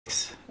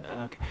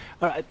Okay.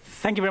 All right.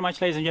 Thank you very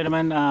much, ladies and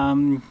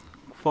gentlemen,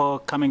 for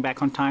coming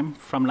back on time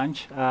from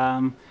lunch.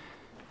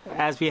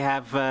 As we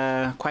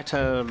have quite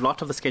a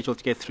lot of the schedule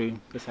to get through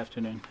this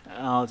afternoon,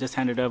 I'll just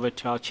hand it over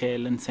to our chair,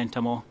 Lynn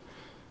Centamore,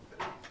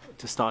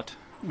 to start.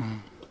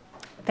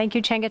 Thank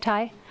you,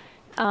 Chengetai.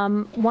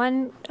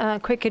 One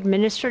quick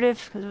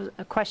administrative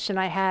question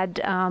I had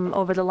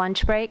over the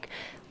lunch break.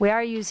 We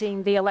are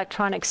using the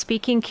electronic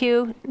speaking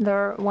queue. There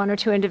are one or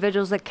two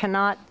individuals that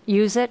cannot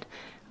use it.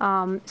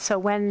 So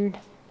when,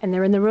 and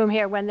they're in the room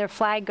here, when their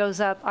flag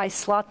goes up, I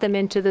slot them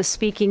into the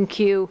speaking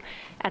queue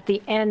at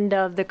the end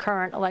of the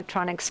current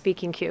electronic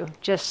speaking queue,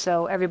 just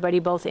so everybody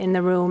both in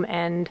the room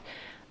and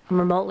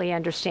remotely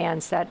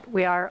understands that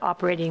we are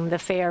operating the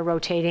fair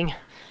rotating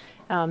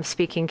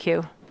speaking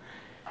queue.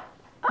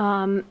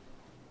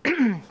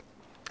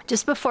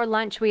 Just before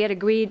lunch, we had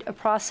agreed a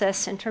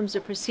process in terms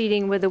of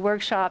proceeding with the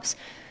workshops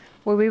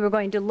where we were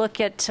going to look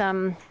at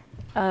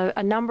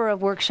a number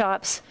of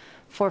workshops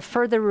for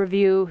further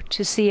review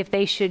to see if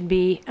they should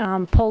be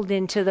pulled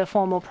into the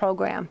formal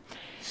program.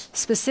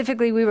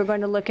 Specifically, we were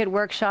going to look at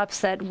workshops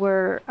that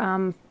were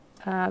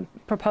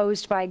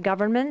proposed by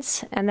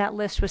governments, and that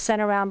list was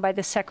sent around by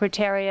the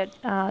Secretariat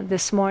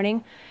this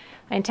morning.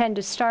 I intend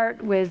to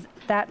start with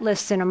that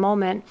list in a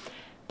moment,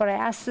 but I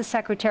asked the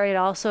Secretariat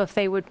also if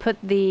they would put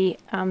the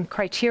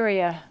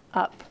criteria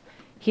up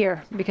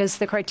here, because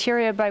the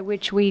criteria by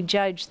which we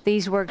judged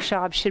these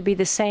workshops should be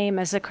the same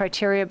as the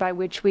criteria by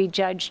which we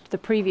judged the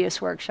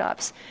previous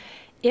workshops.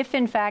 If,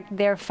 in fact,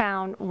 they're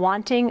found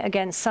wanting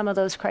against some of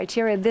those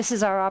criteria, this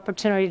is our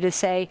opportunity to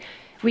say,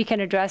 we can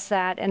address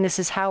that, and this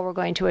is how we're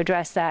going to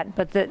address that.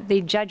 But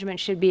the judgment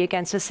should be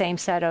against the same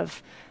set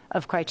of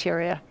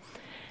criteria.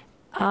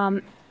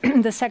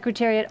 The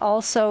Secretariat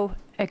also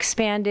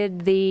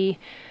expanded the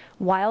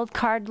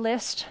wildcard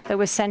list that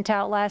was sent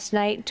out last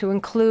night to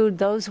include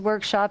those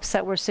workshops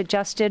that were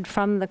suggested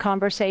from the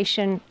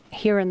conversation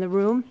here in the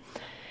room.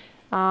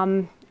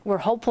 We're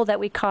hopeful that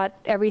we caught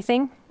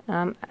everything.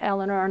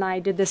 Eleanor and I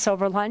did this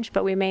over lunch,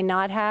 but we may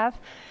not have.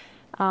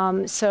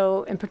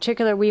 So in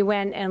particular, we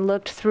went and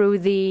looked through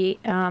the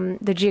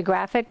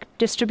geographic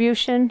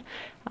distribution,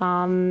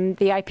 the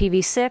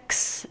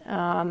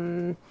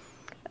IPv6,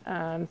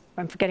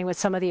 I'm forgetting what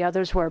some of the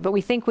others were, but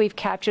we think we've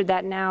captured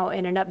that now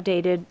in an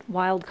updated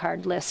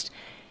wildcard list.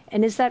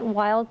 And is that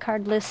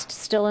wildcard list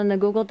still in the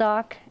Google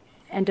Doc?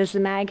 And does the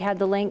MAG have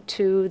the link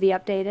to the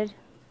updated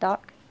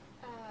doc?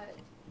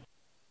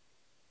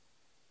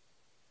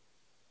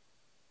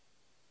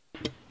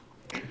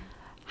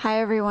 Hi,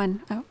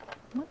 everyone. Oh,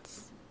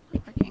 what's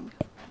working?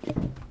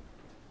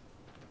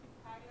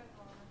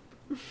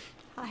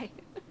 Hi.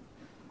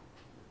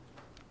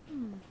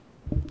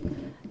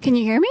 Can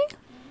you hear me?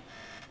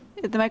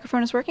 The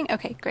microphone is working?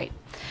 Okay, great.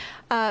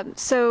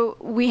 So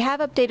we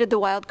have updated the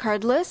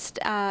wildcard list,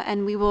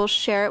 and we will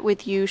share it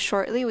with you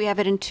shortly. We have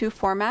it in two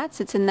formats.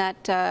 It's in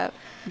that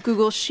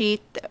Google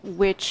Sheet,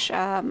 which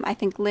I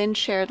think Lynn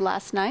shared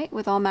last night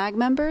with all MAG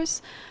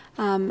members.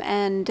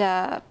 And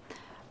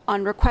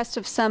on request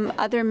of some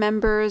other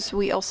members,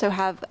 we also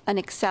have an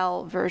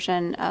Excel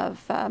version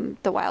of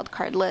the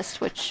wildcard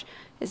list, which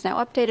is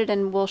now updated,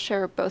 and we'll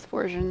share both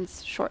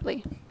versions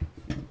shortly.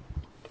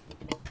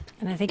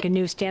 And I think a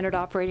new standard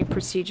operating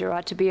procedure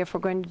ought to be, if we're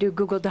going to do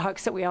Google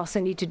Docs, that we also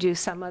need to do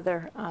some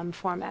other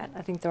format.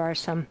 I think there are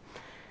some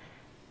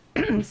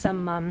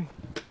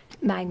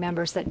MAG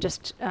members that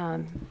just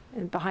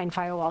behind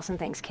firewalls and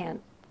things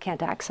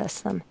can't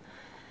access them.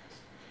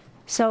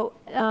 So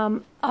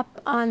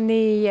up on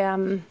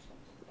the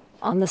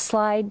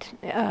slide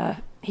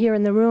here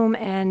in the room,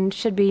 and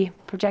should be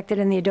projected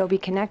in the Adobe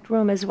Connect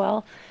room as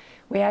well,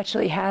 we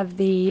actually have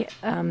the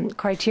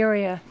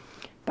criteria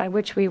by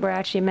which we were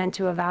actually meant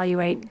to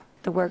evaluate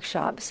the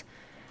workshops.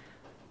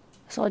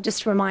 So I'll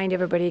just remind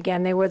everybody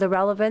again, they were the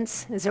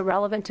relevance. Is it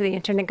relevant to the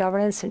Internet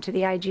governance and to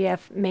the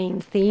IGF main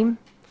theme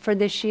for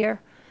this year?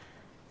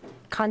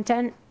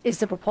 Content, is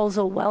the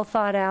proposal well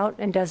thought out,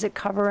 and does it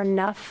cover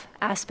enough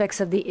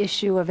aspects of the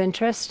issue of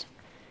interest?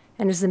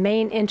 And is the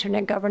main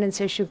Internet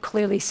governance issue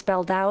clearly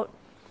spelled out?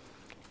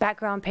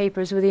 Background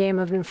papers with the aim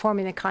of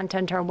informing the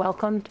content are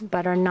welcomed,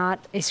 but are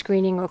not a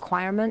screening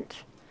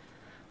requirement.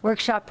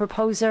 Workshop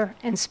proposer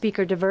and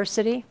speaker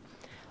diversity.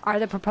 Are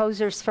the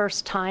proposers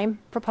first-time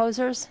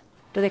proposers?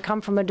 Do they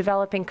come from a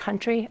developing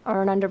country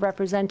or an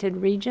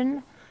underrepresented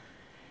region?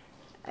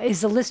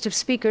 Is the list of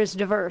speakers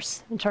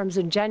diverse in terms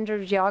of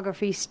gender,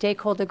 geography,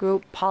 stakeholder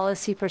group,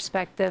 policy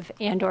perspective,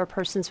 and/or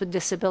persons with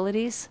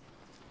disabilities?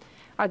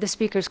 Are the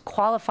speakers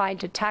qualified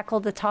to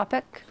tackle the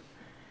topic?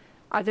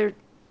 Are there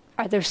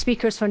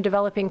speakers from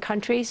developing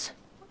countries?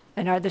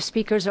 And are there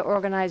speakers or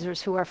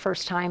organizers who are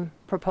first-time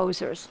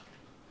proposers?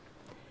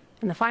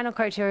 And the final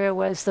criteria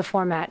was the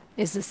format.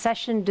 Is the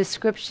session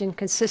description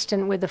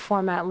consistent with the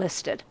format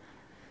listed?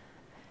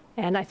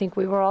 And I think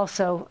we were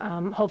also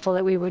hopeful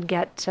that we would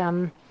get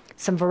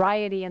some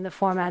variety in the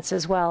formats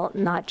as well,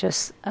 not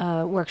just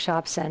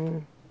workshops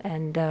and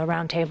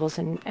roundtables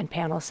and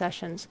panel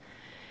sessions.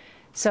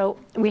 So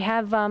we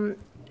have at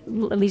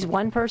least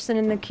one person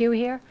in the queue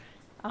here.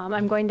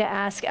 I'm going to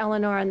ask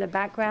Eleanor in the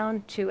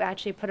background to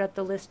actually put up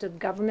the list of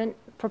government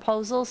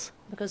proposals,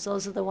 because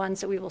those are the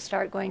ones that we will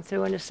start going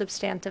through in a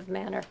substantive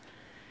manner.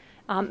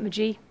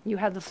 Majid, you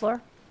have the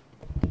floor.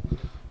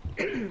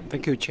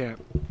 Thank you, Chair.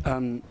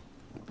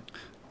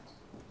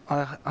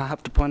 I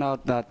have to point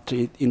out that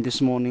in this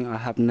morning I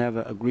have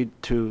never agreed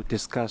to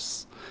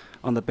discuss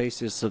on the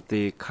basis of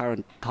the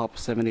current top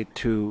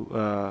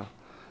 72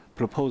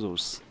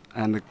 proposals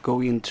and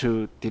go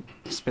into the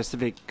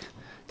specific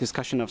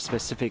discussion of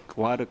specific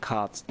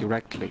wildcards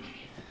directly.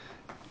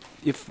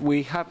 If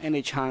we have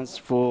any chance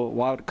for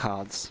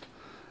wildcards,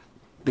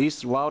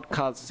 these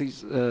wildcards,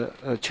 these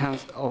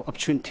chance or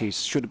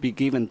opportunities should be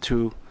given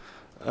to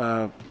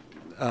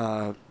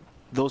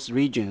those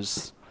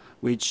regions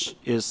which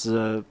is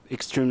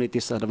extremely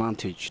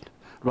disadvantaged,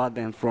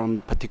 rather than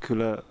from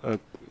particular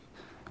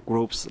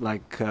groups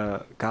like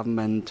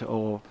government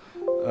or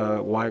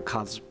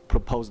wildcards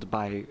proposed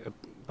by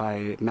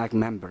MAG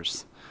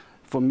members.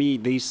 For me,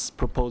 these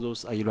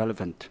proposals are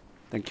irrelevant.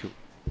 Thank you.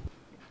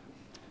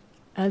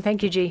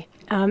 Thank you, G.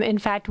 In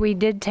fact, we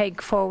did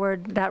take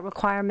forward that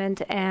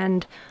requirement,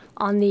 and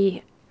on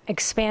the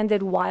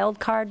expanded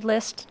wildcard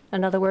list,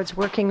 in other words,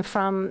 working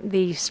from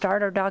the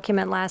starter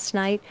document last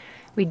night,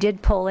 we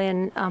did pull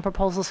in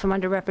proposals from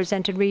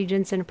underrepresented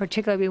regions, and in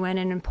particular we went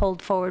in and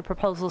pulled forward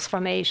proposals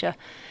from Asia.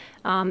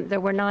 There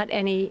were not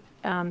any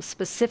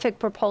specific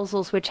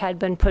proposals which had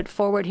been put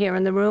forward here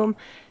in the room,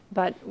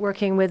 but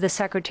working with the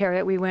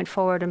Secretariat, we went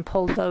forward and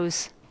pulled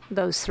those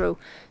through.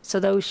 So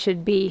those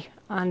should be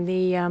on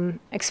the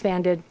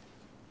expanded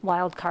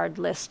wildcard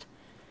list.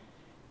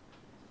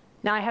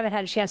 Now, I haven't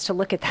had a chance to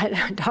look at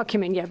that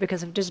document yet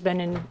because I've just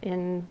been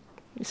in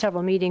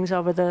several meetings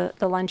over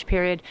the lunch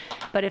period.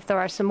 But if there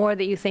are some more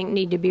that you think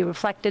need to be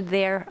reflected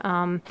there,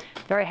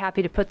 very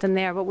happy to put them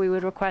there. What we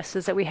would request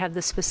is that we have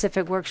the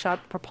specific workshop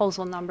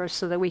proposal numbers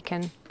so that we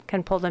can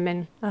pull them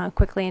in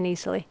quickly and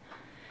easily.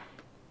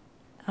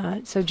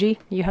 So, G,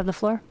 you have the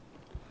floor.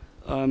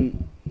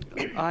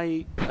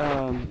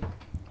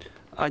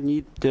 I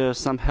need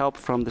some help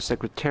from the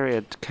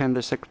Secretariat. Can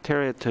the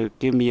Secretariat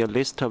give me a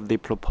list of the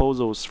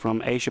proposals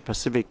from Asia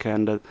Pacific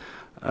and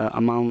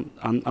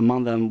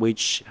among them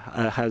which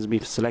has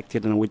been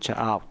selected and which are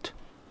out,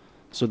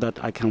 so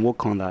that I can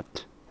work on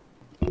that?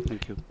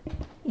 Thank you.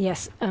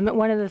 Yes,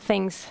 one of the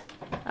things,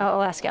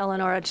 I'll ask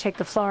Eleanor to take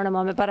the floor in a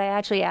moment, but I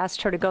actually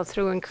asked her to go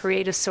through and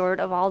create a sort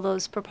of all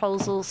those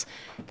proposals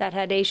that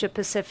had Asia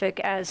Pacific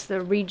as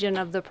the region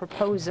of the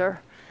proposer,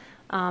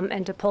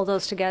 and to pull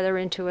those together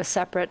into a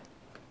separate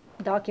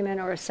document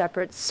or a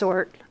separate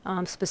sort,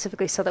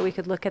 specifically so that we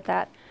could look at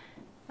that.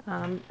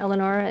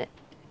 Eleanor?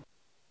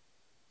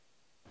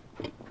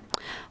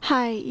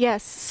 Hi,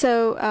 yes.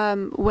 So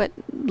what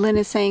Lynn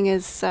is saying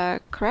is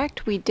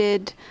correct. We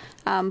did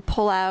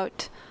pull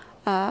out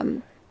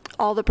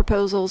all the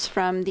proposals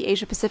from the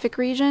Asia Pacific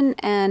region,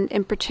 and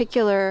in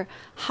particular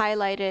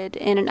highlighted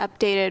in an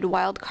updated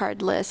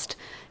wildcard list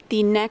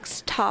the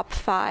next top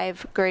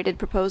 5 graded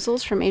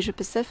proposals from Asia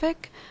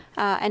Pacific,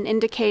 and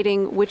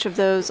indicating which of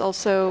those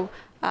also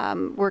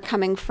were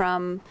coming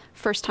from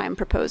first-time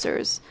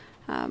proposers.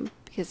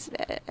 Because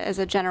as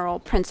a general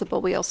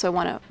principle, we also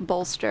want to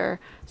bolster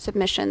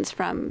submissions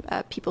from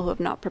people who have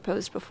not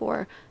proposed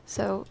before.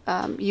 So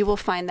you will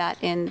find that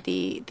in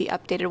the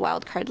updated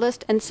wildcard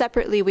list. And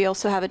separately, we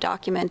also have a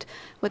document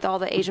with all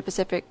the Asia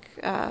Pacific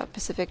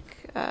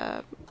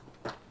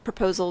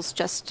proposals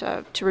just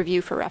to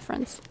review for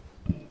reference.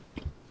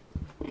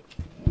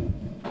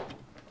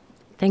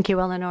 Thank you,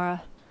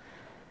 Eleonora.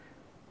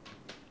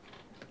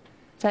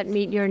 Does that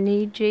meet your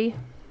need, G?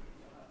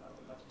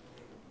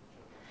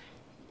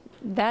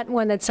 That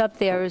one that's up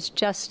there is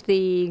just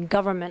the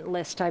government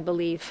list, I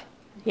believe.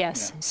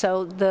 Yes. Yeah.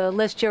 So the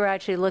list you're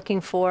actually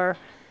looking for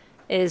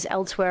is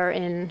elsewhere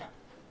in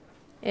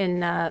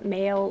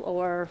mail,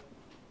 or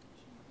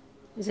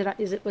was it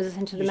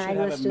sent to the MAG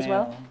list as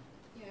well?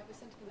 Yeah, it was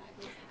sent to the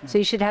MAG list. So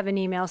you should have an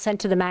email sent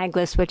to the MAG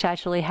list, which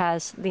actually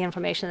has the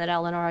information that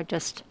Eleanor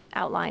just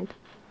outlined.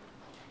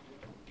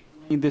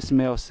 In this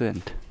mail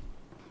sent?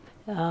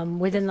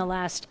 Within the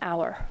last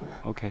hour.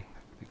 Okay,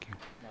 thank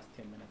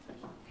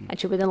you.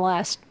 Actually, within the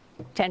last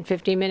 10,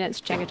 15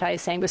 minutes, Chengetai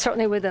is saying, but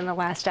certainly within the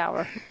last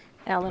hour,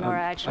 Eleanor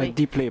actually. I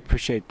deeply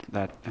appreciate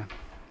that.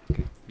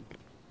 Okay.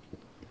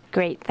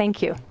 Great,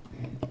 thank you.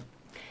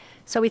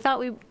 So we thought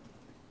we...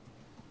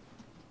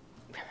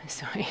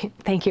 Sorry,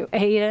 thank you.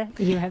 Ada,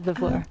 you have the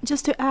floor.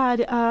 Just to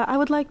add, I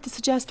would like to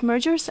suggest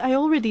mergers. I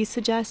already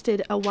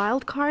suggested a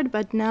wild card,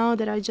 but now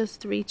that I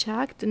just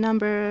rechecked,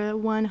 number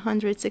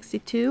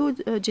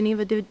 162,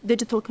 Geneva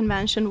Digital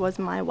Convention was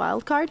my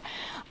wild card.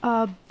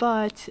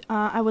 But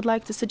I would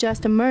like to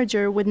suggest a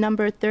merger with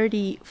number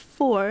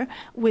 34,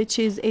 which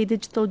is a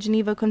Digital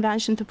Geneva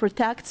Convention to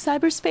protect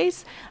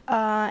cyberspace.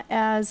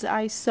 As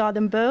I saw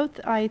them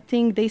both, I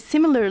think they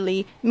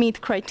similarly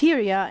meet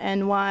criteria,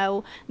 and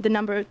while the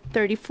number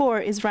 34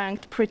 is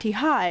ranked pretty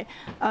high,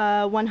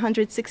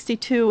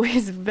 162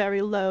 is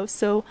very low,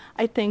 so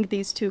I think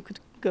these two could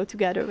go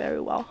together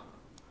very well.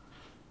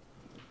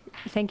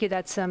 Thank you.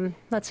 That's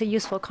a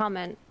useful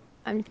comment.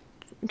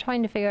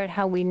 trying to figure out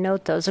how we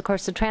note those. Of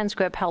course, the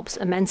transcript helps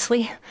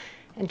immensely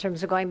in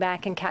terms of going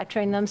back and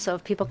capturing them. So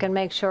if people can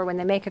make sure when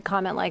they make a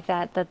comment like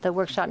that, that the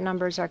workshop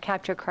numbers are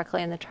captured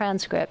correctly in the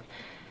transcript.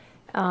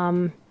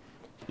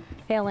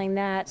 Failing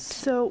that.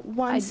 So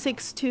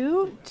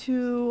 162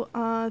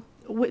 to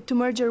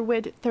merger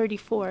with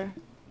 34.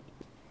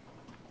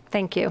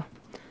 Thank you.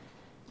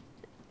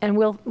 And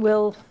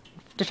we'll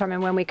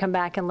determine when we come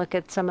back and look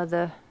at some of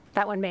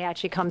that one may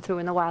actually come through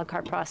in the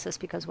wildcard process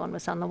because one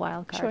was on the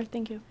wildcard. Sure,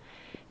 thank you.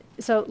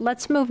 So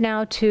let's move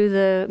now to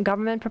the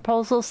government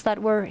proposals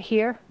that were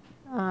here.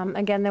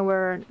 Again, there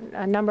were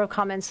a number of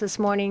comments this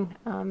morning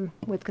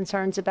with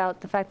concerns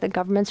about the fact that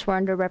governments were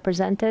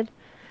underrepresented.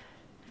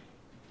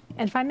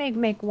 And if I may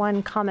make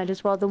one comment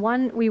as well, the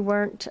one we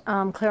weren't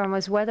clear on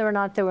was whether or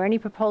not there were any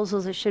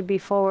proposals that should be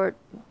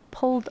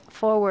pulled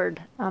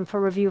forward for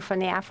review from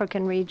the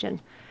African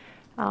region.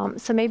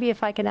 So maybe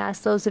if I can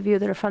ask those of you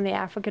that are from the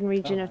African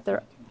region, if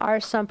there are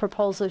some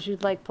proposals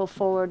you'd like pulled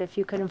forward, if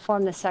you could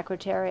inform the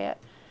Secretariat.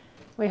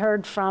 We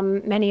heard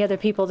from many other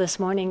people this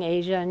morning,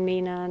 Asia and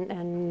MENA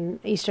and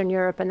Eastern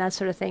Europe and that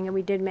sort of thing, and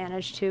we did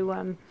manage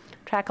to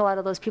track a lot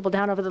of those people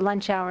down over the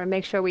lunch hour and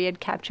make sure we had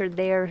captured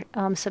their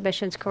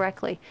submissions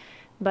correctly.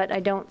 But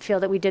I don't feel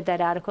that we did that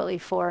adequately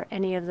for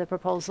any of the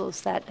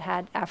proposals that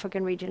had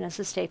African region as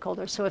a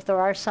stakeholder. So if there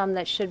are some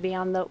that should be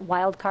on the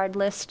wildcard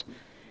list,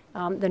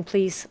 then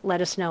please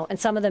let us know. And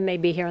some of them may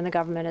be here in the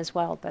government as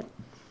well. But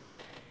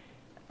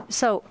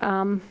so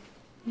I'm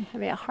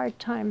having a hard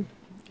time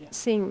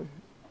seeing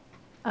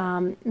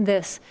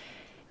this.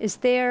 Is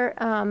there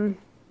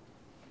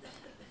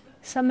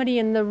somebody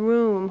in the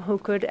room who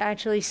could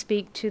actually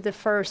speak to the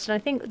first? And I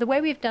think the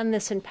way we've done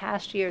this in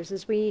past years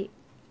is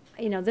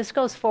this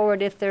goes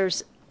forward if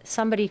there's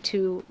somebody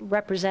to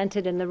represent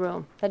it in the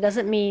room. That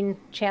doesn't mean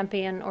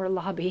champion or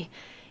lobby.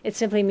 It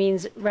simply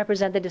means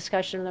represent the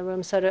discussion in the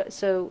room.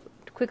 So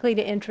quickly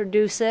to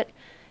introduce it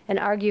and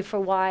argue for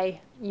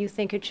why you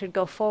think it should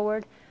go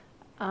forward.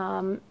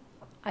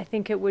 I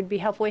think it would be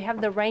helpful. We have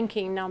the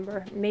ranking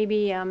number.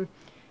 Maybe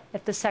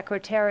if the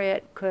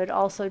Secretariat could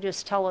also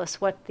just tell us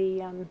what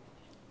the,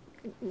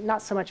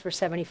 not so much for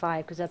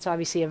 75, because that's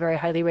obviously a very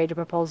highly rated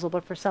proposal,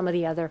 but for some of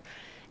the other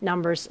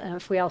numbers,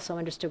 if we also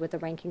understood what the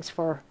rankings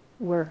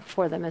were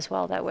for them as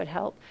well, that would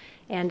help.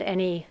 And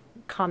any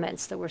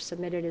comments that were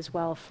submitted as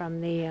well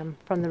from the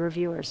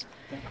reviewers.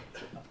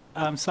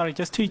 Sorry,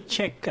 just to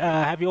check,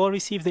 have you all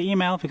received the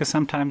email? Because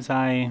sometimes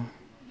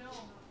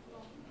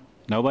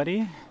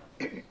Nobody?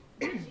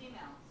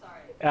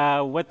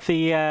 With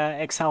the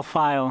Excel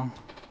file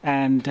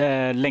and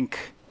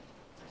link.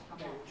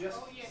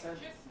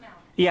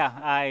 Yeah,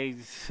 I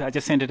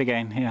just sent it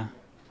again. Yeah.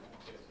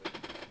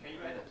 Can you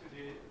add it to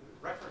the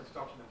reference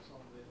documents on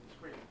the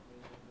screen?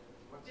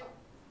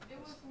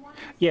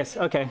 Yes.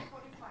 Okay.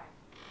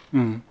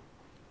 Mm.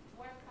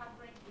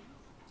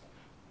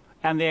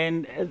 And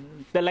then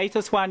the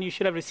latest one you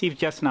should have received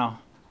just now.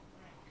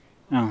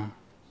 Oh.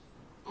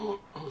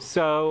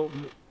 So.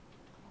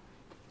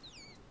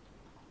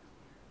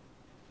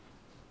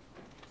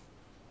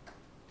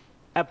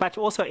 But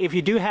also, if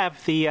you do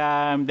have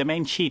the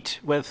main sheet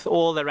with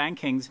all the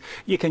rankings,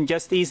 you can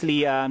just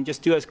easily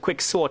just do a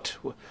quick sort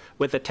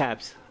with the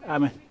tabs.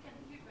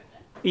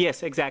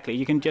 Yes, exactly.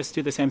 You can just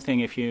do the same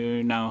thing if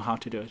you know how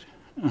to do it.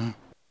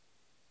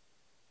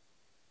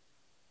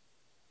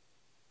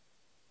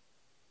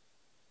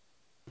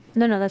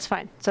 No, that's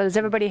fine. So does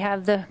everybody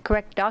have the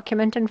correct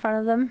document in front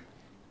of them?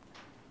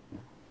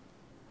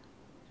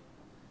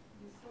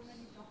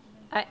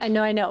 I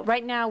know.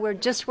 Right now, we're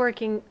just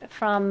working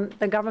from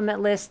the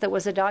government list that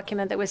was a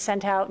document that was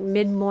sent out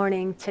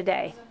mid-morning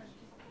today.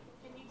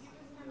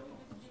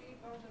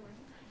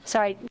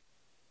 Sorry.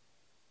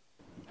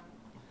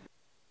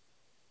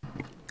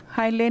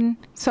 Hi, Lynn.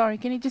 Sorry,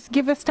 can you just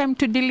give us time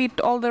to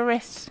delete all the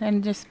rest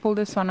and just pull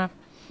this one up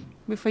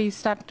before you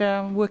start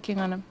working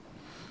on them?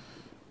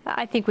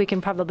 I think we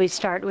can probably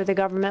start with the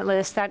government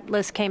list. That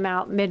list came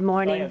out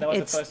mid-morning. Oh, yeah, that was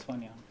the first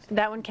one, yeah.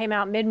 That one came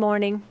out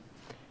mid-morning.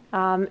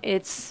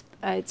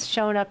 It's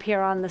shown up here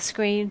on the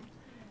screen.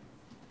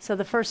 So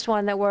the first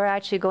one that we're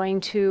actually going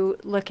to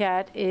look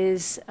at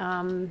is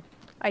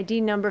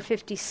ID number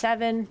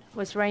 57,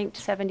 was ranked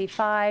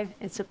 75.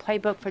 It's a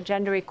playbook for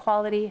gender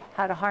equality,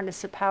 how to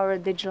harness the power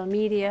of digital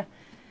media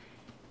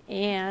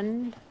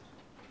and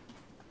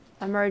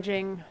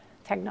emerging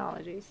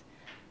technologies.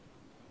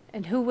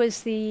 And who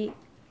was the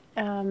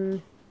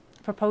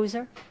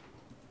proposer?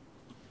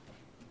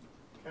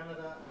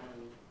 Canada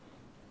and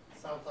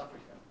South Africa.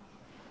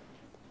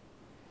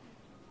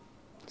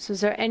 So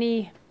is there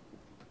anybody?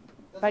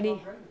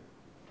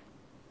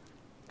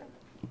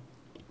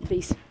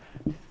 Please.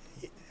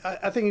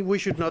 I think we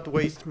should not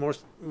waste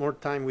more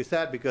time with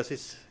that because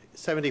it's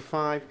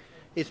 75.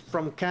 It's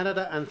from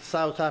Canada and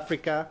South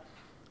Africa.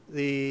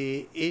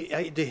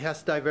 It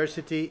has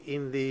diversity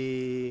in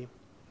the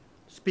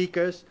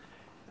speakers,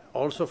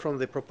 also from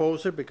the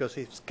proposer because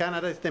it's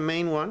Canada is the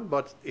main one,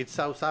 but it's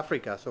South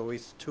Africa, so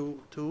it's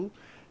two.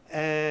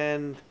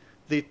 And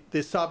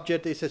The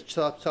subject is a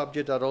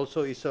subject that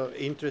also is of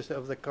interest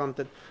of the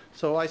content.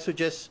 So I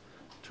suggest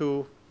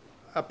to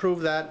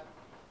approve that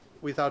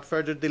without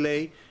further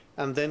delay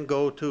and then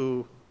go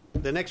to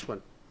the next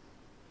one.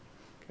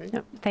 Okay?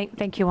 No,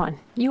 thank you, Juan.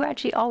 You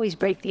actually always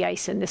break the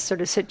ice in this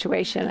sort of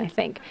situation, I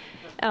think.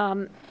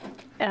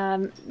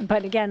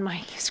 But again,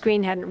 my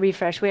screen hadn't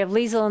refreshed. We have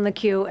Liesl in the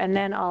queue, and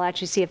then I'll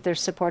actually see if there's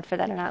support for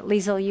that or not.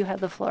 Liesl, you have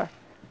the floor.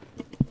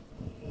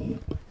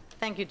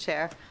 Thank you,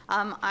 Chair.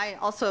 I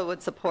also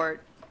would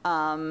support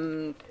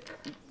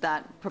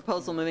that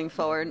proposal moving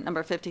forward,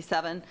 number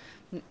 57,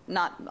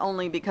 not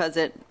only because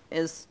it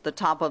is the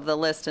top of the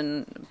list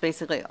and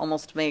basically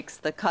almost makes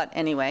the cut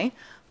anyway,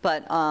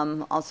 but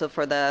also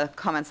for the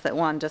comments that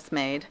Juan just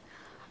made.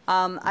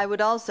 I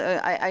would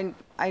also,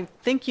 I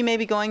think you may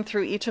be going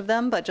through each of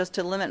them, but just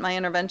to limit my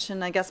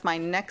intervention, I guess my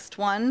next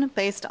one,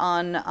 based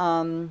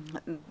on,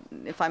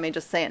 if I may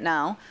just say it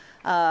now,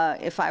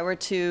 if I were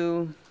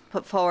to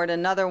put forward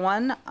another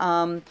one,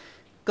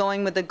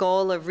 going with the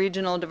goal of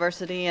regional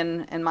diversity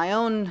and my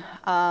own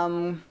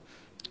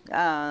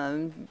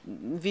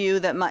view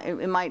that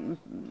it might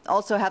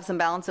also have some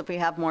balance if we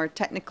have more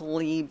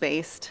technically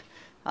based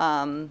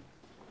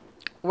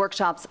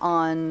workshops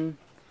on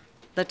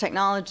the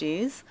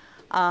technologies.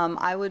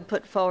 I would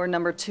put forward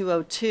number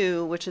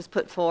 202, which is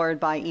put forward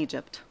by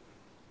Egypt.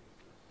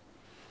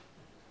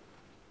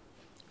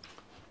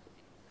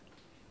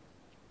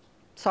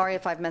 Sorry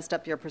if I've messed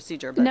up your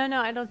procedure. But No,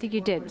 I don't think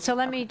you did. So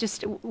let me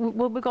just,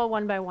 we'll go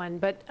one by one.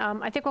 But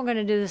I think we're going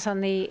to do this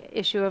on the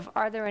issue of,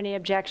 are there any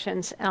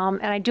objections?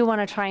 And I do want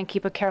to try and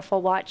keep a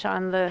careful watch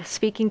on the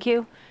speaking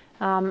queue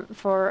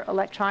for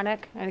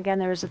electronic. And again,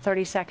 there is a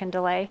 30-second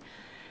delay.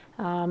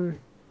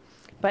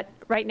 But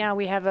right now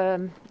we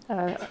have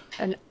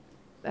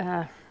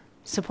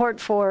support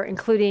for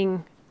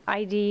including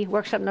ID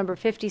workshop number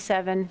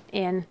 57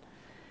 in,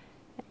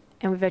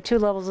 and we've got 2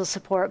 levels of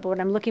support, but what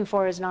I'm looking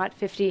for is not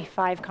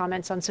 55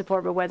 comments on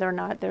support, but whether or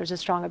not there's a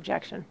strong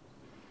objection.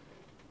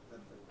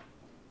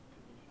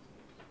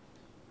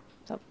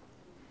 So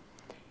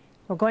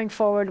we're going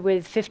forward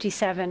with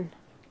 57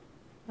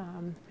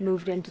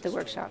 moved into the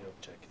workshop.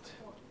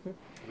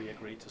 We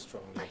agree to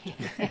strongly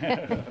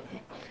object.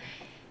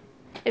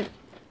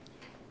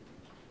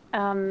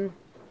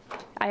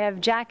 I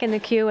have Jack in the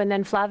queue, and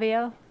then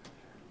Flavio,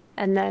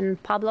 and then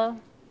Pablo.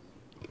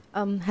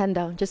 Hand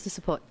down, just to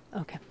support.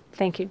 Okay,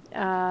 thank you.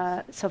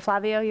 So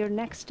Flavio, you're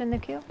next in the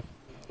queue.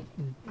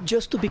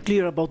 Just to be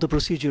clear about the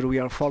procedure we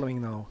are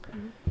following now.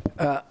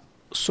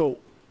 So,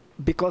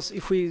 because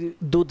if we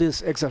do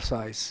this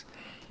exercise,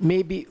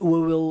 maybe we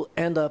will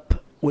end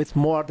up with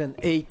more than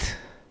 8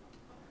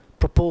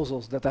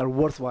 proposals that are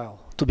worthwhile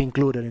to be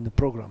included in the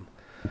program.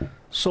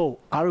 So,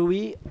 are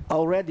we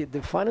already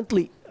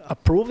definitely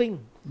approving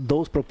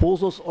those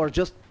proposals or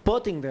just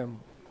putting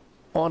them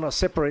on a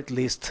separate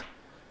list?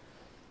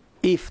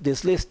 If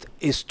this list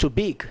is too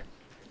big,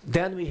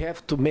 then we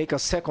have to make a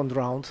second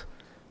round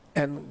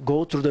and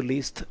go through the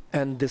list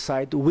and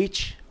decide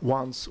which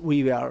ones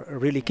we are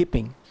really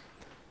keeping.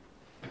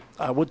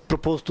 I would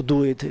propose to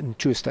do it in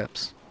 2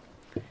 steps.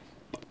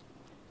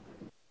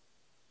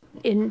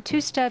 In 2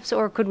 steps,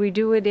 or could we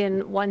do it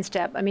in 1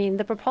 step? I mean,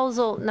 the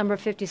proposal number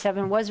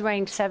 57 was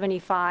ranked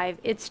 75.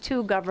 It's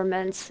 2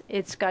 governments.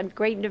 It's got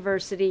great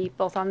diversity,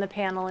 both on the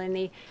panel and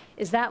the.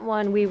 Is that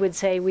one we would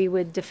say we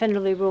would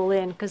definitively rule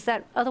in? Because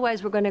that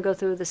otherwise we're going to go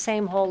through the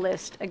same whole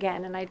list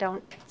again, and I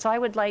don't. So I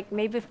would like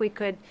maybe if we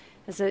could,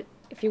 as a,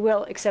 if you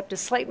will, accept a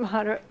slight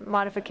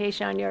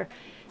modification on your.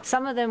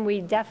 Some of them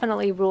we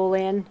definitely rule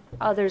in.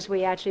 Others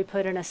we actually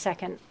put in a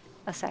second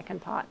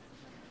pot.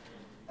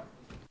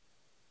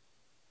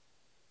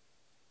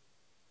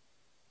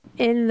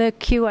 In the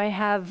queue, I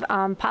have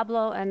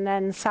Pablo and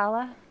then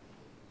Sala.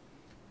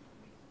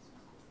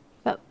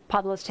 Oh,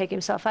 Pablo's taking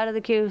himself out of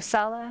the queue.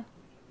 Sala?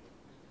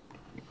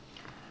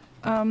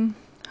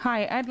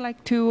 Hi, I'd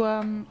like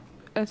to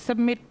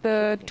submit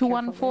the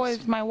 214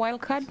 as my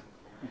wildcard.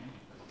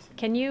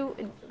 Can you,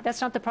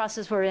 that's not the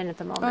process we're in at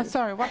the moment. Oh,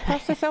 sorry, what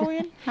process are we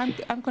in?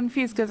 I'm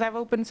confused because I've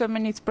opened so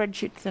many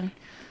spreadsheets. And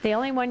the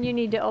only one you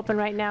need to open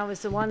right now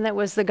is the one that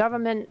was the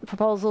government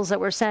proposals that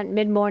were sent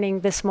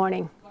mid-morning this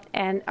morning,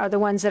 and are the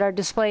ones that are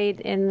displayed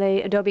in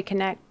the Adobe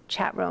Connect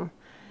chat room.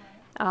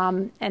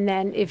 And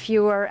then if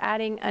you are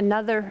adding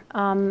another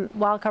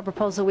wildcard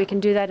proposal, we can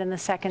do that in the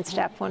second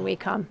step when we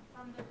come.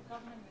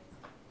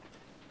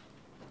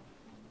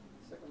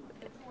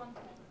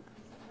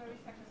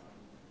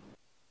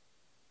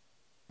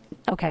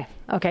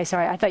 Okay,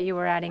 sorry. I thought you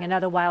were adding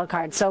another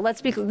wildcard. So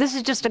let's be, this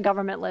is just a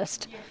government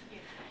list.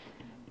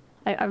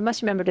 I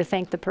must remember to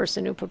thank the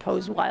person who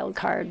proposed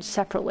wildcards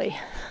separately.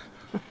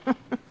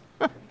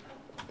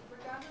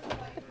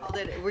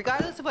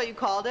 Regardless of what you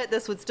called it,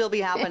 this would still be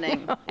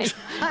happening.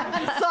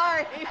 I'm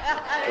sorry.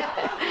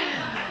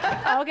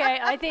 Okay,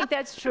 I think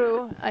that's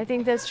true.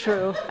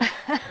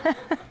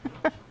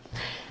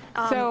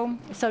 So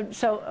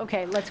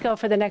okay, let's go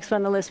for the next one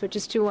on the list, which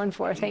is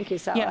 214. Thank you,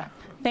 Sala. yeah,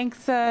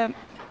 thanks.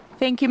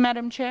 Thank you,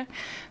 Madam Chair.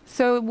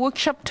 So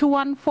workshop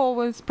 214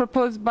 was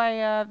proposed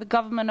by the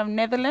government of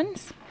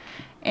Netherlands.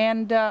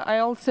 And I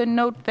also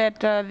note that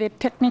the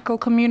technical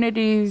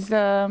community is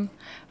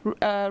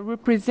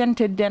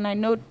represented, and I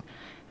note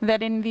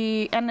that in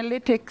the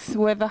analytics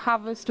where the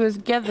harvest was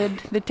gathered,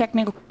 the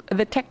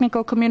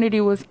technical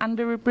community was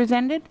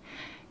underrepresented.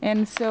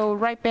 And so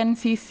RIPE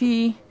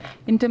NCC,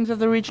 in terms of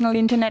the regional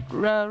internet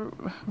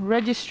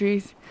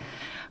registries,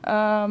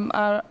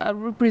 are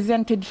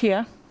represented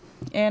here.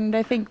 And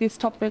I think this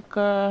topic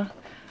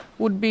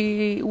would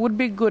be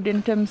good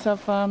in terms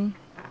of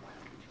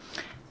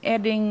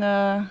adding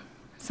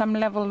some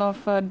level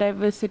of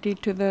diversity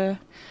to the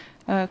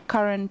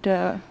current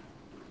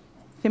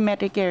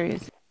thematic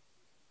areas.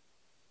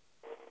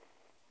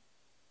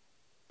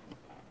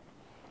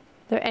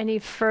 Are there any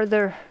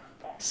further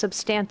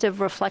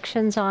substantive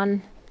reflections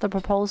on the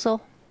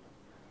proposal?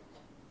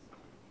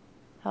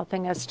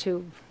 Helping us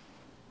to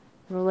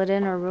rule it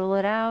in or rule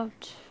it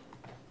out?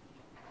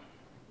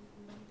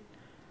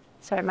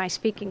 Sorry, my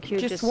speaking cue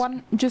just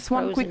one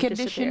quick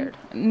addition,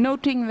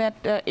 noting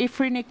that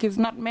IFRINIC is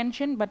not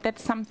mentioned, but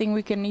that's something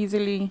we can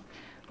easily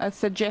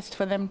suggest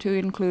for them to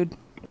include.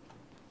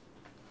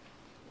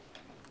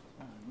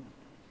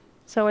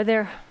 So are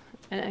there,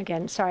 and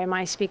again, sorry,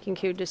 my speaking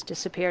cue just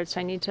disappeared, so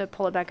I need to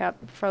pull it back up,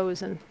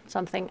 froze and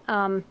something.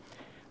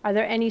 Are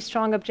there any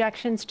strong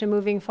objections to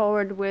moving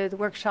forward with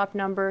workshop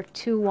number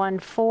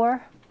 214?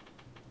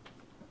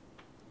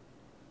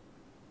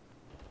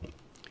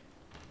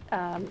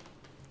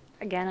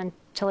 Again,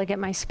 until I get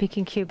my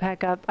speaking cue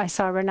back up, I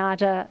saw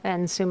Renata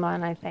and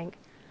Suman, I think.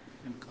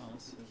 And Carlos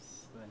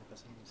is the only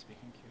person who's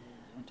speaking queue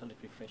until it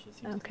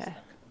refreshes. Okay.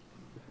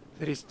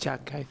 There is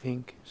Jack, I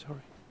think.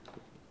 Sorry.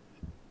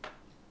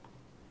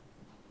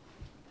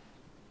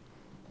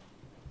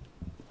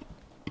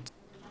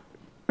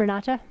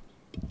 Renata,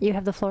 you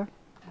have the floor.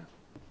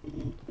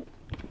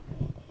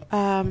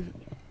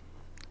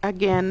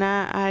 Again,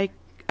 I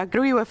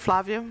agree with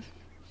Flavio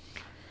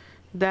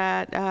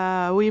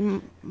that we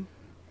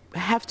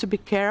have to be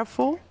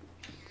careful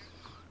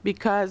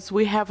because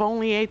we have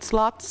only 8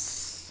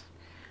 slots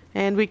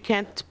and we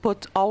can't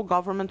put all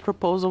government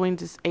proposal in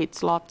these 8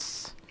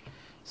 slots.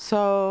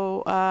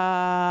 So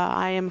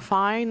I am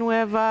fine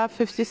with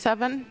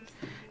 57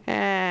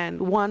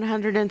 and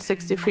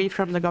 163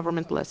 from the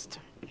government list.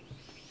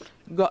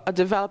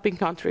 Developing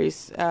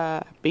countries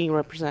being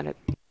represented.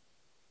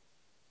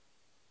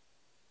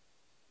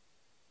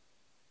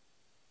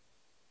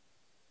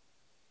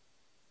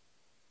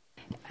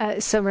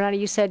 So Renata,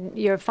 you said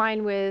you're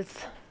fine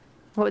with,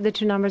 what were the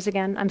 2 numbers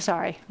again? I'm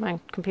sorry, my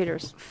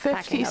computer's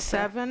packing up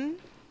 57,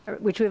 there.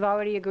 Which we've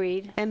already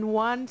agreed. And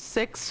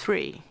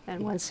 163.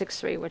 And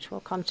 163, which we'll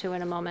come to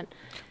in a moment.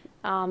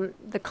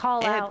 The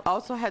call and out. It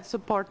also had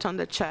support on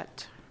the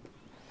chat.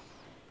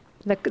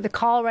 The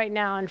call right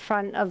now in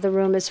front of the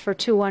room is for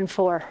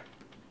 214.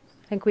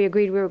 I think we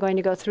agreed we were going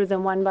to go through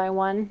them one by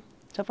one.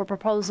 So for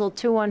proposal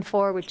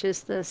 214, which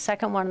is the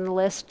second one on the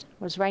list,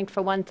 was ranked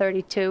for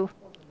 132.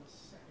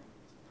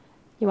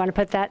 You want to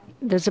put that,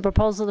 there's a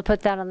proposal to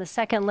put that on the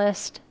second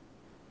list?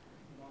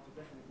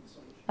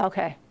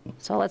 Okay,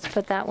 so let's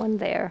put that one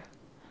there.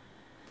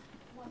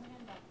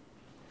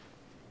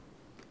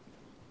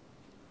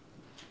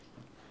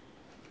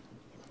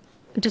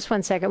 Just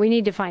one second. We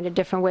need to find a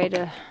different way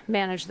to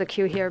manage the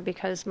queue here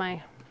because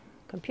my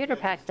computer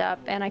packed up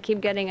and I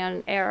keep getting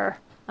an error.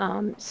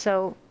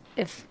 So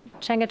if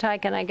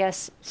Chengetai can, I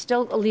guess,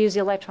 still use the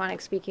electronic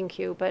speaking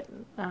queue, but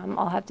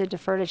I'll have to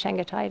defer to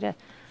Chengetai to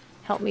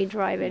help me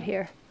drive it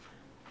here.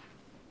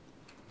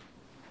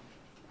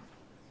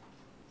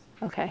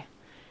 Okay.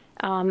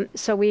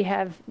 So we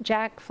have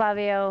Jack,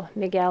 Flavio,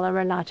 Miguel, and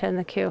Renata in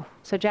the queue.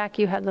 So Jack,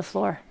 you have the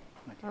floor.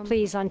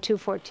 Please, on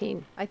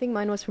 214. I think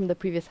mine was from the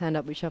previous hand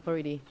up, which I've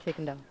already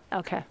taken down.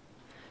 Okay.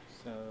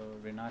 So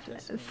Renata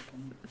is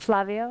spoken.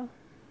 Flavio?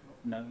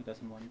 No, he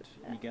doesn't want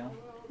Miguel.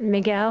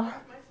 Miguel?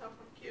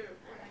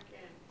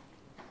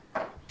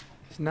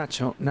 It's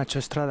Nacho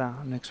Estrada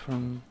next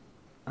from,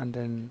 and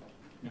then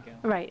Miguel.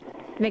 Right.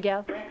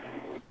 Miguel,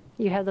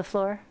 you have the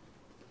floor.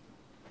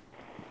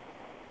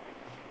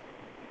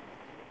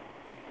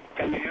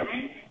 Can you hear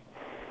me?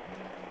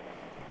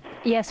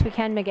 Yes, we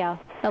can, Miguel.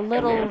 A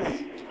little.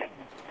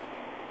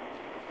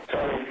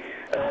 Sorry.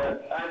 I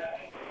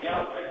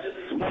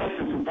just wanted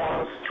to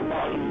propose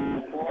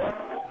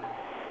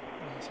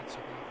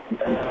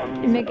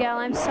 214. Miguel,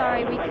 I'm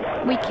sorry,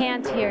 we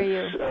can't hear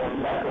you.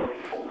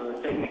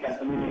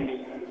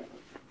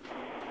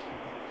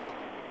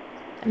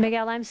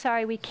 Miguel, I'm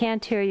sorry, we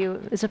can't hear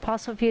you. Is it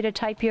possible for you to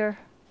type your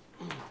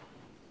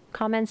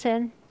comments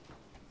in?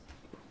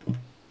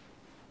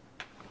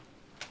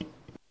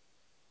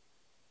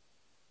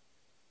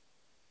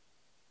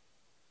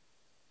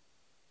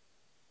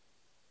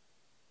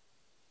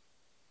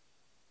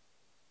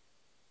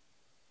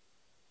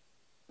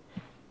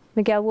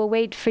 Miguel, we'll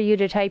wait for you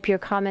to type your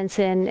comments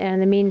in, and in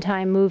the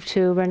meantime, move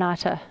to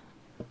Renata.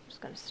 I'm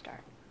just going to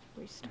restart.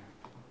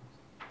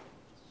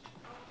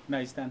 No,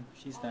 he's done.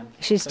 She's done.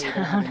 She's so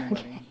down.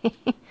 Okay.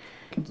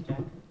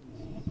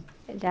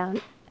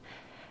 Down.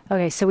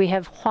 Okay, so we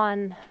have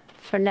Juan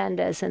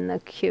Fernandez in the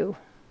queue.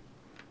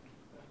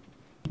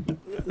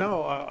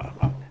 No,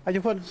 I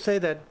just want to say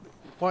that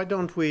why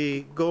don't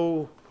we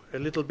go a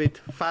little bit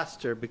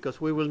faster,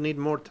 because we will need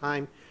more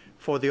time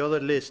for the other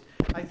list.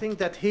 I think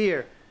that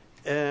here,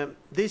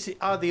 these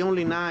are the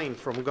only 9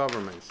 from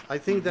governments. I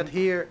think that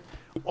here,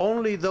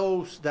 only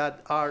those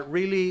that are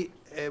really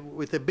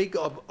with the big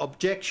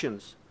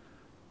objections,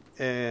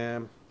 we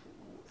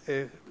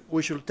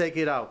should take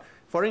it out.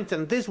 For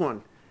instance, this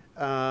one,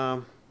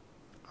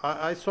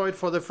 I saw it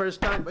for the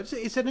first time, but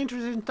it's an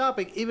interesting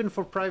topic, even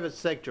for private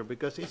sector,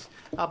 because it's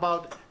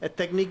about a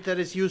technique that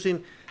is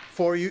using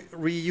for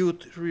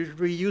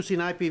reusing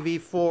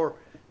IPv4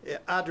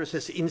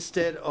 addresses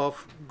instead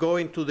of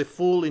going to the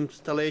full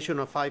installation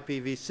of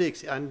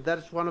IPv6. And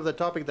that's one of the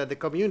topics that the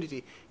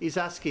community is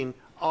asking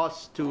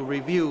us to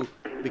review,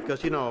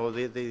 because, you know,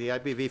 the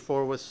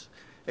IPv4 was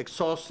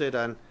exhausted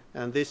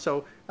and this.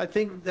 So I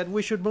think that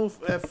we should move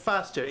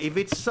faster.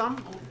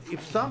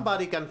 If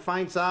somebody can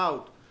find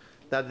out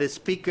that the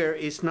speaker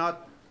is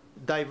not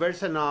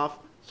diverse enough,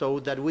 so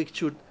that we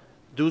should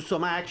do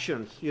some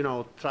actions, you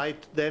know, try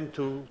them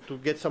to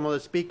get some other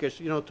speakers,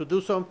 you know, to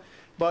do some,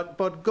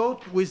 but go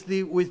with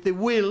the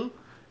will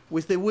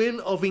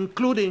of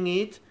including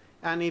it,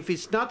 and if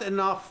it's not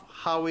enough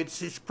how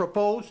it's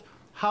proposed,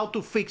 how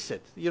to fix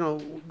it, you know,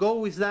 go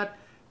with that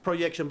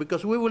projection,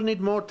 because we will need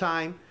more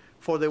time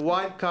for the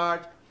wild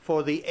card,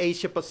 for the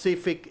Asia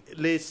Pacific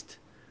list,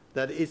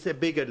 that is a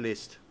bigger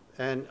list.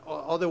 And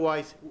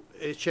otherwise,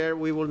 Chair,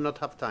 we will not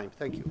have time.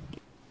 Thank you.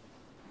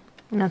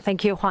 No,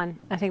 thank you, Juan.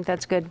 I think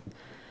that's good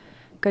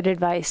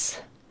advice.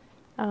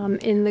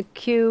 In the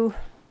queue,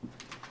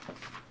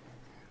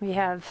 we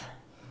have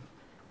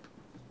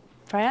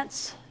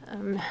France.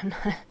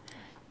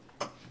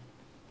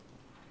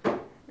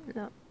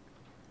 No.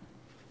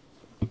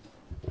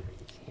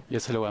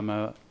 Yes,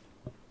 hello.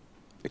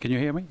 Can you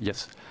hear me?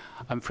 Yes.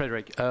 I'm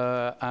Frederick.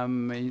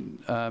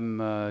 I'm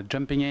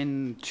jumping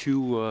in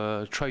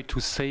to try to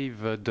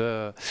save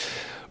the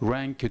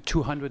rank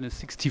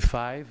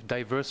 265,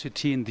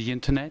 diversity in the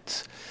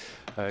internet.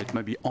 It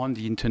might be on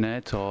the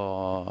internet,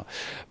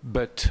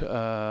 but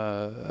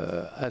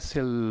I'm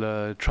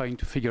still trying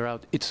to figure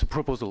out. It's a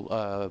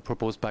proposal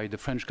proposed by the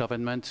French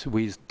government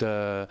with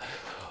the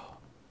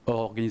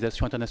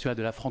Organisation Internationale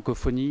de la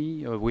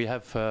Francophonie. We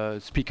have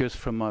speakers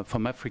from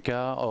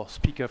Africa, or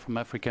speaker from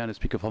Africa and a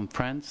speaker from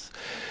France.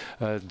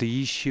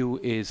 The issue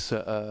is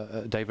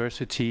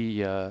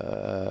diversity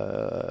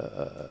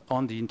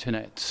on the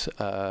internet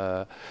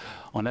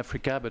on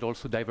Africa, but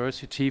also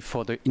diversity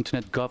for the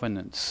internet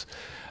governance.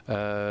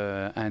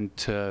 And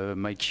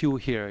my cue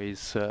here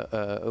is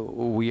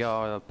we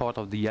are part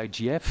of the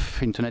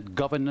IGF, Internet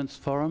Governance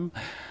Forum.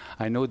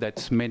 I know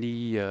that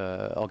many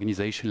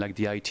organizations like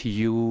the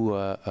ITU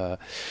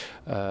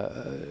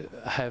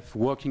have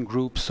working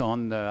groups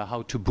on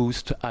how to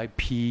boost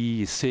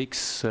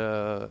IP6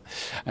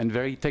 and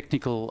very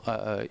technical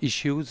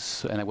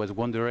issues. And I was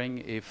wondering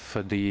if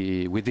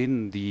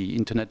within the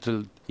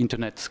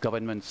Internet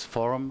Governance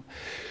Forum,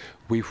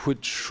 we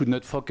should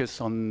not focus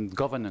on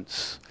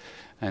governance.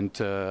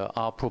 And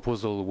our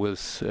proposal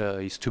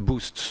is to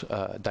boost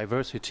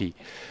diversity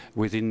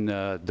within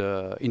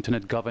the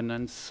internet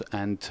governance,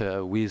 and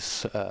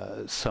with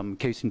some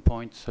case in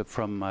points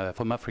from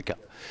Africa.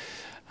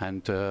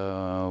 And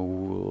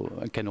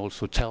I can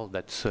also tell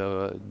that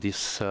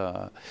this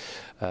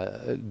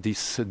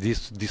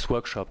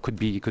workshop could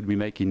be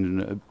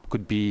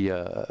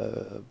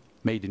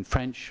made in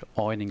French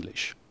or in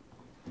English.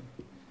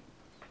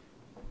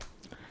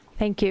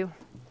 Thank you.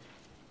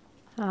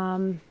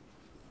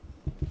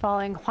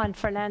 Following Juan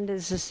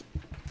Fernandez's.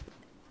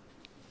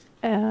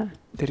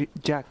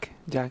 Jack,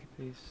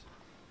 please.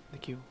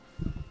 Thank you.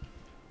 Do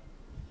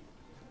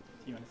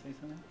you want to say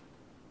something?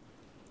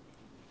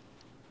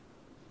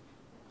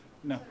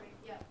 No.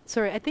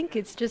 Sorry, I think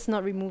it's just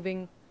not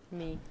removing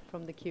me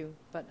from the queue,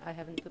 but I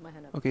haven't put my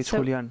hand up. Okay, it's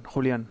Julian.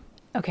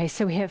 Okay,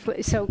 so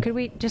could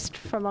we just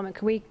for a moment,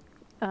 could we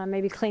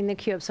maybe clean the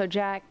queue up? So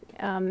Jack,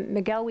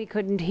 Miguel we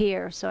couldn't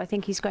hear, so I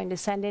think he's going to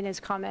send in his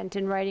comment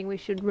in writing. We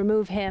should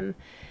remove him.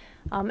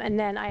 And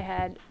then I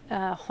had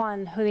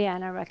Juan,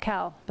 Juliana,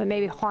 Raquel, but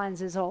maybe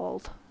Juan's is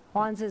old.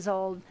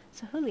 So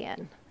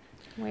Julian,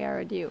 where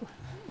are you?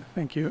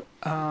 Thank you.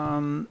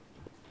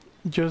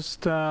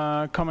 Just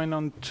comment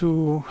on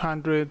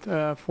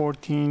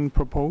 214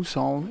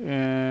 proposal.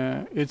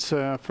 It's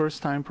a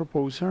first-time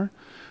proposer,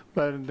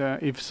 but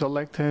if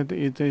selected,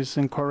 it is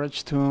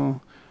encouraged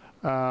to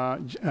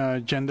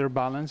gender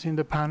balance in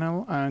the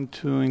panel and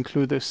to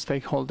include the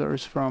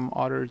stakeholders from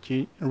other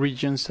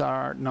regions that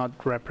are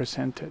not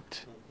represented,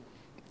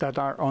 that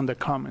are on the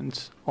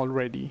comments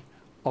already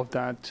of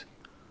that.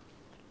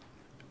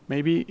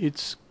 Maybe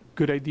it's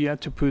good idea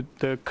to put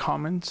the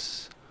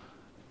comments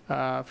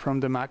from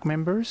the MAC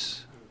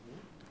members,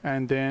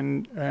 and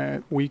then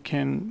we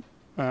can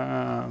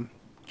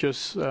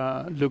just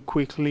look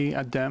quickly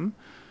at them,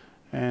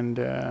 and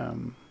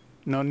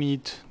no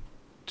need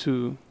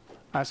to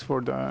ask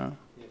for the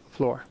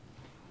floor.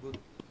 Good.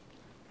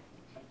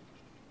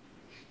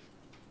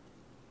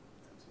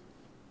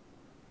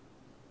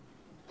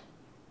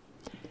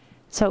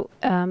 So,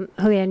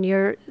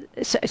 Julian,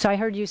 so I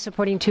heard you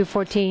supporting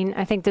 214.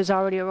 I think there's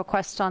already a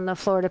request on the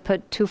floor to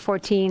put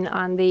 214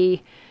 on the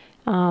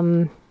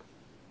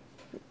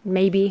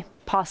maybe,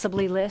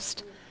 possibly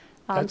list.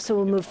 So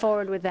we'll move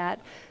forward with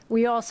that.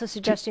 We're also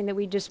suggesting that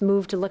we just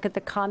move to look at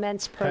the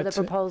comments per the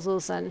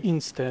proposals and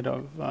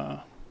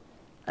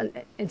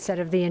instead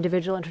of the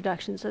individual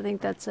introductions. I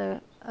think that's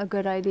a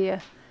good idea.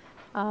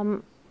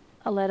 I'll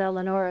let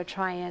Eleonora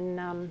try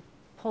and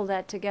pull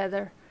that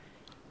together.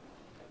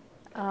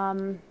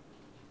 Well,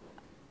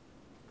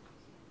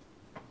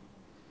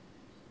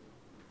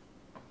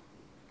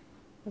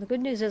 the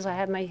good news is I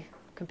have my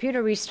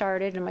computer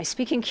restarted and my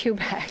speaking queue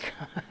back,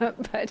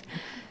 but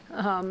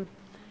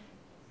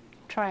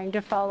trying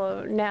to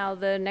follow now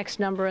the next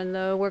number in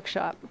the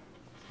workshop.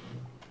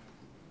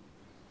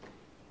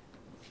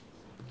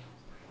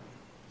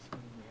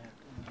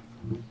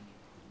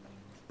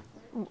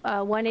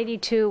 Uh,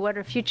 182, what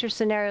are future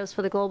scenarios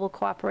for the global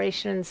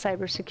cooperation in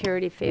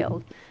cybersecurity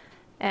field?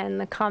 And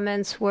the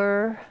comments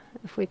were,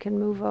 if we can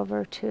move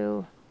over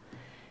to,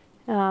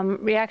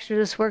 reaction to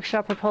this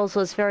workshop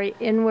proposal is very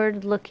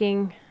inward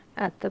looking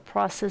at the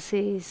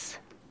processes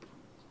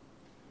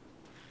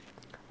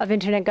of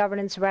internet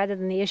governance rather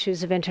than the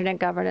issues of internet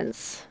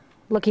governance.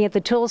 Looking at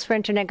the tools for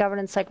internet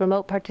governance like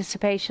remote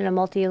participation and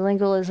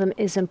multilingualism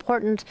is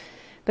important,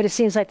 but it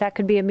seems like that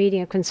could be a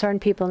meeting of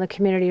concerned people in the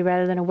community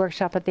rather than a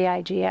workshop at the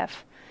IGF.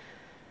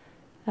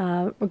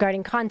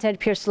 Regarding content,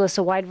 Pierce lists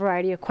a wide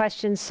variety of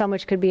questions, some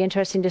which could be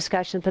interesting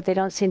discussions, but they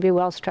don't seem to be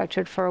well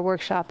structured for a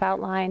workshop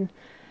outline.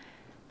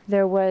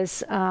 There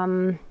was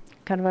kind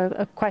of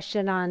a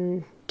question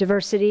on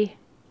diversity,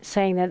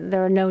 saying that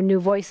there are no new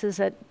voices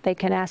that they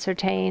can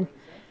ascertain.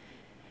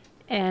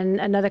 And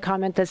another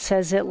comment that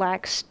says it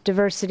lacks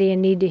diversity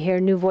and need to hear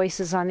new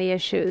voices on the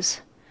issues.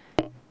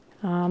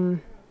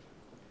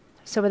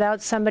 So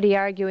without somebody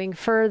arguing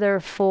further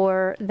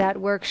for that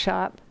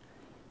workshop,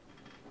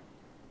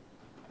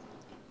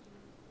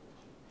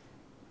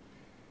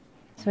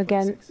 so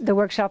again, the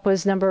workshop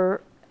was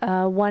number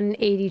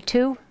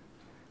 182,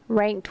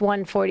 ranked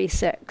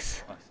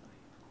 146.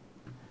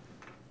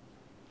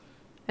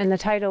 And the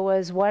title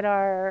was, what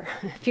are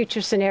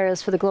future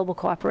scenarios for the global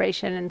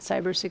cooperation and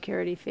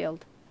cybersecurity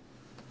field?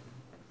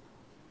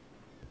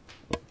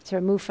 Is there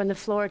a move from the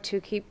floor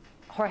to keep,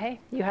 Jorge,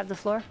 you have the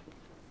floor.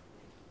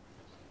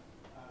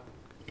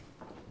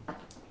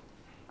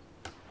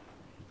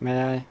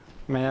 May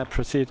I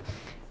proceed?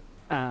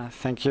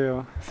 Thank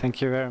you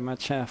very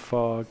much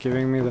for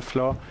giving me the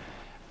floor.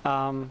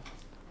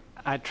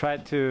 I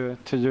tried to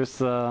use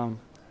the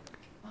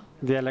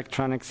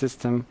electronic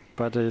system,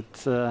 but it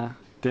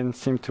didn't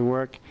seem to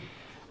work.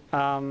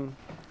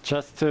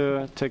 Just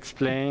to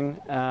explain,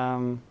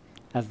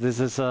 as this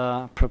is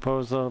a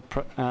proposal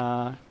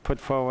put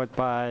forward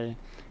by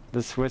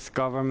the Swiss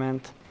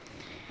government,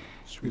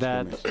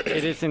 that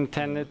it is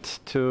intended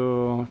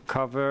to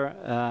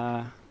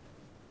cover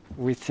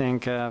we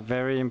think a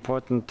very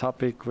important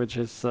topic, which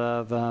is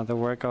the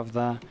work of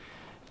the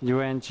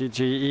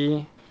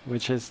UNGGE,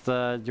 which is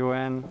the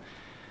UN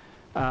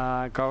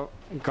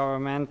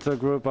governmental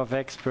group of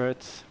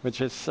experts, which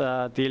is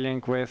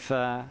dealing with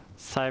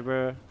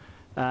cyber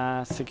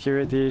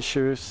security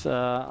issues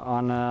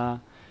on a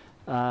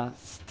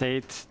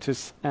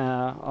state-to-state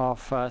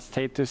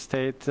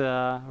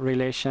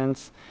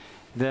relations.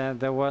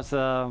 There was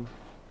a,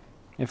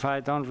 if I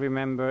don't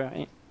remember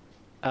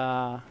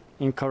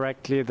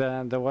incorrectly,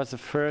 there was a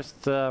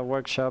first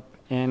workshop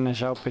in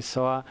João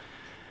Pessoa,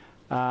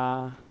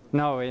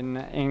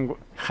 in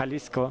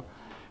Jalisco,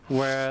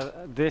 where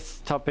this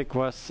topic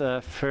was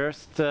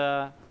first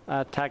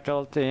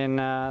tackled in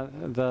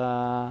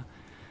the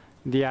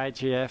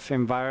IGF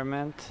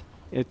environment.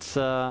 It's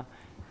a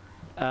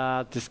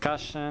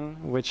discussion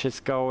which is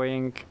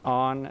going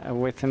on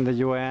within the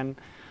UN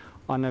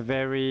on a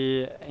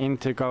very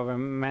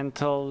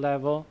intergovernmental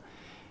level.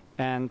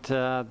 And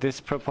this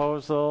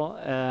proposal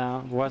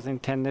was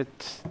intended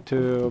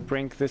to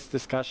bring this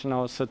discussion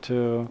also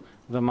to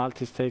the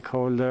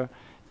multi-stakeholder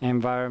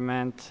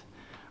environment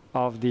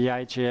of the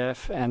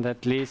IGF and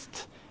at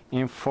least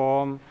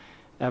inform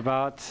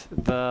about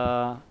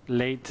the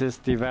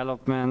latest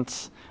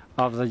developments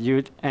of the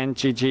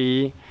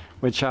UNGGE,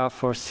 which are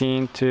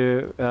foreseen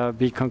to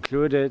be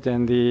concluded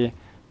in the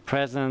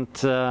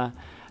present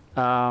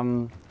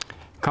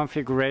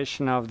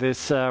configuration of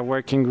this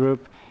working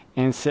group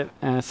in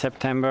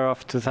September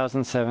of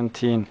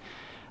 2017.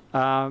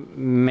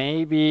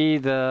 Maybe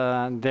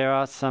there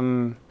are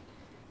some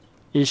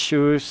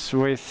issues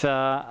with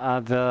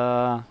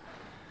the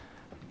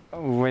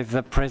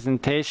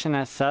presentation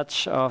as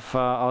such of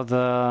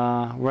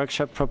the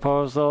workshop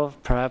proposal.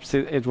 Perhaps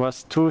it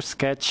was too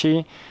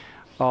sketchy,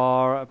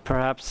 or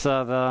perhaps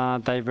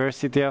the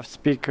diversity of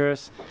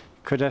speakers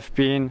could have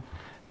been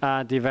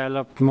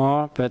developed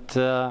more, but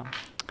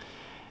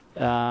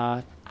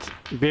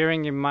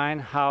bearing in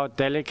mind how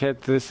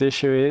delicate this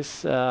issue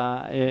is,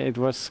 it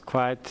was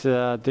quite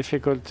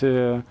difficult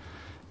to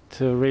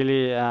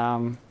really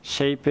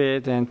shape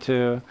it and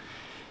to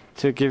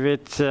give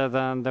it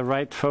the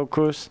right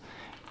focus.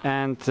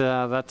 And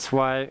that's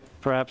why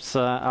perhaps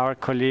our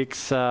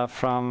colleagues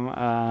from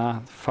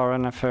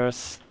Foreign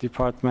Affairs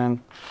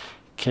Department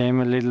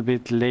came a little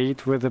bit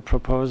late with the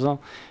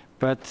proposal.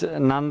 But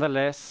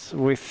nonetheless,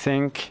 we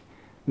think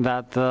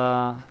that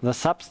the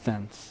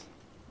substance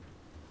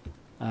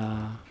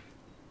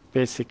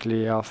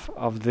basically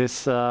of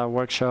this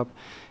workshop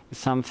is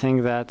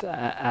something that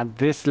at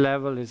this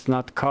level is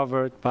not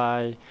covered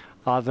by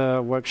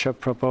other workshop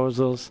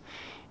proposals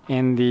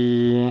in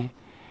the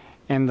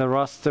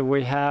roster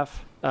we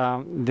have.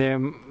 There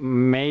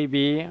may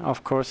be,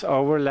 of course,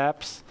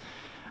 overlaps.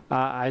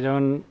 I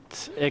don't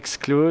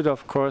exclude,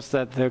 of course,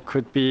 that there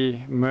could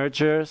be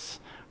mergers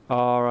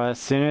or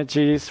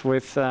synergies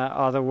with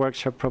other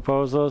workshop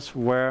proposals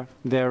where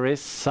there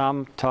is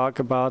some talk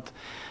about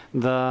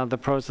the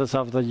process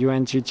of the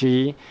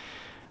UNGGE.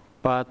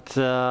 But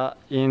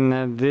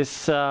in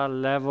this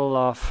level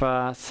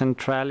of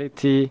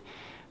centrality,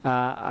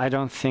 I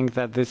don't think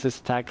that this is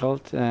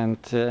tackled, and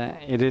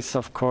it is,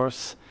 of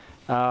course,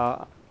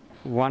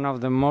 one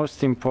of the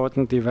most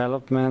important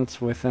developments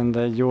within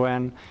the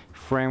UN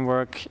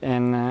framework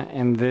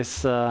in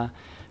this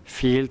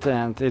field,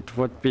 and it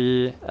would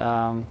be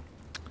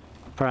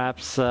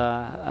perhaps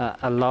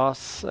a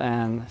loss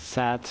and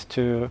sad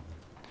to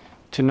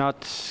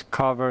not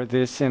cover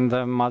this in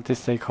the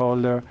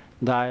multi-stakeholder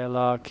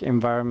dialogue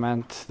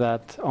environment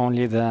that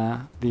only the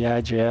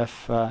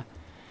IGF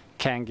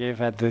can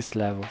give at this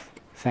level.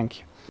 Thank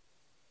you.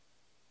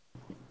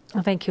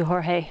 Well, thank you,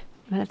 Jorge.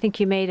 I think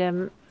you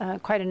made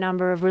quite a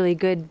number of really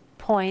good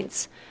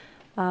points.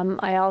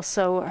 I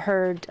also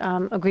heard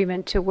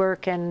agreement to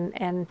work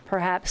and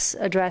perhaps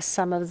address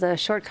some of the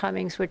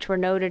shortcomings which were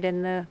noted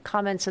in the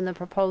comments in the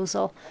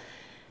proposal.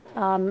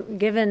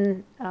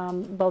 Given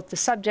both the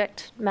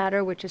subject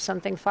matter, which is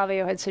something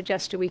Flavio had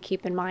suggested we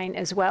keep in mind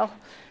as well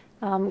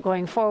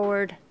going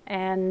forward,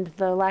 and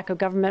the lack of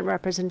government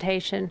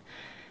representation,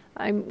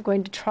 I'm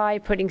going to try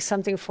putting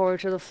something forward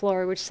to the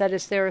floor which said,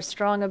 is there a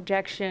strong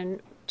objection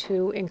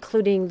to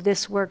including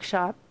this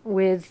workshop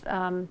with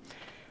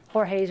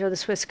Jorge's or the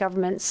Swiss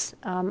government's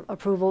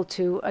approval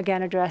to,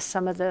 again, address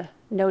some of the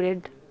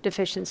noted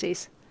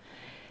deficiencies.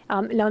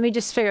 Now, let me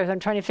just I'm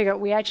trying to figure out,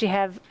 we actually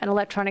have an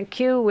electronic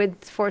queue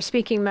with 4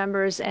 speaking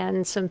members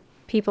and some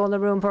people in the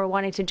room who are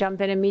wanting to jump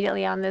in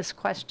immediately on this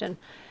question.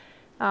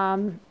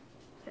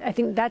 I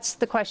think that's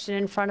the question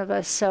in front of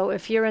us. So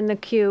if you're in the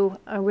queue,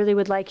 I really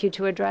would like you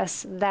to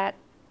address that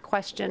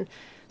question.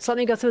 So let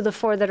me go through the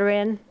 4 that are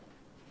in,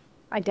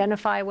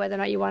 identify whether or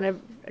not you want to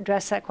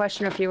address that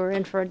question or if you were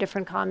in for a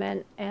different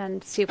comment,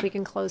 and see if we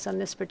can close on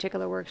this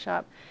particular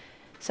workshop.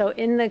 So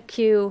in the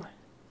queue,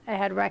 I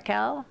had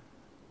Raquel.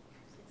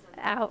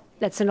 Out.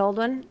 That's an old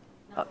one?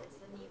 No,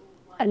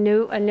 it's a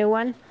new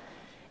one.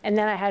 And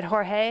then I had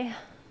Jorge,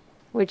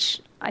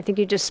 which I think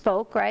you just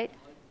spoke, right?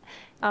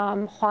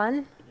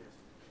 Juan?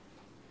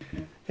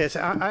 Yes,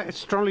 I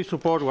strongly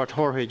support what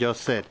Jorge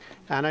just said.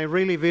 And I'm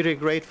really very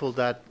grateful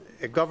that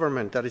a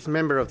government that is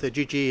member of the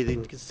GGE,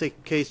 in this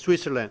case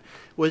Switzerland,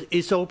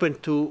 is open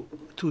to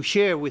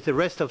share with the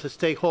rest of the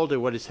stakeholders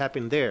what is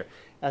happening there.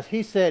 As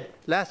he said,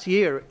 last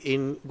year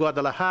in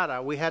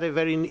Guadalajara, we had a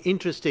very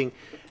interesting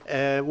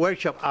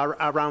workshop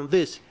around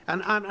this.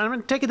 And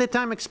I'm taking the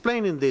time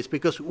explaining this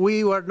because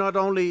we are not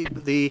only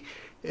the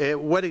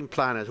wedding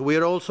planners, we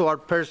are also our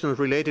persons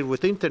related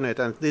with internet,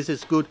 and this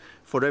is good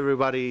for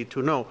everybody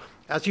to know.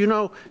 As you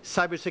know,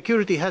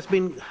 cybersecurity has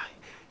been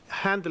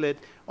handled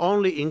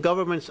only in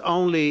governments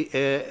only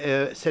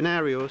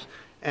scenarios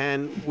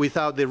and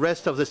without the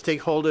rest of the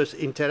stakeholders'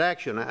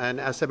 interaction. And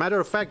as a matter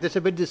of fact, there's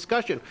a big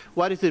discussion.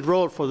 What is the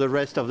role for the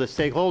rest of the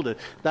stakeholders?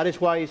 That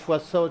is why it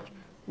was so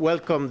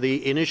welcome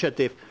the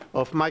initiative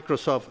of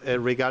Microsoft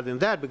regarding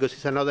that, because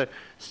it's another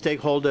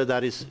stakeholder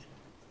that is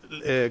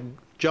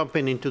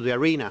jumping into the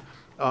arena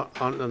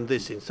on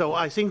this thing. So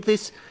I think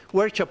this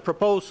workshop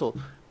proposal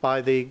by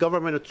the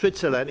government of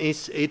Switzerland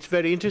it's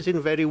very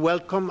interesting, very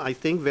welcome, I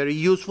think, very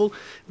useful.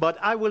 But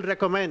I will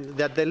recommend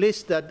that the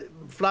list that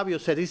Flavio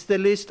said is the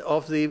list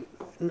of the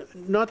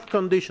not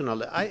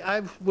conditional.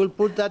 I will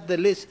put that the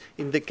list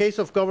in the case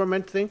of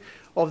government thing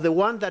of the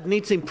one that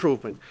needs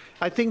improvement.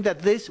 I think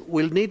that this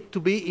will need to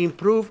be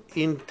improved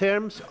in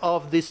terms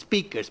of the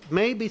speakers.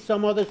 Maybe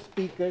some other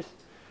speakers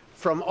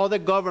from other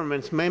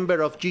governments,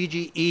 member of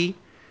GGE,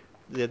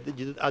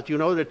 as you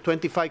know, there are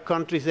 25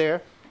 countries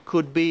there,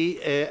 could be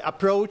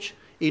approached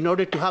in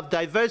order to have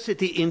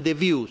diversity in the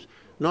views.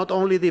 Not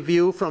only the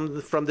view from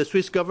the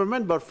Swiss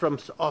government, but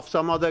of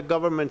some other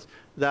governments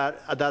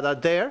that are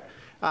there,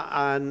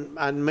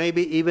 and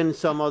maybe even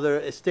some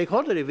other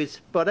stakeholders.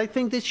 But I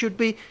think this should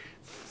be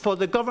for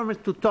the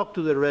government to talk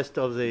to the rest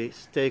of the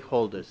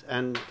stakeholders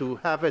and to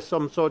have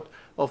some sort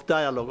of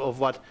dialogue of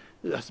what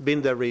has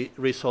been the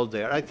result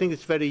there. I think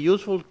it's very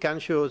useful.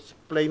 Kancho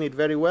explained it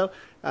very well,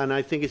 and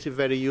I think it's a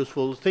very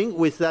useful thing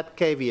with that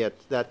caveat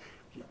that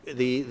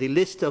the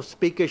list of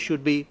speakers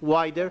should be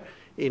wider.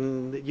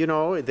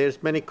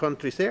 There's many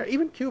countries there.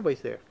 Even Cuba is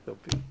there.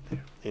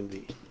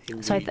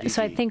 So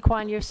I think,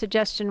 Juan, your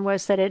suggestion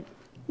was that it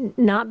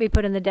not be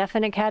put in the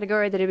definite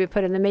category, that it be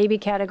put in the maybe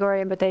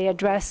category, but they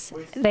address,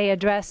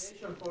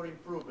 For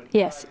improvement.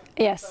 yes, Like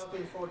yes.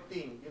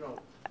 2014, you know.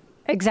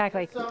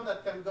 Exactly. Some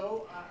that can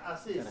go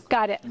as is.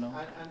 Got it. And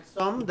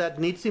some that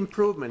needs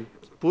improvement.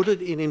 Put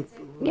it in.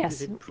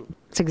 Yes,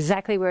 it's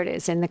exactly where it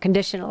is, in the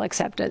conditional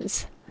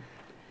acceptance.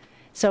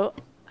 So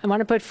I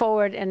want to put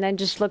forward and then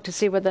just look to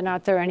see whether or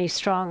not there are any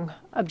strong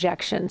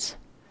objections.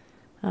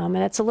 And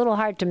it's a little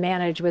hard to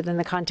manage within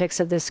the context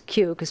of this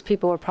queue because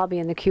people are probably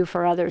in the queue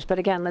for others. But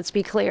again, let's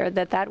be clear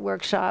that that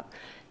workshop,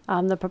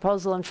 the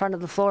proposal in front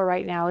of the floor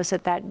right now is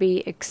that that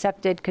be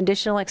accepted,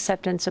 conditional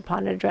acceptance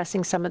upon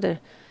addressing some of the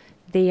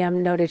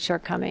noted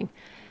shortcoming.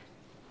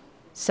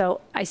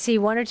 So I see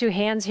one or two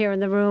hands here in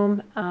the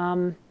room.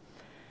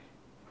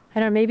 I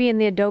don't know, maybe in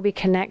the Adobe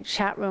Connect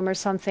chat room or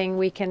something,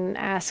 we can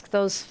ask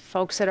those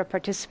folks that are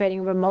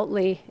participating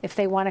remotely if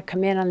they want to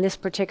come in on this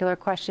particular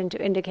question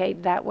to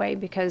indicate that way,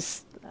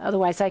 because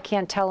otherwise I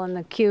can't tell in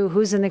the queue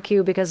who's in the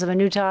queue because of a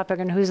new topic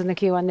and who's in the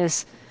queue on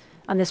this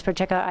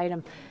particular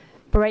item.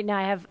 But right now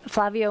I have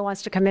Flavio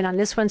wants to come in on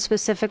this one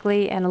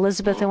specifically, and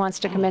Elizabeth who wants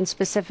to come in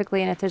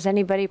specifically, and if there's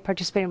anybody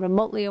participating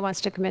remotely who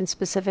wants to come in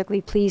specifically,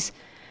 please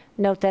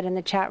note that in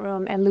the chat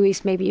room. And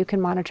Luis, maybe you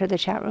can monitor the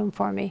chat room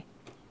for me.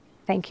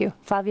 Thank you.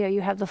 Flavio,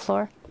 you have the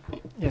floor.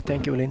 Yeah,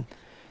 thank you, Lynn.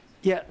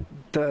 Yeah,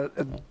 the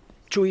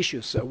two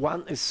issues.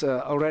 One is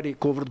already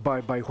covered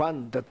by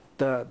Juan,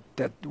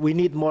 that we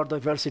need more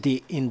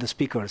diversity in the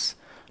speakers,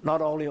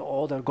 not only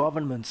other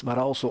governments, but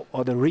also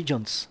other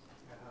regions,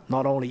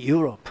 not only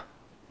Europe,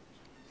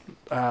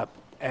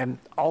 and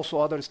also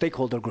other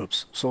stakeholder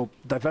groups. So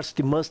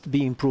diversity must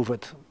be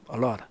improved a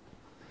lot.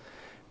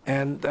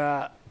 And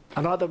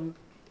another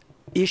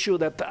issue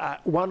that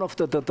one of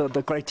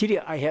the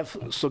criteria I have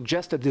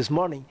suggested this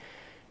morning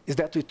is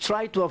that we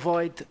try to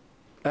avoid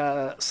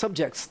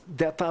subjects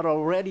that are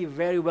already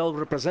very well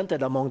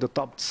represented among the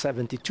top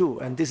 72,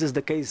 and this is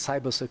the case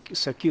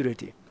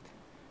cybersecurity.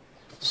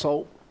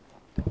 So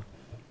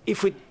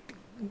if we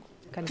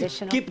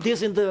keep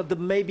this in the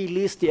maybe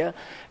list, yeah,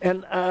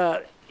 and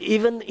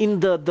even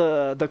in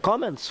the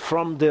comments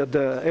from the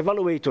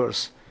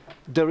evaluators,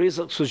 there is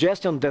a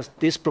suggestion that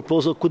this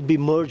proposal could be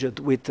merged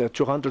with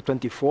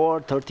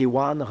 224,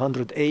 31,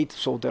 108.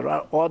 So there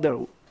are other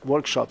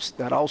workshops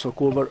that also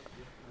cover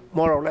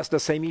more or less the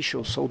same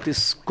issue. So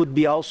this could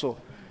be also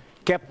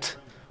kept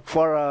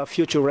for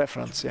future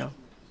reference. Yeah.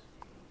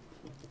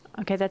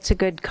 Okay, that's a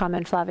good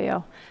comment,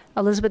 Flavio.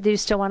 Elizabeth, do you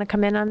still want to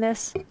come in on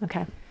this?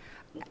 Okay.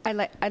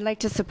 I'd like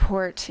to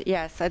support,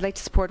 yes, I'd like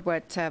to support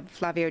what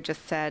Flavio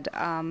just said.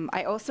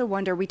 I also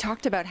wonder, we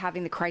talked about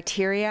having the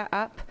criteria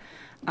up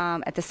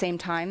at the same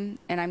time,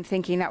 and I'm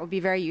thinking that would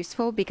be very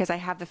useful because I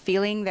have the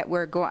feeling that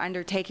we're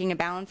undertaking a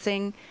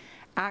balancing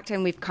act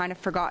and we've kind of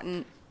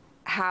forgotten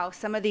how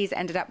some of these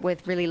ended up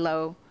with really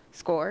low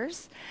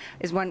scores,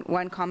 is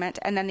one comment.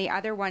 And then the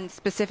other one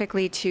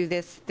specifically to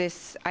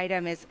this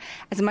item is,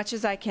 as much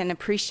as I can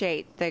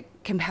appreciate the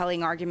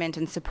compelling argument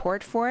and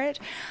support for it,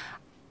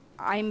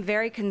 I'm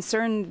very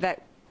concerned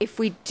that if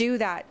we do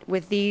that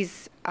with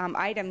these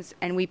items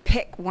and we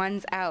pick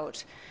ones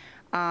out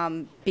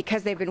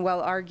because they've been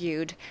well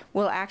argued,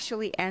 we'll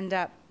actually end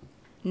up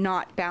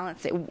not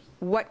balancing.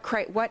 What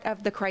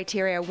of the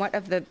criteria, what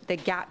of the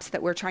gaps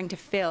that we're trying to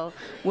fill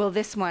will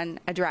this one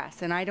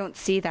address? And I don't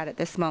see that at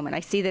this moment.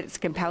 I see that it's a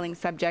compelling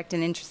subject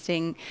and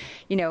interesting.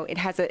 You know, it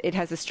has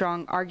a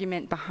strong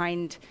argument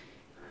behind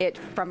it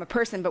from a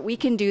person, but we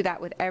can do that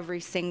with every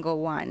single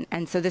one.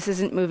 And so this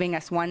isn't moving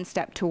us one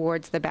step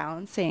towards the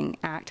balancing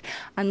act,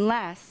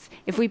 unless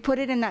if we put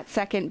it in that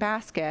second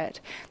basket,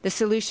 the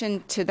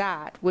solution to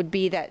that would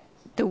be that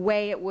the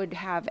way it would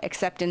have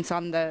acceptance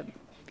on the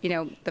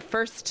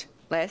first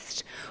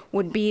list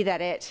would be that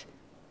it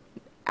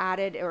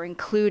added or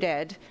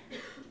included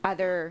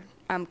other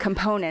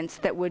components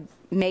that would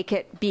make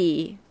it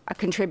be a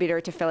contributor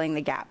to filling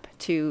the gap,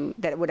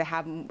 that it would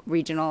have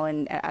regional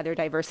and other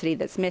diversity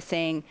that's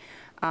missing,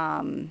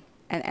 and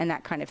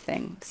that kind of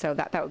thing. So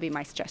that would be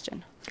my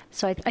suggestion.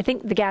 So I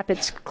think the gap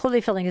it's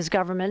clearly filling is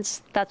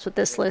governments. That's what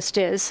this list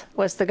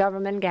was the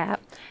government gap.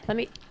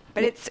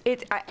 But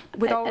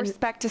with all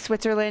respect to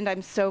Switzerland,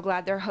 I'm so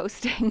glad they're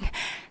hosting.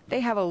 They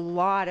have a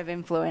lot of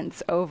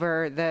influence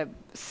over the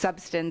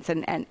substance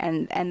and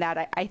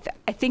that. I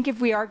think if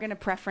we are going to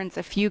preference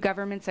a few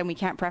governments and we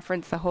can't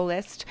preference the whole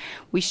list,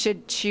 we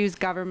should choose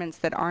governments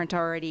that aren't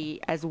already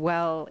as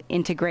well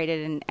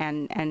integrated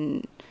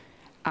and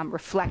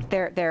reflect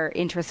their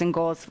interests and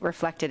goals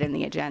reflected in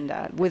the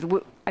agenda.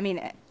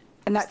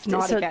 And that's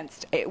not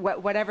against it,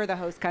 whatever the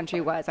host country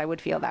was. I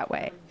would feel that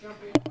way.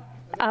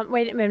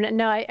 Wait a minute.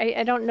 No,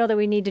 I don't know that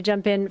we need to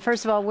jump in.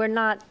 First of all,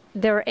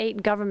 there are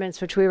 8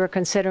 governments which we were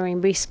considering.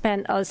 We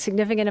spent a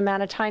significant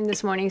amount of time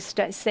this morning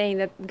saying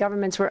that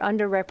governments were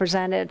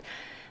underrepresented.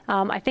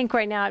 I think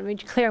right now, I'm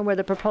clear on where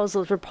the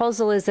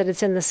proposal is that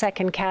it's in the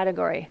second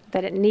category,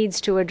 that it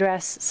needs to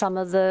address some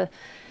of the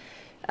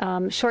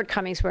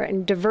shortcomings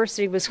and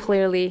diversity was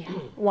clearly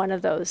one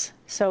of those.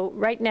 So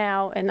right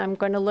now, and I'm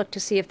going to look to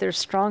see if there's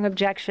strong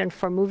objection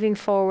for moving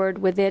forward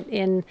with it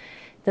in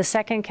the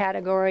second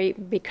category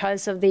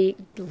because of the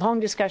long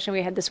discussion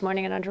we had this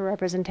morning on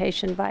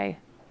underrepresentation by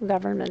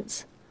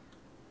governments.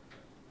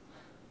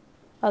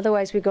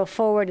 Otherwise, we go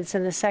forward, it's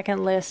in the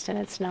second list, and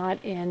it's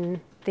not in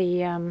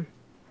the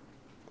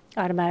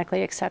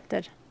automatically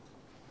accepted.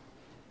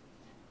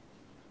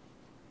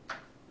 I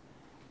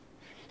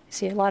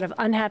see a lot of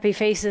unhappy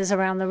faces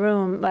around the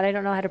room, but I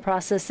don't know how to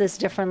process this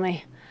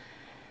differently.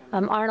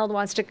 Arnold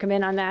wants to come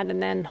in on that,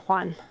 and then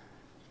Juan.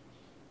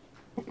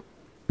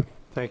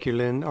 Thank you,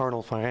 Lynn.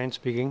 Arnold van Rijn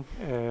speaking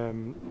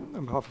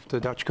on behalf of the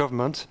Dutch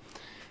government.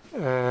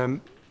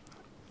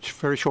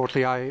 Very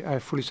shortly, I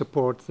fully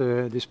support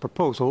this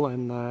proposal,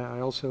 and I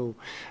also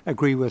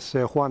agree with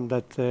Juan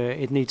that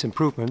it needs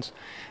improvement.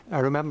 I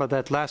remember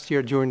that last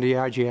year during the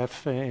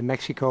IGF in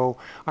Mexico,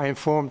 I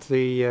informed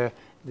the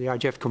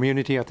IGF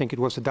community, I think it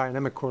was a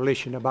dynamic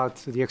coalition, about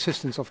the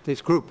existence of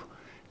this group,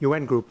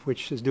 UN group,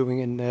 which is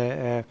doing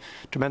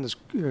tremendous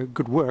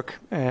good work,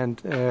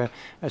 and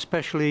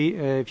especially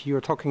if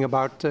you're talking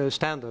about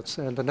standards.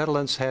 And the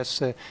Netherlands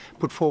has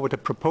put forward a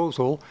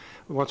proposal,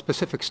 one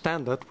specific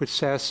standard, which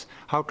says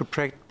how to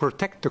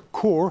protect the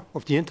core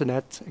of the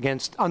internet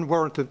against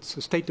unwarranted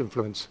state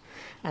influence.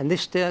 And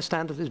this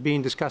standard is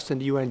being discussed in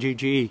the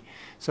UNGGE.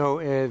 So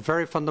a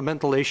very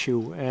fundamental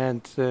issue,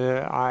 and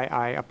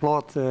I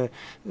applaud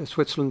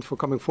Switzerland for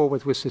coming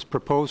forward with this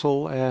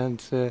proposal,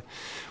 and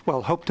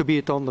well, hope to be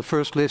it on the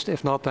first list,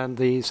 if not then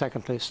the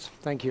second list.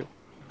 Thank you.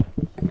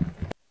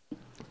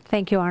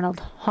 Thank you,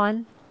 Arnold.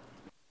 Juan?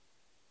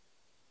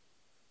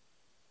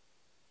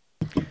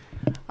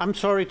 I'm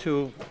sorry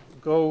to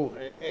go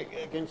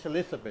against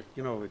Elizabeth.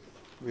 You know,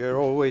 we are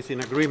always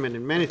in agreement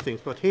in many things,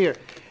 but here,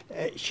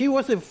 she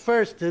was the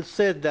first that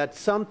said that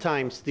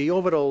sometimes the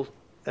overall,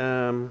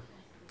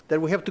 that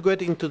we have to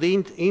get into the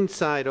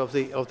inside of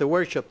the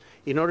workshop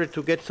in order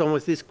to get some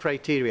of these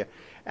criteria.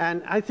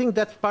 And I think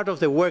that's part of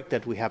the work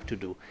that we have to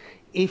do.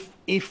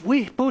 If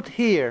we put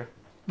here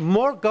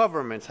more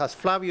governments, as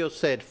Flavio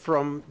said,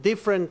 from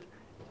different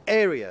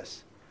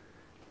areas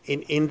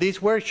in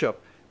this workshop,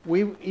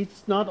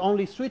 it's not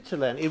only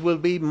Switzerland. It will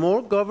be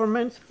more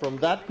governments from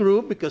that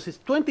group, because it's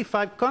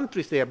 25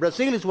 countries there.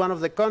 Brazil is one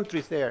of the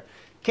countries there.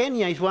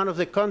 Kenya is one of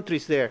the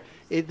countries there.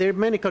 There are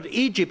many countries.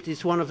 Egypt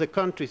is one of the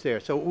countries there.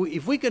 So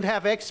if we could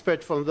have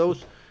experts from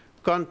those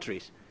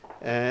countries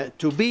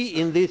to be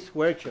in this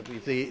workshop,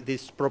 if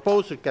this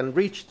proposal can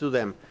reach to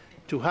them,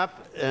 to have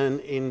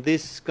in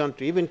this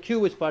country, even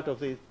Cuba is part of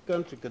the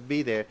country, could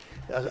be there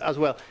as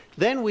well.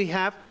 Then we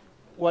have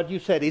what you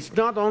said. It's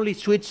not only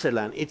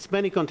Switzerland, it's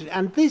many countries.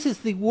 And this is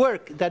the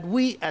work that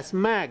we as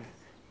MAG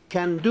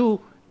can do,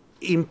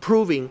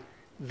 improving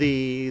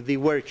the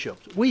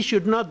workshops. We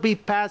should not be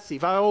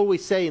passive. I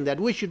always saying that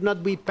we should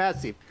not be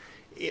passive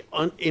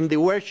in the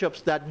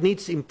workshops that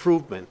needs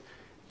improvement.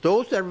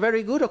 Those are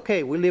very good,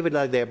 okay, we leave it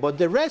like that. But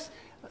the rest,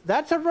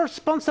 that's a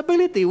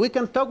responsibility. We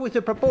can talk with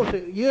the proposal.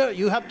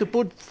 You have to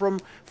put from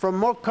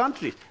more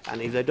countries.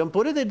 And if they don't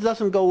put it, it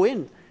doesn't go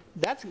in.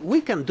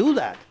 We can do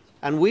that.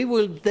 And we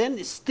will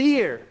then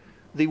steer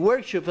the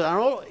workshops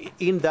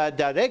in that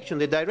direction.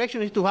 The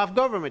direction is to have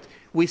governments.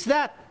 With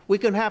that, we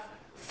can have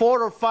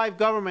 4 or 5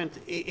 governments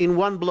in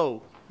one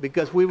blow,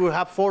 because we will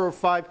have 4 or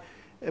 5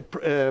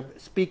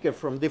 speakers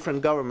from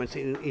different governments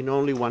in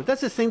only one.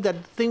 That's the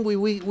thing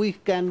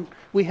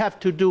we have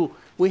to do.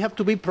 We have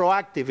to be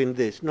proactive in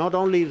this, not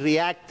only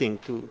reacting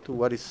to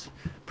what is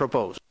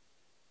proposed.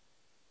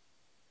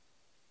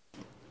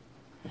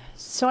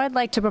 So I'd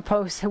like to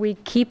propose that we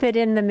keep it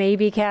in the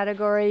maybe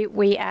category.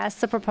 We ask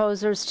the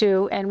proposers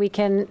to, and we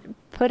can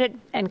put it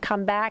and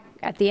come back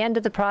at the end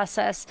of the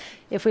process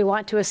if we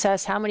want to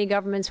assess how many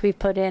governments we've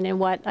put in and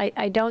what.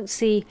 I don't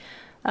see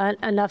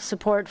enough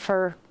support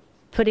for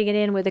putting it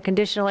in with a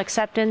conditional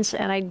acceptance,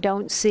 and I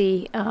don't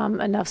see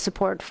enough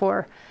support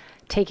for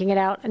taking it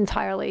out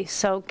entirely.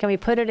 So can we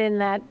put it in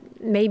that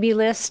maybe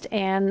list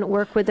and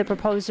work with the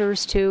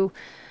proposers to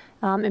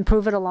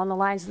improve it along the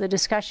lines of the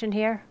discussion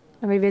here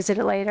and revisit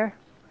it later?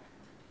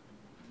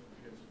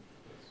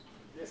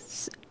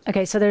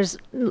 Okay, so there's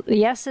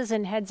yeses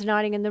and heads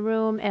nodding in the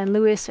room. And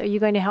Luis, are you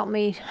going to help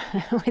me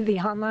with the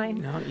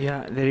online? No,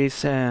 yeah, there is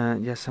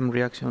some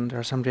reaction. There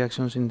are some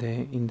reactions in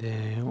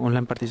the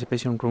online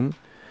participation room.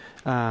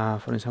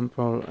 For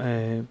example,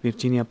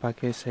 Virginia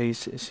Paque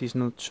says she's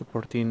not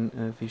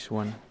supporting this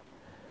one.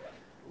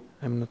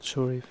 I'm not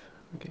sure if.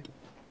 Okay.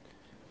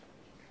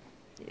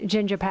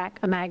 Ginger Pack,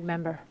 a MAG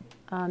member,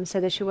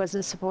 said that she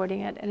wasn't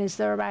supporting it. And is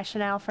there a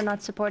rationale for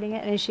not supporting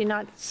it? And is she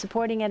not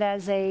supporting it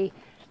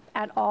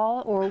at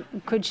all, or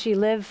could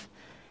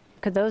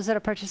those that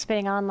are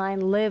participating online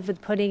live with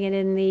putting it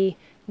in the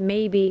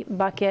maybe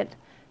bucket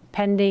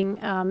pending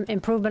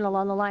improvement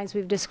along the lines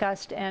we've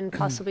discussed and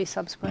possibly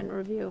subsequent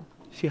review?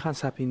 She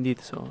hands up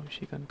indeed, so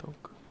she can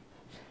talk.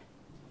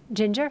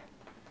 Ginger,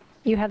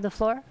 you have the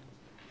floor.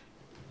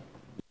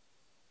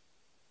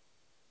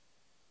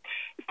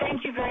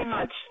 Thank you very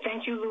much.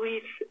 Thank you,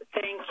 Luis.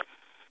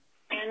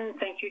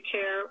 Thank you,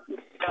 Chair.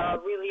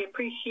 Really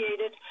appreciate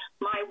it.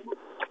 My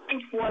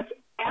point was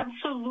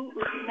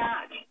absolutely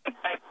not.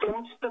 I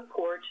don't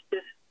support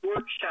this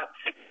workshop.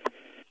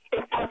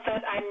 It's just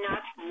that I'm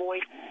not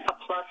voicing a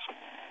plus.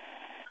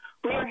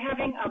 We are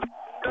having a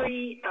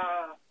very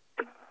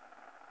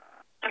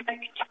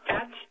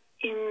chat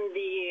in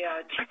the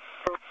chat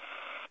room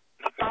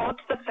about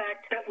the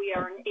fact that we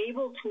are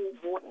unable to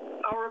voice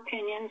our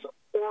opinions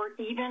or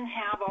even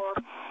have our.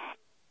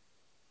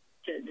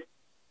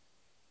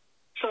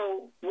 So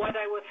what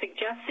I was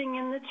suggesting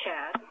in the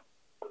chat,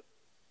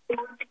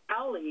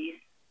 tallies,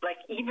 like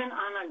even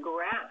on a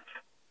graph,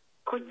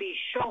 could be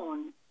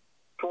shown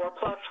 4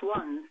 plus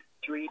 1,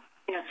 3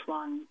 minus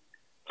 1,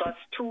 plus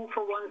 2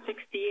 for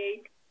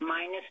 168,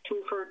 minus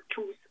 2 for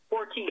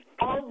 214.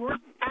 All we're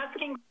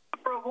asking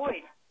for a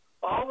voice.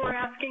 All we're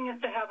asking is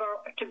to have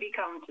to be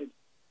counted.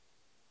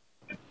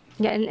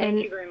 Yeah,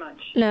 Thank you very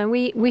much. No,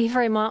 we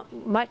very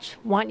much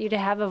want you to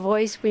have a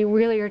voice. We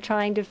really are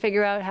trying to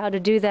figure out how to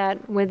do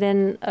that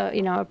within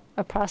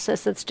a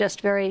process that's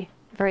just very,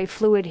 very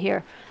fluid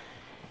here.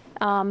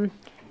 I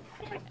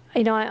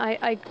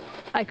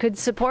could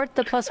support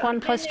the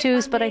 +1,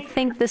 +2s, but I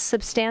think the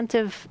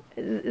substantive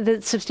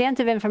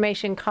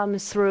information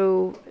comes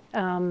through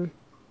kind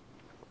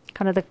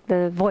of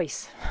the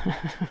voice,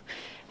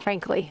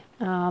 frankly.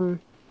 I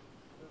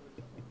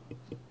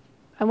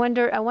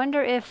wonder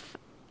if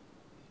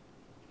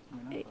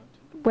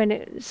I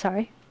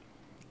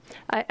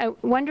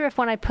wonder if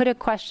when I put a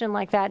question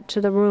like that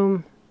to the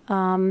room,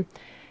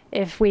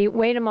 if we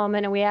wait a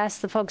moment and we ask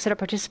the folks that are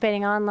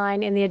participating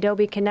online in the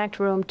Adobe Connect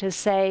room to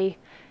say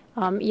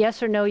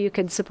yes or no, you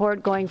could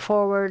support going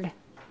forward,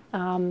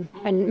 and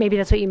maybe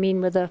that's what you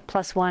mean with the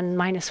 +1,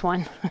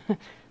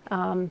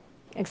 -1,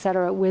 et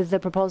cetera, with the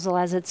proposal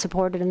as it's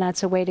supported, and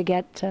that's a way to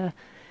get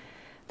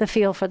the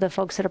feel for the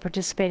folks that are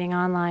participating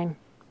online.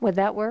 Would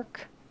that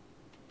work?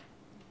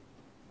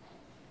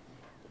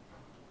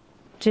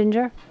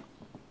 Ginger?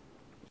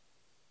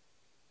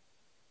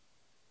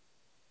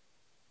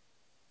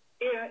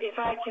 If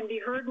I can be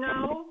heard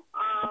now,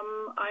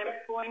 I'm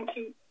going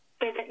to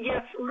say that,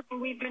 yes,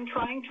 we've been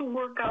trying to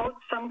work out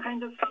some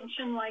kind of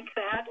function like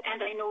that,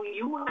 and I know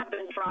you have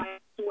been trying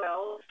as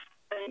well.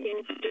 And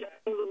in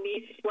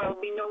Luis, well,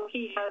 we know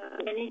he has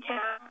many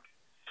tasks.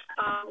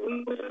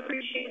 We would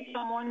appreciate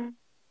someone,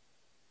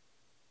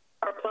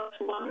 our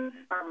 +1s,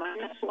 our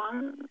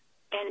 -1s,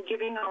 and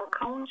giving our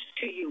counts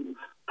to you.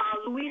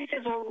 Luis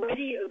has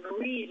already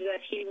agreed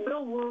that he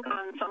will work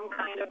on some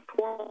kind of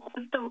formal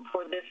system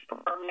for this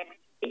for our next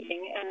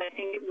meeting, and I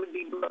think it would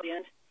be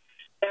brilliant.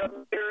 There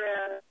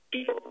are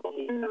people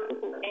in the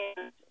room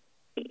and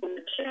in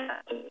the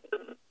chat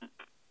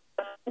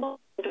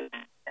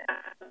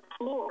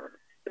floor.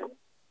 The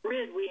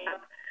grid, we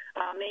have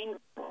main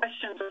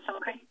questions or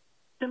some kind of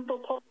simple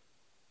poll,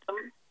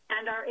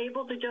 and are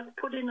able to just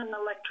put in an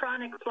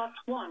electronic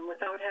 +1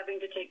 without having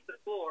to take the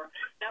floor.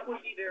 That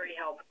would be very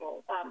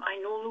helpful. I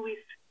know Luis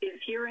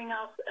is hearing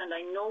us, and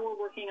I know we're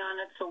working on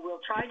it, so we'll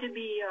try to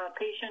be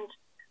patient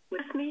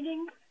with this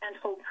meeting and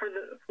hope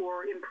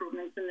for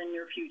improvements in the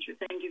near future.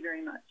 Thank you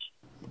very much.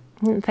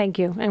 Thank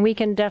you. And we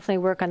can definitely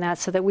work on that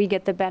so that we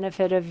get the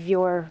benefit of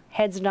your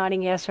heads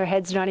nodding yes or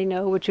heads nodding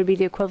no, which would be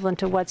the equivalent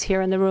to what's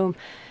here in the room,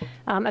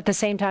 at the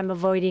same time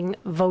avoiding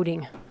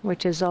voting,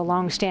 which is a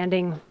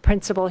long-standing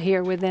principle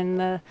here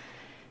within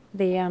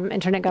the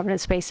internet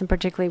governance space, and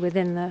particularly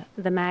within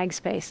the MAG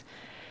space.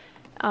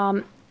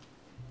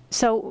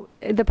 So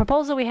the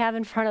proposal we have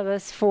in front of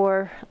us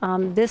for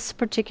this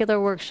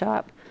particular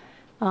workshop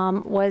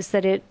was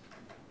that it,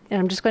 and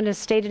I'm just going to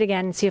state it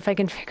again and see if I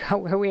can figure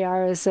out where we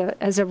are as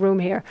a room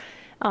here,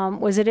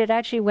 was that it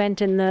actually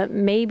went in the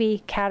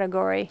maybe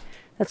category,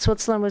 that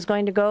Switzerland was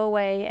going to go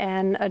away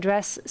and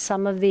address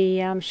some of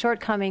the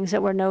shortcomings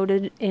that were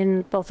noted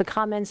in both the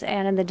comments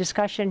and in the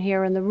discussion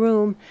here in the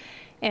room,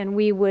 and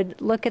we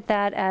would look at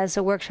that as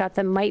a workshop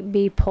that might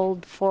be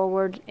pulled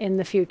forward in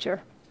the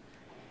future.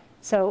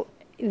 So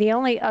the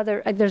only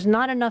other, there's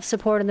not enough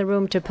support in the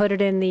room to put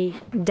it in the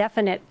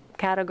definite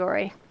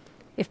category.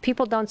 If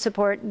people don't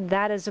support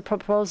that as a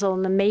proposal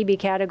in the maybe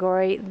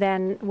category,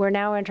 then we're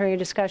now entering a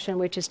discussion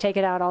which is take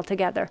it out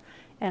altogether.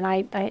 And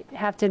I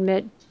have to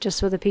admit,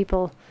 just with the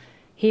people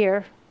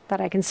here that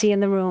I can see in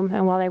the room,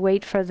 and while I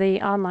wait for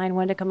the online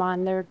one to come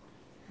on,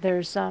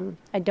 there's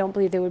I don't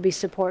believe there would be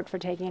support for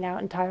taking it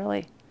out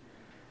entirely.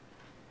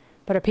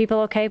 But are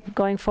people okay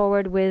going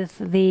forward with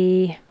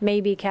the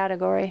maybe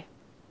category?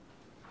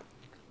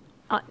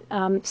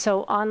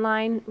 So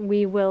online,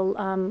 we will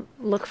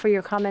look for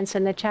your comments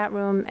in the chat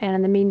room, and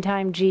in the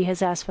meantime, G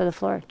has asked for the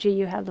floor. G,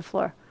 you have the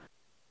floor.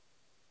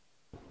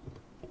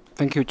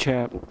 Thank you,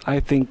 Chair. I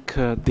think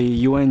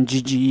the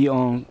UNGGE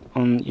on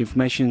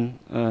information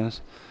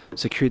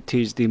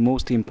security is the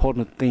most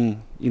important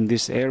thing in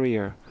this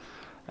area,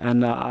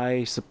 and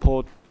I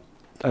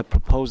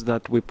propose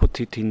that we put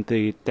it in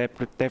the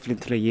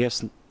definitely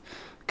yes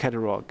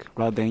catalog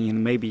rather than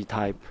in maybe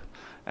type.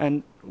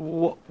 And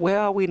where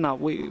are we now?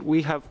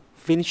 We have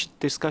finished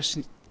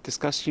discussion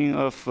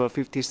of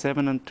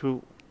 57 and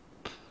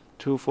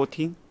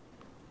 214,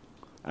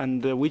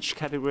 and which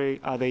category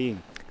are they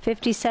in?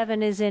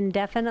 57 is in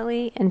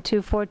definitely, and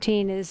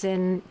 214 is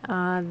in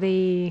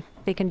the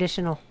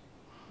conditional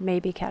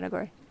maybe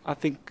category. I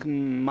think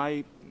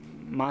my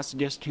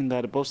suggestion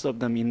that both of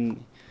them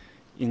in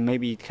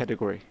maybe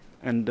category,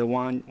 and the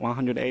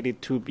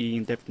 182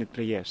 being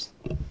definitely yes.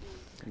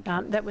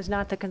 That was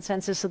not the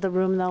consensus of the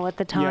room, though, at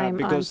the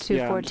time on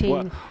 214.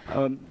 Yeah,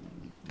 well,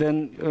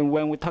 then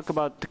when we talk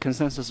about the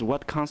consensus,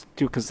 what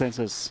constitutes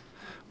consensus?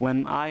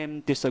 When I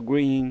am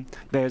disagreeing,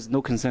 there is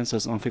no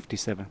consensus on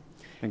 57.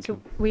 Thank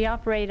you. We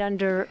operate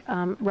under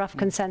rough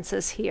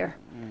consensus here.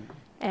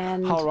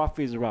 And how rough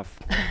is rough?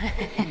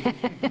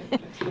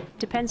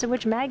 Depends on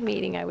which MAG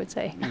meeting, I would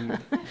say.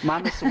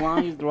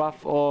 -1 is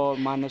rough or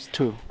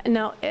 -2?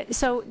 No,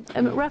 so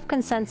rough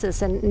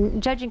consensus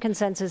and judging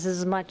consensus is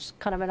as much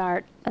kind of an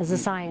art as a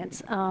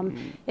science.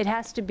 It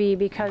has to be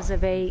because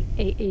of a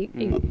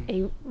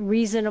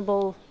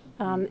reasonable,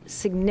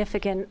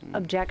 significant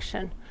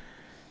objection.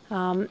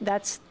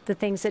 That's the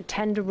things that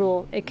tend to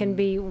rule. It can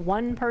be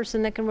one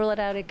person that can rule it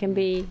out. It can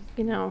be,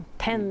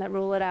 10 that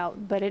rule it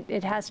out. But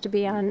it has to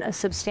be on a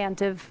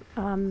substantive,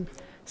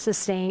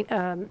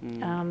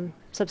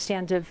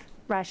 substantive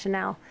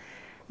rationale.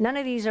 None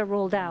of these are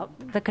ruled out.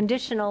 The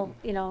conditional,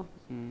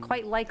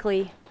 quite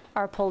likely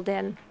are pulled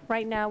in.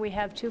 Right now we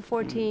have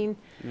 214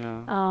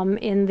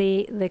 in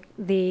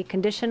the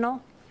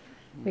conditional.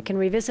 We can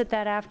revisit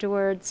that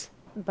afterwards.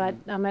 But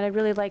I'd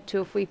really like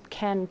to, if we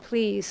can,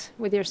 please,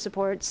 with your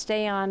support,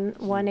 stay on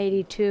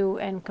 182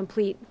 and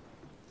complete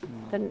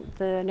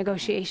the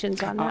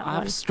negotiations on that I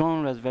have one.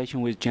 strong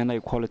reservation with gender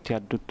equality. I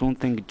don't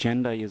think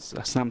gender is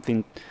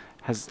something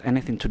has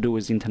anything to do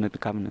with internet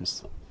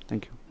governance.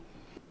 Thank you.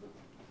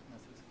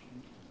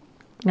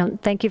 No,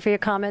 thank you for your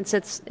comments.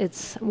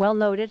 It's well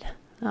noted.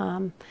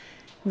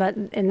 But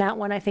in that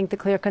one, I think the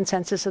clear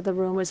consensus of the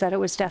room was that it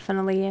was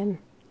definitely in.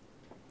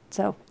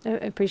 So I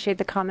appreciate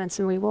the comments,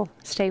 and we will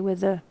stay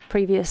with the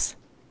previous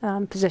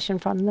position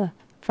from the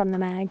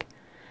MAG.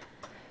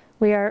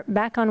 We are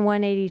back on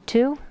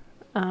 182.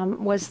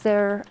 Was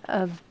there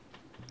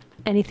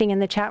anything in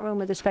the chat room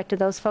with respect to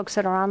those folks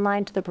that are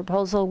online to the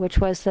proposal, which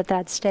was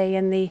that stay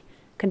in the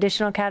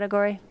conditional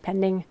category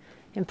pending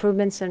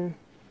improvements and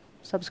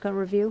subsequent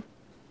review?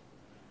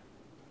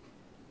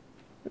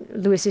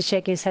 Louis is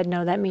shaking his head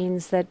no. That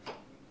means that.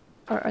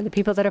 Are the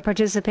people that are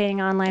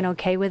participating online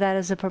okay with that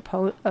as a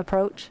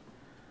approach?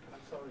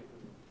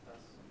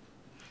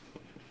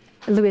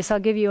 Louis, I'll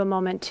give you a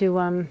moment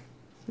to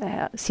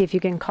see if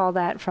you can call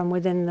that from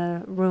within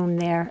the room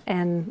there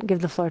and give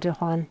the floor to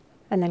Juan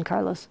and then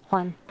Carlos.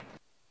 Juan.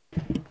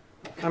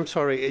 I'm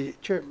sorry,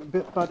 Chair,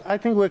 but I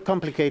think we're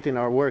complicating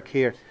our work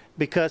here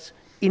because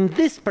in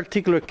this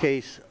particular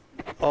case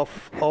of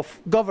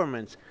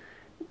governments,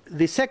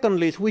 the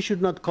second list, we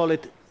should not call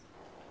it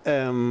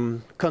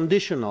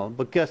conditional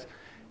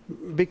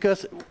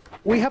because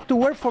we have to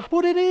work for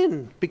put it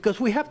in because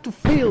we have to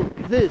fill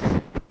this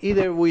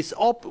either with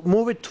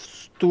move it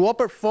to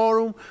upper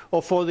forum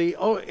or for the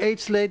age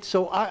slate.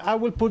 So I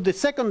will put the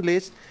second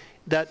list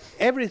that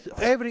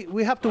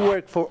we have to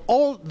work for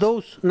all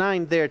those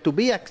 9 there to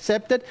be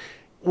accepted.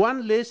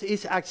 One list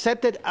is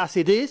accepted as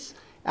it is,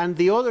 and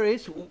the other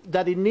is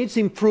that it needs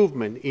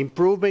improvement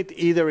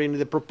either in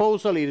the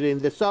proposal, either in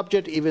the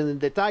subject, even in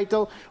the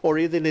title, or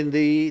even in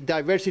the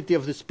diversity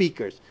of the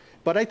speakers.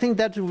 But I think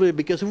that's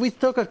because if we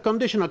talk of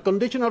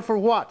conditional for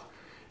what?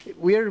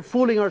 We are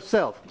fooling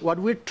ourselves. What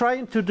we're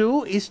trying to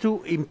do is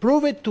to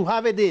improve it, to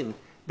have it in,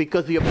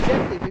 because the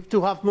objective is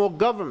to have more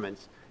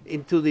governments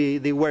into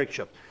the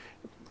workshop.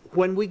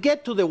 When we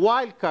get to the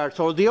wild cards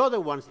or the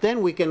other ones,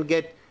 then we can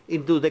get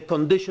into the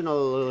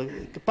conditional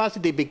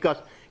capacity because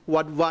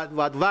what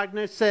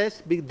Wagner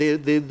says,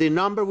 the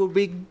number will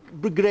be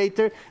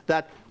greater,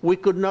 that we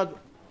could not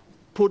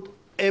put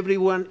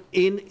everyone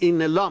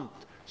in a lump.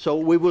 So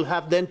we will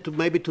have then to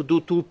maybe to do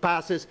 2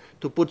 passes,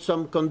 to put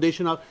some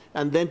conditional,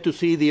 and then to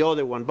see the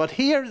other one. But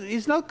here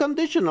it's not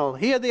conditional.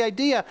 Here the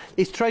idea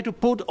is try to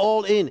put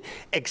all in,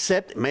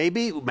 except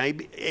maybe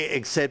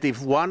except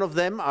if one of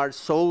them are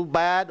so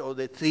bad or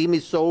the theme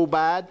is so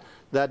bad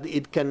that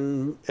it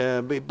can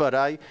be. But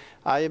I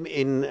am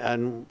in,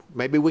 and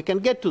maybe we can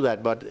get to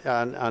that. But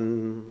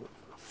on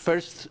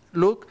first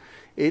look,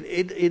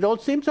 it all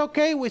seems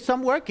okay with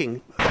some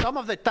working. Some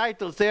of the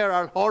titles there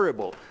are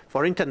horrible.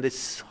 For instance,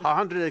 this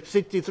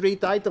 163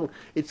 title,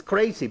 it's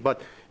crazy,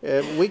 but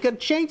we can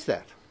change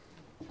that.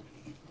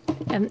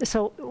 And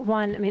so,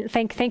 Juan, I mean,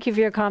 thank you for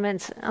your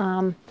comments.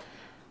 I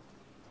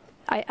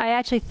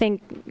actually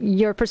think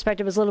your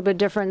perspective is a little bit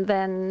different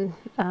than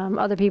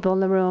other people in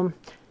the room.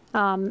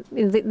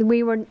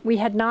 We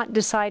had not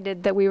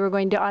decided that we were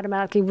going to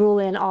automatically rule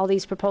in all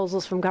these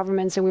proposals from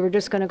governments and we were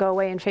just going to go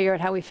away and figure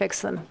out how we fix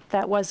them.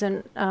 That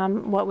wasn't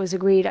what was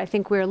agreed. I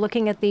think we're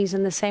looking at these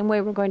in the same way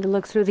we're going to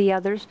look through the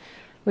others,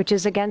 which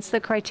is against the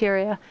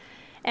criteria.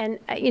 And,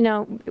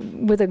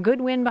 with a good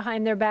wind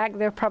behind their back,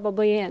 they're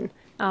probably in.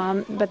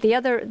 But the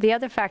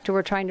other factor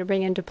we're trying to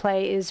bring into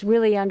play is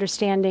really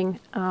understanding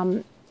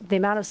the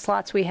amount of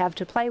slots we have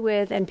to play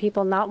with and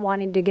people not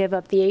wanting to give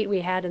up the 8 we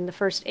had in the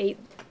first 8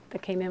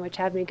 that came in, which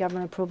had to be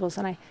government approvals,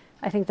 and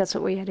I think that's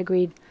what we had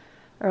agreed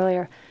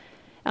earlier.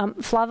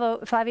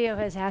 Flavio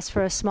has asked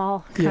for a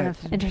small kind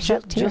of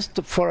intercept here.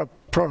 Just for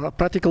a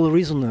practical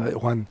reason,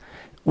 Juan,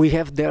 we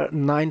have there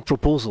 9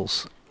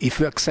 proposals. If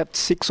we accept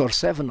 6 or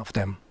 7 of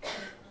them,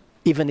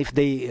 even if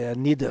they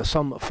need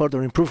some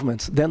further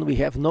improvements, then we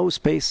have no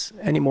space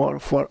anymore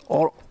for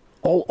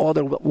all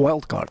other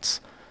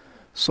wildcards.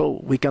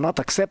 So we cannot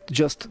accept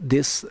just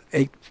these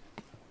 8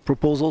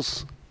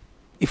 proposals.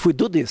 If we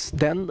do this,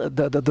 then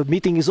the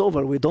meeting is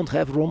over. We don't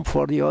have room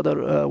for the other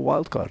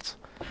wildcards.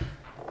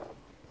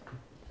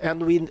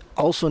 And we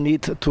also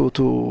need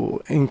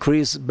to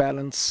increase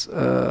balance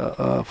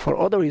for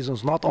other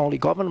reasons, not only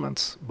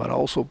governments, but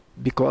also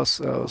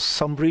because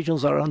some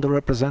regions are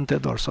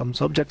underrepresented or some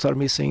subjects are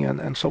missing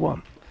and so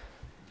on.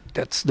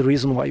 That's the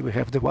reason why we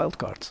have the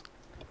wildcards.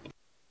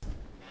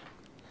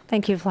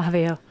 Thank you,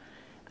 Flavio.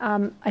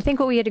 I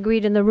think what we had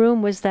agreed in the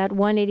room was that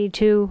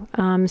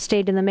 182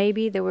 stayed in the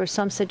maybe. There were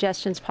some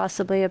suggestions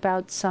possibly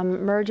about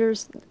some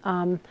mergers.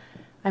 I'm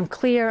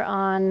clear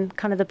on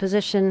kind of the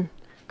position,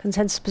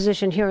 consensus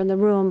position here in the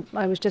room.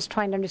 I was just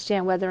trying to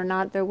understand whether or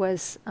not there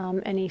was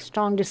any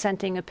strong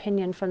dissenting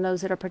opinion from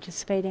those that are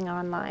participating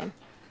online.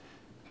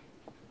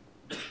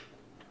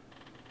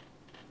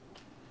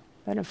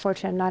 But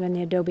unfortunately, I'm not in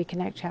the Adobe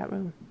Connect chat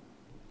room.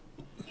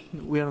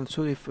 We are not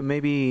sure if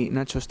maybe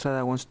Nacho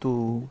Estrada wants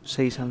to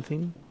say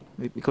something,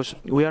 because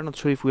we are not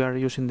sure if we are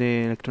using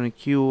the electronic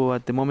queue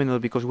at the moment, or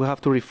because we have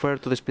to refer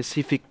to the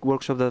specific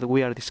workshop that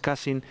we are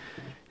discussing.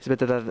 It's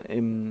better that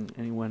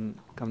anyone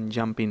can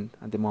jump in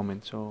at the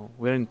moment. So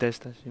we're in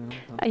test, as you know.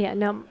 So. Yeah,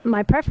 now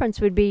my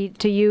preference would be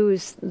to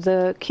use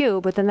the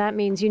queue, but then that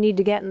means you need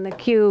to get in the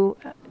queue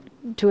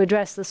to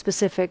address the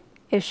specific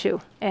issue.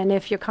 And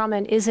if your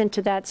comment isn't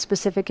to that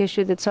specific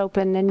issue that's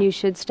open, then you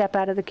should step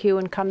out of the queue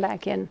and come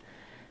back in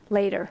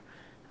later.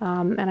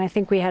 And I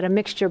think we had a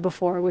mixture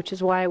before, which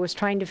is why I was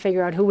trying to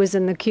figure out who was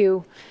in the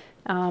queue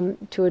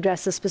to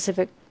address the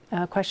specific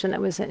question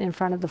that was in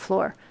front of the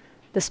floor.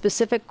 The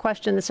specific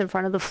question that's in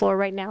front of the floor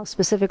right now,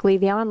 specifically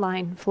the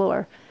online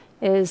floor,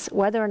 is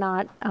whether or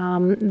not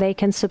they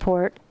can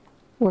support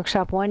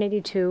Workshop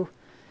 182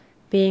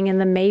 being in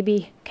the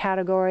maybe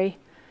category,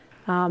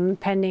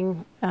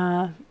 pending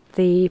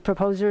the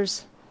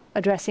proposers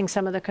addressing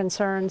some of the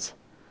concerns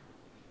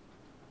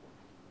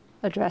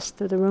addressed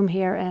through the room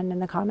here and in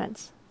the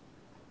comments.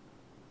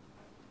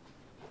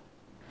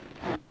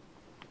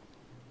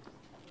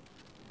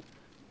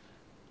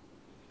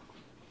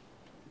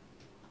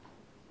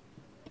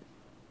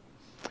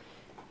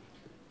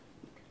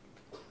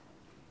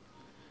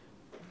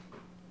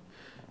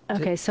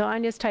 Okay, so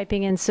I'm just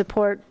typing in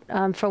support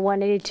for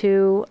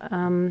 182.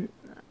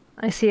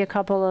 I see a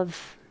couple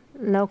of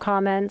no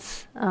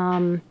comments.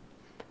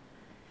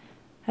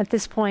 At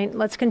this point,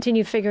 let's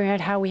continue figuring out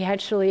how we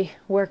actually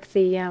work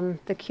the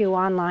queue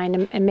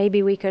online, and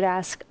maybe we could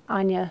ask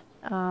Anya,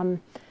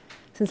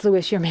 since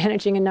Luis, you're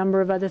managing a number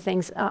of other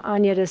things,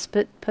 Anya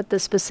to put the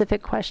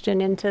specific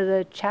question into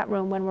the chat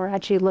room when we're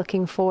actually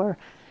looking for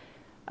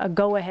a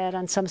go-ahead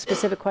on some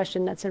specific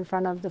question that's in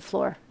front of the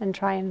floor, and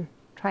try and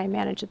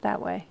manage it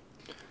that way.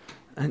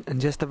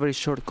 And just a very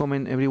short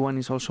comment: everyone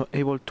is also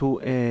able to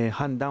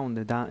hand down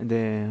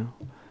their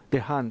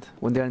hand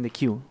when they're in the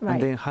queue, right,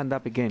 and then hand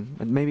up again.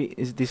 But maybe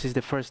this is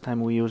the first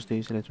time we use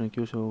this electronic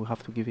queue, so we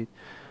have to give it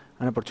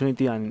an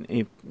opportunity, and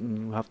we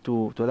have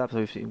to adapt. So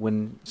if,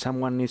 when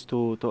someone needs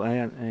to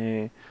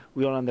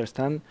we all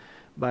understand,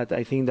 but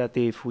I think that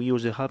if we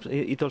use the help,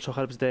 it also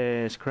helps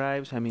the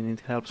scribes. I mean,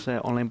 it helps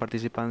online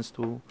participants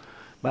to.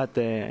 But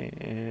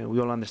we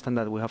all understand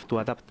that we have to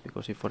adapt,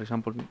 because if, for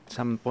example,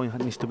 some point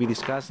needs to be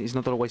discussed, it's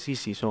not always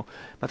easy. So,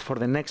 but for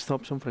the next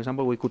option, for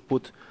example, we could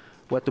put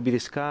what to be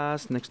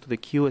discussed next to the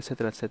queue,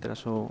 etc., etc.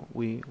 So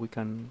we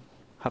can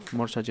have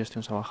more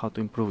suggestions about how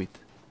to improve it.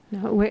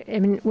 No,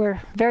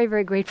 we're very,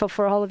 very grateful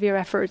for all of your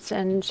efforts,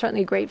 and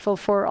certainly grateful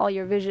for all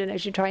your vision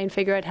as you try and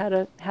figure out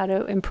how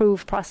to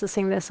improve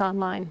processing this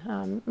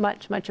online.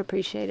 Much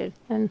appreciated,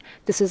 and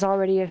this is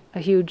already a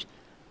huge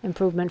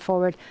improvement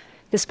forward.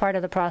 This part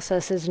of the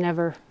process is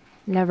never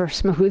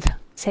smooth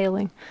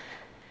sailing.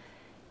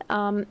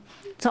 So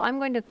I'm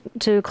going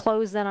to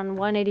close then on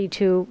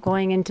 182,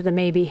 going into the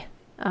maybe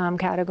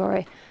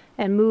category,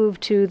 and move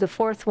to the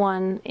fourth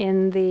one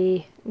in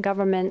the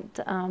government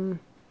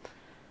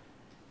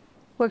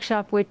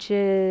workshop, which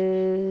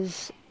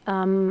is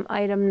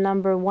item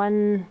number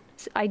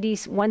ID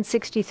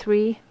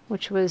 163,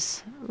 which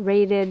was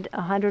rated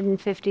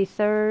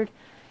 153rd.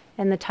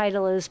 And the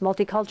title is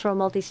Multicultural,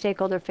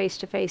 Multi-Stakeholder,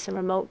 Face-to-Face and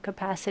Remote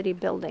Capacity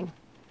Building.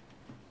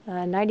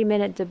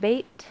 90-minute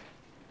debate.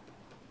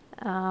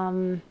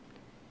 And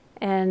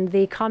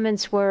the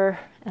comments were,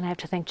 and I have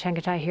to thank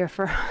Chengetai here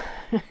for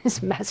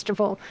his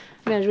masterful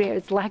management.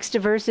 It lacks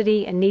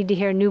diversity and need to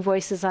hear new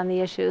voices on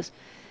the issues.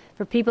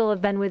 For people who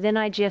have been within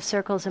IGF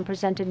circles and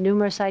presented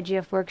numerous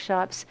IGF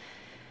workshops,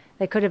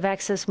 they could have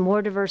accessed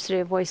more diversity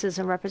of voices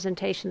and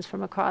representations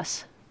from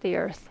across the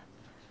earth.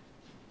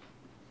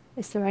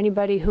 Is there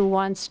anybody who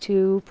wants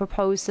to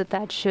propose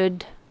that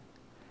should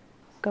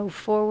go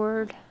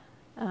forward?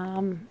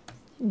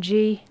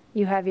 G,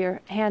 you have your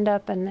hand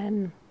up, and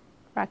then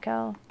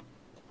Raquel.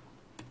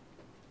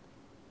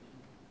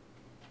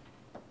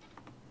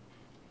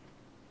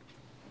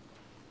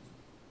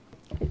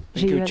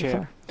 Gilles, you you, have the Chair.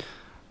 floor.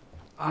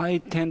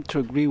 I tend to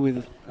agree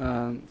with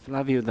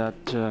Flavio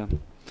that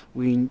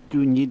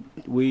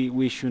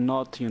we should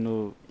not,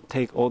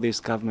 take all these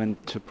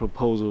government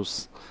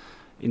proposals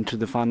into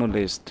the final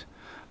list.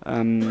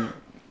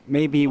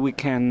 Maybe we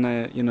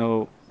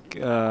can,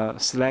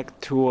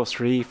 select 2 or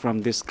 3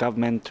 from this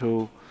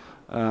governmental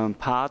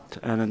part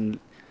and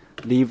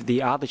leave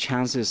the other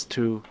chances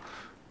to,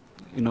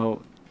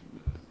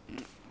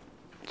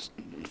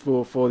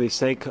 for the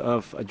sake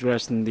of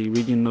addressing the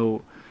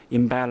regional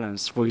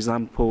imbalance. For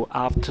example,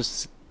 after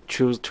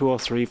choose 2 or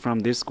 3 from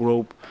this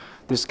group,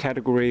 this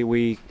category,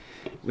 we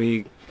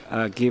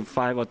give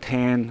 5 or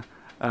 10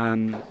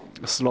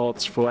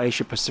 slots for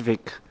Asia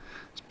Pacific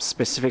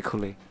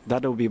specifically.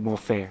 That will be more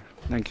fair.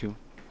 Thank you.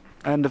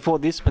 And for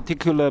this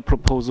particular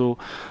proposal,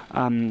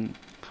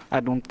 I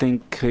don't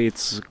think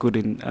it's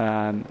good.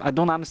 I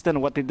don't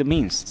understand what it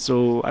means,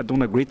 so I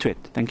don't agree to it.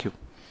 Thank you.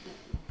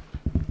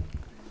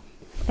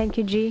 Thank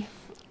you, G.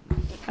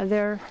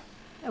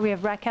 We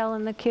have Raquel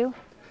in the queue.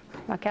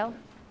 Raquel?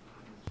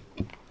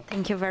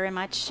 Thank you very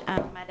much,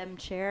 Madam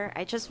Chair.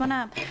 I just want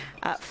to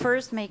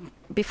first make,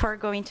 before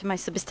going to my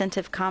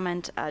substantive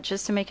comment,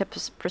 just to make a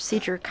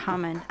procedure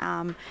comment.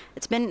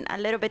 It's been a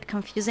little bit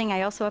confusing.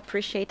 I also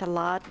appreciate a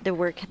lot the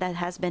work that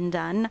has been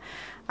done.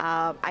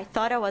 I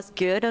thought I was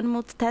good on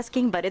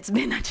multitasking, but it's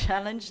been a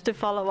challenge to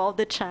follow all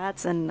the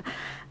chats and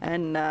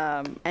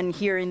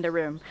here in the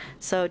room.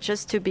 So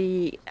just to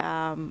be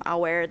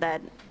aware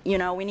that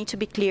we need to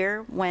be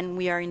clear when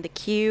we are in the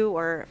queue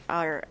or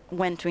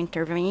when to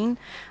intervene.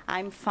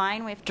 I'm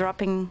fine with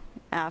dropping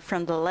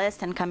from the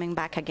list and coming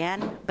back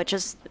again, but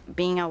just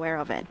being aware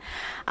of it.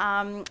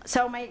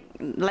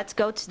 Let's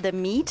go to the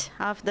meat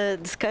of the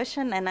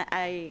discussion, and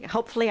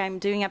hopefully I'm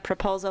doing a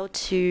proposal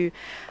to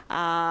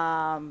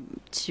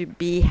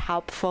be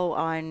helpful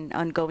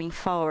on going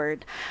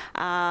forward.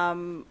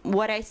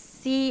 What I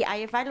see, I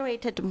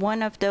evaluated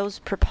one of those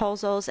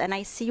proposals, and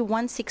I see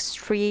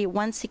 163,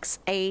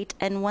 168,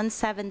 and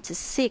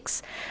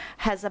 176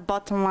 has a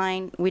bottom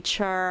line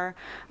which are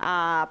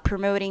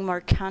promoting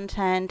more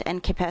content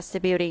and capacity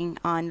building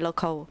on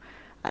local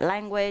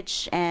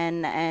language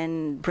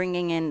and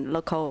bringing in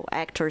local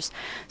actors.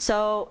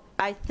 So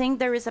I think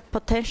there is a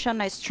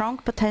strong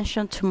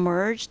potential to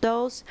merge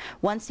those.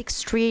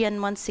 163 and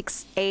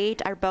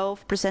 168 are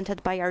both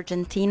presented by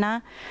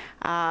Argentina,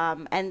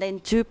 and then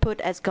do put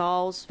as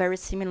goals very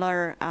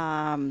similar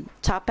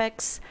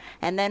topics.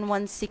 And then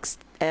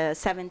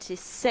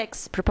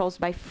 176 proposed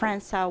by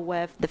France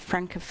with the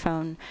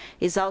Francophone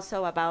is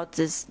also about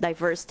this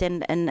diversity.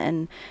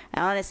 And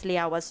honestly,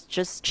 I was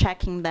just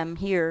checking them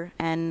here,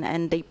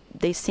 and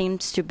they seem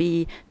to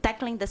be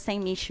tackling the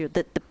same issue.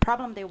 The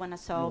problem they want to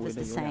solve is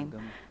the same.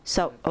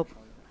 So,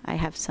 I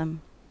have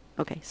some.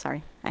 Okay,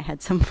 sorry, I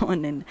had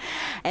someone in,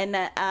 and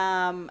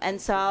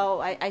so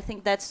I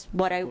think that's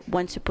what I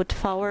want to put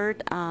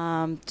forward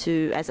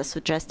as a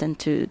suggestion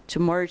to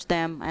merge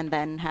them and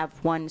then have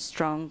one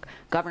strong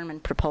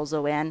government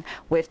proposal in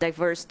with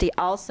diversity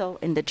also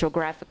in the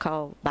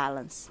geographical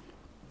balance.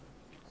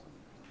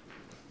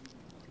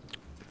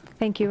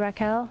 Thank you,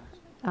 Raquel.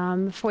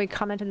 Before we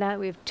comment on that,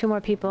 we have 2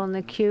 more people in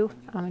the queue,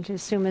 which I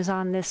assume is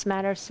on this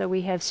matter. So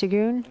we have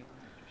Sigun.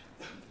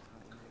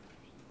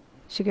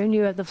 Sigun,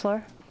 you have the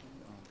floor.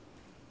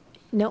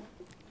 Nope.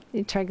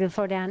 You try to get the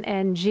floor down.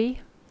 And G,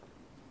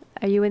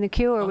 are you in the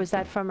queue, or was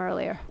that from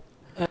earlier?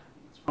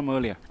 It's from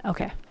earlier.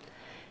 Okay.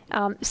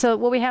 So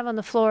what we have on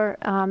the floor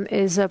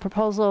is a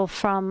proposal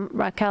from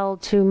Raquel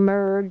to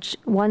merge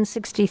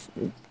 160,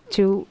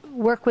 to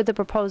work with the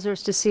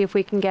proposers to see if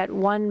we can get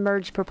one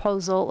merged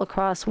proposal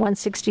across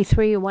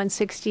 163,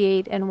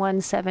 168, and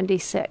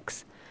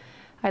 176.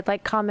 I'd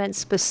like comments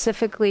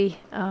specifically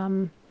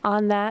on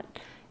that,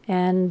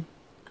 and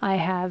I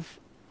have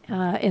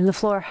in the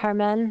floor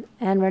Herman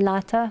and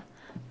Renata.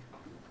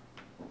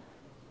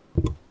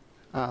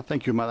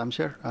 Thank you, Madam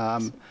Chair.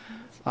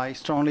 I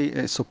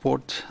strongly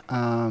support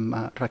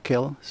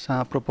Raquel's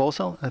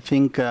proposal. I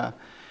think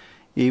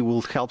it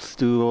will help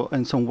to,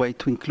 in some way,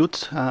 to include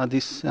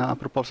this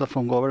proposal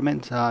from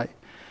government. I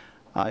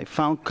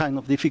found kind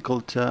of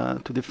difficult to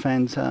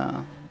defend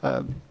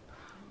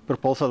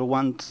proposal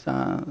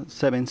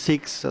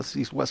 176, as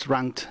it was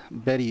ranked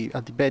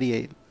at the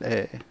very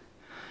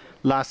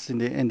last in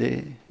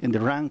the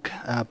rank.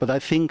 But I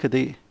think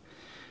the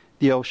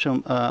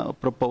option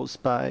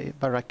proposed by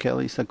Raquel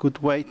is a good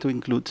way to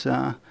include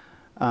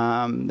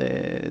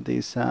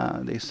this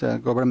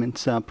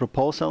government's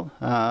proposal.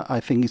 I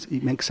think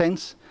it makes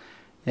sense,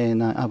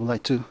 and I would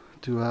like to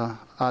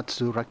add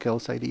to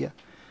Raquel's idea.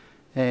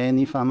 And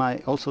if I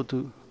might also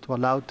to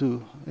allow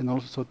to, and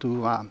also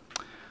to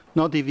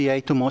not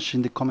deviate too much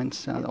in the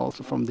comments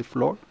also from the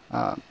floor,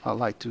 I'd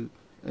like to,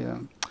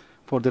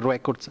 for the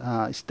record,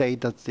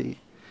 state that the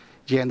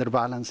gender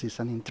balance is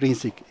an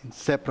intrinsic,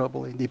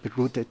 inseparable, and deeply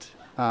rooted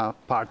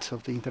part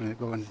of the internet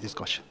governance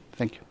discussion.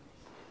 Thank you.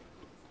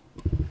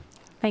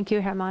 Thank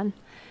you, Herman.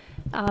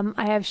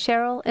 I have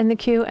Cheryl in the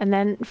queue, and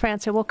then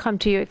Francis, we'll come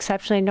to you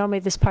exceptionally. Normally,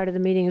 this part of the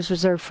meeting is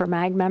reserved for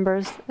MAG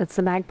members. It's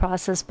the MAG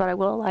process, but I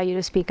will allow you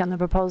to speak on the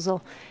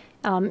proposal.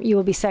 You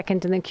will be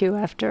second in the queue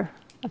after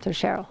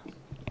Cheryl.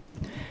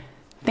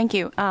 Thank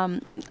you.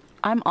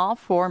 I'm all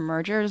for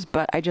mergers,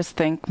 but I just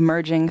think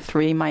merging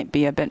 3 might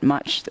be a bit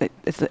much.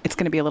 It's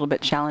going to be a little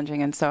bit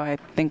challenging, and so I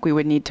think we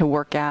would need to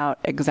work out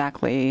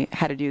exactly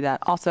how to do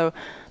that. Also,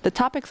 the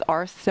topics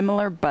are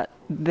similar, but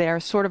they're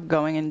sort of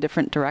going in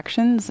different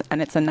directions,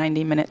 and it's a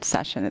 90-minute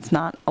session. It's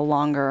not a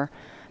longer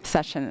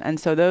session, and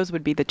so those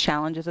would be the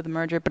challenges of the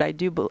merger. But I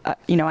do,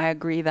 I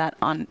agree that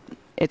on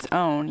its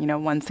own,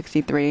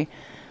 163,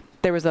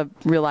 there was a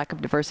real lack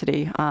of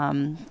diversity.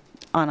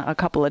 On a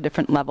couple of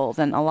different levels,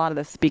 and a lot of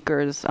the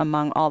speakers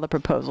among all the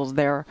proposals,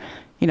 they're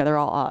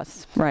all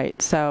us,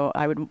 right? So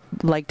I would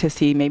like to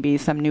see maybe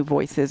some new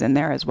voices in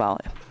there as well,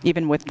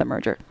 even with the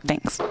merger.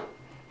 Thanks.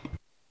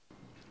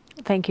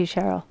 Thank you,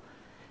 Cheryl.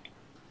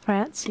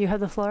 France, you have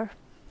the floor.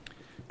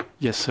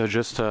 Yes,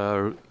 just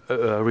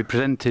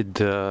representing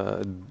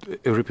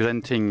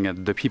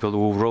the people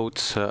who wrote.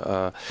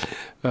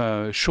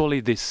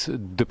 Surely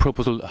the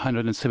proposal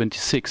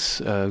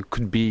 176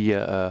 could be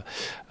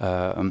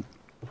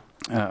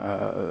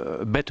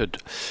bettered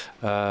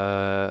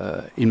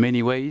in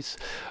many ways.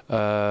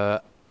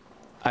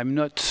 I'm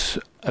not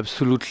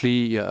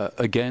absolutely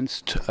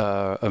against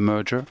a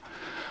merger,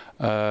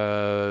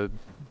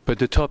 but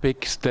the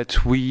topics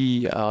that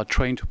we are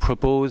trying to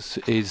propose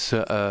is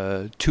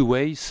 2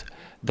 ways: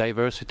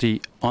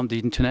 diversity on the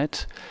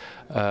internet.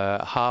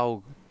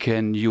 How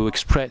can you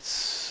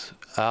express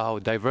how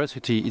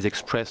diversity is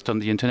expressed on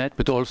the internet,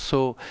 but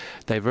also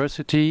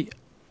diversity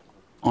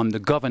on the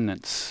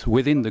governance,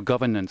 within the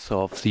governance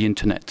of the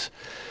internet,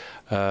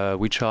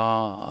 which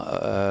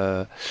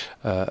are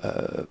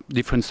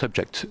different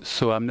subjects.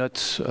 So I'm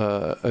not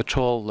at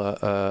all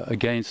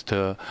against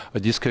a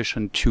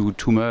discussion to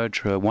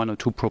merge 1 or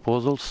 2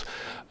 proposals,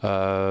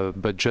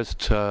 but just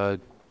to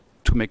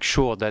make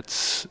sure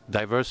that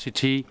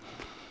diversity,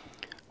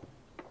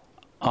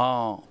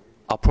 our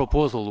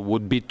proposal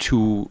would be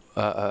to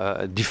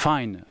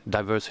define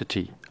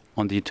diversity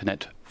on the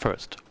internet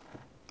first.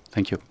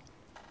 Thank you.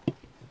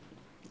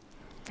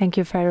 Thank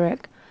you,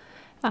 Frederick.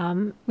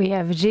 We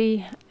have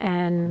G,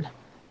 and let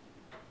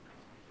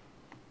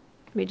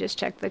me just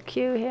check the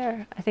queue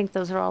here. I think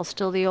those are all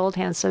still the old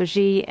hands. So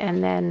G,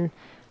 and then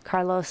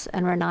Carlos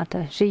and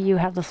Renata. G, you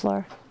have the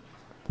floor.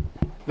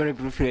 Very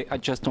briefly, I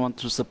just want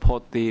to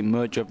support the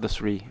merger of the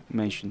 3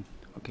 mentioned.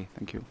 Okay,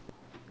 thank you.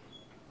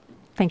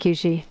 Thank you,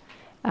 G.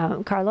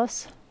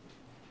 Carlos?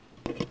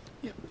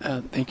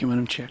 Thank you,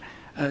 Madam Chair.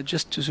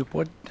 Just to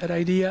support that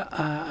idea,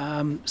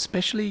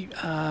 especially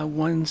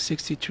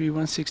 163,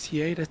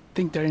 168, I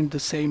think they're in the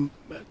same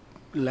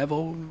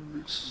level,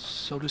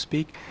 so to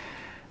speak.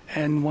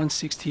 And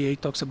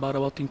 168 talks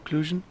about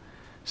inclusion.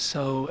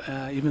 So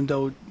even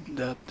though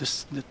the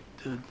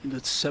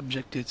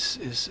subject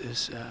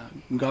is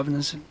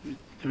governance,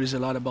 there is a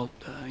lot about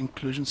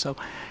inclusion. So,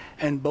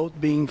 and both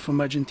being from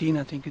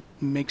Argentina, I think it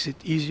makes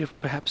it easier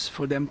perhaps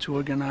for them to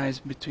organize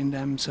between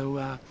them.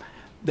 So.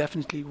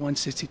 Definitely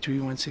 163,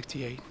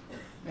 168.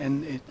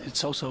 And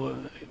it's also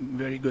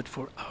very good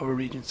for our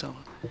region, so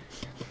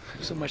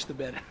much the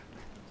better.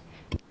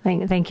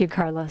 Thank you,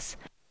 Carlos.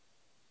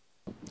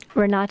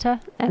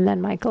 Renata, and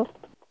then Michael.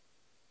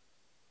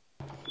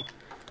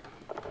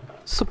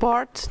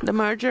 Support the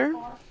merger,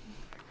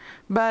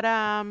 but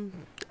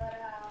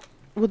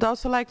would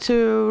also like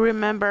to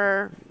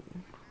remember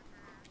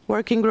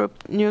working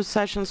group news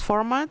sessions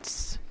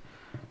formats,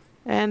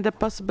 and the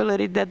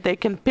possibility that they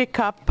can pick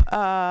up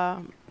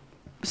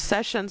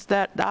sessions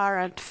that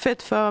aren't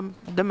fit for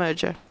the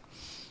merger.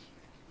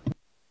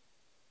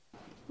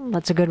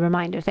 That's a good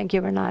reminder. Thank you,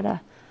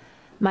 Renata.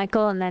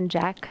 Michael, and then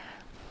Jack.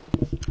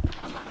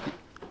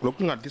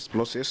 Looking at this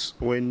process,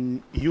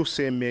 when you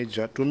say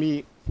merger, to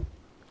me,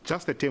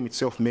 just the term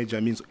itself,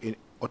 merger, means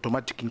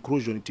automatic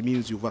inclusion. It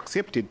means you've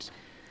accepted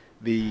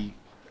the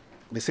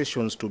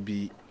sessions to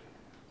be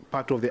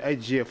part of the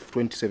IGF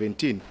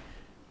 2017.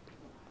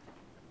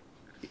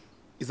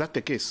 Is that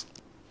the case?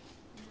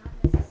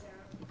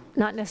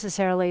 Not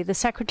necessarily. The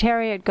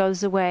Secretariat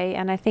goes away,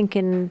 and I think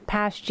in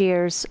past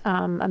years,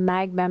 a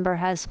MAG member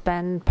has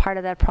been part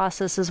of that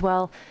process as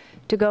well,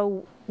 to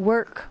go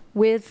work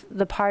with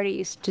the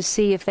parties to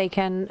see if they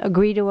can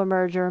agree to a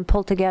merger and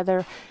pull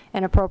together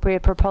an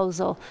appropriate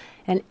proposal.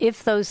 And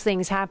if those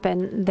things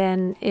happen,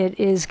 then it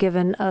is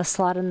given a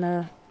slot in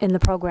the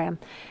program.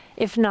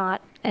 If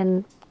not,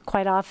 and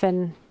quite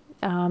often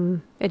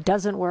it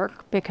doesn't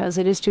work because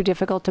it is too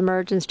difficult to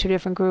merge, it's 2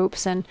 different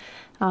groups, and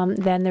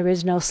then there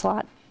is no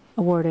slot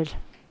awarded.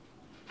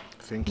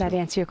 Thank you. That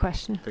answer your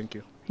question? Thank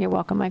you. You're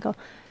welcome, Michael.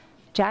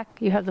 Jack,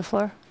 you have the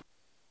floor.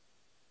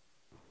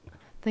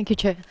 Thank you,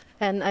 Chair.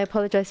 And I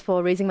apologize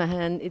for raising my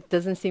hand. It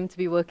doesn't seem to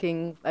be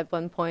working. At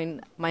one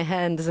point, my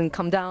hand doesn't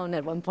come down.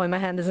 At one point, my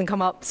hand doesn't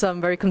come up. So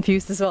I'm very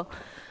confused as well.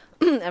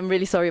 I'm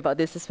really sorry about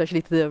this,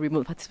 especially to the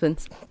remote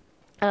participants.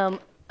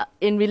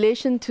 in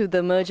relation to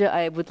the merger,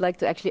 I would like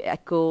to actually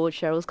echo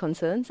Cheryl's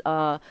concerns.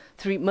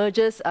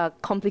 Mergers are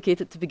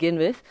complicated to begin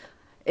with.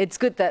 It's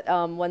good that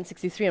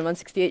 163 and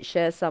 168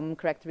 share some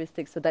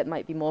characteristics, so that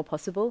might be more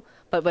possible.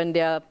 But when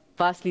they are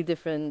vastly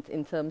different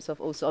in terms of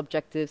also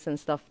objectives and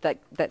stuff, that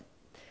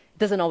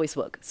doesn't always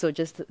work. So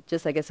just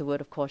I guess a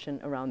word of caution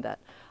around that.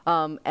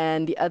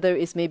 And the other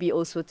is maybe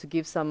also to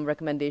give some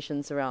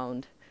recommendations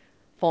around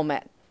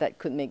format that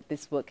could make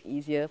this work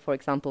easier. For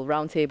example,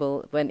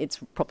 roundtable, when it's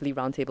properly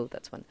roundtable,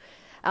 that's one.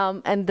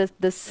 And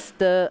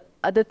the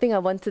other thing I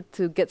wanted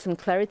to get some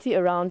clarity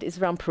around is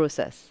around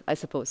process, I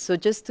suppose. So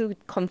just to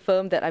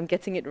confirm that I'm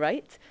getting it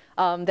right,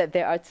 that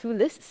there are two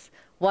lists.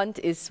 One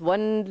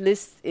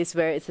list is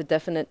where it's a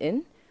definite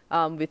in,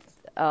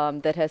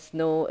 that has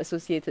no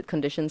associated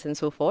conditions and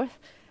so forth.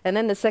 And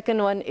then the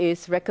second one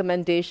is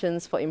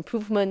recommendations for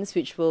improvements,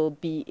 which will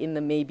be in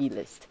the maybe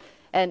list.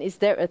 And is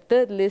there a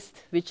third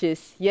list, which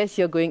is, yes,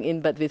 you're going in,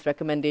 but with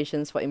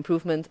recommendations for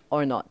improvement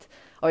or not?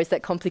 Or is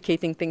that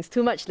complicating things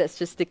too much? Let's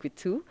just stick with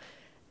two.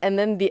 And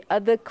then the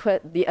other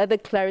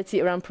clarity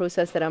around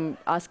process that I'm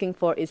asking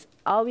for is,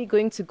 are we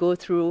going to go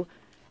through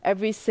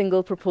every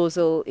single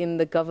proposal in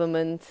the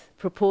government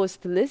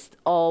proposed list,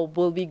 or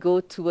will we go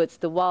towards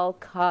the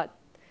wildcard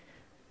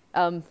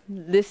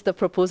list of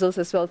proposals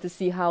as well to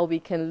see how we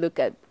can look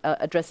at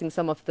addressing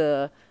some of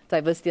the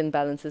diversity and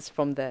balances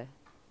from there?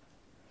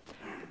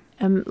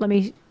 Let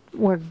me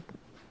work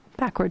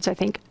backwards, I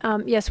think.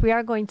 Yes, we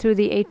are going through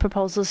the 8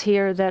 proposals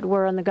here that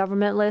were on the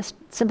government list,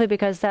 simply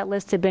because that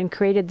list had been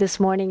created this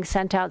morning,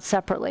 sent out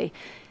separately.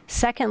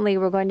 Secondly,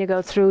 we're going to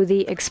go through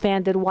the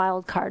expanded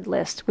wildcard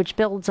list, which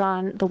builds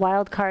on the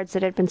wildcards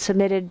that had been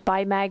submitted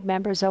by MAG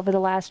members over the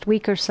last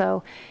week or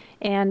so,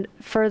 and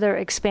further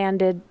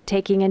expanded,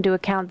 taking into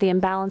account the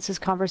imbalances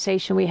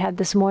conversation we had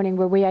this morning,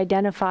 where we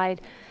identified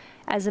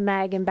as a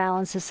MAG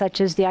imbalances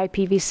such as the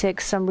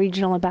IPv6, some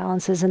regional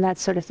imbalances, and that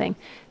sort of thing.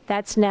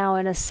 That's now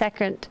in a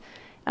second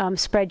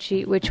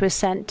spreadsheet, which was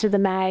sent to the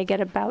MAG at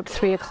about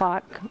 3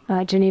 o'clock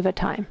Geneva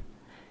time.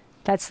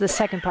 That's the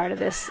second part of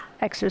this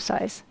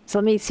exercise. So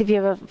let me see if you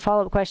have a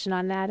follow-up question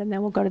on that, and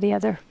then we'll go to the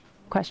other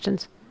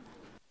questions.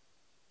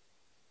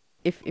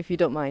 If you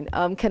don't mind,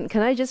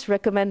 can I just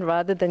recommend,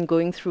 rather than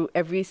going through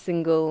every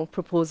single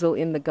proposal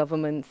in the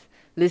government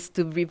list,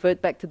 to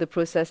revert back to the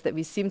process that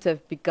we seem to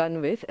have begun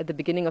with at the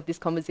beginning of this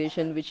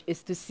conversation, which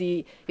is to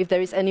see if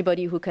there is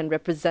anybody who can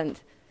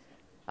represent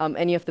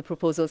any of the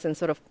proposals and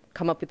sort of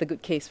come up with a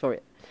good case for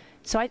it.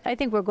 So I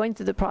think we're going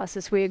through the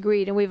process. We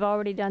agreed, and we've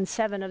already done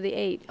 7 of the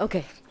 8.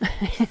 Okay.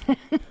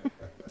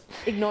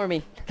 Ignore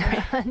me.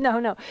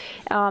 No.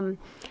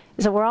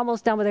 So we're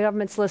almost done with the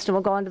government's list, and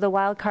we'll go on to the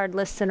wildcard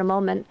lists in a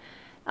moment.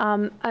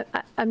 I'm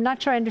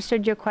not sure I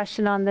understood your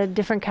question on the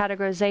different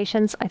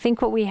categorizations. I think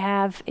what we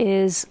have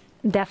is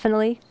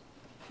definitely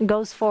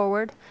goes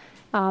forward,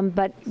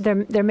 but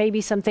there may be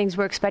some things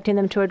we're expecting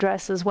them to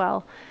address as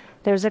well.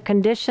 There's a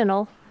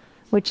conditional,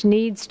 which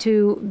needs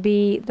to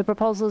be, the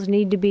proposals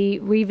need to be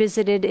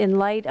revisited in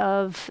light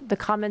of the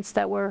comments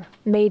that were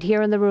made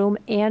here in the room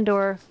and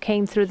or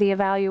came through the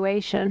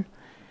evaluation.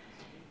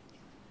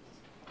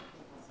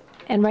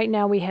 And right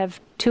now we have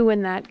 2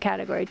 in that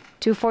category,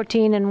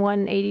 214 and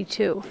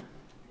 182.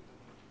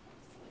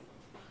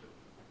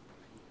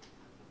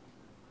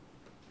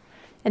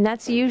 And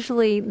that's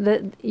usually,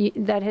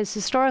 that has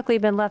historically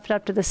been left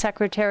up to the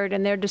Secretariat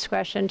and their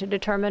discretion to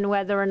determine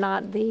whether or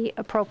not the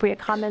appropriate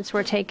comments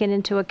were taken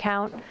into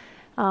account.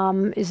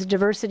 Is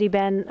diversity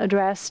been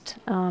addressed?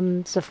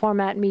 Does the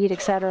format meet,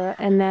 et cetera?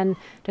 And then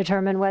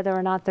determine whether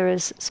or not there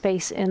is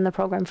space in the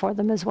program for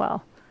them as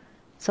well.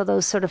 So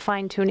those sort of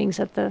fine tunings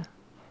at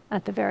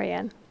the very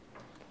end.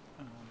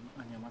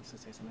 Anya wants to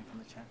say something from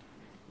the chat.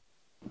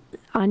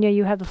 Anya,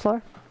 you have the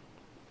floor.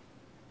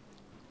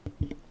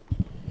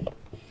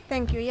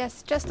 Thank you.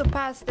 Yes, just to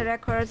pass the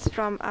records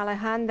from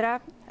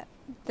Alejandra,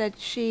 that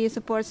she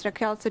supports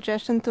Raquel's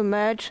suggestion to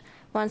merge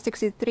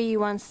 163,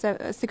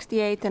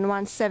 168, and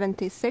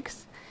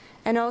 176.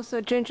 And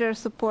also Ginger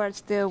supports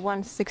the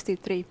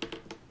 163.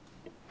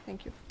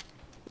 Thank you.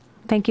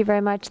 Thank you very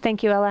much.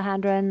 Thank you,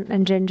 Alejandra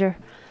and Ginger.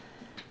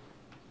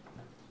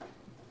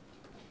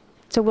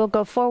 So we'll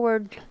go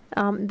forward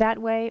that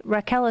way.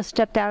 Raquel has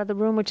stepped out of the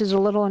room, which is a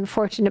little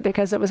unfortunate,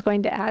 because I was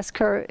going to ask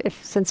her,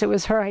 if, since it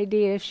was her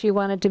idea, if she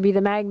wanted to be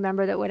the MAG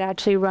member that would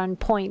actually run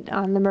point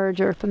on the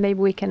merger. But maybe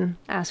we can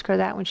ask her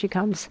that when she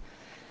comes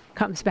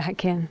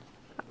back in.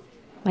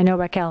 I know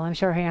Raquel, I'm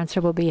sure her answer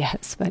will be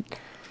yes, but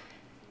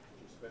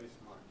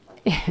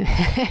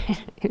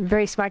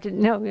very smart to,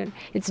 no,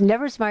 it's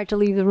never smart to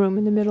leave the room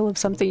in the middle of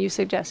something you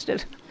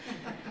suggested.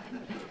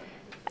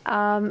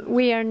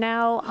 We are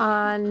now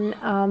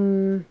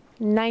on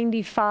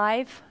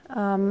 95,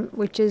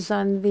 which is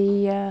on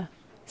the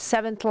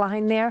 7th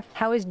line there.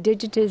 How is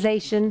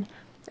digitization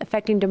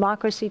affecting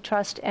democracy,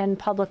 trust, and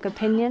public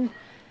opinion?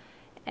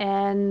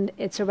 And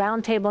it's a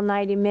roundtable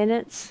 90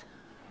 minutes.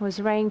 Was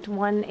ranked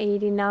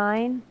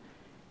 189.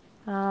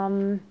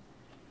 The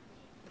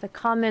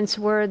comments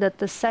were that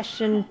the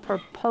session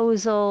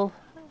proposal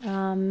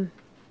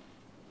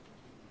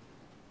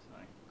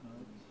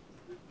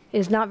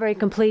is not very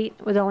complete,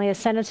 with only a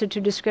sentence or two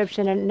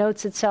description, and it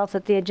notes itself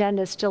that the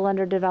agenda is still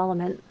under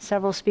development.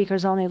 Several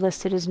speakers only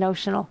listed as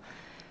notional.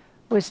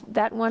 Was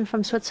that one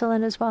from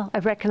Switzerland as well? I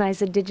recognize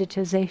the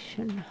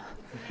digitization.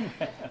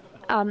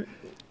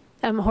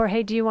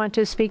 Jorge, do you want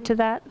to speak to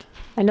that?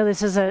 I know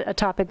this is a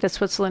topic that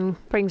Switzerland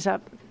brings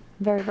up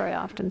very, very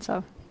often.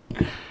 So,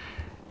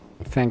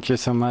 thank you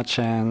so much,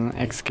 and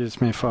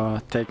excuse me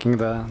for taking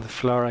the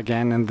floor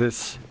again in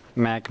this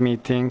MAG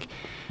meeting,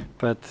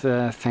 but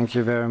thank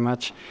you very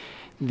much.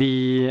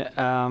 The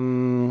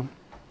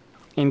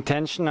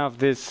intention of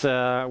this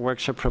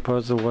workshop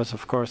proposal was,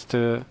 of course,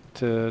 to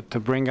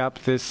bring up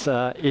this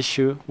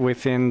issue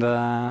within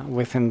the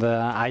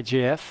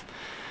IGF.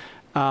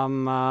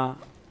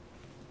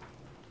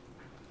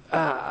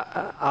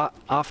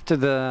 After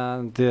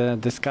the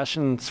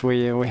discussions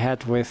we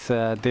had with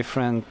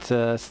different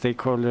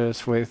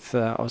stakeholders, with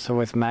also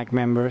with MAG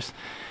members,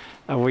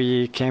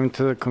 we came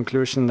to the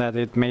conclusion that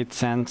it made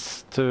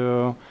sense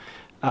to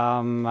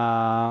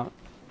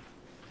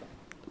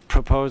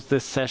propose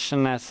this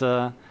session as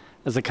a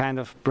kind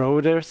of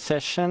broader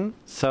session.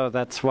 So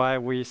that's why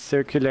we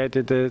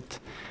circulated it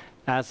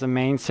as a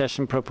main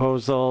session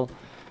proposal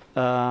 2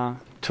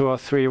 or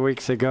 3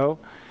 weeks ago.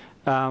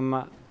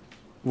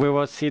 We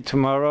will see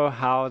tomorrow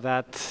how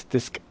that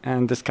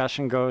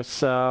discussion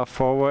goes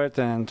forward,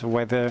 and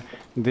whether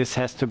this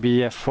has to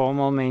be a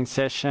formal main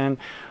session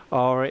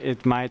or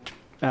it might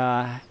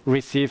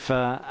receive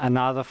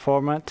another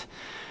format.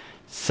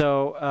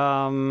 So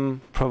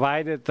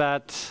provided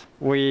that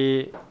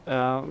we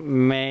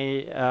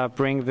may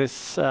bring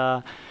this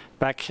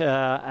back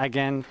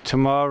again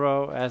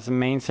tomorrow as a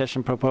main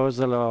session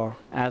proposal or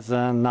as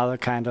another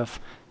kind of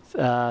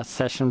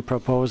session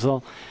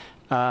proposal,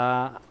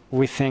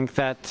 we think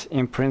that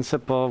in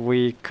principle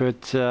we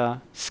could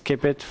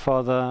skip it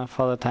for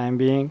the time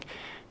being,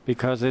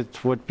 because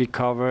it would be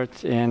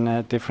covered in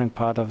a different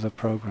part of the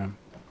program.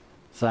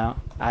 So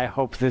I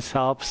hope this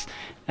helps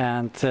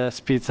and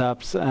speeds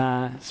up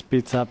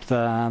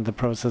the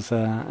process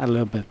a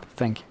little bit.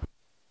 Thank you.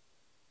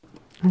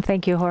 And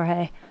thank you,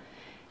 Jorge.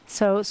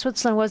 So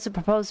Switzerland was the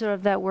proposer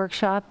of that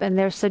workshop, and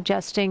they're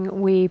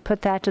suggesting we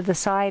put that to the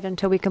side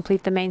until we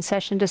complete the main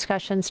session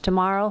discussions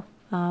tomorrow,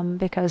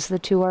 because the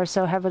two are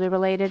so heavily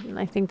related, and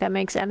I think that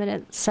makes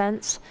eminent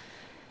sense.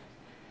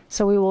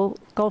 So we will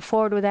go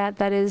forward with that.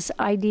 That is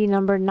ID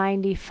number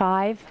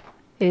 95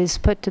 is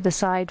put to the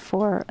side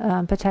for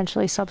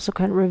potentially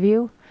subsequent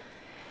review.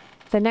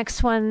 The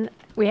next one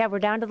we're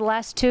down to the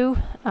last two.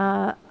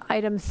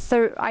 Item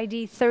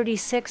ID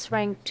 36,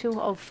 rank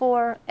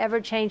 204,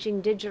 ever-changing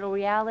digital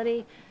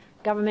reality.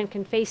 Government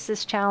can face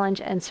this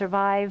challenge and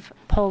survive.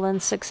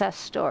 Poland's success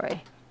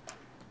story.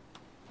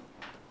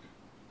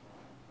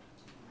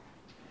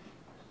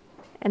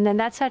 And then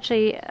that's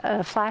actually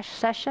a flash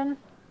session.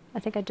 I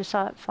think I just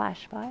saw it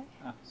flash by.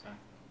 Oh, sorry.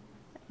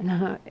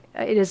 No,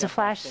 it is a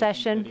flash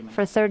session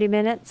for 30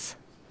 minutes.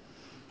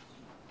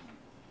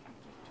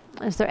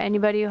 Is there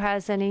anybody who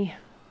has any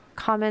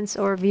comments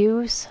or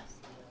views?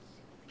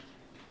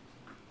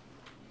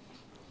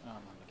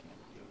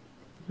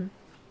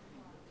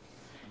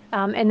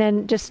 And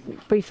then just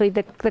briefly,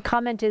 the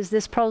comment is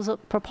this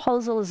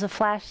proposal is a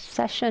flash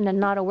session and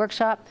not a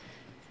workshop.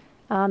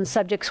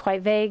 Subject's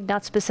quite vague,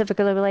 not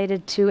specifically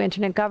related to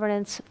internet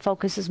governance,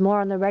 focuses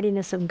more on the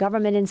readiness of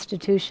government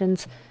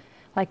institutions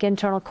like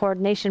internal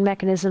coordination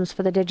mechanisms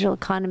for the digital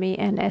economy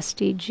and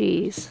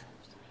SDGs.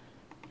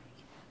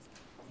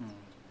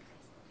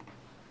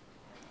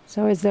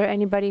 So is there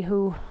anybody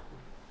who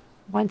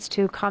wants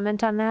to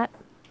comment on that?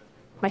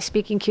 My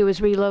speaking queue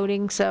is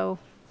reloading, so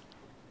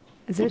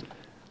is it?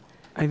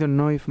 I don't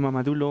know if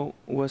Mamadulo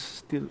was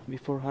still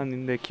beforehand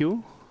in the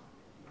queue.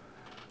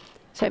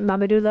 So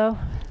Mamadulo?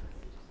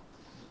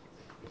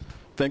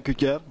 Thank you,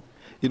 Chair.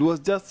 It was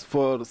just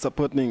for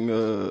supporting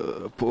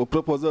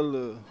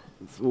proposal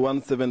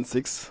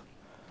 176,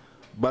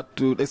 but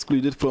to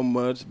exclude it from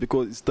merge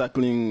because it's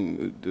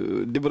tackling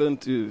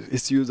different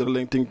issues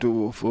relating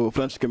to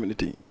French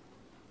community.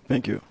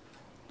 Thank you.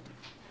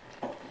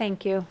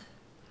 Thank you.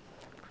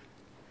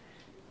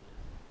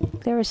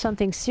 There is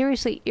something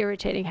seriously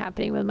irritating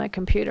happening with my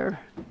computer.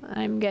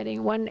 I'm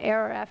getting one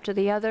error after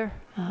the other.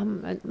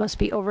 It must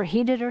be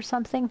overheated or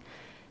something,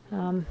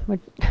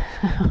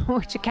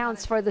 which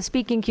accounts for the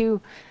speaking queue.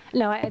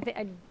 No,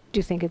 I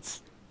do think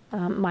it's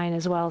mine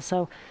as well.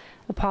 So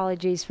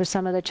apologies for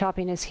some of the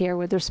choppiness here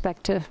with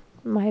respect to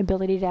my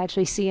ability to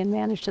actually see and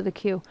manage to the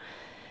queue.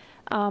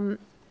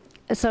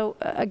 So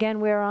again,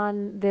 we're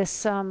on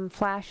this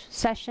flash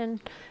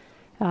session.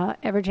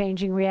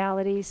 Ever-changing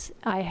realities.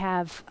 I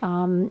have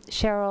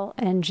Cheryl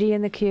and G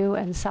in the queue,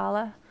 and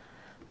Sala.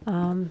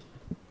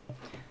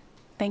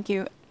 Thank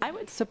you. I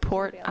would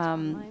support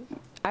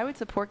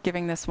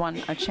giving this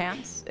one a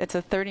chance. It's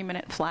a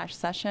 30-minute flash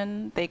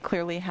session. They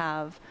clearly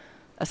have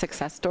a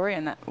success story,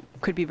 and that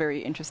could be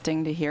very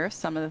interesting to hear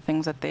some of the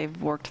things that they've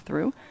worked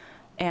through.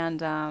 And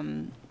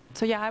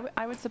so, yeah,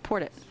 I would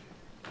support it.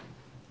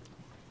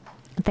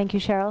 Thank you,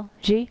 Cheryl.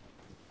 G?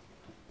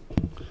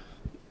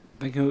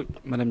 Thank you,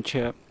 Madam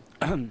Chair.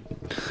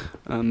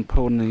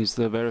 Poland is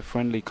a very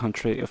friendly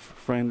country, a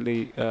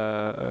friendly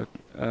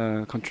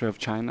country of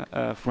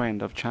China,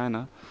 friend of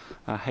China.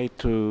 I hate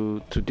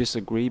to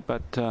disagree,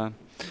 but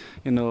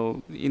you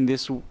know, in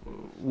this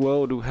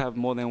world we have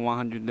more than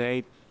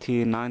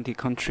 180, 90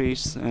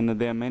 countries, and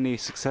there are many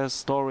success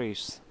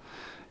stories.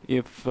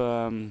 If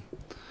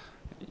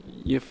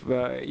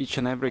each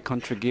and every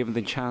country given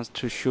the chance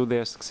to show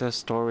their success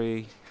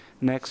story,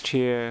 next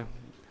year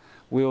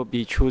we'll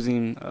be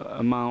choosing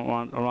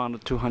among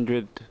around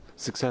 200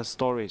 success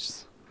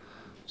stories.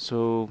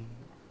 So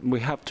we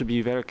have to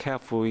be very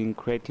careful in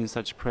creating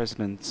such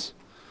precedents,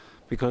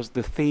 because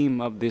the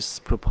theme of this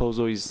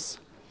proposal is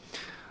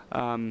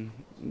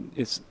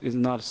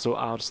not so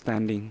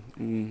outstanding.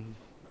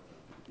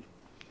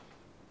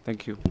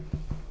 Thank you.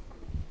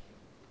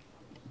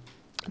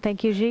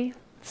 Thank you, Ji.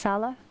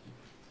 Sala?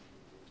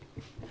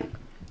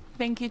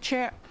 Thank you,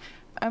 Chair.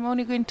 I'm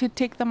only going to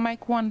take the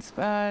mic once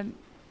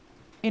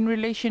in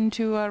relation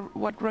to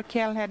what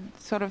Raquel had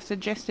sort of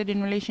suggested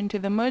in relation to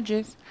the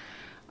mergers.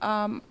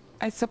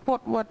 I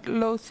support what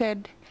Lo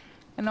said,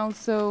 and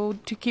also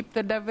to keep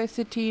the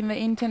diversity in the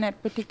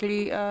internet,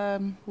 particularly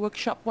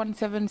workshop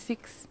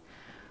 176,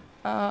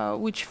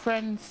 which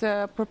Friends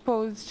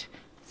proposed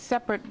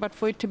separate, but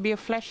for it to be a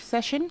flash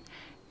session.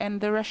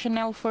 And the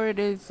rationale for it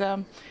is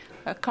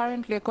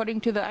currently,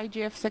 according to the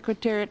IGF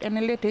Secretariat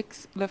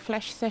Analytics, the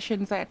flash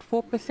sessions are at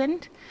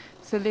 4%,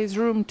 so there's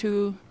room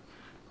to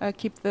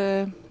keep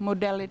the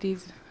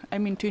modalities, I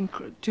mean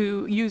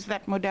to use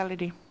that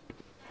modality.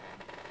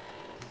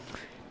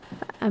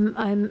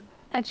 I'm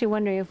actually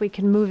wondering if we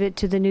can move it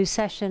to the new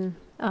session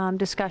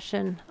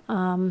discussion,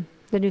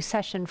 the new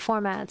session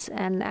formats,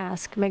 and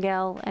ask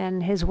Miguel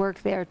and his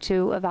work there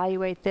to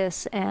evaluate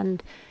this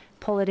and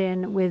pull it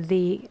in with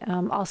the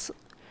also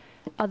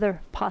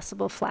other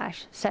possible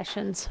flash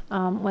sessions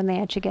when they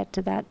actually get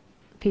to that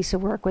piece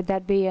of work. Would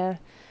that be a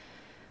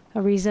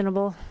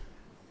reasonable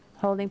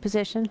holding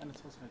position? And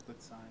it's also a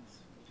good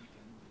science.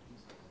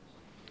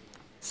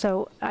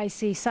 So I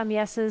see some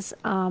yeses,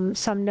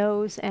 some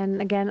noes,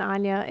 and again,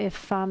 Anya,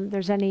 if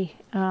there's any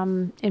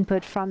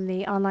input from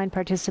the online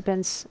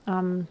participants,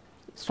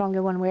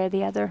 stronger one way or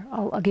the other,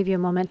 I'll give you a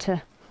moment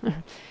to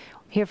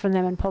hear from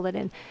them and pull it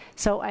in.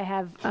 So I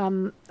have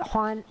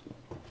Juan.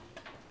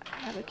 I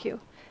have a queue.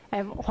 I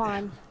have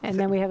Juan, and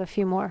then we have a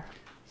few more.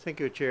 Thank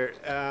you, Chair.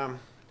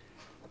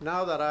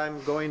 Now that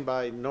I'm going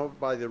not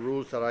by the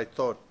rules that I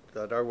thought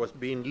that I was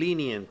being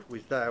lenient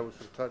with that,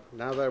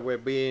 now that we're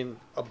being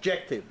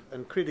objective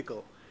and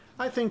critical,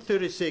 I think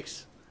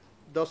 36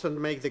 doesn't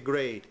make the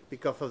grade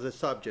because of the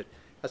subject.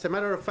 As a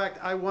matter of fact,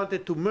 I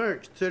wanted to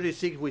merge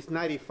 36 with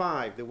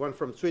 95, the one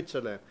from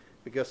Switzerland,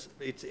 because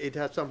it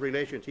has some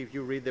relations if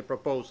you read the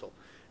proposal.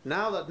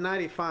 Now that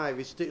 95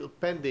 is still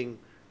pending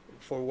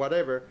for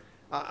whatever,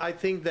 I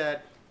think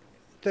that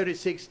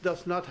 36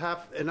 does not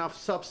have enough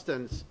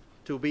substance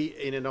to be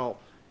in and all.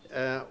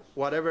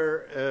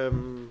 Whatever,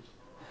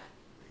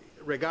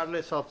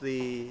 regardless of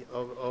the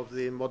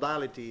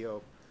modality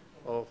of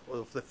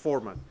the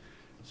format.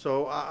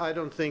 So I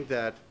don't think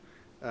that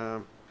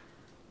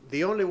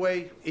the only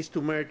way is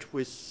to merge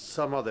with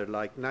some other,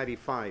 like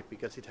 95,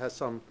 because it has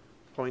some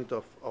point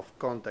of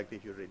contact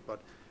if you read.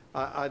 But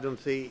I don't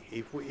see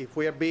if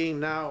we are being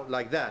now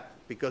like that,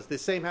 because the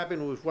same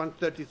happened with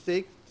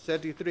 136,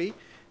 33,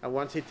 and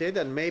 168,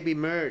 and maybe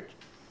merge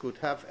could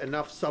have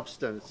enough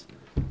substance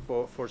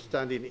for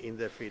standing in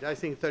their feet. I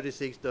think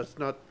 36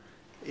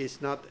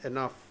 is not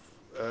enough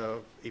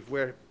if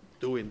we're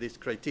doing this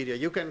criteria.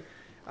 You can,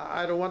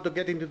 I don't want to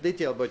get into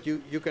detail, but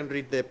you can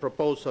read the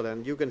proposal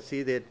and you can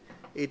see that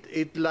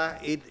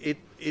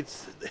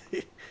it's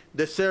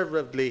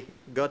deservedly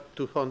got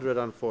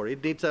 204.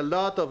 It needs a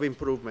lot of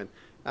improvement,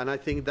 and I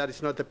think that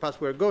is not the path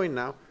we're going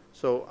now.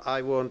 So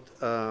I won't.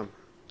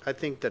 I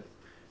think that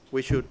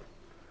we should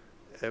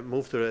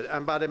move to it.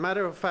 And by the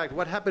matter of fact,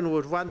 what happened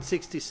with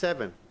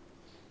 167?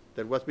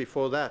 That was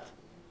before that.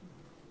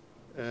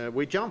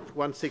 We jumped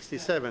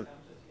 167.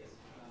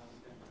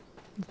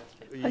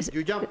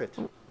 You jump it.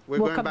 We're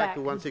going back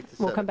to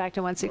 167. We'll come back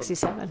to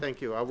 167. Okay.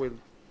 Thank you. I will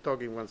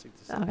talk in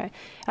 167. Okay.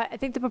 I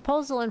think the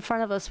proposal in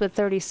front of us with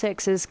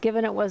 36 is,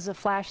 given it was a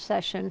flash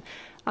session,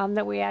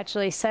 that we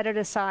actually set it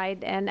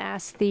aside and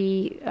ask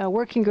the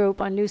working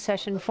group on new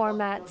session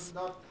formats.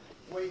 Not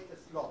wait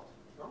a slot,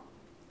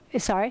 no?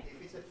 Sorry?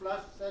 If it's a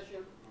flash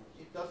session,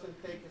 it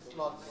doesn't take a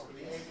slot.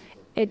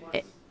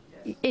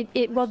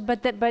 Well,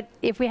 but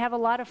if we have a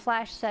lot of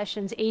flash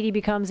sessions, 80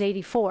 becomes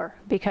 84,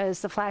 because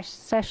the flash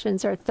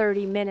sessions are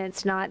 30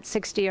 minutes, not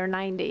 60 or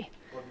 90.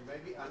 Well,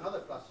 maybe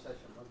another flash session.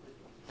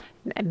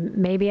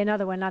 Maybe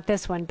another one, not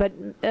this one. But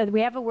we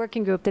have a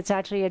working group that's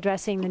actually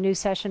addressing the new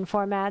session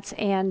formats.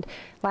 And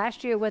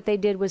last year what they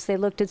did was they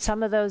looked at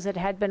some of those that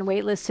had been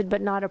waitlisted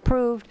but not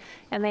approved,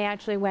 and they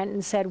actually went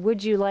and said,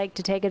 would you like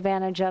to take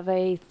advantage of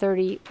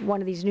one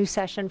of these new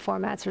session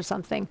formats or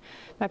something?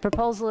 My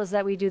proposal is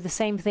that we do the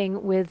same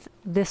thing with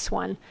this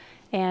one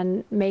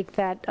and make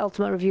that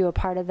ultimate review a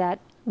part of that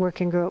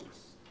working group.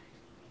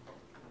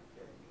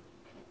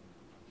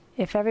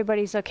 if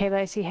everybody's okay, but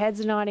I see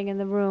heads nodding in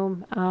the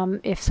room,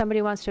 if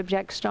somebody wants to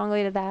object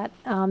strongly to that,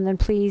 then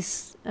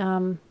please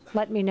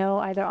let me know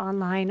either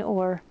online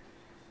or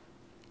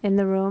in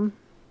the room.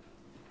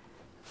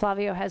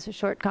 Flavio has a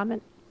short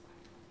comment.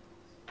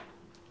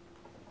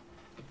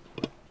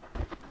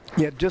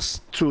 Yeah,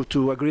 just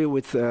to agree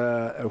with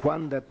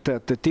Juan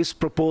that this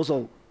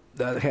proposal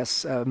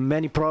has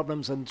many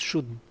problems and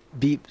should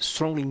be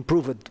strongly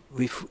improved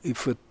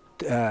if it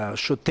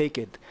should take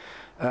it.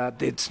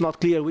 It's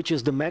not clear which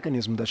is the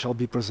mechanism that shall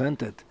be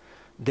presented.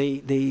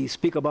 They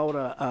speak about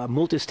a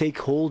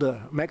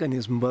multi-stakeholder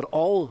mechanism, but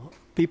all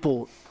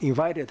people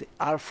invited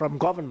are from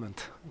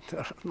government.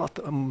 They're not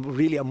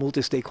really a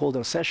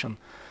multi-stakeholder session.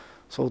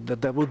 So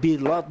that would be a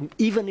lot,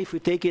 even if we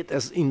take it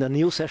as in the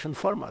new session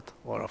format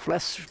or a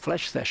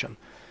flash session.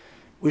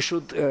 We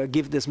should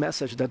give this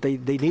message that they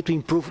need to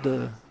improve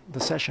the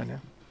session. Yeah?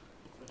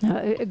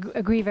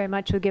 Agree very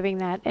much with giving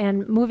that.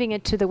 And moving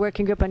it to the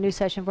working group on new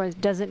session format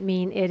doesn't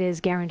mean it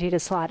is guaranteed a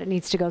slot. It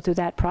needs to go through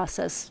that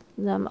process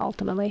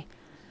ultimately.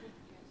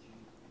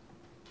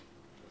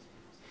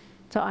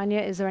 So Anya,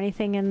 is there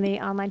anything in the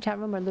online chat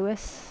room, or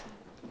Louis?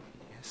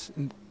 Yes,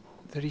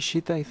 there is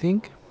Shita, I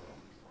think.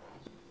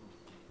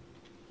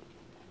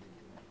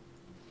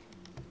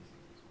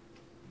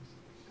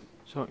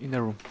 So in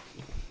the room.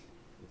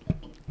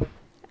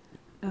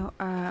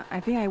 I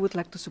think I would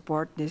like to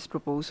support these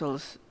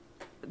proposals,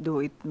 though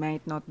it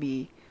might not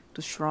be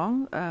too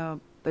strong,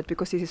 but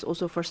because this is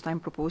also first-time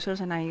proposers,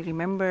 and I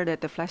remember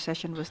that the flash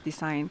session was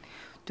designed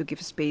to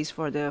give space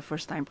for the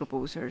first-time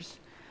proposers,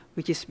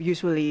 which is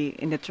usually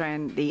in the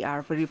trend, they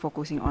are very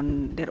focusing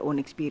on their own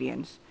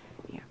experience.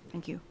 Yeah,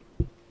 thank you.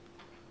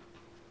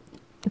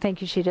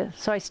 Thank you, Shita.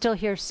 So I still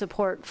hear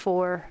support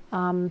for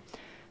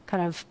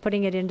kind of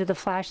putting it into the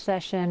flash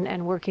session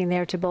and working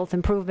there to both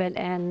improvement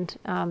and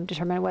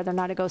determine whether or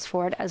not it goes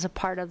forward as a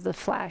part of the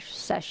flash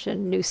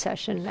session, new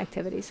session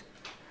activities.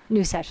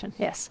 New session,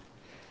 yes.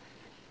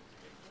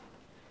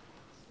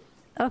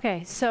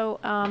 Okay, so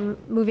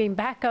moving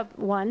back up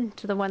one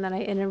to the one that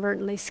I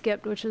inadvertently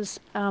skipped, which is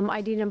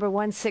ID number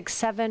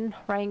 167,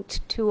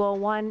 ranked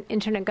 201,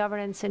 Internet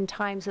Governance in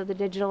Times of the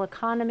Digital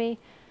Economy.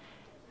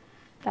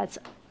 That's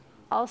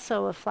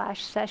also a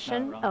flash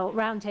session.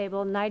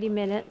 Roundtable, 90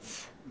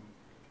 minutes.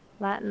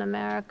 Latin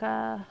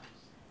America.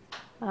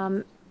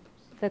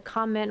 The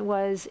comment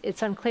was,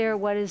 it's unclear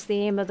what is the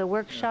aim of the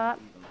workshop.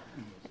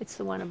 It's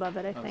the one above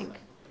it, I think.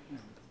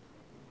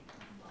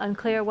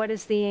 Unclear what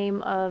is the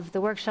aim of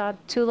the workshop.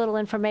 Too little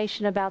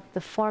information about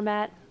the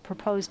format,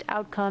 proposed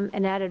outcome,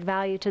 and added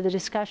value to the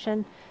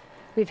discussion.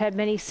 We've had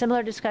many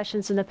similar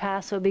discussions in the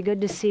past, so it would be good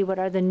to see what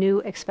are the new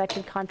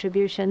expected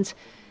contributions,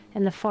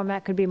 and the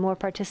format could be more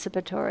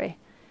participatory.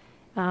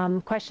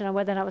 Question on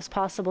whether or not it was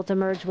possible to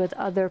merge with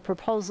other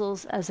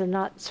proposals, as I'm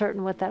not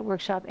certain what that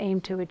workshop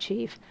aimed to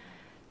achieve.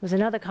 There was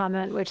another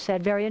comment which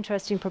said, very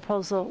interesting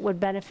proposal, would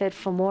benefit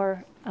from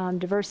more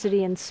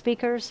diversity in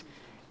speakers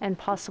and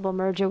possible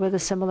merger with a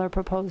similar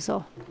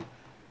proposal.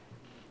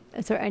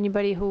 Is there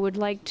anybody who would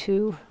like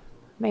to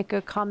make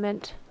a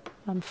comment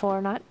for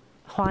or not?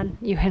 Juan,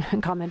 you had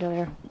a comment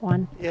earlier.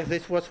 Juan? Yes,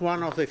 this was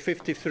one of the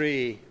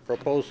 53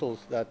 proposals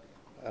that,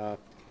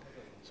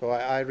 so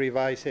I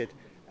revised it.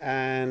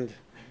 And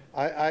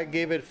I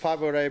gave it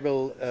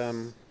favorable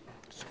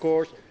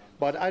scores,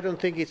 but I don't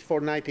think it's for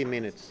 90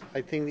 minutes.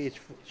 I think it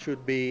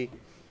should be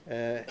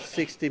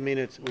 60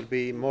 minutes would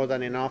be more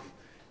than enough,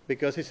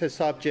 because it's a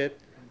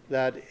subject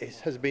that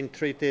has been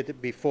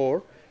treated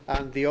before,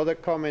 and the other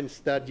comments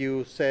that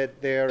you said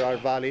there are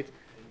valid.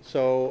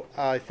 So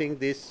I think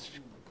this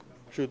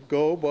should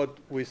go, but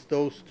with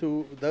those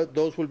two,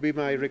 those will be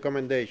my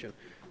recommendation,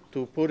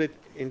 to put it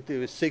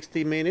into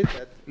 60 minutes,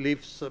 that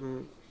leaves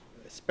some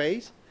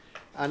space.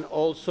 And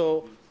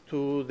also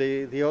to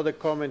the other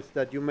comments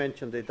that you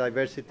mentioned, the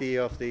diversity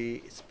of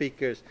the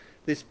speakers.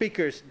 The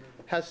speakers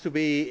has to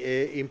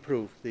be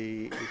improved,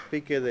 the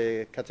speaker,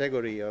 the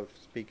category of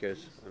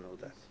speakers and all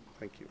that.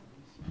 Thank you.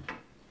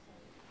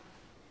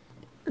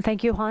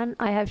 Thank you, Juan.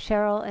 I have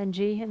Cheryl and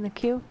G in the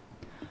queue.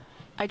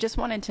 I just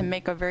wanted to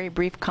make a very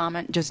brief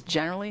comment just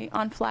generally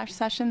on flash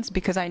sessions,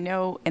 because I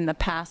know in the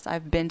past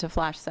I've been to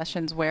flash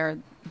sessions where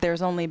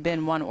there's only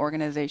been one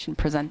organization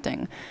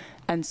presenting.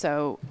 And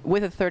so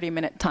with a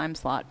 30-minute time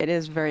slot, it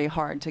is very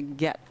hard to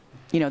get,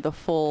 the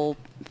full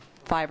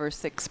 5 or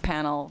 6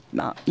 panel,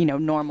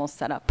 normal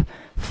setup,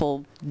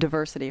 full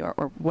diversity,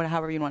 or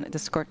however you want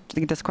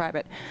to describe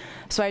it.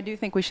 So I do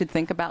think we should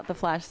think about the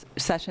flash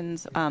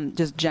sessions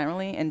just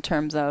generally in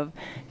terms of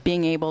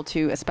being able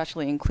to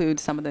especially include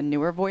some of the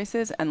newer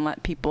voices and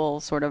let people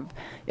sort of,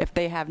 if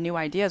they have new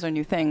ideas or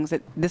new things,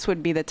 that this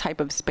would be the type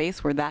of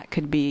space where that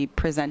could be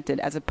presented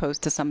as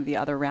opposed to some of the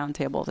other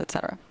roundtables, et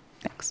cetera.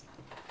 Thanks.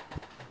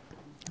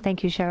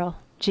 Thank you, Cheryl.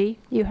 G,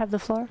 you have the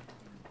floor.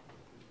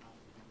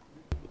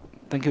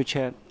 Thank you,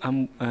 Chair.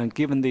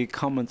 Given the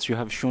comments you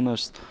have shown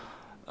us,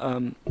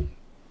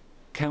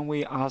 can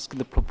we ask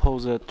the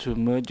proposer to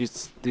merge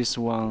this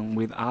one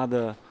with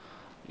other,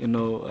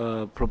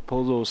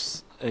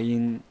 proposals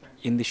in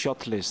the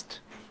shortlist,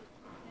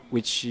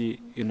 which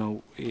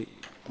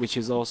which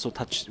also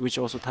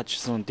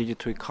touches on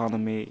digital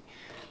economy,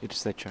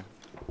 etc.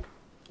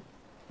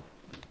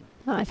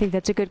 I think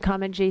that's a good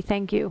comment, G.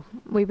 Thank you.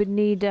 We would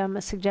need a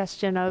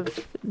suggestion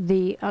of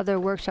the other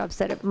workshops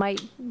that it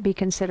might be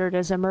considered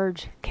as a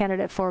merge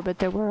candidate for, but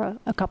there were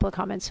a couple of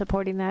comments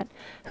supporting that.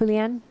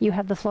 Julian, you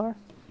have the floor.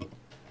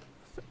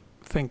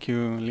 Thank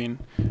you, Lynn.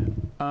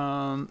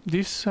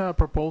 This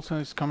proposal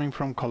is coming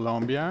from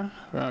Colombia,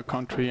 a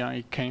country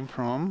I came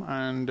from,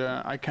 and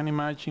I can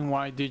imagine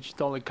why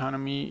digital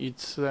economy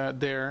it's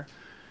there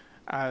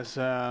as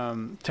a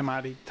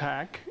thematic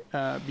tag,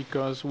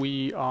 because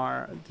we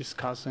are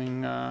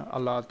discussing a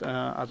lot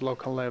at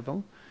local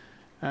level.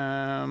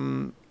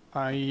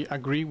 I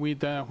agree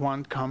with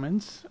Juan's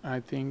comments. I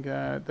think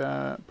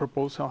the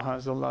proposal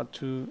has a lot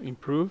to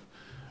improve,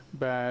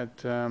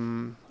 but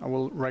I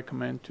will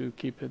recommend to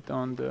keep it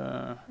on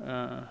the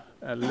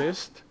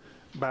list,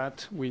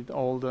 but with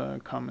all the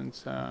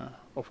comments,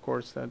 of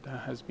course, that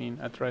has been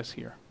addressed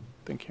here.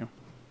 Thank you.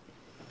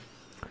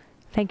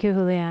 Thank you,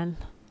 Julian.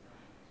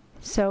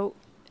 So,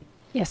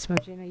 yes,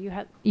 Margina,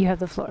 you have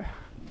the floor.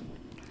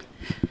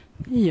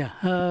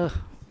 Yeah,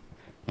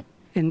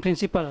 in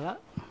principle,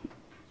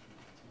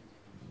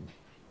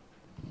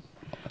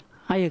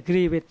 I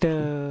agree with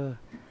the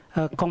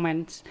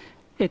comments.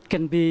 It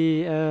can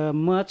be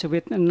merged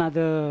with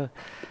another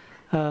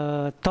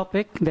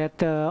topic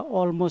that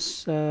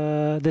almost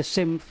the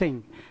same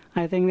thing.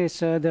 I think this,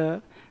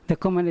 the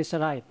comment is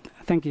right.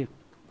 Thank you.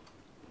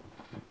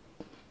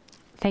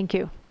 Thank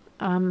you.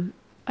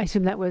 I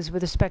assume that was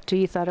with respect to,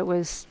 you thought it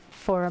was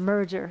for a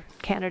merger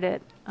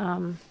candidate,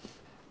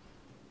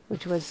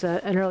 which was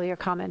an earlier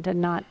comment and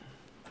not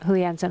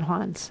Julian's and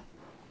Juan's.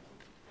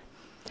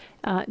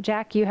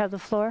 Jack, you have the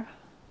floor.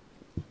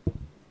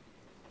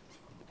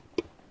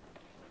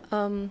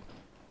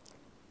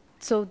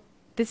 So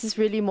this is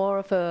really more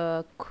of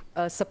a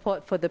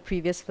support for the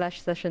previous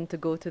flash session to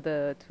go to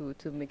the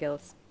to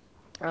Miguel's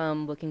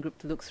working group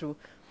to look through,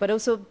 but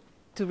also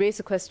to raise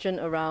a question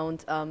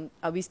around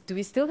do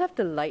we still have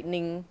the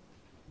lightning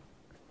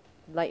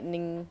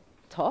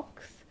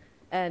talks,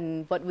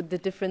 and what would the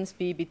difference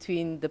be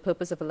between the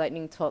purpose of a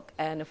lightning talk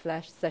and a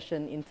flash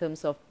session in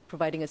terms of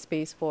providing a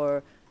space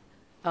for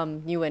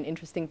new and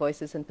interesting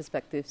voices and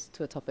perspectives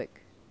to a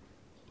topic?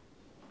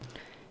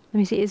 Let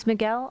me see, is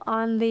Miguel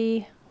on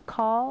the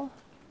call?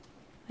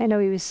 I know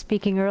he was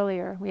speaking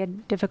earlier. We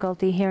had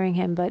difficulty hearing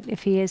him, but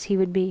if he is, he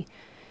would be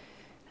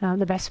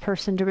the best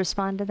person to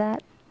respond to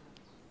that.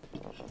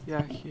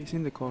 Yeah, he's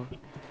in the call.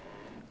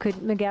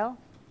 Miguel,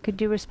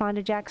 could you respond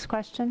to Jack's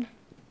question?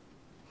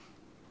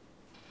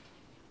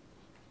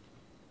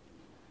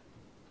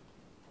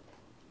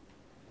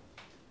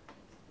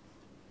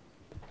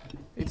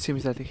 It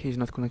seems that he's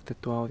not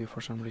connected to audio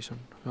for some reason.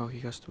 So he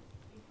has to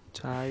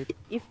type.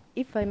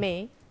 If I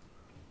may.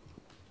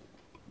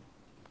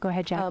 Go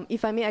ahead, Jack.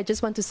 If I may, I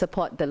just want to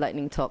support the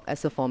lightning talk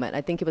as a format.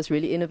 I think it was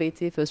really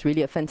innovative. It was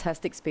really a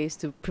fantastic space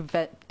to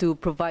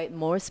provide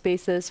more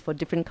spaces for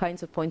different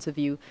kinds of points of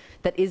view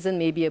that isn't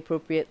maybe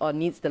appropriate or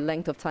needs the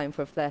length of time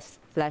for a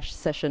flash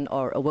session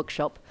or a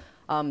workshop.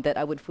 That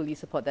I would fully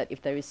support that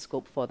if there is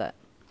scope for that.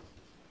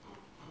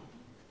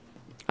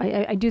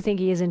 I do think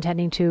he is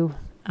intending to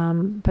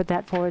put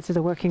that forward to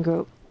the working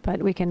group,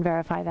 but we can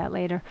verify that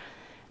later.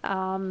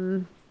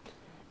 Cheryl,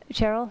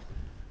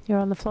 you're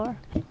on the floor.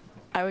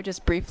 I would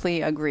just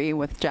briefly agree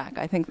with Jack.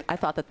 I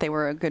thought that they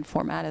were a good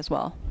format as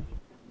well.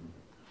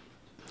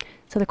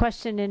 So the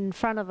question in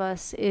front of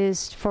us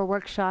is for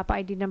workshop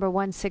ID number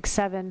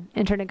 167,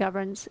 Internet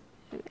Governance.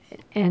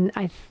 And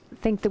I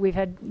think that we've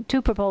had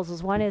two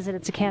proposals. One is that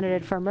it's a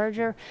candidate for a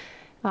merger.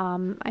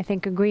 I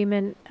think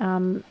agreement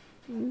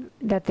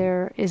that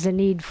there is a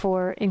need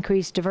for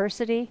increased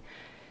diversity.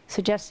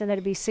 Suggesting that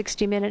it be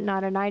 60-minute,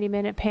 not a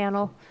 90-minute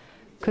panel.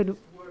 Could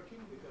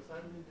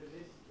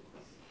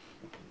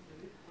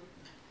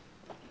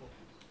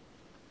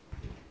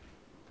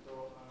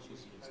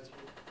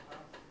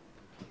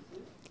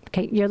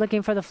Okay, you're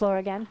looking for the floor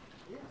again?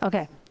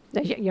 Okay,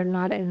 you're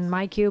not in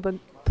my queue, but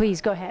please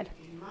go ahead.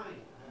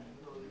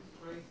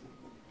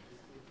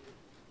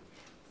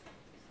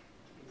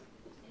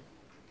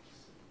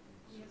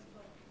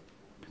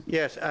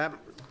 Yes,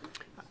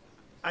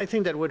 I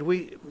think that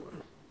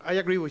I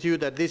agree with you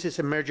that this is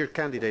a merger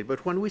candidate,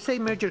 but when we say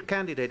merger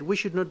candidate, we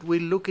should not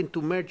looking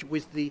to merge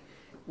with the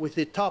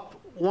top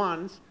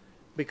ones,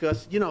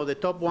 because the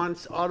top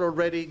ones are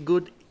already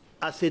good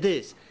as it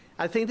is.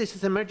 I think this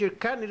is a merger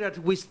candidate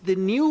with the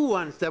new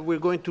ones that we're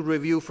going to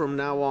review from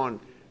now on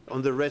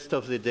the rest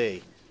of the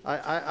day.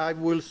 I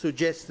will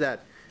suggest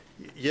that,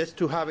 just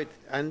to have it.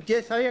 And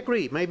yes, I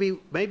agree. Maybe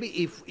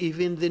if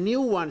in the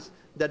new ones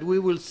that we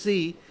will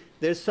see,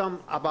 there's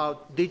some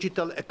about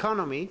digital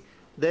economy,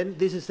 then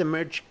this is a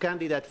merge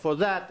candidate for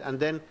that, and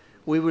then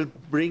we will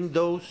bring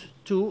those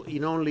two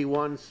in only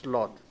one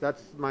slot.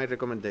 That's my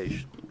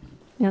recommendation.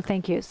 No,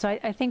 thank you. So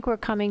I think we're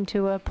coming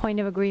to a point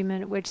of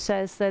agreement which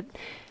says that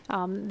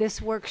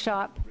this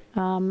workshop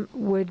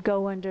would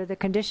go under the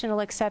conditional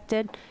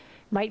accepted,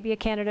 might be a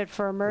candidate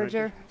for a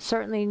merger,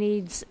 certainly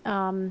needs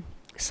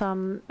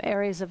some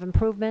areas of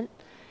improvement,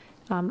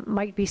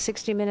 Might be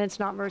 60 minutes,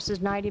 not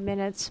versus 90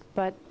 minutes,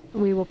 but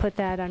we will put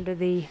that under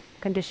the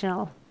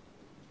conditional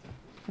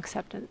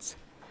acceptance.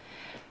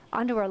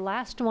 On to our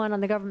last one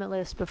on the government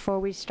list before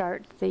we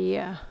start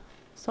the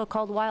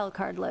so-called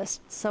wildcard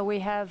list. So we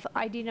have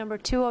ID number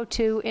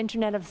 202,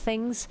 Internet of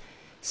Things,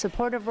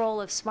 supportive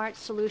role of smart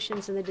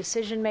solutions in the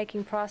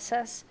decision-making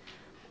process,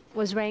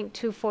 was ranked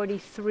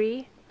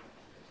 243.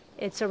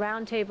 It's a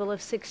roundtable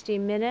of 60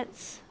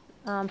 minutes,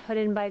 put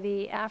in by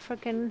the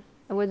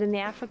within the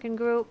African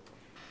group,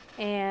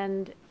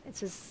 and it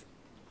says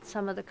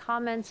some of the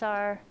comments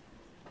are,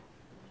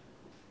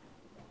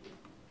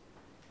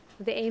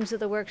 the aims of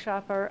the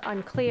workshop are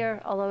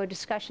unclear, although a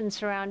discussion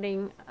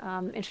surrounding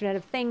Internet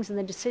of Things and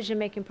the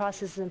decision-making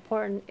process is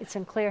important. It's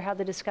unclear how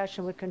the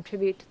discussion would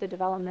contribute to the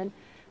development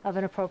of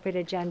an appropriate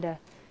agenda.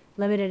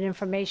 Limited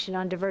information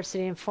on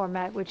diversity and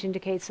format, which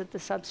indicates that the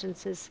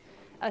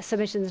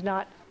submission is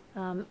not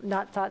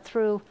thought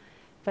through,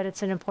 but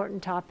it's an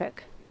important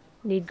topic.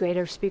 Need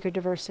greater speaker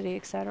diversity,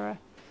 etc.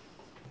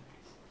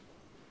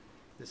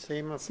 The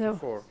same as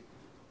before.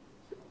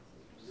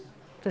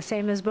 The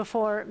same as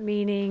before,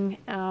 meaning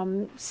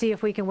see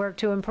if we can work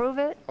to improve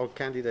it. Or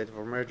candidate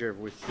for merger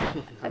with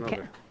another.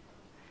 Okay.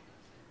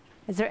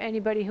 Is there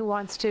anybody who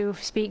wants to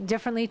speak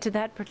differently to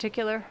that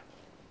particular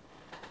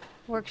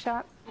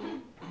workshop?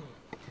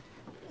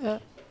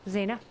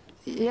 Zena?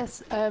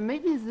 Yes,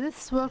 maybe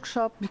this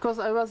workshop, because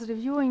I was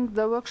reviewing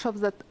the workshops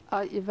that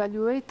I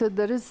evaluated,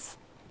 there is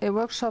a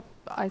workshop,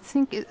 I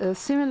think,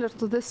 similar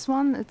to this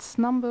one. It's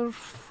number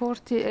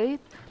 48.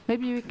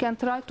 Maybe we can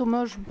try to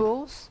merge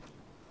both.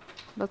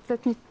 But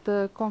let me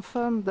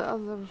confirm the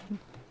other.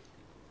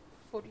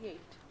 48.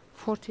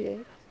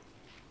 48.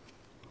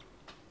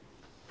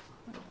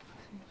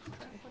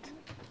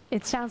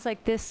 It sounds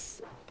like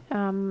this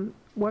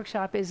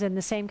workshop is in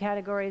the same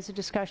category as a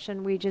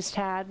discussion we just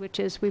had, which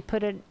is we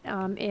put it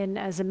in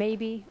as a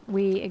maybe,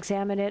 we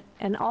examine it,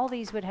 and all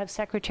these would have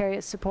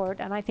secretariat support,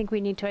 and I think we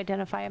need to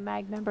identify a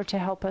MAG member to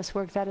help us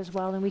work that as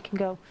well, and we can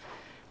go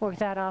work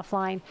that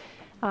offline.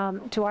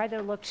 To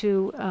either look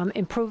to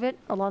improve it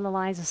along the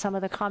lines of some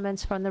of the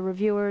comments from the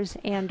reviewers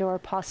and or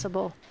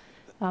possible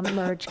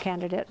merge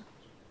candidate.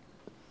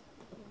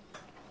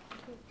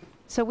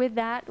 So with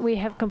that, we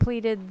have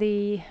completed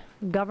the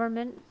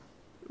government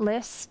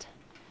list.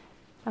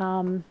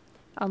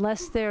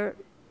 Unless there,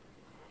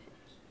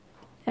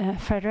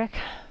 Frederick?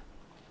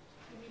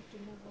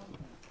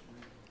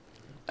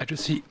 I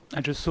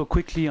just saw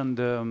quickly on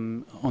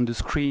the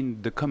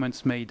screen the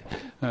comments made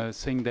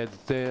saying that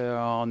there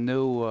are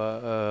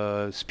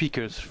no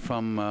speakers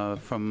from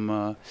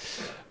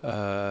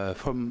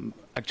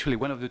actually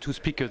one of the two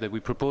speakers that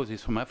we propose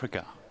is from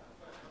Africa.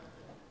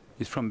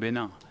 He's from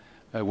Benin.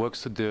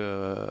 Works at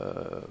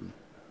the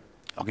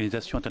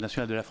Organisation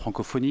Internationale de la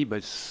Francophonie,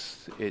 but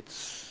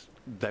its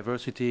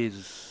diversity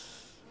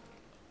is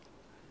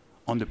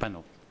on the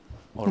panel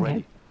already.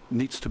 Okay.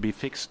 Needs to be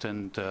fixed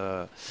and.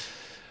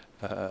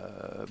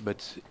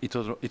 But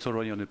it's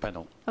already on the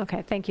panel.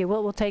 Okay, thank you.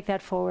 We'll take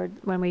that forward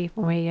when we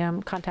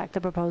contact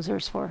the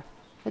proposers for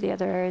the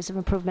other areas of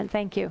improvement.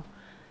 Thank you.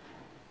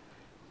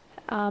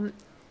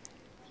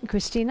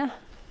 Christina?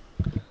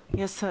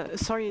 Yes,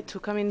 sorry to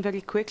come in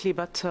very quickly,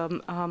 but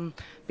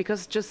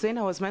because just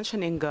Zena was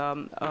mentioning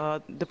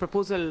the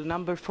proposal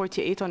number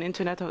 48 on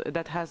Internet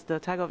that has the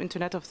tag of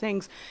Internet of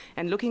Things,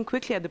 and looking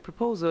quickly at the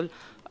proposal,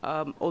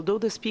 although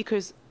the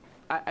speakers,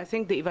 I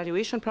think the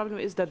evaluation problem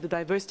is that the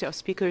diversity of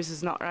speakers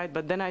is not right,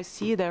 but then I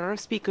see there are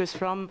speakers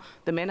from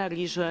the MENA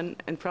region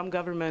and from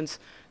governments,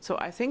 so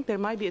I think there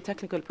might be a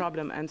technical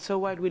problem. And so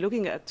while we're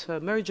looking at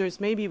mergers,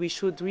 maybe we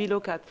should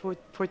relook at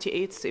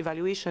 48's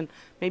evaluation.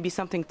 Maybe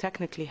something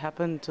technically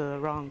happened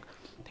wrong.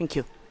 Thank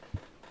you.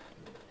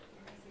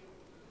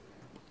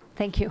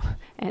 Thank you.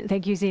 And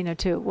thank you, Zena,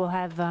 too. We'll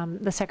have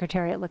the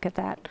Secretariat look at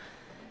that.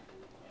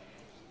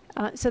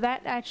 So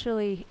that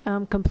actually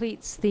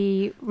completes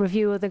the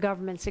review of the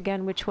governments,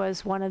 again, which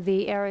was one of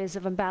the areas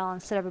of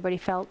imbalance that everybody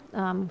felt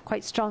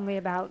quite strongly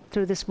about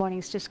through this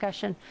morning's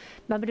discussion.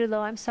 Mamadou Lo,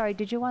 I'm sorry,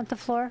 did you want the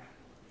floor?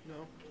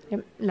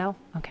 No. No?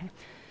 Okay.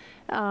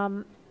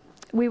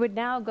 We would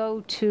now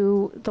go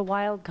to the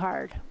wild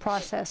card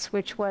process,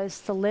 which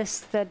was the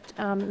list that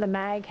the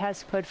MAG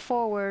has put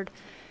forward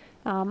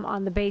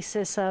on the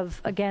basis of,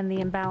 again, the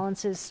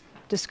imbalances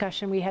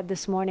discussion we had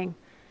this morning.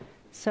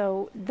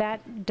 So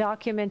that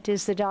document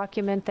is the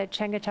document that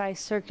Chengetai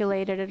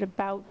circulated at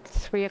about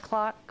 3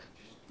 o'clock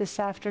this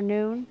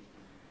afternoon.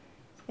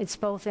 It's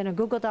both in a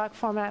Google Doc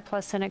format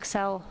plus an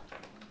Excel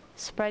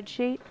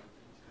spreadsheet.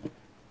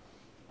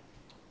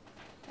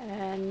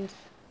 And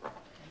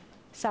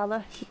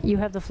Salah, you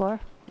have the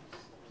floor.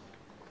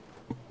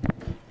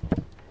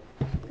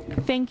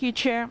 Thank you,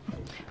 Chair.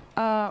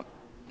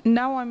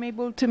 Now I'm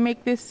able to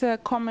make this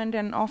comment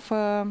and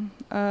offer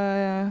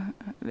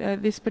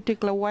this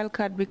particular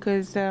wildcard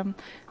because the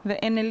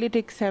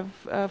analytics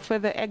have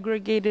further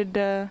aggregated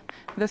the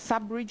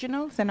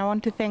sub-regionals, and I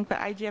want to thank the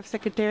IGF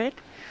Secretariat.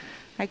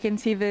 I can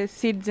see the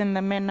SIDS and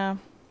the MENA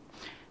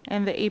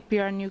and the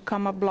APR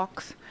newcomer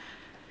blocks.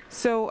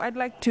 So I'd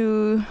like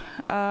to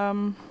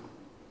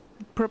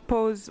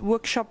propose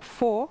workshop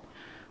 4,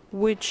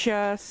 which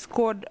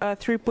scored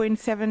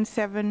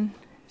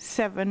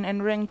 3.777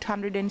 and ranked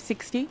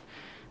 160.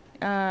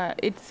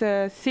 It's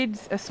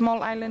SIDS,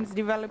 Small Islands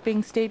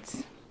Developing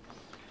States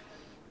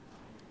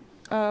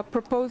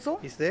proposal.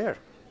 It's there.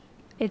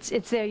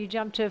 It's there. You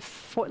jump to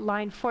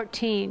line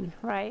 14,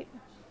 right?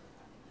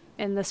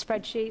 In the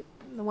spreadsheet,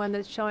 the one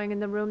that's showing in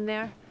the room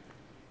there.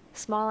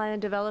 Small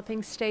Island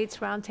Developing States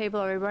Roundtable,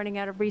 are we running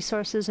out of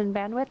resources and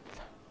bandwidth?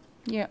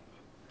 Yeah.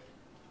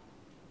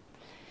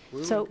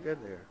 So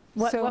get there.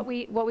 what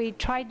we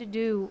tried to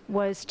do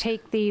was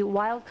take the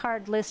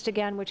wildcard list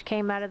again, which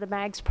came out of the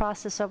MAGS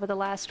process over the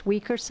last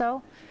week or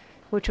so,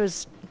 which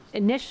was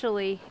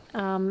initially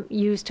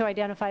used to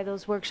identify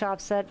those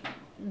workshops that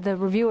the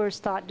reviewers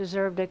thought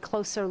deserved a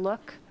closer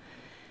look.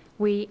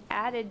 We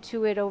added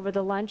to it over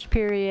the lunch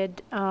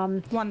period.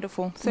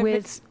 Wonderful. So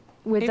with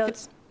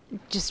those,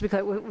 just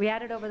because we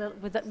added over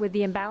with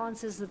the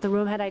imbalances that the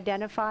room had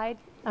identified.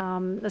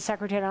 The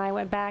secretary and I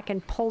went back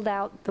and pulled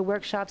out the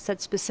workshops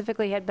that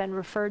specifically had been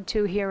referred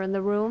to here in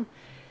the room,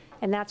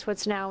 and that's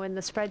what's now in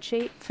the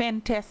spreadsheet.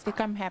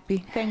 Fantastic. I'm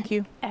happy. Thank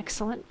you.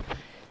 Excellent.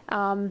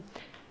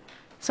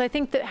 So I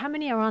think that, how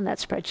many are on that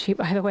spreadsheet,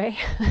 by the way?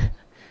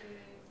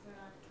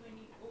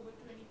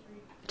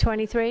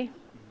 23?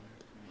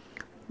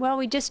 Well,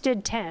 we just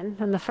did 10,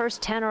 and the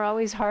first 10 are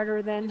always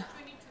harder than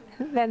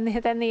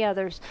the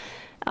others.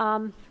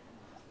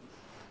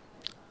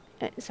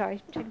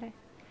 Sorry,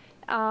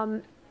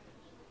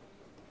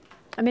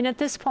 I mean, at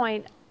this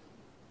point,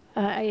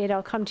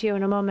 I'll come to you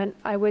in a moment.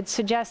 I would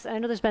suggest, I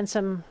know there's been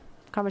some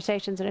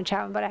conversations in a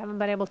chat room, but I haven't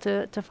been able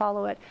to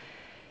follow it.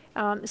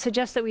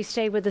 Suggest that we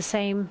stay with the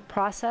same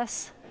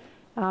process.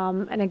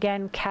 And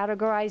again,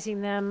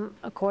 categorizing them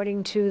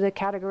according to the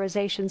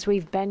categorizations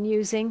we've been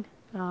using.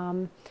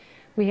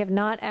 We have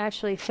not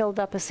actually filled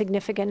up a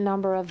significant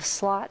number of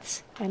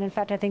slots. And in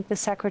fact, I think the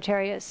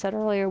Secretariat said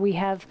earlier we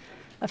have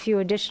a few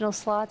additional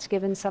slots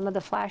given some of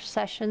the flash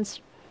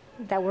sessions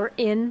that were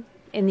in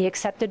the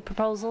accepted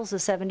proposals, the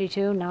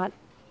 72, not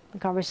the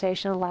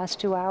conversation of the last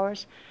 2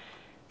 hours.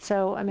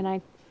 So, I mean,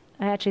 I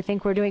actually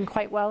think we're doing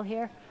quite well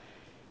here.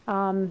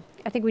 I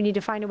think we need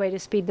to find a way to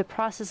speed the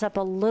process up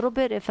a little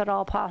bit, if at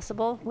all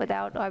possible,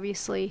 without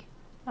obviously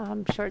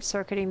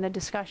short-circuiting the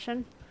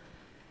discussion.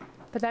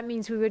 But that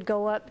means we would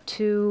go up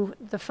to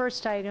the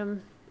first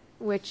item,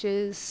 which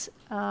is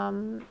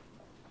ID6,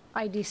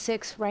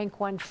 rank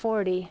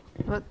 140.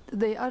 But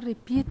they are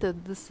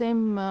repeated. The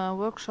same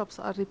workshops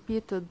are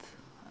repeated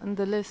in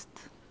the list.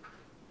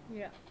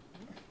 Yeah.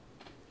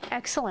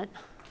 Excellent.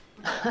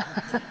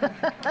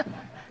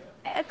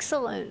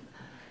 Excellent.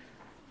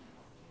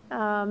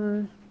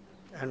 And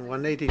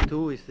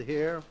 182 is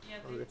here.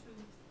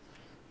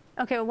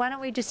 Okay, well, why don't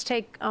we just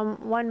take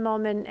one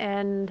moment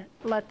and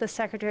let the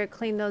secretary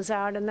clean those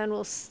out, and then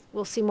we'll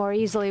see more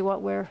easily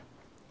what we're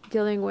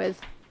dealing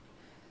with.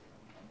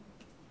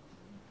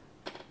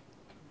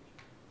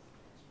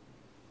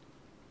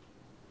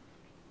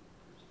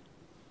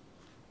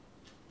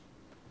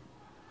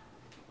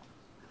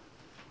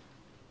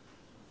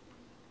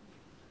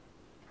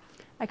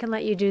 I can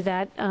let you do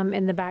that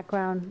in the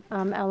background,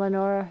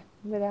 Eleonora,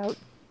 without,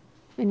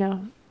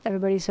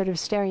 everybody sort of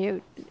staring at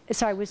you.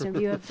 Sorry, Wisdom,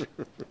 you have...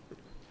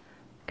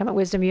 Come on,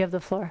 Wisdom, you have the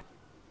floor.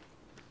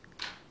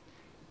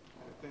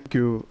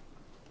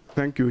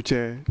 Thank you,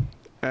 Chair.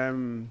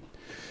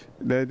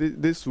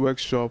 This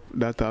workshop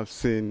that I've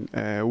seen,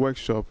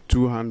 workshop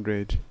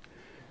 200,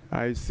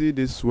 I see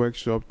this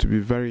workshop to be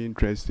very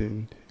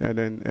interesting. And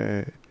then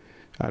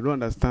I don't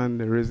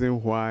understand the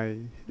reason why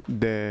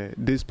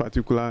this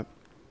particular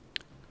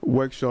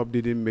workshop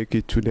didn't make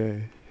it to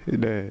the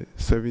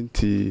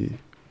 70,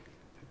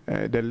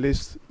 the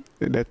list,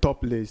 the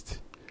top list.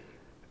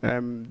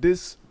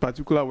 This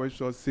particular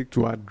workshop seeks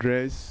to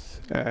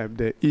address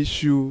the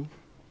issue.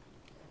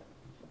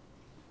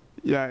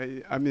 Yeah,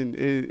 I mean,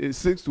 it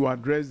seeks to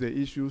address the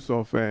issues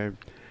of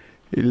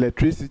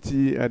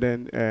electricity and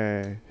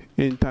then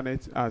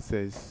internet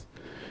access,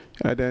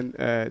 and then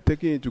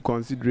taking into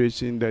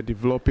consideration the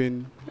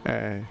developing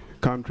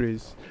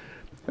countries.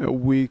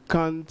 We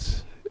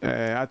can't.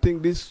 I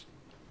think these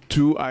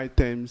two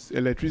items,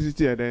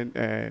 electricity and then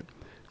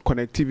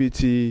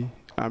connectivity,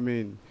 I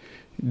mean,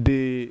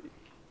 they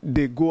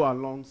go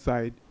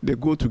alongside, they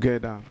go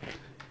together.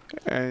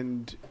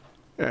 And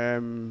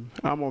I'm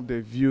of the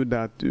view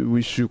that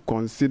we should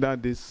consider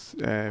this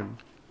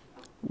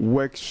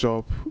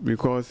workshop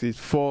because it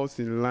falls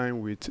in line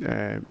with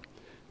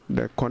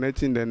the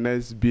connecting the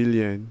next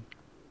billion.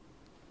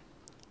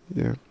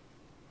 Yeah.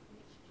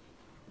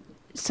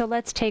 So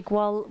let's take,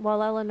 while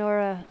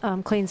Eleonora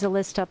cleans the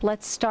list up,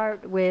 let's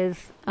start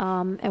with,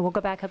 and we'll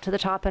go back up to the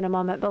top in a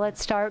moment, but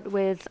let's start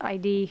with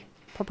ID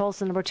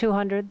proposal number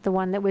 200, the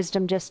one that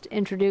Wisdom just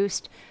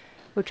introduced,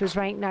 which was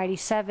ranked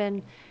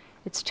 97.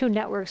 It's 2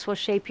 networks will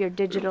shape your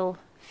digital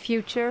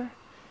future.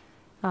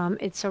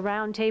 It's a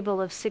round table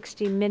of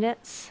 60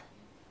 minutes,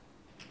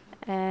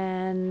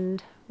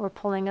 and we're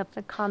pulling up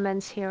the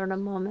comments here in a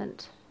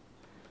moment.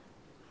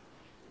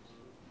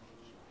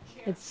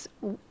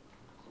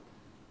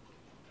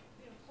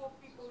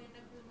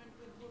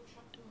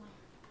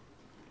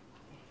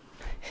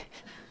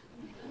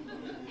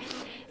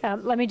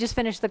 Let me just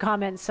finish the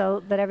comments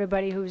so that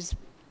everybody who's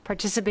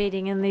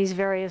participating in these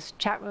various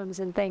chat rooms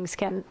and things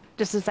can,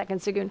 just a second,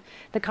 Segun.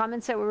 The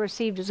comments that were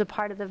received as a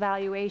part of the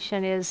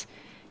valuation is,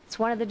 it's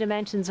one of the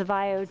dimensions of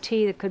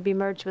IoT that could be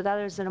merged with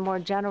others in a more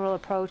general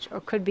approach, or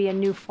could be a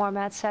new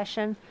format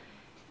session.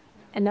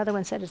 Another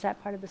one said, is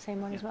that part of the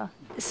same one as well?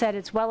 Said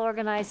it's well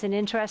organized and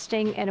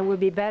interesting, and it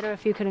would be better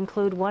if you could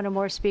include one or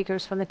more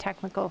speakers from the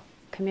technical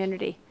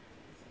community.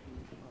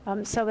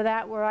 So with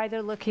that, we're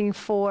either looking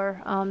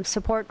for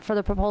support for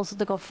the proposal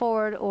to go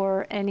forward,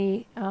 or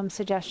any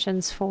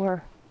suggestions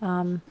for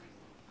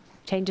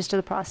changes to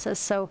the process.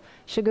 So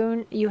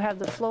Segun, you have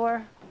the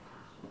floor.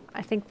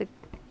 I think the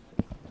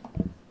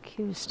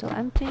queue is still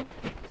empty.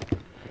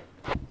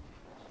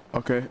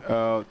 Okay,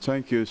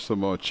 thank you so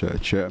much,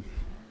 Chair.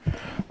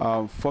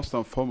 First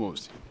and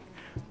foremost,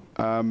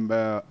 I'm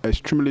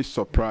extremely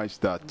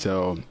surprised that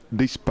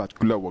this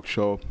particular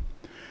workshop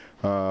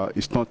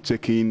is not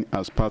taken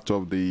as part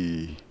of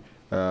the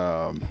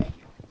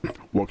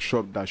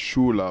workshop that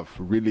should have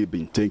really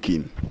been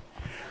taken.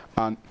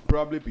 And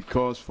probably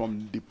because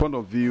from the point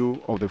of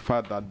view of the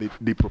fact that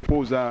the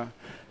proposal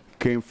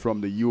came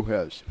from the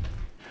US.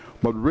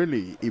 But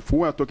really, if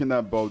we are talking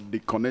about the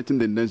connecting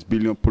the next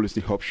billion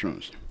policy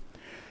options,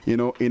 you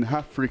know, in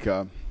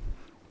Africa,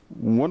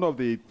 one of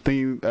the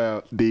things,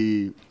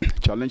 the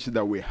challenges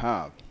that we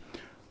have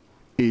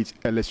is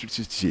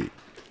electricity.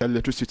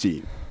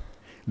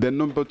 Then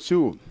number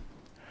two,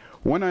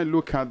 when I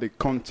look at the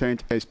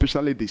content,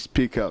 especially the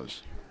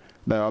speakers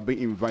that are being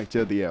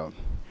invited here,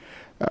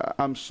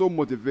 I'm so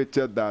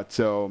motivated that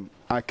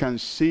I can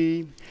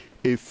see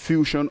a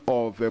fusion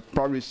of the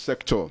private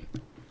sector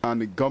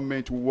and the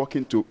government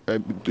working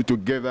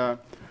together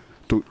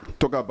to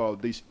talk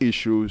about these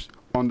issues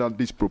under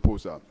this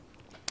proposal.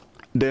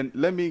 Then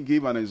let me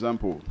give an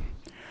example.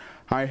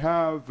 I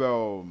have,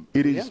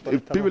 it is a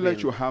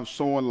privilege to have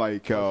someone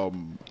like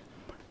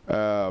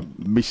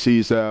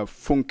Mrs.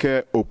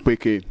 Funke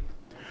Opeke,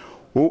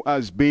 who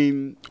has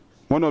been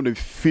one of the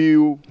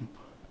few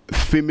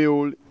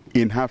female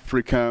in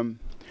Africa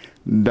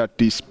that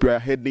is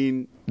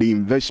spearheading the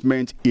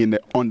investment in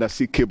the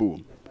undersea cable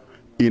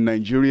in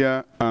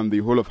Nigeria and the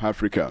whole of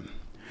Africa.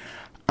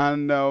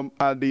 And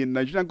at the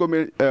Nigerian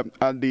government, at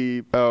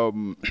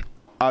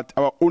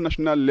our own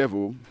national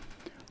level,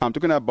 I'm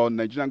talking about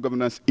Nigerian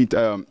Governance,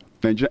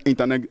 Nigeria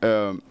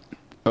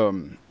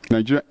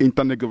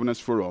Internet Governance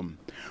Forum.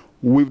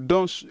 We've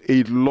done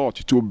a lot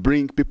to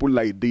bring people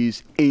like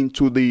this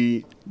into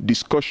the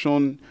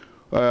discussion,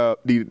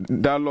 the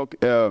dialogue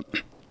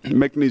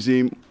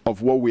mechanism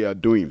of what we are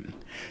doing.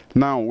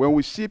 Now, when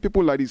we see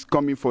people like this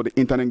coming for the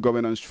Internet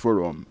Governance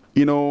Forum,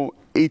 you know,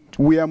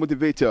 we are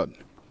motivated.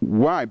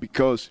 Why?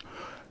 Because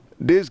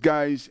these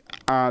guys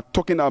are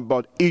talking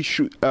about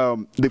issues,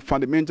 the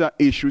fundamental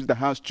issues that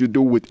has to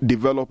do with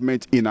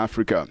development in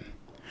Africa.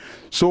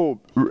 So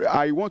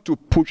I want to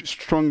push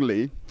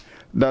strongly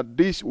that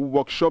this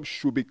workshop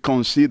should be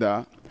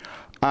considered,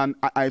 and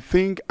I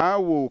think I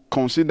will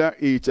consider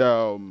it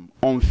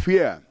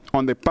unfair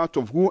on the part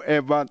of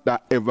whoever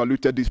that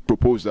evaluated this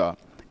proposal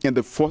in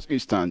the first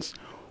instance,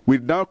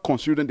 without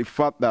considering the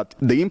fact that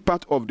the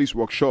impact of this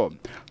workshop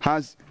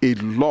has a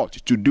lot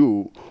to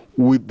do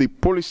with the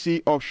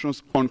policy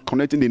options on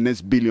connecting the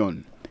next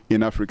billion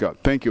in Africa.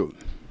 Thank you.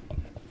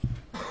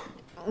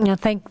 No,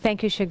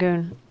 thank you,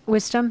 Segun.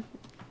 Wisdom,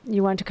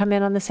 you want to come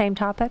in on the same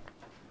topic?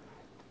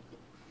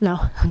 No?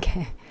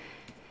 Okay.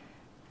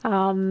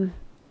 So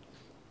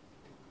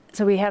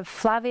we have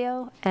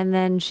Flavio and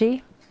then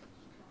G.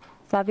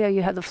 Flavio,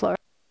 you have the floor.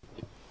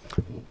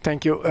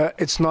 Thank you.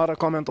 It's not a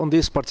comment on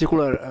this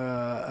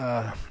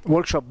particular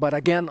workshop, but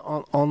again,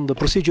 on the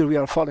procedure we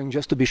are following,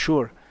 just to be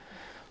sure.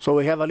 So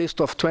we have a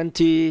list of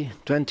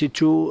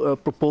 22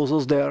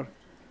 proposals there,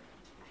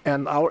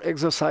 and our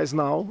exercise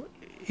now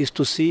is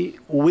to see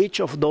which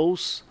of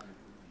those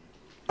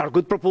are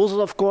good proposals,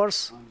 of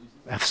course,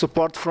 have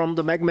support from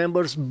the MAG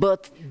members,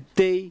 but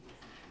they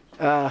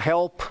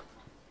help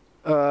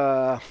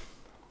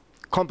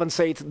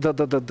compensate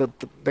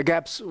the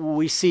gaps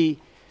we see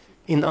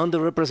in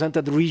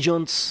underrepresented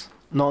regions,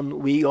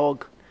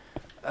 non-WEOG,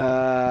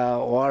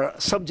 or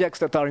subjects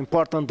that are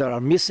important, that are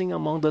missing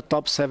among the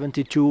top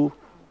 72,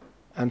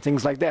 and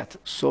things like that.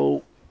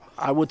 So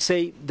I would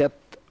say that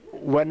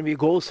when we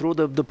go through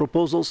the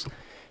proposals,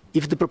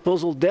 if the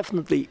proposal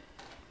definitely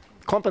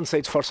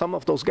compensates for some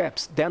of those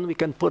gaps, then we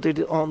can put it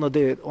on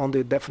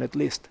the definite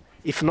list.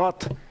 If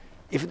not,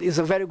 if it is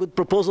a very good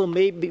proposal,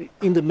 maybe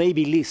in the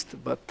maybe list,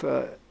 but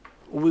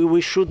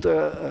we should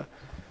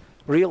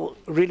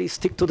really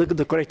stick to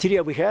the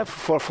criteria we have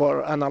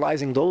for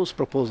analyzing those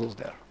proposals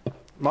there.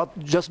 Not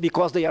just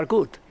because they are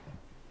good.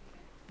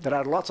 There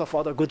are lots of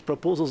other good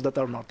proposals that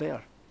are not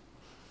there.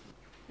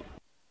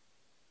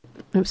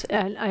 Oops,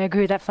 and I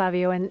agree with that,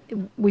 Flavio,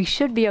 and we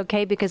should be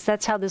okay because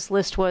that's how this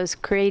list was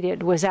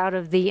created, was out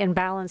of the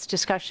imbalanced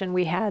discussion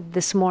we had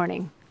this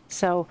morning.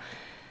 So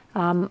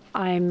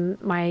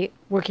My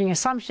working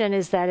assumption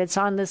is that it's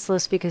on this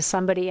list because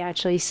somebody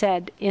actually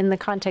said in the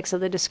context of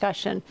the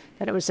discussion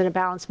that it was an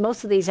imbalance.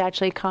 Most of these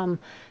actually come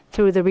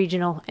through the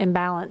regional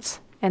imbalance.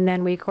 And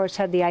then we, of course,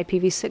 had the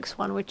IPv6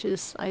 one, which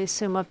is, I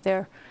assume, up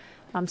there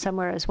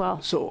somewhere as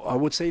well. So I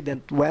would say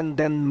that when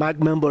then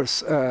MAG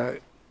members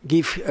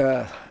give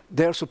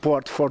their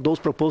support for those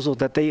proposals,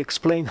 that they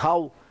explain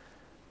how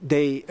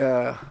they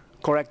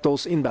correct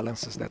those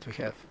imbalances that we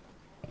have.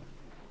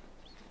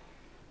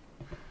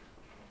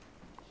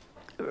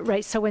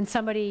 Right, so when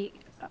somebody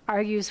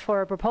argues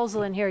for a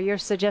proposal in here, you're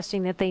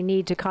suggesting that they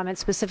need to comment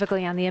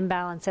specifically on the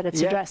imbalance that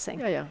it's addressing.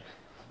 Yeah.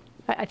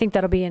 I think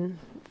that'll be a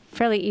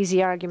fairly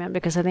easy argument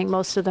because I think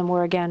most of them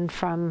were, again,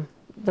 from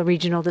the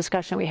regional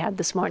discussion we had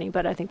this morning,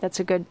 but I think that's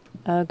a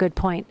good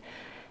point.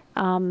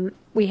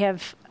 We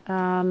have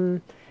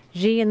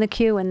Xi in the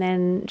queue and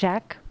then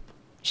Jack.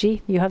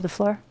 Xi, you have the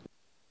floor.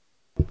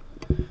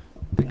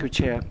 Thank you,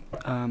 Chair.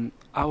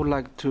 I would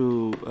like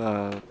to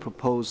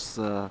propose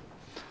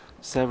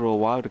several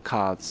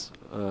wildcards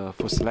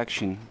for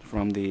selection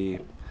from the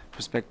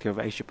perspective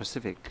of Asia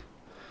Pacific.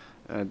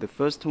 The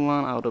first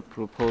one I would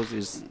propose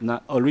is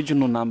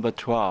original number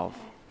 12.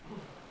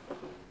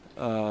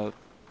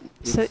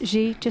 So,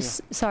 Xi,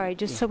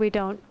 so we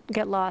don't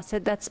get lost,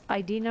 that's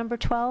ID number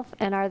 12,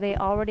 and are they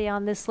already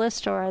on this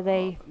list, or are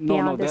they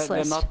beyond this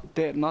list?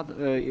 They're not.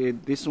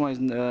 This one is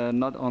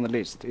not on the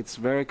list. It's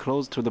very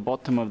close to the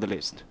bottom of the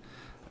list,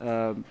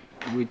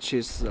 which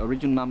is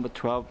original number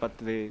 12, but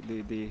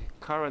the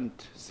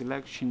current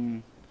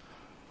selection,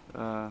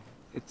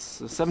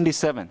 it's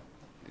 77.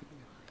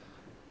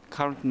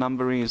 Current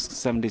numbering is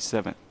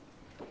 77.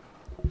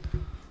 Do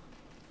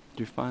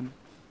you find?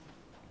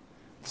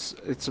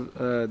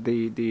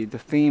 The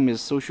theme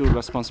is social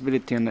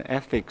responsibility and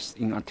ethics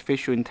in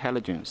artificial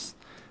intelligence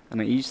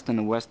and East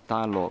and West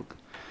dialogue.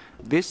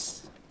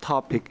 This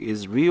topic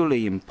is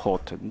really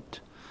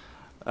important,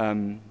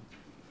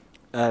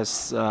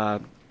 as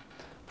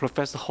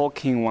Professor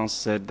Hawking once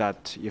said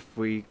that if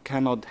we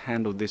cannot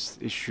handle this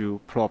issue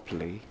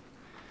properly,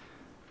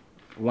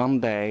 one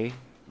day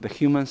the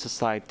human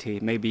society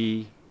may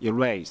be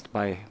erased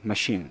by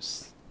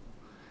machines.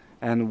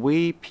 And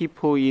we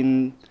people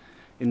in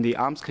the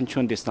arms control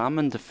and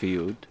disarmament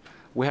field,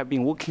 we have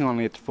been working on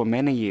it for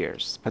many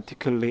years,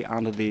 particularly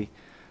under the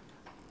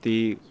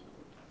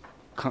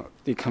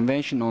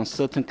Convention on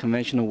Certain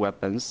Conventional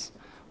Weapons.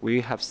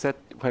 We have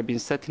been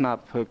setting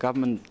up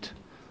government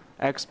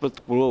expert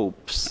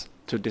groups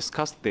to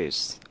discuss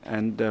this,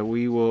 and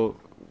we will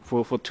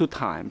for 2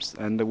 times,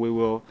 and we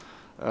will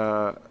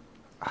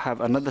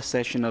have another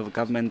session of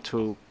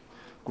governmental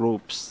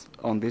groups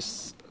on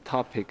this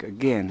topic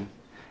again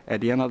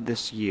at the end of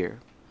this year.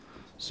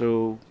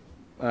 So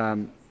I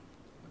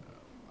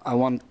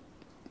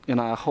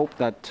hope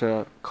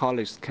that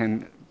colleagues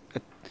can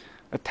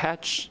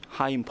attach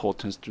high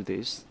importance to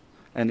this,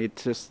 and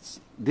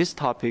this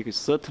topic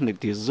certainly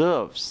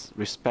deserves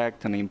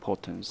respect and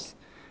importance.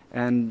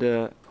 And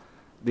the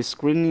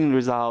screening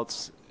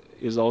results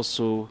is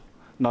also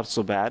not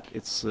so bad.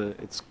 It's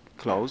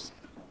close.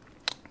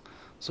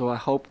 So I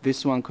hope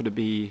this one could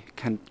be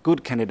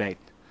good candidate,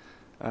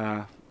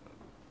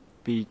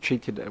 be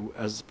treated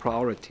as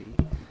priority.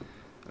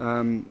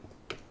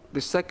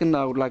 The second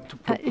I would like to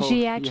propose...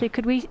 Xi, actually,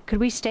 could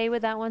we stay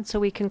with that one so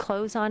we can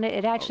close on it?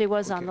 It actually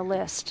was on the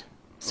list.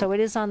 So it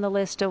is on the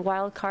list of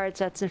wildcards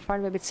that's in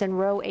front of it. It's in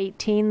row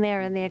 18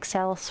 there in the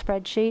Excel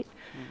spreadsheet.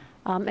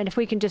 And if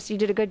we can just, you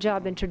did a good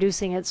job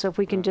introducing it, so if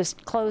we can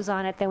just close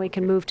on it, then we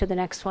can move to the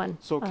next one.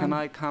 So can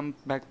I come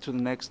back to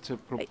the next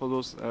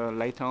proposals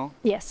later on?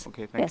 Yes.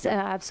 Okay, thank you. Yes,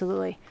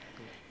 absolutely.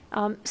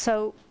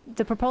 So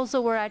the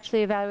proposal we're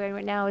actually evaluating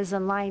right now is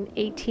on line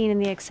 18 in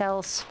the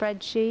Excel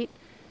spreadsheet.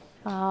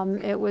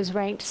 It was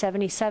ranked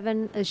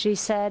 77, as she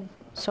said,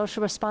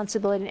 social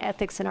responsibility and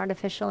ethics in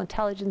artificial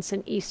intelligence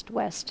in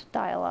East-West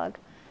dialogue.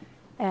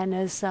 And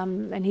as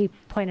and he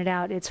pointed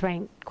out, it's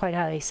ranked quite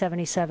highly,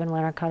 77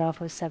 when our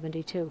cutoff was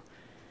 72.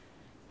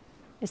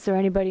 Is there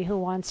anybody who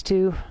wants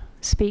to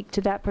speak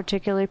to that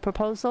particular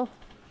proposal?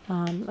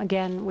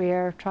 Again,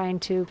 we're trying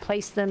to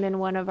place them in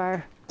one of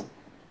our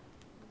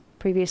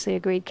previously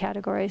agreed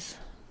categories.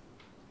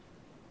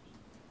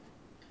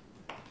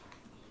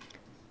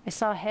 I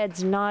saw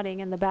heads nodding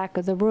in the back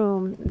of the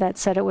room that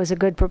said it was a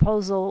good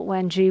proposal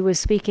when Xi was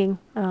speaking.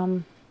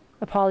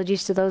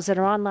 Apologies to those that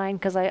are online,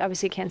 because I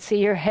obviously can't see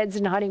your heads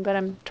nodding, but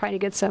I'm trying to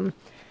get some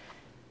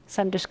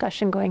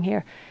discussion going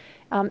here.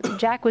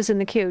 Jack was in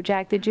the queue.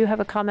 Jack, did you have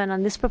a comment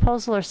on this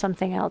proposal or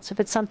something else? If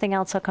it's something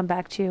else, I'll come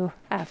back to you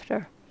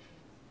after.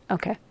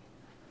 Okay.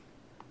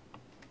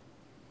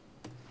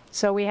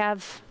 So we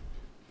have,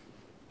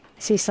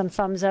 I see some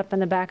thumbs up in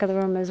the back of the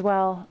room as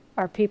well.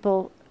 Are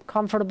people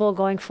comfortable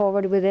going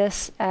forward with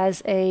this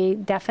as a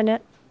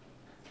definite?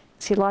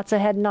 See lots of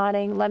head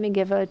nodding. Let me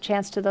give a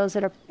chance to those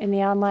that are in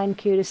the online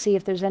queue to see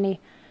if there's any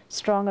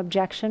strong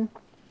objection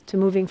to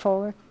moving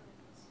forward.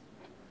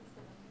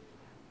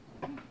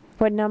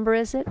 What number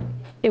is it?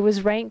 It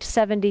was ranked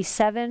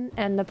 77,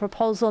 and the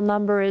proposal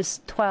number is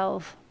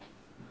 12.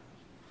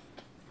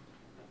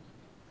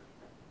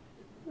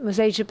 was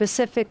Asia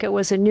Pacific. It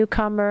was a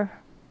newcomer.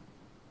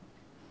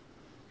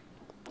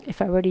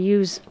 If I were to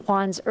use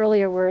Juan's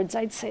earlier words,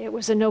 I'd say it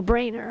was a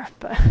no-brainer.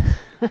 But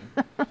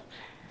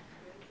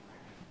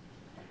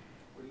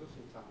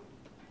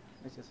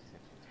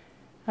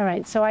all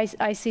right, so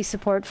I see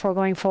support for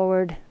going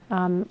forward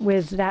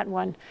with that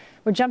one.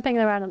 We're jumping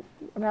around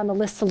the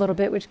list a little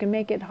bit, which can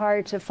make it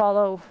hard to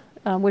follow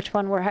which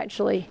one we're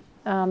actually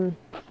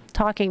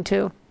talking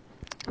to.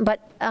 But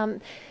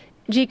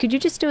G, could you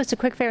just do us a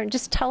quick favor and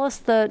just tell us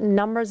the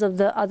numbers of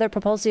the other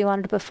proposal you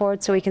wanted to put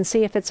forward so we can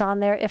see if it's on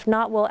there? If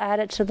not, we'll add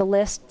it to the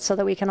list so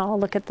that we can all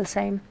look at the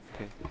same.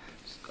 Okay.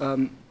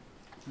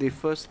 The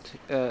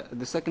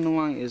second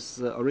one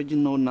is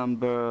original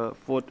number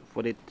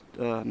 40,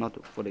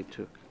 not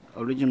 42,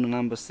 original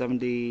number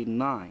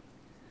 79,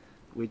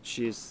 which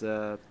is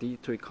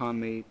digital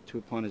economy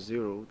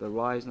 2.0, the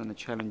rise and the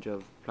challenge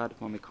of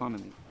platform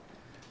economy.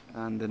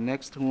 And the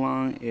next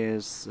one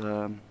is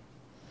the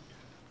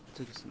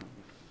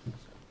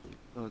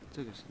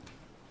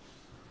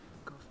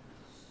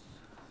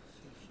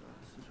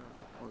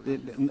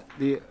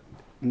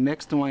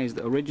next one is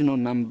the original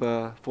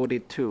number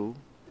 42,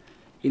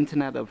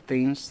 Internet of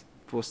Things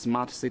for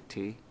Smart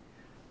City,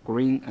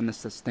 Green and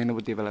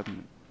Sustainable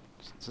Development,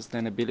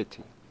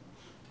 Sustainability.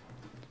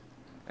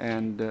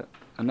 And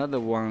another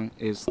one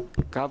is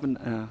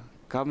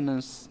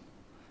governance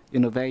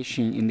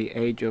innovation in the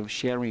age of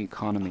sharing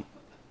economy.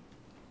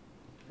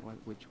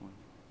 Which one?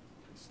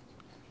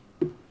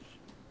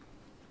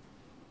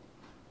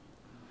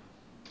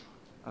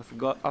 I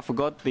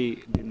forgot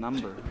the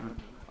number.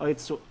 Oh,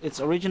 it's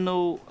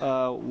original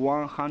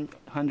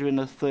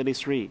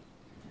 133.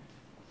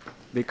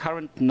 The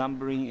current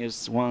numbering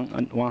is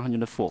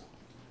 104.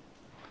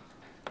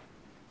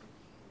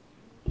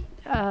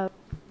 The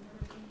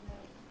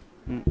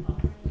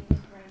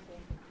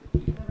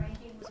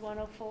ranking was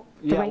 104.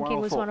 The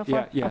ranking was 104.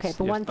 Yeah, yes, okay,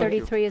 but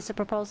 133 is the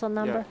proposal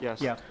number. Yeah,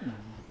 yes. Yeah.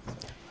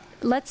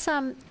 Let's.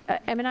 I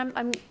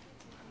mean,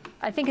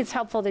 I think it's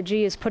helpful that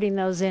G is putting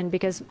those in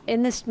because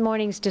in this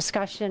morning's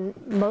discussion,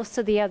 most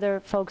of the other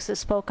folks that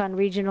spoke on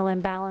regional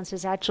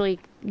imbalances actually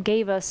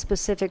gave us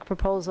specific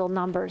proposal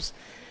numbers.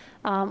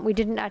 We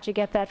didn't actually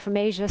get that from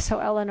Asia, so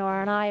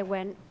Eleanor and I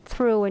went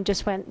through and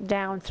just went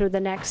down through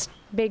the next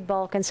big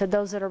bulk and said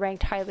those that are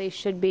ranked highly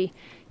should be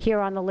here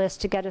on the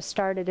list to get us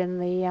started in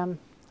the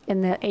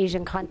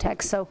Asian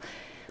context. So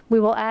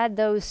we will add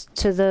those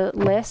to the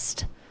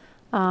list,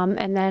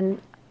 and then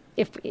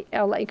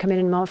I'll let you come in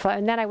a moment,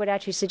 and then I would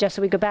actually suggest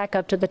that we go back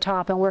up to the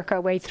top and work our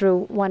way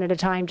through one at a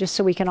time, just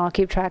so we can all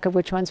keep track of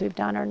which ones we've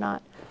done or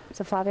not.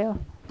 So Flavio,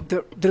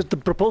 there's the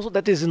proposal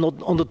that is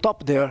on the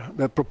top there,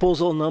 the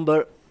proposal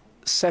number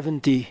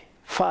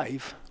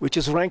 75, which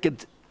is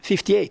ranked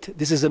 58.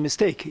 This is a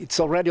mistake. It's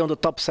already on the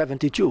top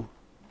 72.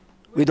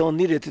 We don't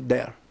need it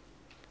there.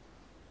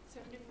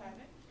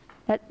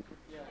 75.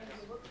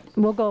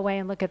 We'll go away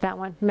and look at that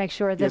one. Make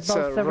sure that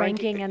both the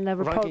ranking and the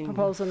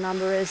proposal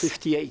number is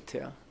 58.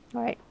 Yeah.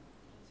 All right.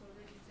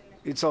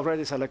 It's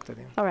already selected.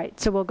 Yeah. All right.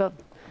 So we'll go.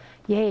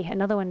 Yay!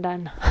 Another one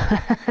done.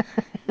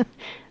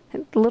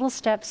 Little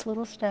steps.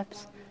 Little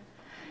steps.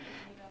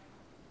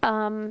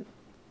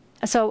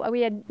 So we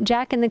had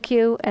Jack in the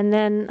queue, and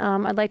then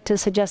I'd like to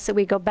suggest that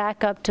we go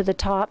back up to the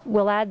top.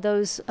 We'll add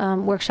those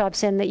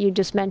workshops in that you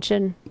just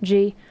mentioned,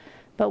 G,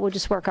 but we'll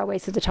just work our way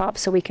through the top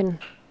so we can,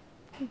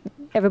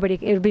 everybody,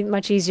 it would be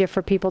much easier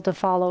for people to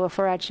follow if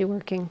we're actually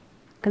working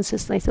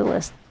consistently through the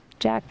list.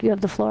 Jack, you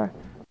have the floor.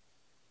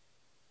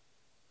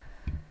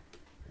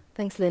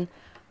 Thanks, Lynn.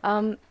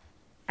 I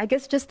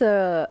guess just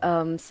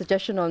a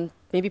suggestion on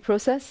maybe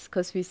process,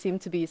 because we seem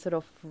to be sort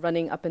of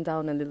running up and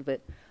down a little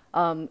bit,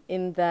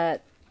 in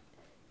that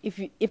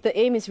if the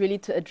aim is really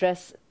to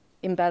address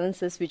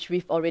imbalances which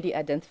we've already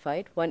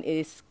identified, one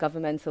is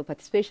governmental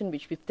participation,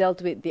 which we've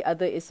dealt with, the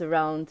other is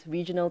around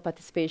regional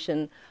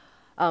participation,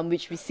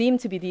 which we seem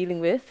to be dealing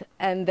with,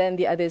 and then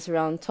the other is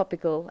around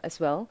topical as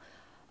well.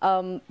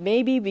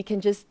 Maybe we can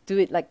just do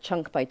it like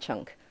chunk by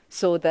chunk.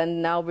 So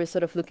then now we're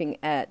sort of looking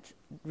at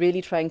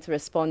really trying to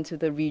respond to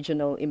the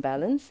regional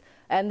imbalance.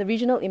 And the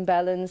regional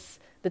imbalance,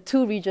 the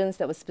two regions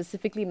that were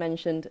specifically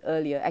mentioned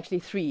earlier, actually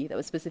three that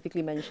were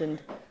specifically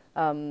mentioned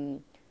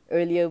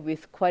earlier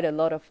with quite a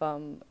lot of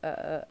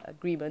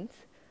agreement,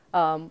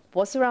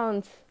 was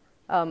around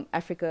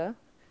Africa,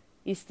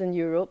 Eastern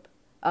Europe,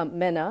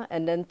 MENA,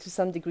 and then to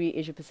some degree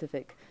Asia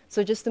Pacific.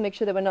 So just to make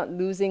sure that we're not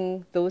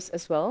losing those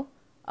as well,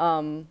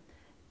 and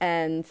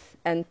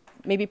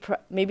maybe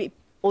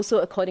also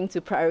according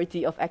to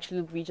priority of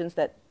actual regions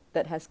that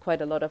has quite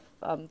a lot of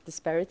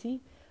disparity.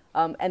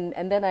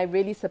 And then I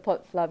really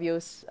support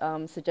Flavio's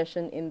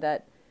suggestion in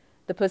that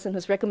the person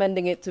who's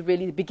recommending it to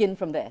really begin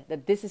from there,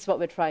 that this is what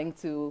we're trying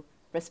to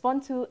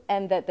respond to,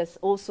 and that there's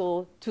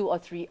also 2 or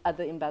 3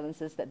 other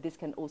imbalances that this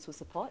can also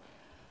support.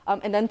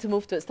 And then to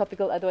move to its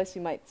topical, otherwise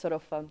you might sort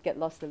of get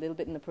lost a little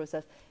bit in the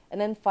process. And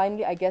then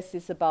finally, I guess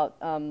it's about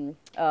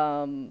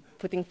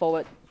putting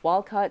forward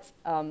wildcards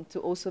to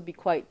also be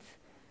quite,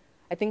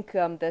 I think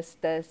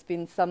there's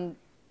been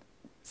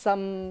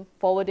some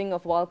forwarding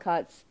of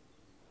wildcards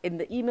in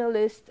the email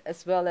list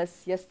as well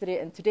as yesterday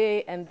and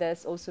today, and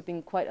there's also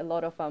been quite a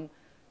lot of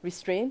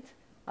restraint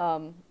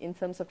in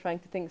terms of trying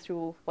to think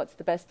through what's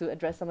the best to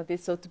address some of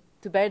this. So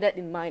to bear that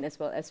in mind as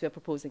well as we're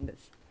proposing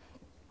this.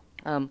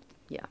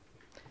 Yeah.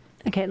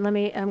 Okay, let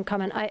me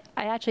comment. I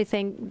actually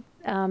think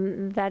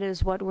that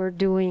is what we're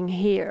doing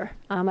here.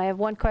 I have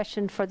one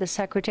question for the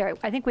secretary.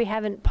 I think we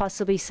haven't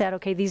possibly said,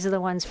 okay, these are the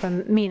ones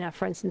from MENA,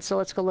 for instance, so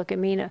let's go look at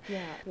MENA.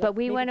 Yeah, but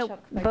we went,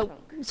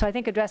 so I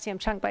think addressing them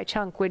chunk by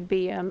chunk would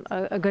be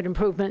a good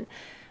improvement.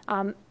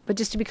 But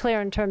just to be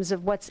clear in terms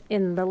of what's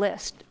in the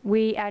list,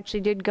 we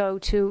actually did go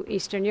to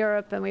Eastern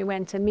Europe and we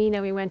went to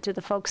MENA, we went to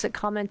the folks that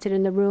commented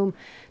in the room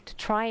to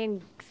try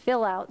and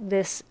fill out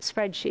this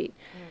spreadsheet.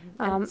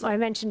 I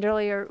mentioned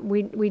earlier,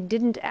 we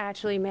didn't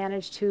actually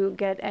manage to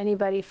get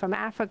anybody from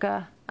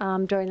Africa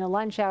during the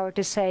lunch hour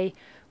to say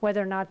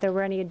whether or not there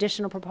were any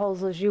additional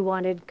proposals you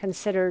wanted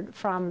considered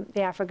from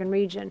the African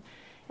region.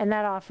 And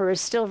that offer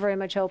is still very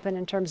much open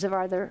in terms of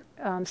are there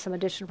some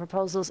additional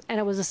proposals. And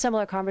it was a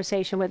similar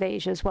conversation with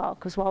Asia as well,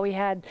 because while we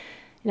had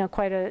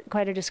quite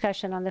a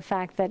discussion on the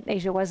fact that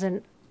Asia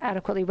wasn't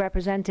adequately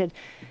represented,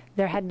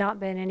 there had not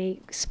been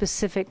any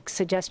specific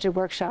suggested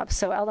workshops.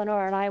 So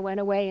Eleanor and I went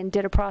away and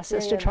did a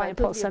process to try and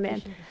pull some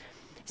in.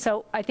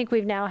 So I think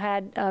we've now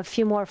had a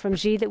few more from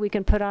Xi that we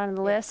can put on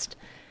the list.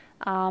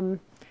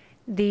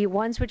 The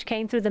ones which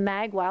came through the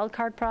MAG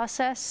wildcard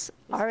process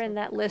are in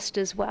that list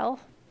as well,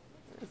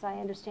 as I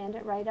understand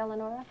it, right,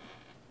 Eleonora?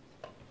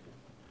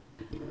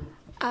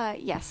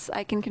 Yes,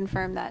 I can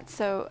confirm that.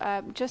 So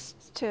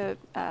just to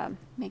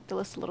make the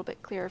list a little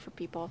bit clearer for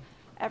people,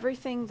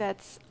 everything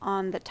that's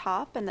on the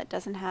top and that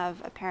doesn't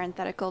have a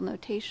parenthetical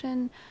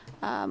notation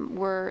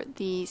were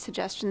the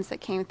suggestions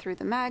that came through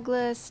the MAG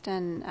list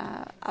and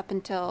up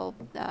until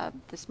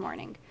this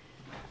morning.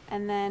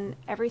 And then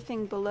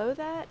everything below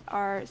that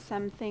are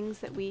some things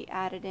that we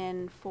added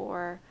in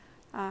for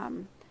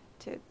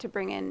to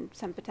bring in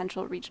some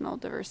potential regional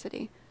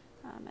diversity,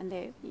 and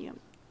they,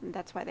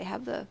 that's why they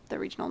have the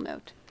regional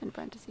note in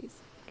parentheses.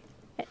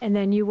 And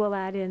then you will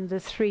add in the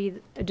 3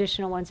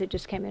 additional ones that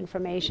just came in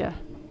from Asia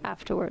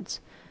afterwards.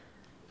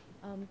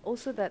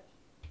 Also that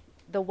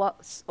the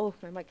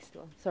my mic is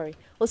still on, sorry.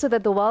 Also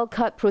that the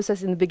wildcard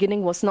process in the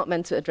beginning was not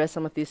meant to address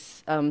some of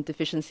these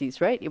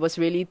deficiencies, right? It was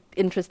really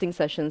interesting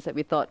sessions that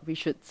we thought we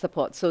should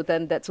support. So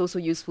then that's also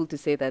useful to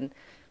say then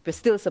we're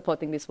still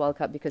supporting this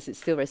wildcard because it's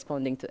still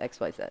responding to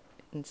X, Y, Z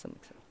in some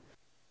extent.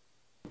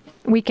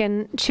 We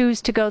can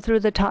choose to go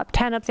through the top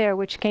 10 up there,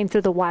 which came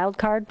through the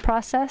wildcard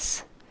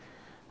process,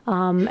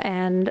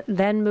 and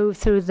then move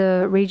through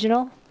the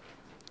regional,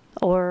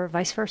 or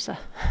vice versa.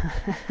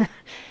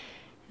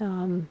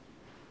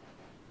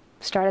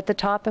 Start at the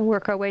top and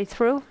work our way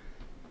through.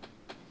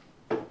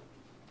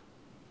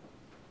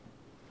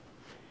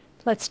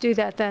 Let's do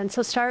that then.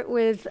 So start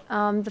with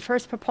the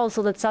first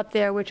proposal that's up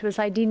there, which was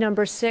ID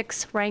number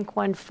 6, rank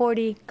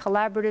 140,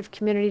 Collaborative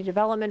Community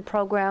Development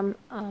Program,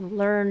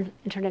 Learn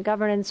Internet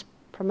Governance,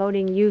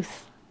 Promoting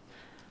Youth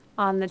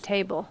on the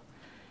Table.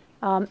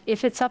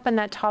 If it's up in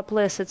that top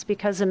list, it's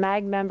because a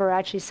MAG member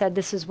actually said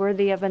this is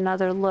worthy of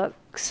another look.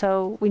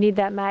 So we need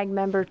that MAG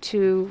member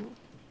to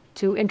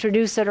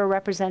introduce it or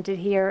represent it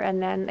here,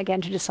 and then again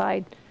to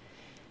decide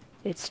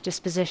its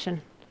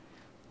disposition.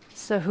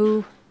 So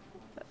who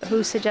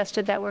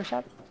suggested that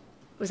workshop?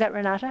 Was that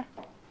Renata?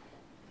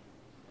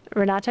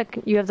 Renata,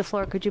 you have the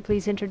floor. Could you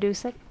please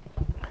introduce it?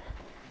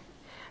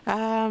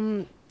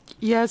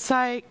 Yes,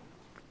 I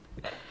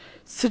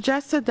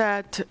suggested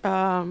that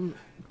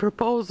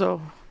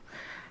proposal.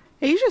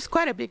 Asia is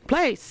quite a big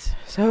place,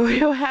 so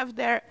you have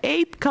there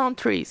 8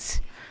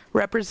 countries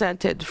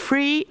represented,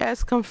 3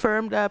 as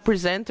confirmed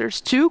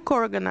presenters, 2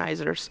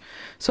 co-organizers.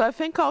 So I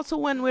think also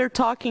when we're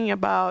talking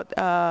about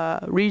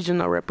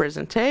regional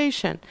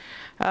representation,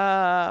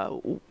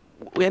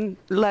 when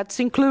let's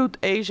include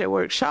Asia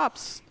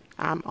workshops,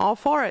 I'm all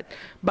for it.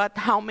 But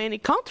how many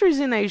countries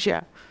in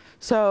Asia?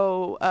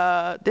 So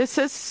this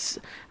is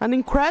an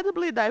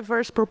incredibly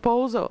diverse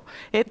proposal.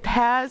 It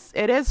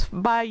is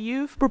by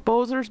youth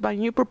proposers, by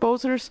new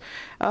proposers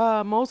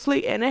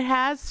mostly, and it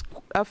has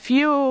a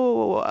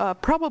few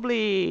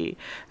probably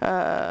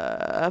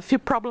a few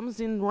problems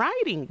in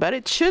writing. But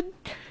it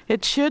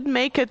should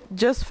make it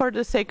just for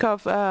the sake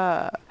of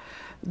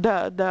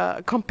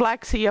the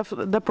complexity of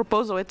the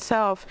proposal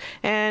itself.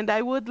 And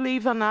I would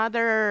leave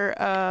another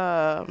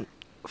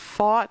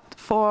thought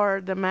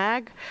for the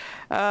MAG.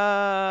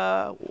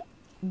 The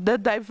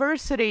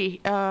diversity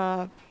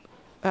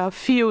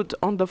field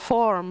on the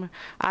form,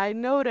 I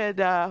noted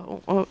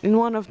in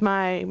one of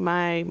my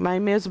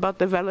mails about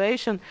the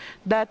evaluation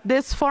that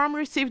this form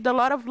received a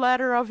lot of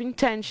letter of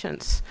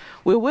intentions.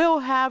 We will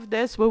have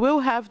this, we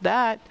will have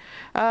that.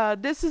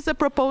 This is a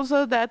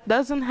proposal that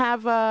doesn't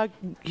have a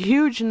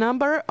huge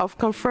number of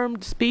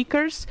confirmed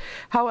speakers.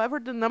 However,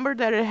 the number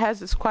that it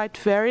has is quite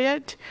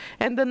varied,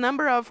 and the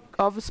number of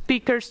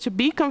speakers to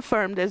be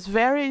confirmed is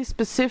very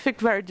specific,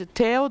 very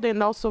detailed,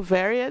 and also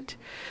varied.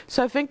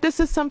 So I think this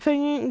is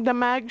something the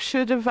MAG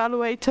should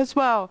evaluate as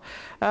well,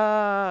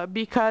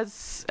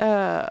 because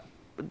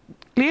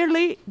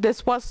clearly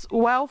this was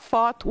well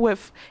thought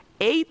with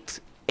 8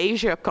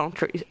 Asian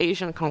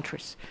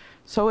countries.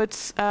 So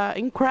it's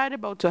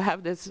incredible to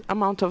have this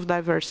amount of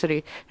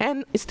diversity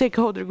and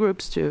stakeholder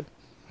groups too.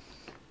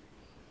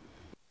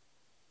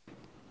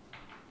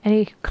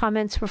 Any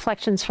comments,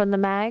 reflections from the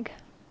MAG?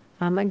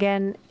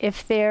 Again,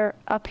 if they're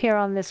up here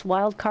on this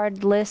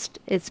wildcard list,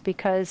 it's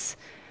because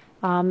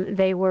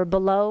they were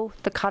below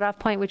the cutoff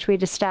point which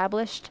we'd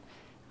established.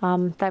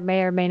 That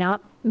may or may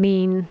not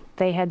mean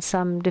they had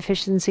some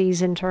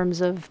deficiencies in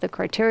terms of the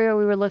criteria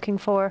we were looking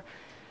for.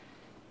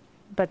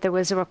 But there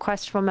was a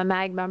request from a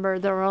MAG member.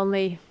 There were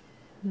only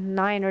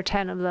 9 or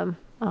 10 of them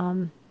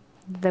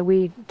that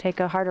we take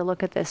a harder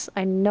look at this.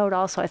 I note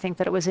also, I think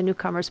that it was a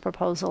newcomer's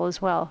proposal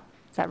as well.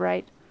 Is that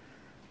right?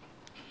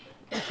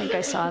 I think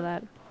I saw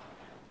that.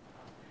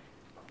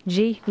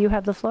 G, you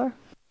have the floor.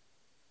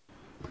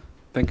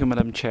 Thank you,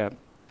 Madam Chair.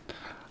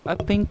 I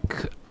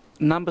think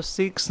number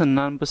 6 and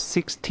number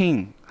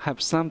 16 have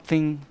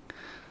something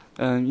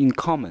in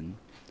common.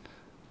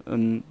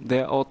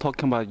 They're all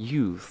talking about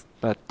youth,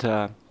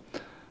 but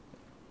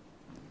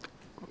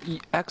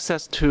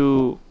access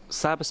to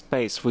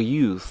cyberspace for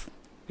youth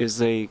is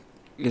a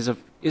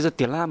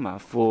dilemma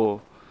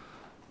for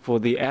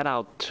the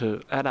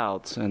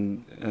adults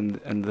and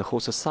the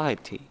whole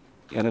society.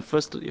 And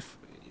first, if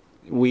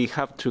we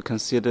have to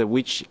consider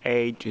which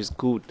age is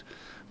good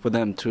for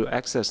them to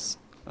access,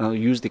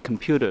 use the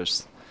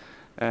computers,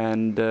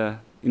 and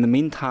in the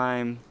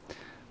meantime,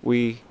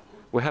 we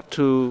have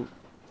to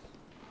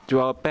do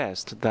our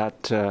best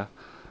that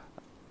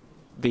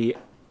the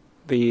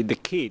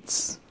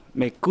kids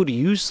make good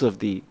use of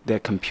their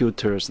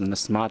computers and the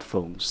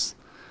smartphones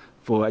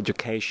for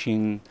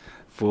education,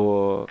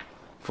 for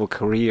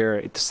career,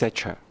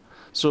 etc.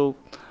 So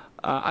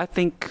I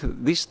think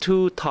these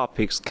two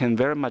topics can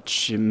very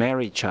much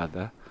marry each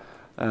other.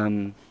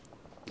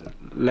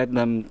 Let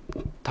them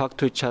talk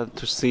to each other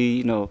to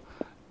see,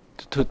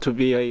 to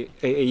be a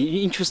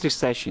interesting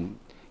session.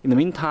 In the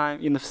meantime,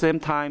 in the same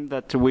time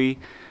that we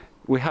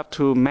have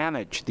to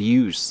manage the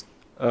use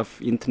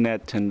of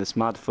internet and the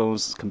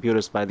smartphones,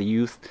 computers by the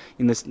youth.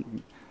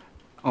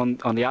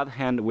 On the other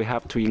hand, we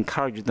have to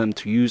encourage them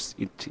to use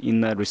it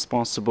in a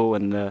responsible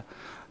and a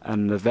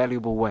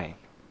valuable way.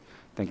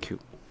 Thank you.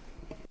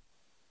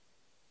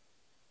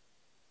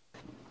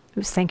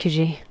 Thank you,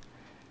 G.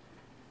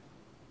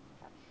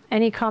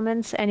 Any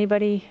comments?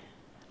 Anybody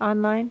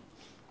online?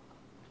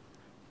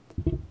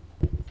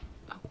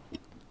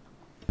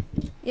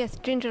 Yes,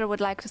 Ginger would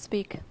like to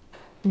speak.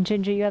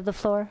 Ginger, you have the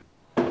floor.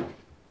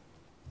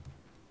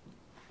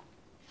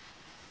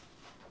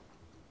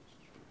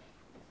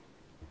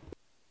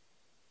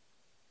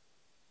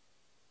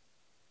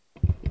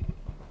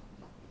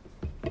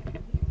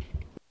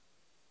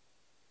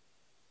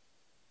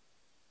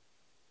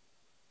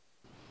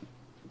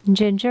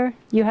 Ginger,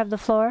 you have the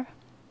floor.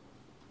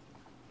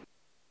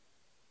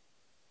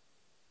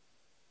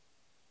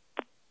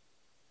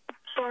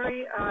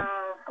 Sorry,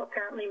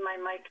 apparently my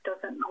mic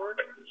doesn't work.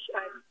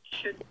 I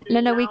should No,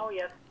 now.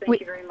 Yes, thank we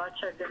you very much.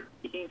 I've been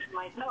speaking to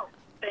myself.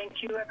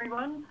 Thank you,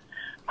 everyone.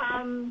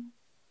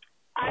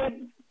 I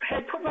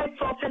had put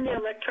myself in the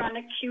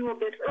electronic queue a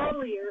bit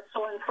earlier,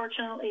 so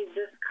unfortunately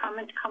this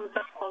comment comes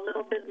up a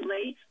little bit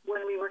late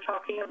when we were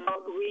talking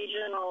about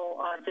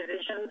regional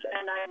divisions,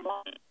 and I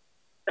want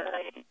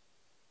that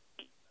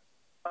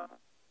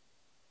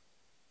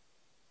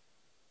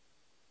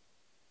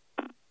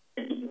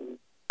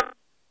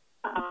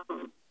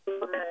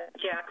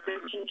Jack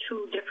mentioned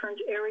 2 different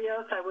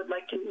areas. I would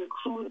like to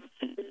include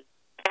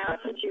as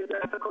a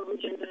geographical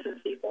region. This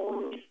is the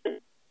only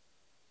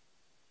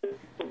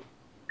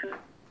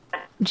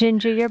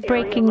Ginger, you're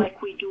breaking.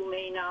 Like we do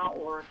Maina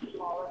or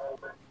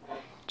smaller.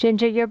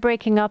 Ginger, you're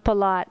breaking up a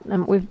lot.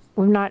 We're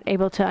not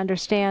able to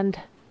understand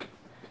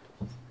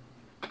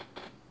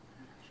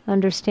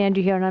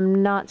you here, and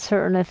I'm not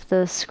certain if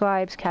the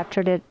scribes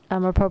captured it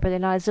appropriately.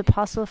 Now, is it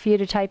possible for you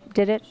to type?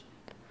 Did it?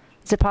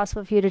 Is it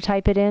possible for you to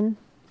type it in?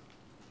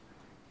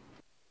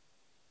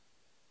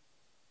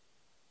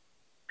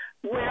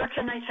 Where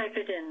can I type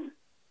it in?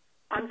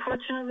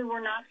 Unfortunately,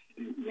 we're not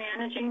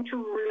managing to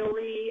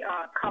really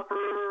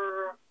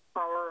cover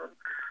our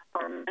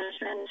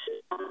management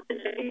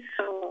today,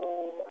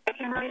 so I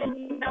can write an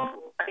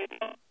email.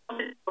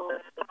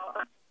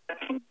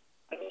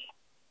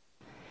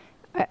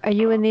 Are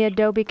you in the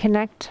Adobe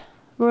Connect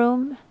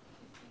room?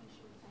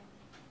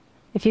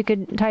 If you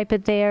could type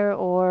it there,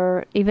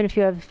 or even if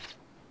you have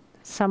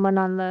someone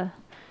on the...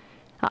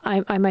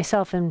 I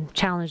myself am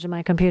challenged in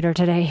my computer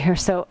today here,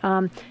 so...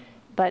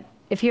 but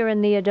if you're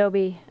in the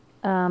Adobe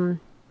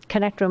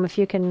Connect room, if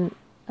you can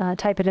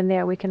type it in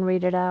there, we can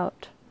read it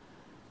out.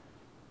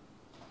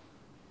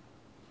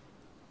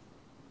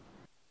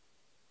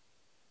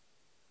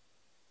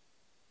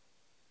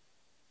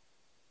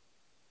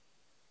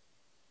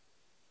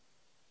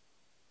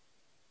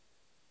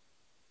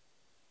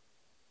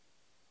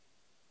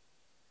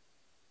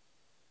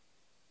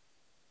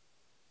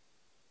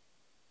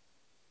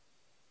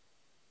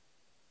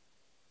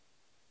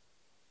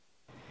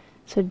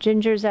 So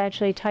Ginger's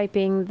actually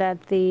typing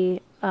that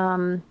the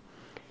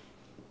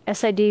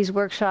SID's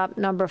workshop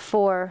number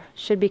 4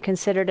 should be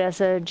considered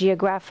as a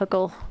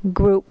geographical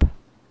group.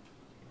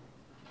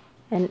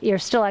 And you're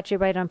still actually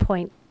right on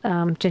point,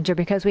 Ginger,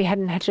 because we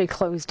hadn't actually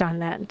closed on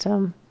that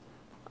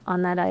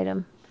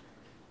item.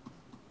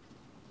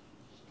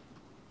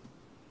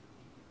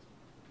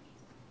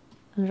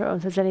 I don't know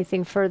if there's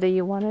anything further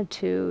you wanted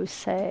to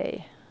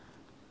say.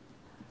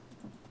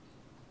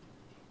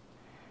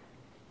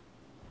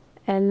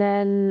 And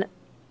then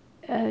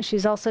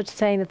she's also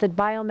saying that the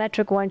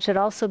biometric one should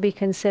also be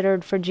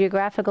considered for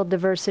geographical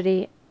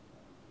diversity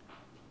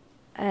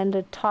and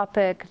a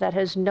topic that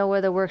has no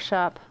other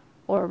workshop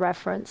or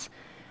reference.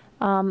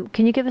 Can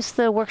you give us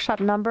the workshop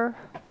number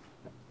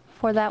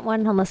for that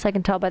one? Unless I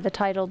can tell by the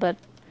title, but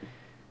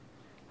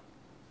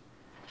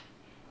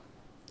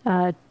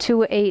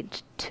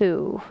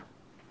 282,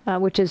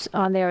 which is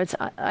on there. It's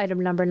item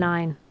number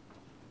 9.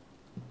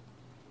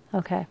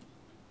 Okay.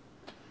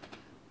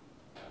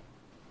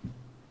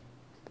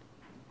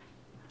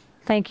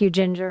 Thank you,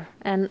 Ginger,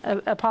 and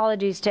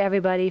apologies to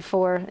everybody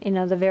for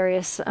the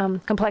various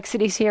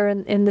complexities here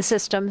in the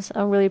systems.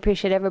 I really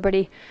appreciate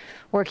everybody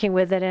working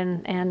with it,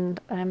 and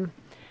I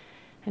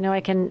know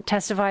I can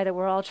testify that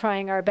we're all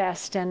trying our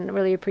best, and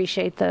really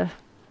appreciate the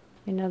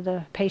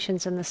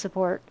patience and the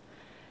support.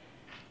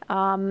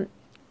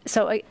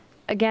 So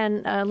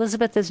again,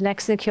 Elizabeth is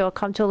next in the queue. I'll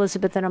come to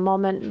Elizabeth in a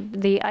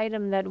moment. The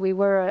item that we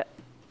were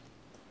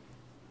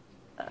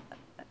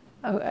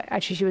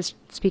actually, she was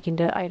speaking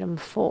to item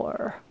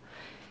 4.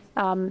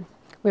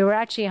 We were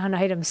actually on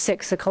item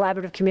 6, the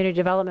Collaborative Community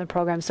Development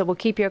Program, so we'll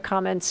keep your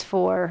comments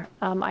for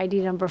ID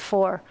number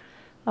 4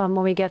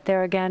 when we get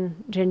there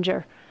again,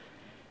 Ginger.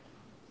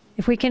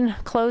 If we can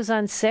close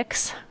on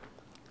 6.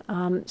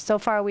 So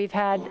far we've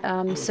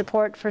had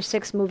support for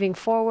 6 moving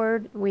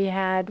forward. We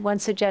had one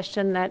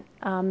suggestion that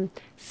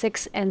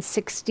 6 and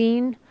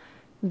 16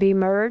 be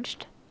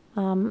merged.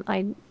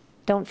 I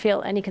don't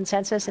feel any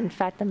consensus. In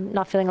fact, I'm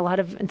not feeling a lot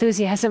of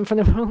enthusiasm from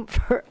the room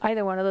for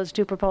either one of those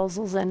 2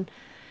 proposals, and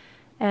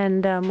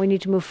we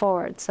need to move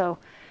forward. So,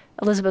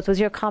 Elizabeth, was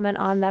your comment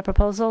on that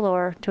proposal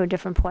or to a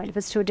different point? If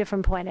it's to a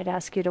different point, I'd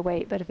ask you to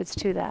wait, but if it's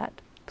to that,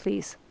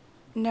 please.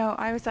 No,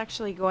 I was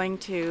actually going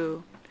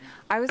to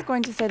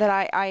say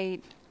that I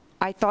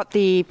thought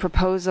the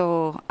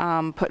proposal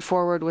put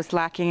forward was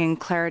lacking in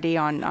clarity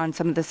on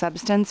some of the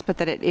substance, but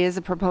that it is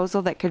a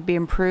proposal that could be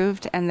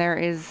improved, and there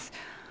is,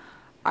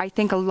 I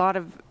think, a lot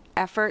of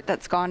effort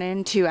that's gone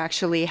in to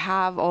actually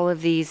have all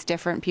of these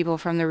different people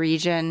from the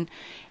region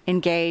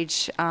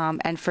engage,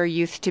 and for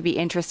youth to be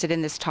interested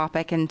in this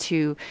topic and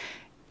to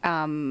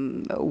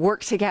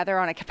work together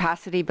on a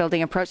capacity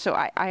building approach. So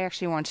I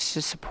actually wanted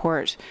to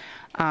support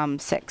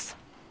 6.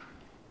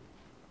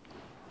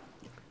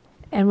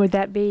 And would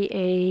that be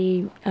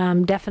a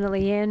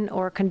definitely in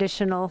or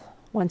conditional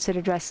once it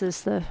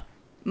addresses the...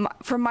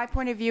 From my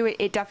point of view,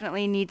 it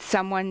definitely needs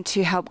someone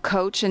to help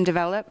coach and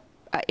develop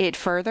it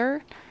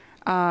further,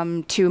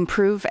 to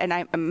improve.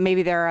 And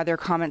maybe there are other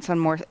comments on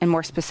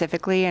more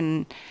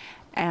specifically.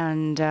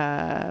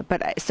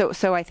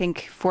 So I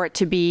think for it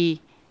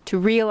to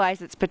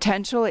realize its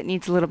potential, it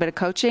needs a little bit of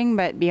coaching.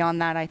 But beyond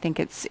that, I think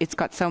it's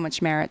got so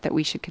much merit that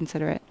we should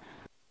consider it.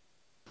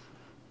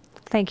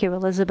 Thank you,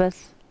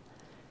 Elizabeth.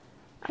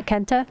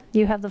 Kenta,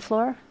 you have the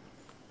floor.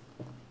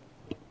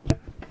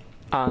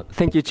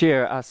 Thank you,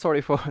 Chair. Sorry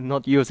for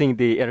not using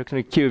the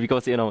electronic queue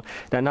because,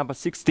 the number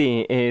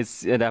 16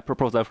 is the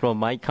proposal from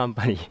my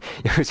company,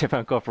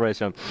 Japan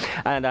Corporation.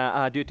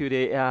 And due to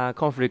the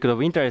conflict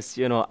of interest,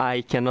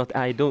 I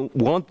don't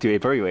want to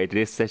evaluate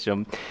this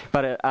session.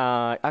 But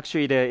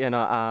actually,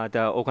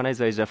 the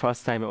organizer is the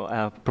first time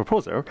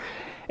proposer.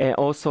 And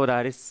also,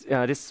 this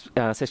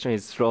session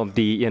is from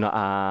the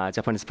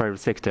Japanese private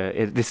sector.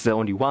 This is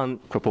only one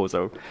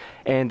proposal,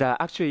 and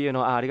actually,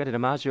 regarding the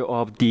merger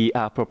of the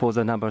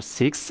proposal number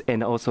 6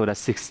 and also the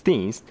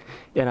 16th,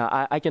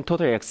 I can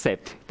totally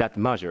accept that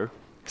merger.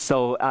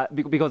 So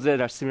because there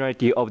are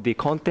similarity of the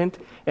content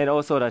and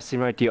also the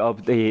similarity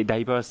of the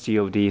diversity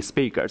of the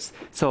speakers,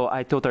 so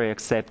I totally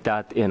accept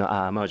that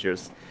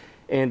mergers.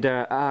 And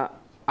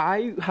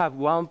I have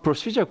one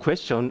procedural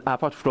question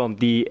apart from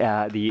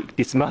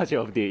this merger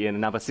of the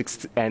number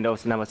 6 and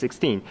also number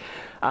 16.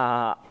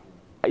 I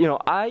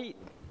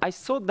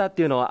thought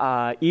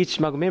that each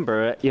MAG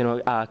member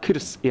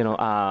could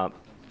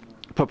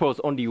propose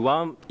only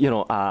one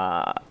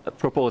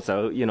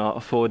proposal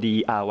for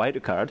the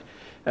wild card.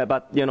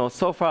 But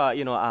so far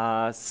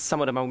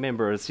some of the MAG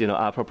members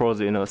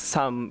propose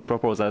some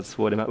proposals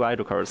for the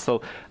wild card.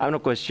 So I'm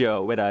not quite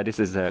sure whether this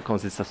is a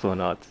consensus or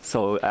not.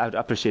 So I'd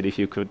appreciate if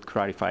you could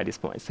clarify this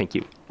point. Thank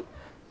you.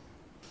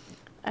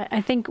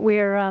 I think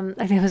we're. I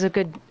think it was a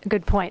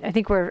good point. I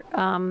think we're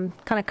kind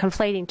of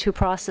conflating 2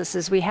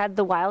 processes. We had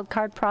the wild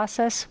card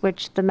process,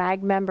 which the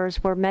MAG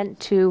members were meant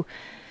to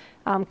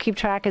keep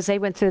track as they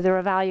went through their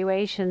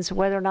evaluations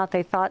whether or not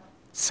they thought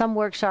some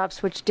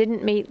workshops which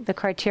didn't meet the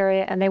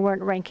criteria and they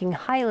weren't ranking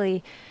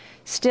highly,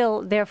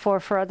 still, therefore,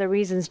 for other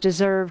reasons,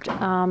 deserved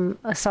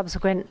a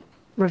subsequent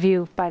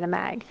review by the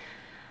MAG.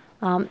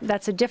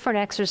 That's a different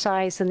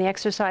exercise than the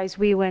exercise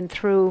we went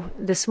through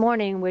this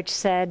morning, which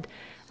said,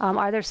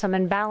 are there some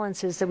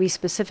imbalances that we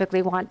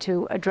specifically want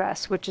to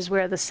address, which is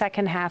where the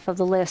second half of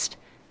the list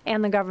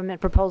and the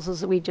government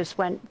proposals that we just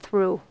went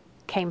through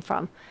came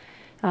from.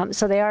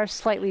 So they are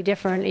slightly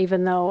different,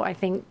 even though I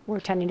think we're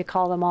tending to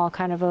call them all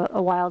kind of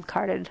a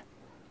wild-carded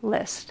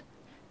list.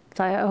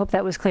 So I hope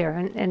that was clear.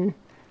 And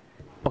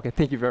okay,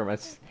 thank you very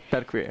much.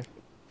 That's clear.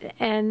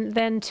 And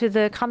then to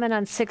the comment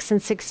on 6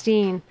 and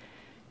 16,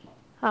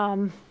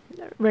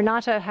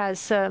 Renata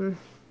has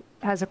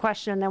a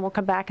question, and then we'll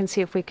come back and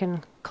see if we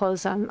can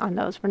close on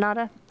those.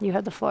 Renata, you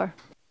have the floor.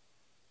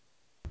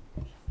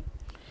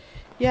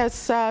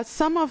 Yes,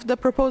 some of the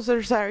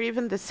proposals are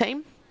even the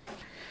same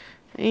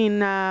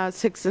in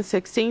 6 and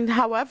 16.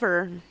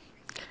 However,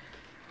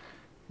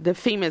 the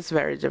theme is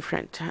very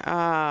different.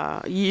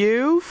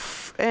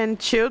 Youth and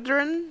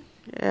children,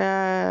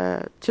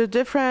 two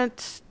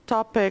different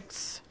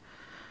topics,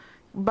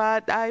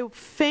 but I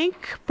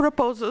think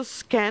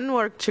proposals can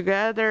work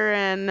together,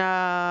 and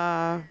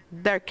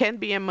there can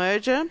be a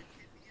merger.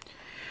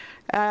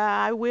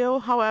 I will,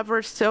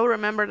 however, still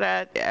remember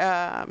that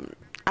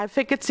I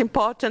think it's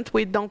important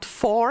we don't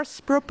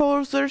force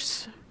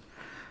proposals,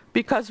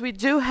 because we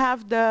do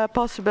have the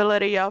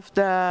possibility of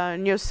the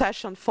new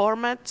session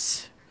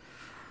formats.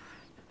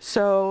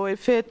 So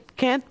if it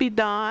can't be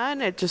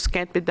done, it just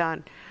can't be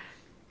done.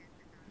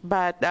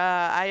 But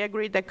I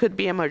agree there could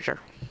be a merger.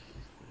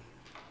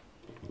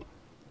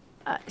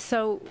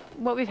 So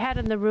what we've had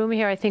in the room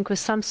here, I think, was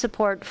some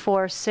support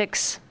for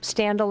 6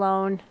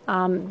 standalone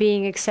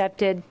being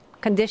accepted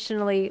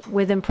conditionally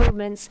with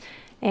improvements,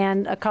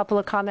 and a couple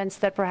of comments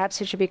that perhaps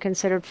it should be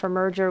considered for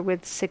merger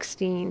with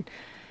 16.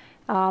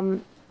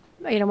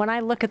 You know, when I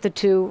look at the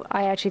two,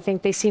 I actually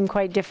think they seem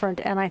quite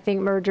different, and I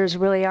think mergers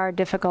really are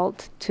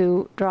difficult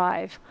to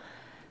drive.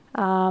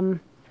 I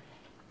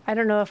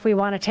don't know if we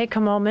want to take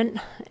a moment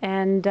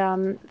and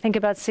think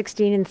about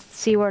 16 and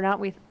see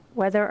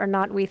whether or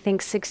not we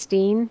think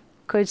 16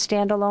 could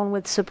stand alone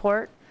with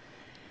support.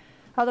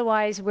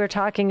 Otherwise, we're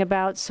talking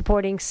about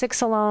supporting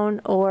 6 alone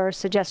or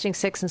suggesting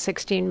 6 and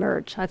 16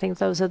 merge. I think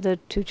those are the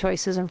two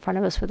choices in front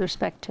of us with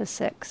respect to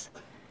 6.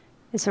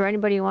 Is there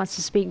anybody who wants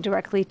to speak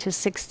directly to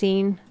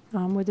 16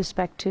 with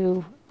respect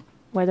to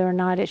whether or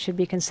not it should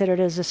be considered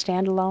as a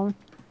standalone?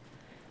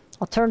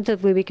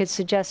 Alternatively, we could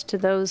suggest to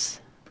those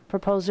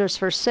proposers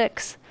for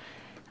 6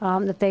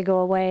 that they go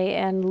away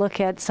and look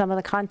at some of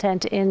the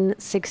content in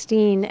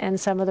 16 and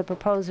some of the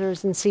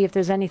proposers and see if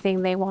there's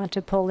anything they want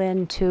to pull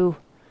into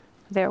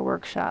their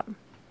workshop.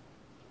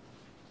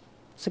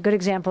 It's a good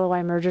example of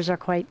why mergers are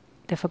quite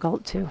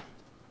difficult to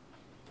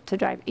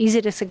drive.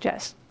 Easy to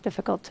suggest,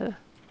 difficult to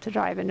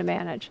drive and to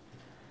manage.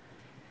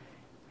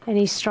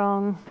 Any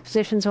strong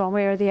positions one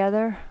way or the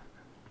other?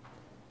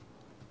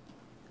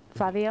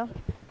 Flavio?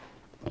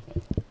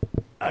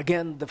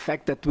 Again, the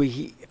fact that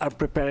we are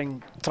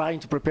trying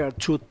to prepare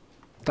 2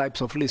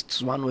 types of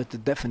lists, one with the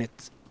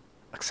definite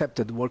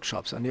accepted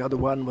workshops and the other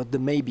one with the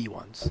maybe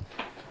ones.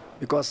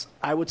 Because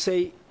I would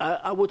say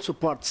I would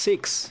support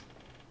 6,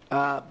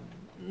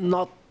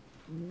 not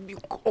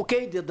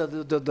okay,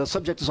 the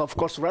subject is of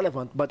course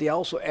relevant, but it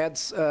also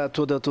adds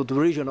to the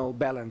regional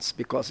balance,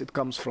 because it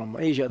comes from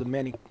Asia. The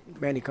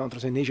many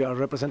countries in Asia are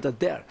represented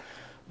there.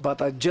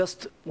 But I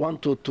just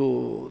want to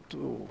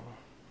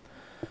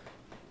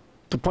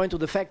point to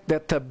the fact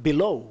that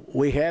below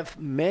we have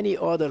many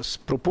other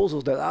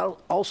proposals that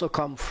also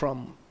come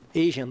from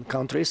Asian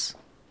countries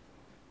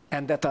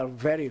and that are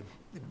very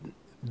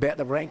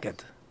better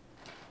ranked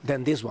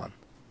than this one.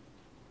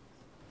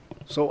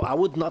 So I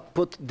would not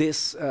put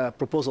this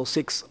proposal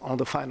 6 on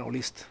the final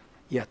list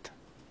yet.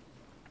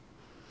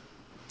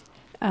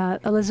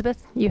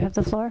 Elizabeth, you have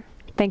the floor.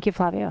 Thank you,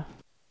 Flavio.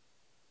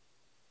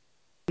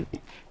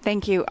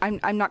 Thank you.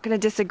 I'm not going to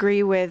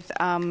disagree with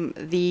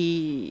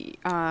the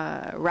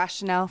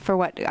rationale for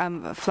what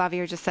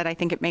Flavio just said. I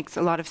think it makes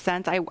a lot of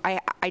sense.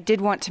 I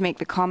did want to make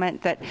the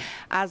comment that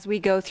as we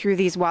go through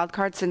these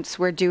wildcards, since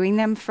we're doing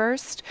them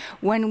first,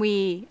 when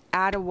we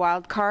add a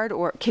wildcard,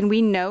 or can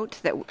we note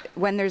that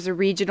when there's a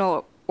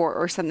regional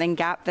or something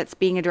gap that's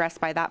being addressed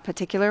by that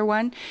particular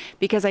one?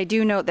 Because I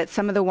do note that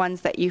some of the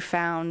ones that you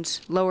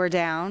found lower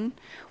down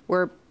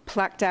were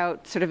plucked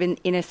out sort of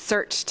in a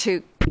search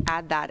to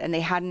add that, and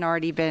they hadn't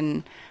already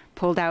been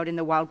pulled out in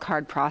the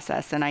wildcard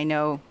process. And I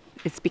know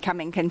it's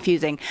becoming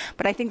confusing,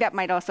 but I think that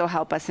might also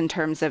help us in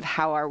terms of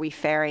how are we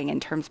faring in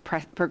terms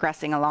of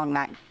progressing along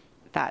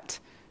that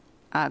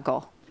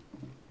goal.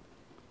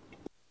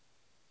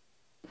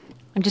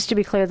 And just to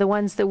be clear, the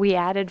ones that we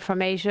added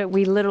from Asia,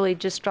 we literally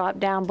just dropped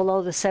down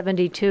below the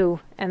 72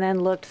 and then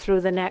looked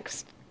through the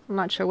next, I'm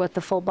not sure what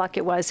the full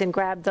bucket was, and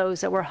grabbed those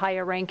that were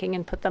higher ranking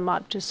and put them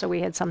up just so we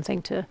had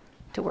something to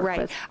work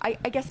with. I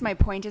guess my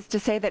point is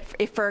to say that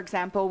if, for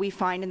example, we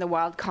find in the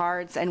wild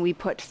cards and we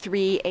put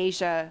 3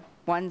 Asia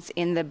ones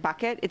in the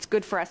bucket, it's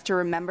good for us to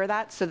remember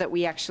that so that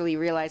we actually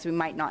realize we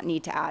might not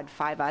need to add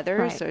 5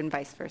 others, Right. and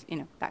vice versa,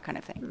 that kind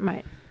of thing.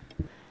 Right.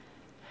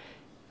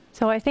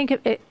 So I think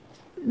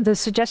The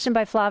suggestion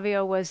by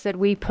Flavio was that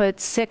we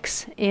put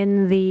 6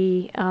 in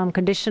the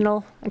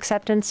conditional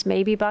acceptance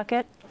maybe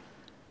bucket.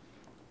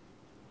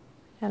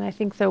 And I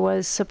think there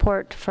was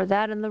support for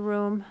that in the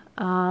room.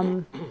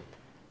 I'm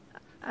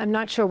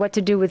not sure what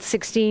to do with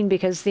 16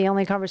 because the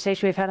only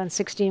conversation we've had on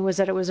 16 was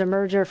that it was a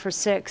merger for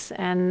 6.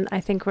 And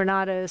I think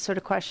Renata is sort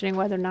of questioning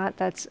whether or not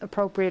that's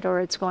appropriate or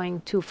it's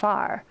going too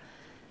far.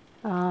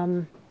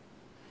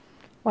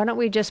 Why don't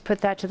we just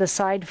put that to the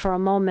side for a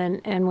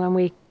moment, and when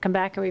we come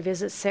back and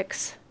revisit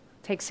 6,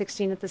 take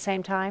 16 at the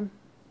same time?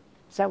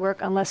 Does that work,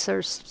 unless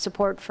there's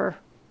support for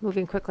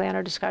moving quickly on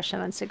our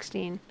discussion on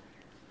 16?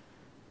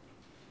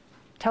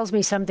 Tells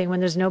me something when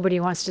there's nobody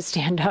who wants to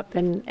stand up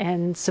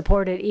and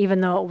support it,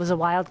 even though it was a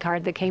wild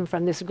card that came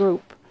from this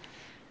group.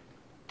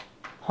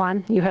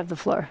 Juan, you have the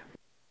floor.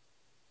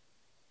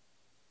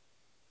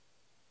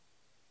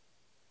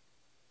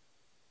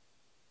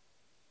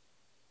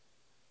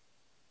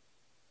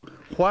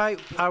 Why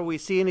are we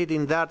seeing it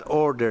in that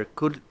order?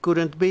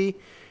 Couldn't be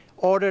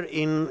ordered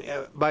in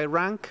by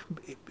rank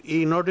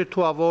in order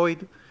to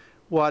avoid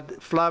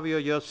what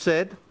Flavio just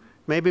said?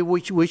 Maybe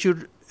we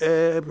should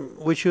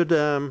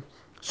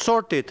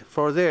sort it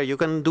for there. You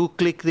can do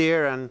click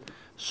there and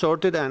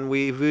sort it, and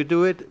if we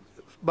do it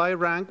by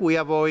rank, we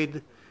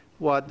avoid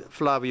what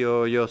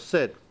Flavio just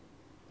said.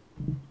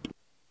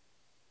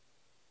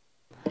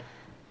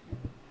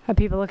 Are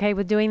people okay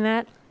with doing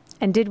that?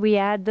 And did we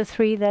add the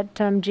 3 that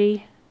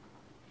G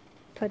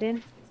put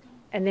in?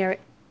 And they're,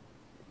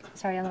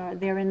 sorry, Eleanor,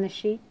 they're in the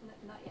sheet?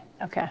 Not yet.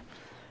 Okay.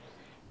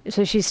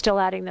 So she's still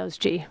adding those,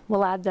 G.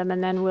 We'll add them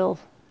and then we'll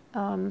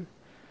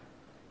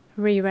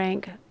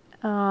re-rank.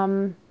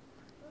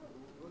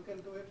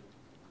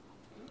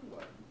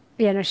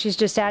 Yeah, no, she's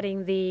just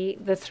adding the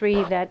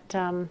 3 that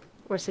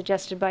were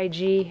suggested by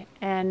G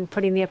and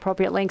putting the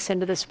appropriate links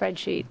into the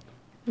spreadsheet.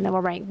 And then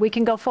we'll rank. We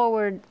can go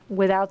forward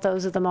without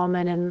those at the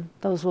moment, and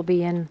those will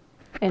be in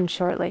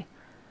shortly.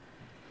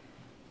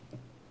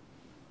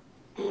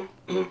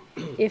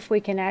 If we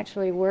can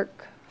actually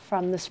work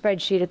from the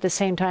spreadsheet at the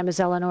same time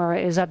as Eleonora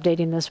is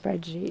updating the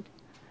spreadsheet.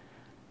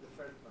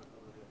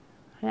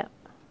 Yeah.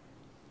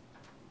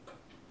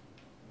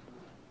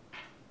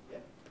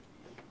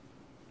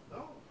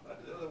 No,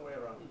 that's the other way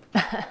around.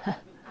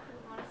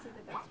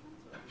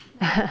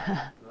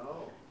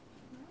 No.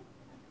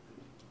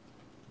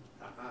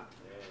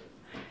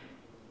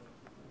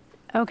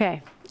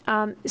 Okay.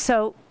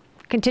 So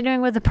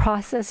continuing with the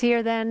process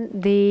here then,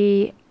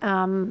 the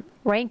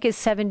rank is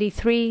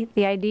 73.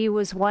 The ID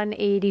was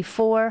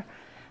 184.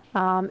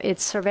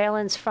 It's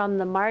surveillance from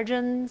the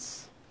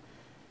margins.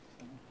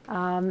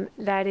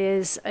 That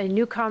is a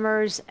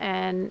newcomers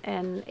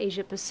and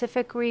Asia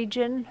Pacific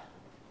region.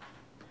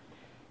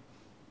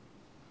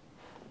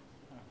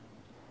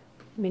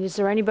 I mean, is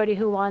there anybody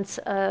who wants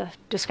a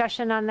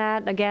discussion on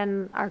that?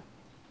 Again, our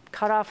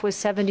cutoff was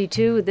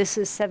 72. This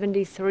is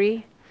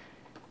 73.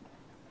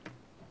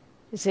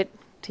 Is it,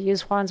 to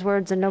use Juan's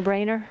words, a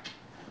no-brainer?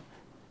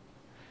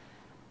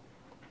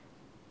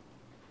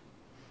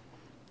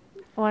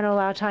 I want to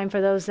allow time for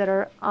those that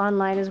are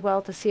online as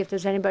well to see if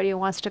there's anybody who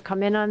wants to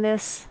come in on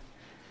this.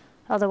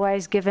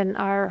 Otherwise, given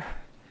our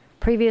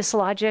previous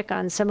logic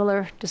on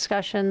similar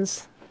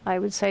discussions, I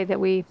would say that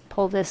we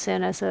pull this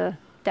in as a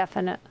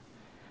definite.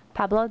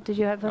 Pablo, did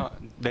you have a...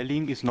 The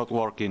link is not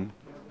working.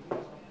 But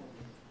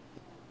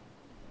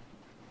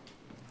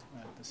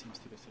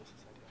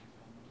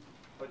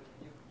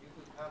you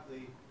could have the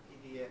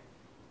PDF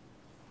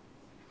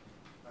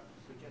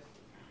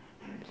suggested.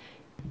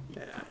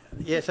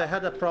 Yes, I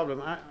had a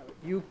problem.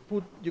 You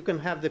can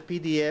have the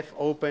PDF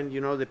open.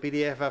 You know, the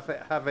PDF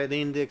have an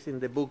index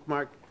in the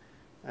bookmark,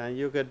 and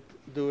you could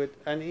do it.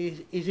 And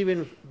it's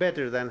even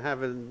better than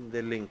having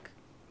the link.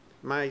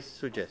 My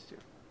suggestion.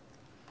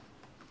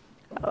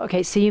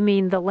 Okay, so you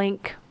mean the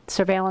link,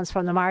 surveillance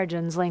from the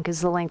margins link is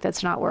the link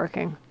that's not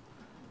working?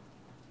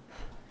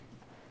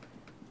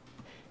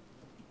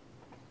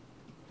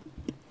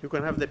 You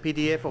can have the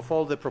PDF of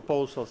all the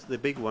proposals, the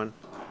big one,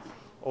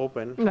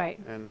 open.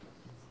 Right. And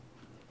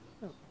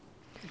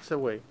it's a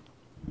way.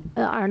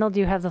 Arnold,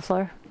 do you have the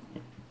floor?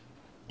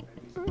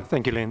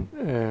 Thank you, Lynn.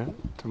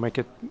 To make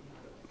it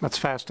much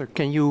faster,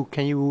 can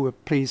you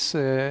please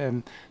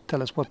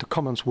tell us what the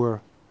comments were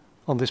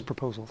on this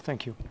proposal?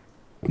 Thank you.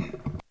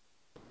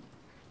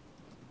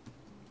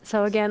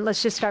 So again,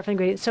 let's just start from the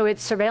beginning. So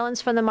it's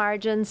surveillance from the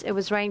margins. It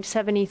was ranked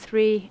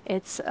 73.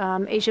 It's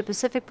Asia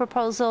Pacific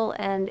proposal,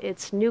 and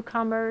it's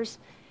newcomers.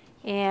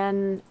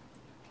 And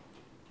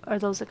are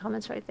those the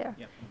comments right there?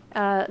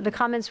 Yep. The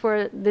comments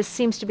were, this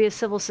seems to be a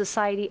civil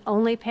society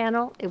only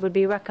panel. It would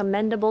be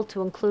recommendable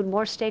to include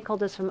more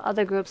stakeholders from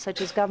other groups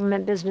such as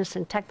government, business,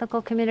 and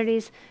technical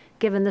communities,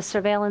 given the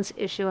surveillance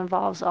issue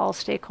involves all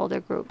stakeholder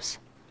groups.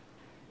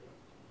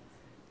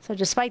 So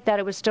despite that,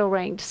 it was still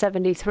ranked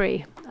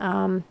 73.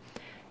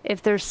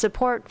 If there's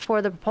support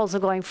for the proposal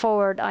going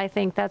forward, I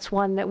think that's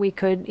one that we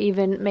could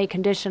even make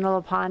conditional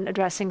upon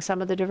addressing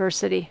some of the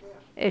diversity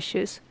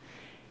issues.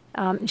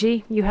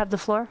 G, you have the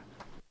floor.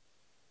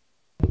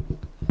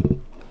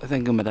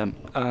 Thank you, Madam.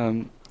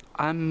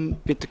 I'm a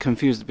bit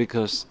confused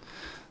because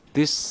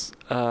this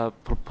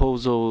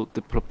proposal,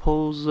 the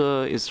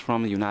proposal is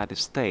from the United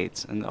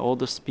States, and all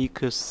the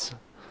speakers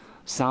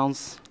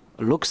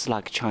looks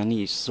like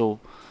Chinese. So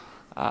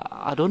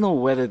I don't know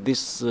whether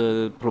this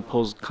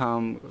proposal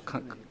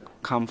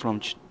come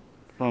from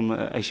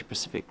Asia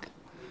Pacific.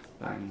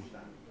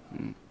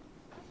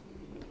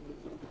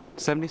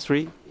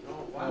 73.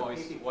 No,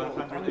 it's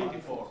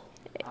 184.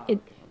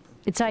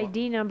 It's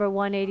ID number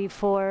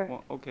 184,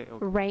 Oh, okay.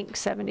 rank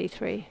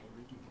 73.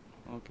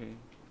 Okay.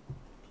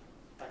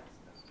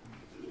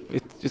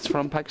 It's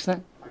from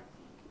Pakistan?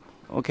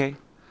 Okay.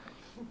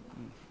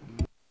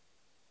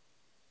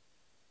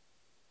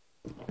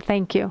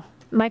 Thank you.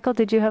 Michael,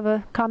 did you have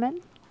a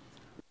comment?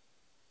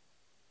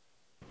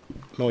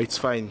 No, it's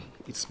fine.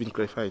 It's been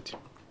clarified.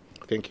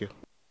 Thank you.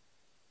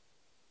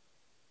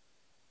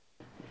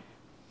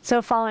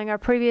 So following our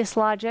previous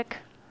logic,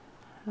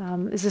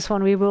 is this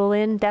one we rule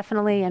in?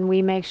 Definitely, and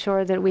we make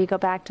sure that we go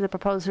back to the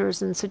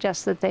proposers and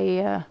suggest that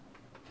they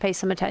pay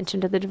some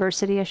attention to the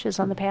diversity issues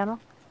on the panel?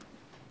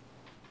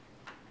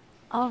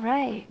 All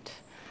right.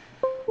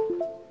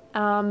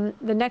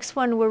 The next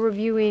one we're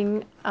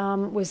reviewing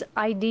was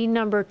ID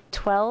number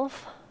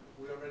 12.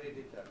 We already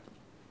did that.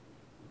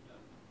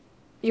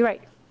 You're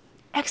right.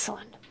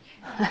 Excellent.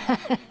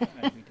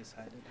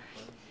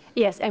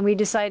 Yes, and we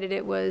decided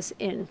it was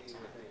in.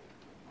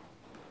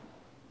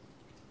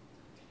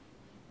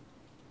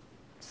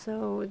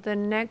 So the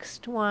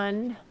next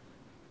one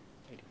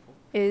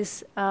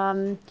is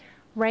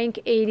rank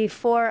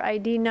 84,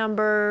 ID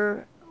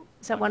number,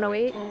 is that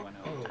 108?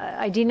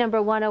 ID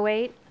number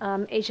 108,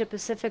 Asia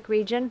Pacific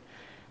region,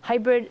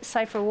 hybrid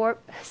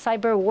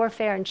cyber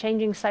warfare and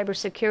changing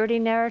cybersecurity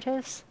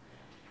narratives.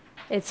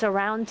 It's a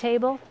round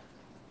table,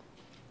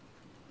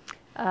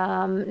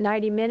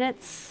 90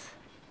 minutes,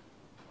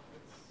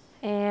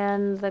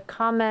 and the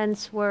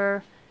comments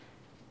were,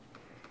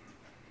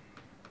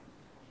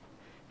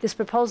 this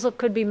proposal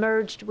could be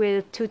merged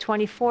with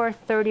 224,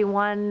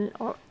 31,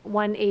 or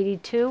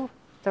 182.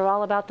 They're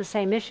all about the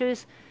same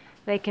issues.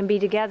 They can be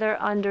together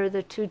under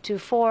the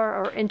 224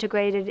 or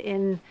integrated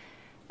in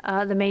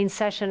the main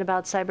session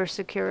about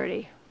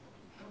cybersecurity.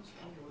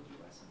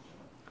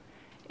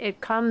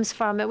 It comes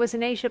from, it was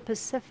in Asia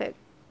Pacific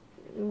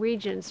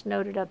regions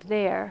noted up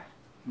there.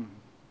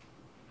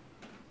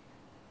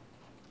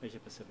 Asia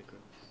Pacific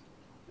group.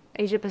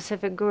 Asia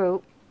Pacific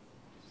group.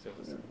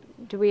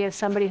 Do we have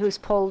somebody who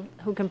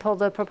can pull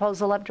the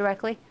proposal up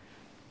directly?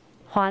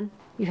 Juan,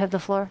 you have the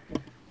floor.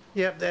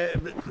 Yeah,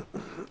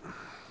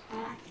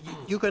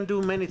 you can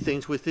do many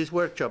things with this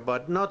workshop,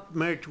 but not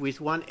merge with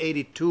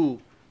 182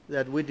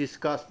 that we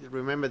discussed.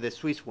 Remember the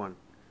Swiss one,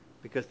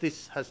 because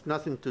this has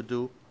nothing to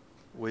do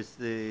with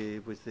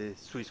the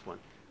Swiss one.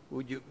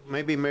 Would you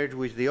maybe merge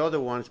with the other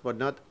ones, but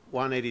not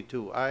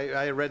 182?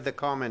 I read the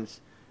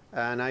comments,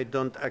 and I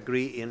don't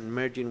agree in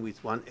merging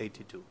with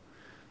 182.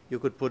 You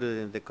could put it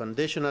in the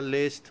conditional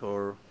list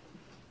or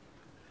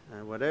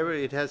whatever.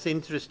 It has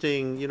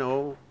interesting, you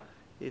know,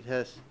 it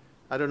has,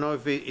 I don't know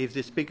if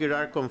the speakers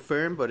are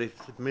confirmed, but if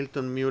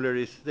Milton Mueller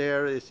is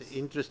there, it's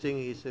interesting.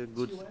 He's a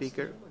good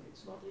speaker.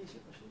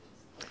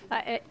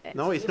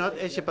 No, it's not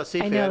Asia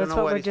Pacific. I know, don't that's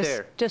know what what we're is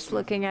there. just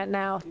looking at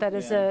now. That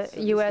is a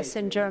U.S.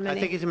 and Germany. I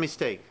think it's a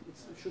mistake.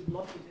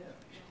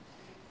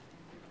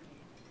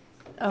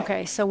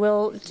 Okay, so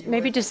we'll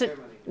maybe just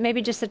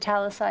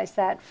italicize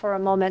that for a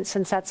moment,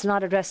 since that's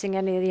not addressing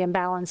any of the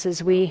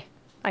imbalances we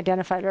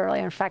identified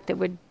earlier. In fact, it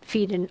would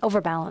feed an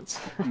overbalance.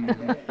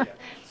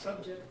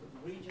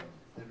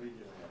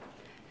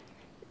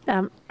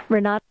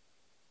 Renata,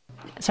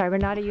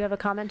 you have a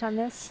comment on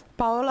this?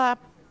 Paola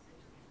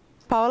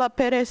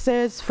Perez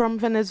is from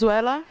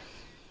Venezuela.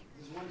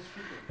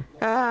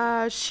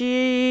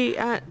 She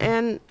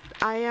and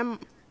I am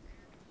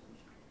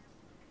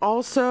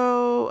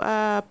also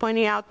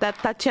pointing out that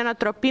Tatiana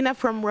Tropina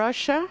from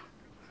Russia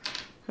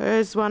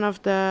is one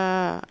of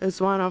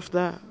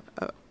the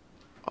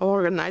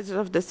organizers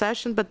of the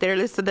session, but they're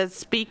listed as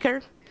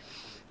speaker,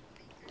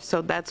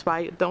 so that's why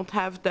you don't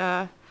have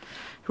the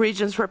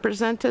regions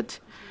represented.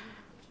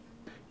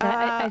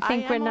 I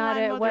think I am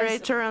Renata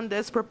moderator on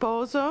this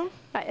proposal.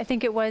 I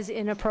think it was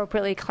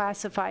inappropriately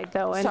classified,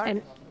 though,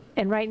 Sorry?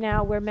 and right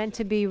now we're meant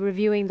to be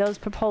reviewing those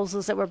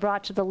proposals that were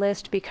brought to the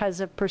list because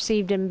of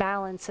perceived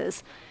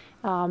imbalances.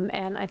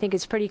 And I think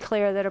it's pretty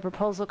clear that a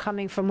proposal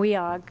coming from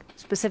WEOG,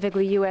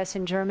 specifically U.S.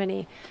 and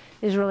Germany,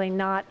 is really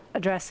not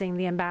addressing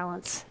the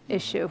imbalance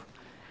issue.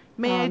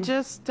 May I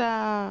just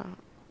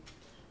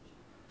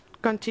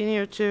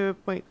continue to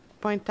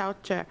point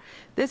out, Chair?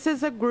 This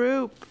is a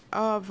group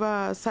of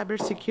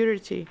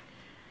cybersecurity.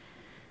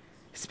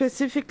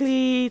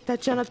 Specifically,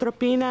 Tatiana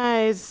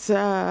Tropina is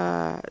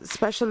a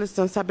specialist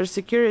on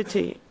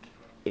cybersecurity.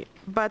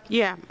 But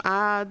yeah,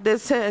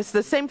 this is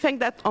the same thing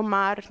that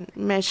Omar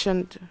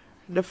mentioned.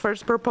 The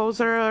first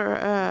proposer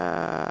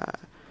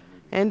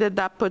ended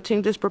up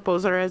putting this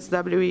proposer as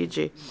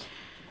WEG.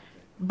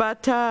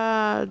 But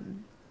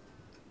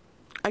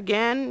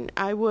again,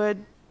 I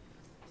would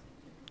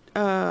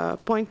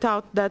point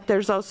out that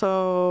there's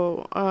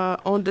also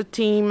on the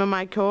team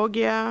Mike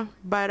Ogia,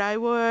 but I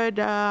would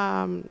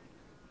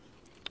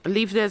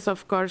leave this,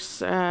 of course,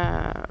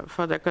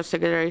 for the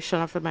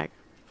consideration of the Mike.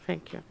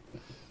 Thank you.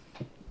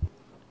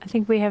 I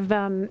think we have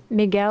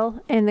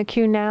Miguel in the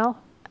queue now.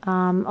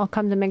 I'll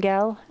come to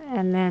Miguel,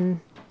 and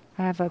then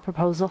I have a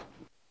proposal.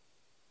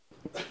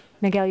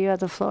 Miguel, you have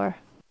the floor.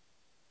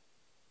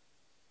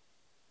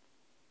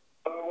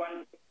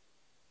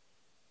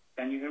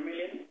 Can you hear me,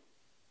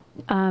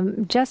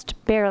 Lynn? Just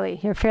barely.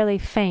 You're fairly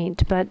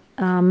faint, but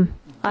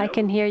I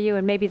can hear you,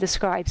 and maybe the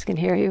scribes can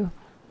hear you.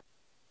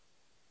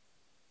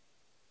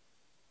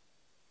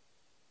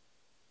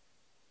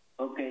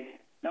 Okay.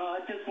 No, I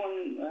just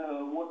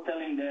was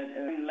telling that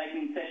in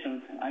lightning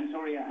sessions, I'm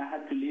sorry, I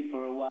had to leave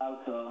for a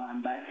while, so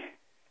I'm back.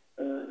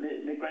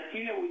 The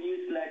criteria we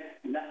used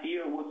last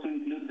year was to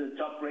include the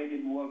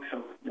top-rated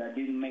workshop that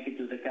didn't make it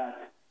to the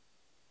cut.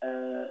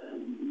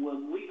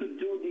 What we could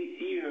do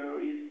this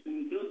year is to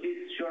include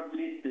these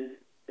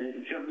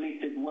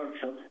shortlisted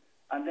workshops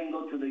and then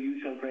go to the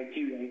usual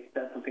criteria, if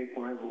that's okay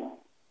for everyone.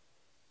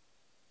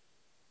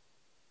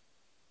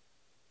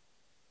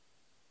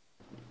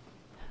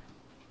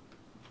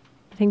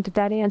 I think, did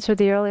that answer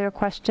the earlier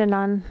question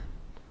on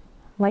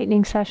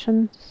lightning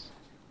sessions?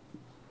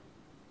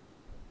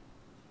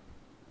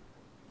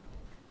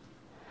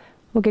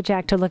 We'll get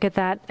Jack to look at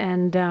that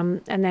and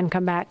then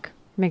come back,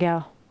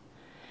 Miguel.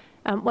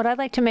 What I'd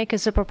like to make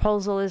as a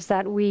proposal is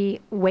that we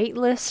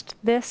waitlist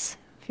this,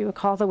 if you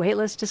recall the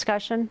waitlist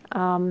discussion.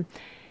 And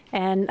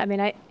I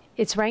mean,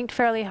 it's ranked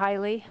fairly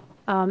highly.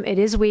 It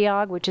is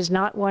WEOG, which is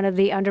not one of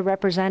the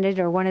underrepresented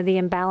or one of the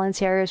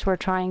imbalance areas we're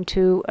trying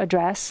to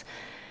address.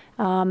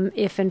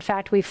 If in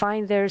fact we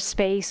find there's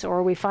space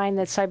or we find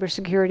that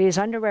cybersecurity is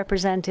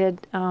underrepresented,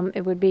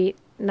 it would be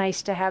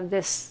nice to have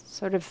this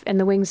sort of in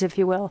the wings, if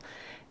you will.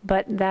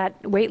 But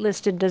that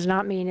waitlisted does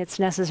not mean it's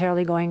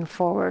necessarily going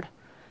forward.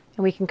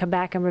 And we can come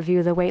back and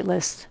review the wait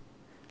list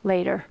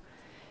later.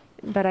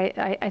 But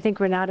I think,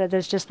 Renata,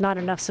 there's just not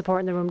enough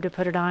support in the room to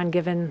put it on,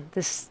 given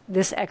this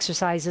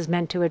exercise is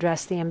meant to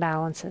address the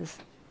imbalances.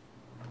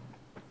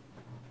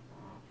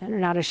 And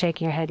Renata's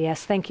shaking her head,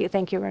 yes. Thank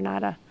you,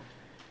 Renata.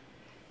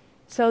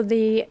 So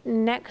the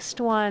next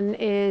one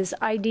is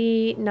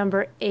ID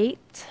number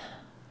 8,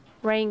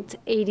 ranked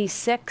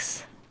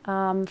 86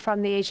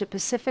 from the Asia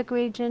Pacific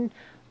region,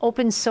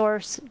 open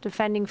source,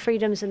 defending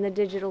freedoms in the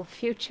digital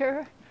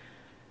future.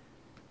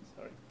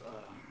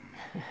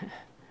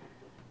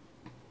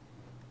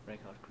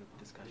 Breakout group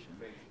discussion.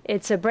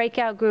 It's a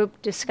breakout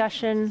group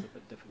discussion, It's a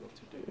bit difficult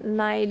to do.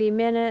 90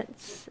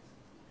 minutes,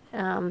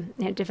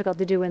 difficult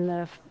to do in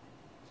the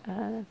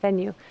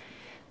venue.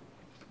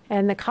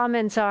 And the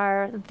comments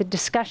are, the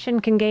discussion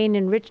can gain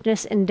in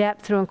richness and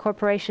depth through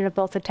incorporation of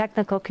both the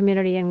technical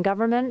community and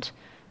government.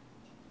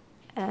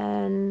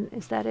 And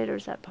is that it, or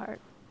is that part?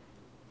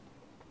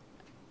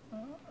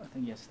 I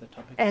think yes, the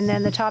topics. And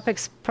then the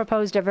topics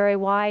proposed are very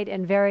wide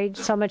and varied,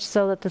 so much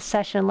so that the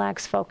session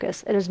lacks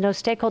focus. It has no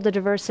stakeholder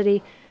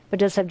diversity, but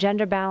does have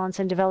gender balance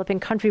and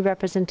developing country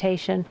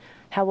representation.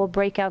 How will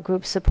breakout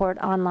groups support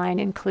online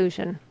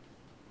inclusion?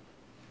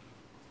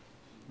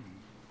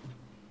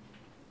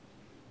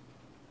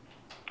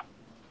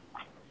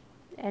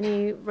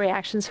 Any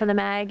reactions from the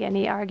MAG?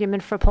 Any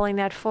argument for pulling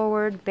that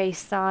forward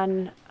based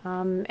on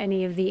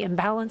any of the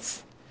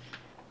imbalance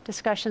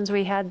discussions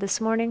we had this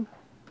morning?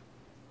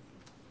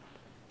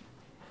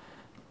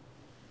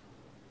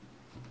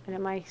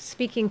 And my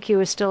speaking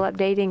queue is still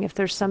updating. If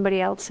there's somebody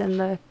else in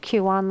the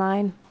queue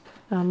online,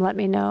 let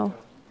me know.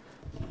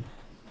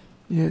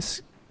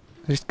 Yes,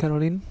 there's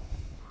Caroline.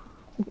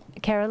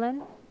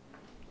 Carolyn?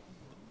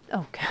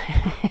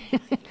 Okay.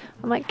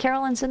 I'm like,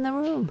 Carolyn's in the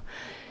room.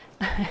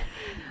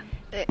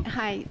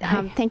 Hi,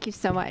 thank you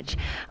so much.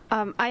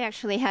 I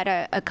actually had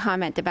a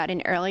comment about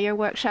an earlier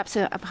workshop,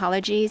 so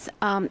apologies.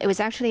 It was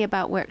actually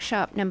about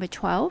workshop number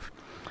 12.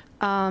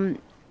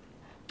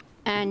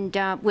 And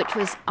which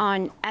was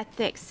on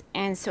ethics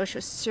and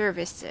social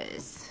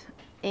services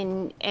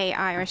in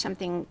AI or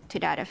something to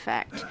that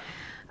effect.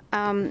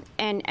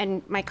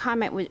 And my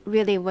comment was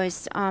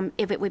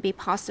if it would be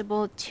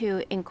possible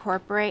to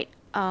incorporate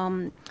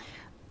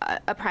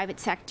a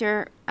private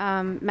sector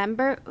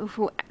member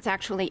who is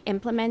actually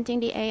implementing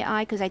the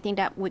AI, because I think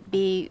that would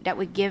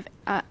give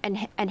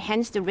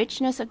enhance the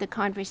richness of the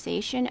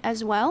conversation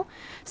as well.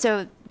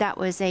 So that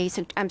was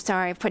I'm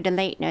sorry for the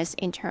lateness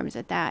in terms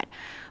of that.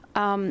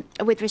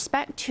 With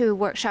respect to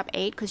workshop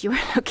 8, because you were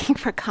looking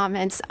for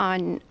comments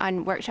on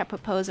workshop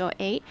proposal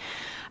 8,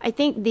 I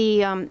think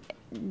the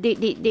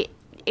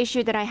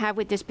issue that I have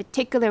with this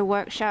particular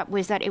workshop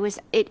was that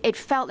it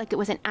felt like it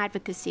was an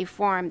advocacy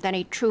forum than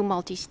a true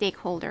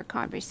multi-stakeholder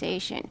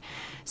conversation.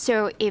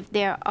 So if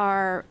there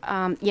are,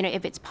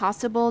 if it's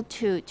possible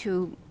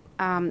to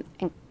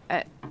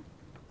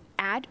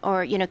add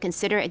or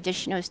consider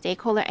additional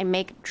stakeholder and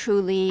make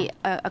truly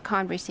a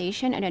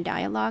conversation and a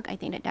dialogue, I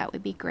think that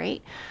would be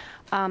great.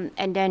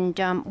 And then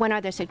one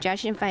other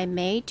suggestion, if I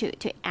may,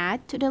 to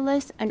add to the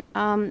list, and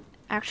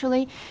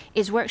actually,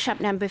 is workshop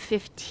number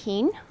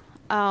 15.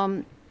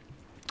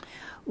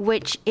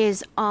 which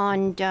is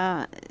on,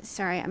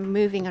 sorry, I'm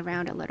moving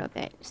around a little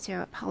bit,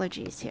 so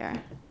apologies here.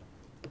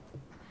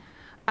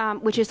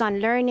 Which is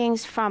on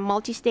learnings from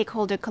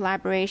multi-stakeholder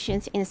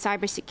collaborations in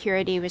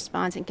cybersecurity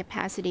response and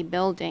capacity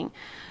building.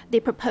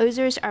 The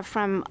proposers are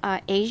from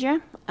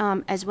Asia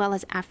as well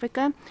as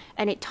Africa,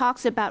 and it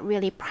talks about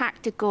really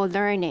practical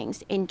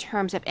learnings in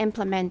terms of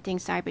implementing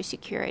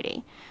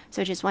cybersecurity.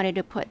 So I just wanted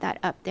to put that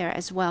up there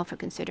as well for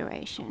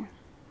consideration.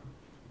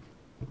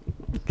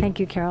 Thank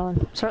you,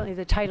 Carolyn. Certainly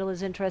the title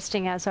is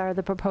interesting, as are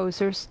the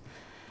proposers.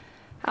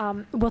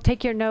 We'll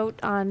take your note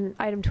on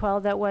item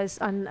 12 that was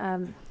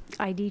on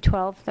ID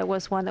 12. That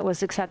was one that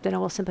was accepted, and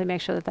we'll simply make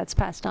sure that that's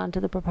passed on to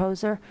the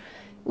proposer.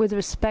 With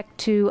respect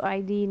to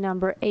ID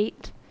number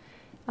 8,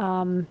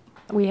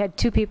 we had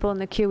 2 people in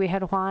the queue. We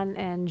had Juan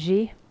and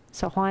G.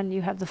 So Juan,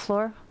 you have the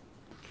floor.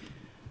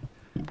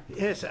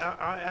 Yes,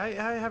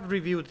 I have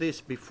reviewed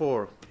this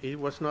before. It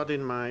was not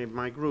in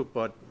my group,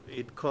 but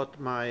it caught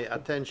my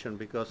attention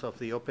because of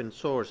the open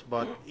source.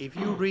 But if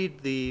you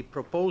read the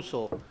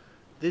proposal,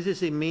 this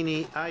is a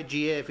mini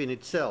IGF in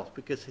itself,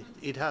 because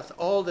it has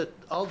all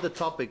the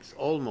topics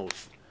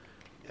almost.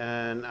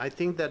 And I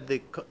think that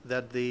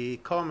the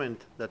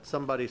comment that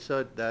somebody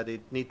said that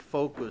it needs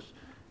focus,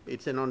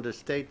 it's an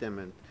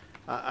understatement.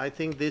 I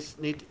think this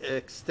needs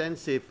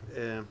extensive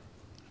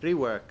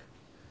rework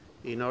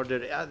in order.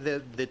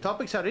 The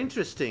topics are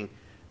interesting,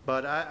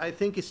 but I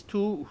think it's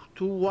too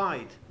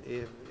wide.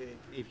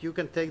 If you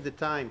can take the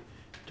time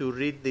to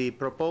read the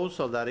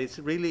proposal, that is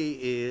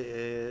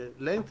really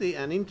lengthy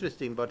and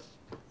interesting, but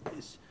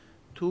it's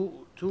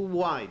too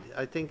wide.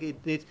 I think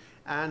it needs,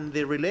 and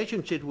the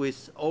relationship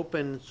with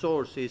open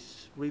source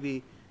is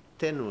really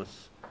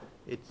tenuous.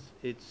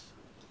 It's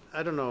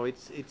I don't know.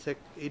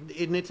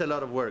 It needs a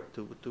lot of work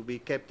to be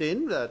kept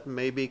in. That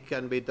maybe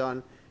can be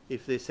done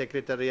if the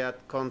Secretariat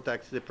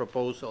contacts the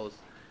proposals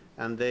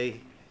and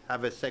they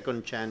have a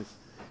second chance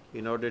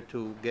in order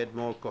to get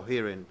more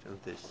coherent on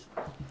this.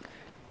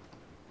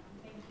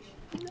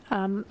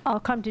 I'll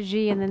come to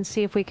G and then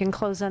see if we can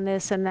close on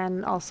this, and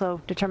then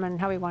also determine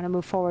how we want to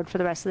move forward for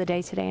the rest of the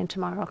day today and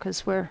tomorrow,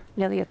 because we're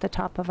nearly at the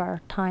top of our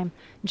time.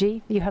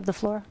 G, you have the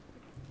floor.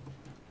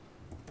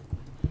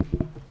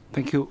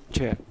 Thank you,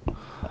 Chair.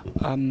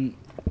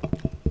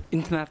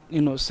 Internet,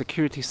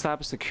 security,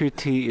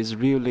 cybersecurity is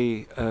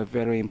really a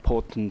very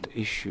important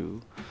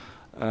issue,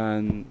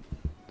 and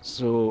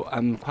so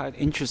I'm quite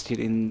interested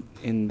in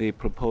the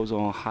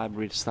proposal on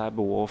hybrid cyber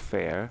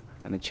warfare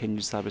and the change in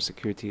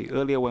cybersecurity.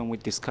 Earlier, when we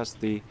discussed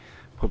the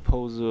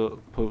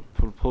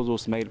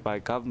proposals made by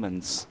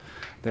governments,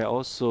 there are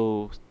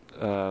also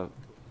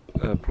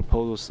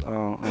proposals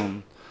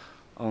on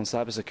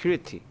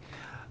cybersecurity.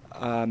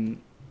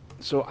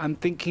 So I'm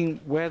thinking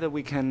whether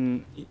we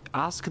can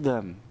ask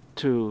them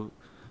to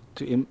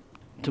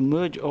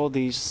merge all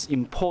these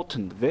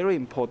important, very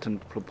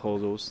important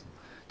proposals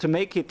to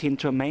make it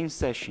into a main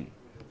session.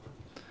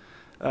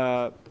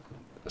 Cyber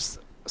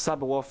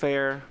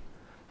warfare,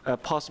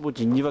 possible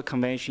Geneva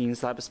Convention in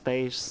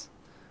cyberspace,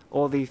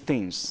 all these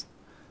things,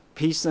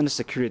 peace and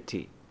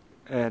security,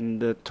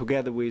 and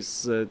together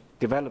with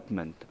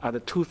development are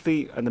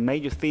the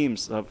major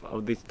themes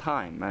of this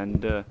time,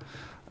 and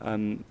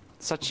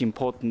such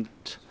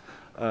important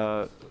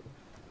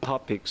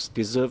topics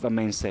deserve a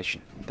main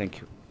session. Thank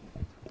you.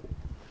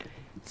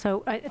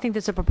 So I think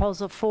there's a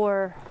proposal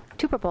for,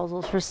 2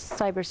 proposals for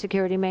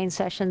cybersecurity main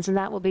sessions, and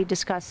that will be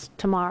discussed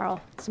tomorrow.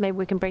 So maybe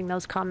we can bring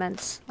those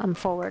comments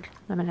forward.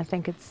 I mean, I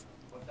think it's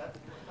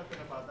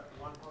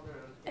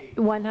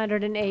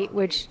 108,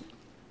 which...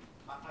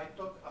 I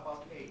talked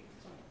about 8.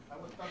 I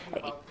was talking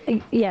about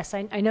 8. Yes,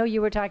 I know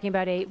you were talking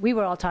about 8. We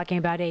were all talking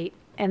about 8,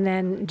 and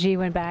then G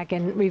went back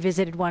and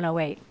revisited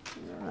 108.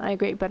 I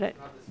agree, but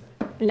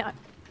no,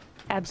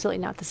 absolutely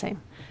not the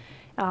same.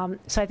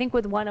 So I think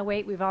with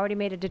 108, we've already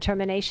made a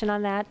determination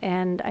on that,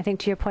 and I think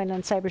to your point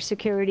on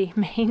cybersecurity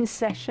main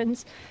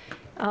sessions,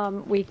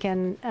 we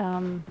can,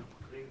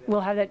 we'll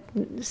have that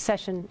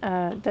session,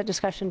 that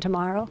discussion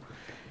tomorrow.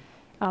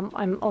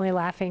 I'm only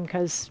laughing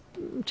because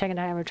Cheng and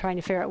I were trying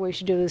to figure out what we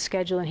should do with the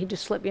schedule, and he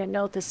just slipped me a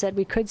note that said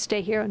we could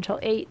stay here until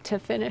 8 to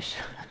finish.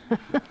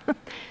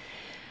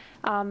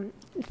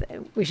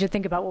 We should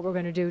think about what we're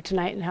going to do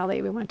tonight and how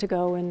late we want to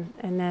go, and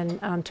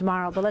then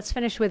tomorrow. But let's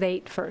finish with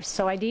 8 first.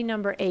 So ID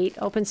number 8,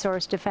 open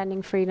source,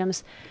 defending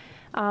freedoms.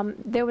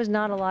 There was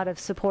not a lot of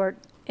support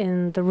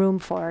in the room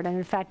for it. And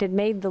in fact, it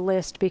made the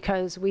list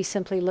because we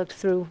simply looked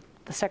through,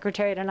 the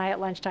Secretariat and I at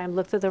lunchtime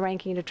looked through the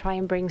ranking to try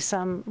and bring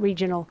some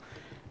regional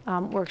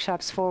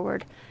workshops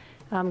forward.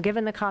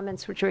 Given the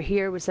comments which were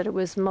here, was that it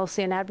was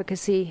mostly an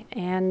advocacy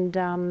and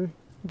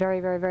very,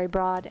 very, very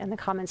broad, and the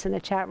comments in the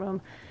chat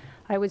room,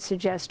 I would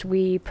suggest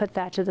we put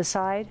that to the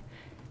side.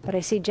 But I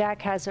see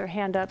Jack has her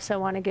hand up, so I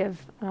want to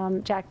give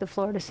Jack the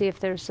floor to see if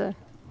there's an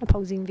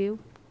opposing view.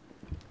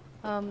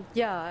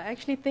 Yeah, I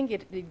actually think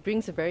it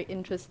brings a very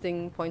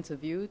interesting point of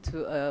view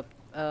to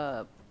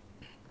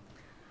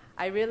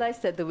I realize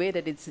that the way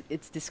that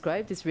it's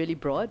described is really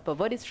broad, but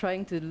what it's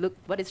trying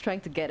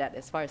to get at,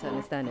 as far as I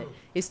understand it,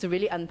 is to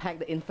really unpack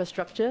the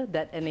infrastructure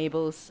that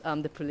enables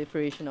the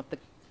proliferation of the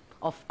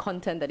of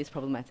content that is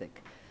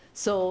problematic.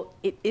 So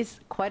it is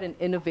quite an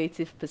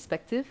innovative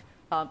perspective.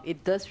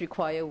 It does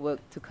require work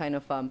to kind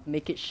of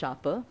make it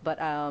sharper, but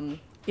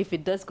if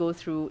it does go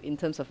through in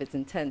terms of its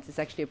intent, it's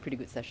actually a pretty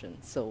good session.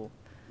 So,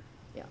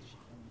 yeah,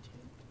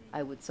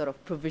 I would sort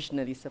of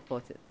provisionally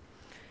support it.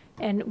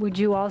 And would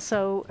you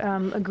also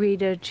agree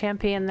to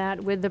champion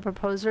that with the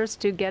proposers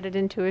to get it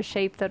into a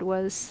shape that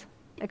was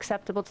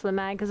acceptable to the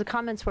MAG? Because the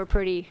comments were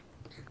pretty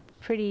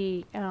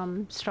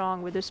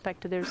strong with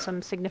respect to there's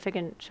some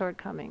significant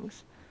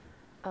shortcomings.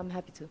 I'm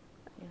happy to.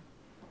 Yeah.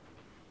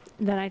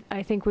 Then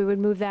I think we would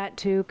move that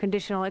to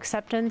conditional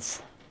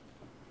acceptance.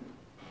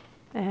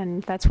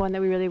 And that's one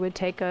that we really would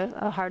take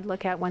a hard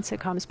look at once it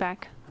comes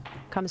back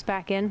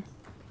in.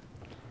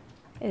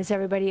 Is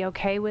everybody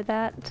okay with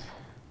that?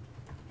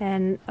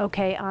 And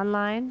okay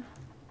online?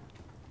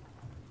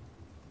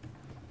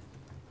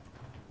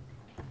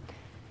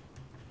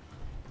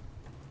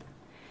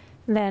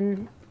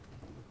 Then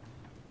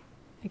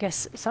I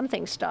guess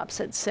something stops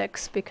at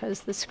 6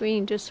 because the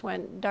screen just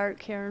went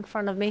dark here in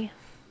front of me.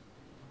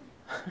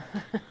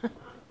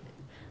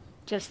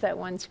 Just that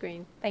one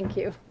screen. Thank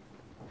you.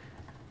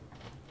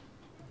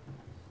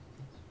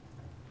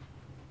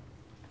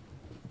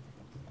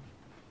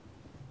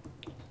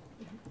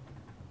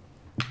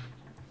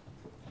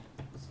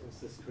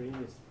 Since the screen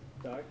is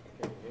dark,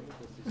 can you hear me?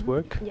 Does this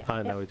work?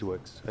 Yeah. Now it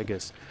works, I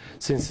guess.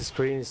 Since the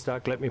screen is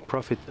dark, let me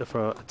profit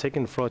for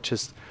taking the floor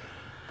just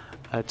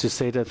to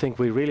say that I think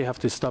we really have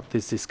to stop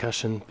this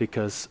discussion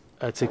because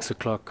at 6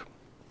 o'clock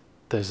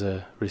there's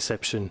a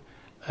reception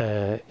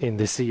in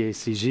the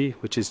CACG,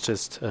 which is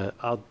just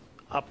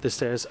up the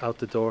stairs, out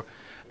the door,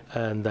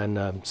 and then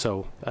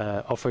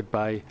offered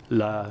by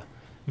la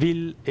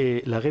Ville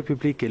et la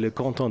République et le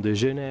Canton de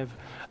Genève.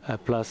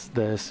 Plus,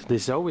 this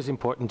is always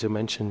important to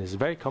mention, it's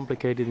very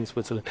complicated in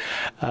Switzerland,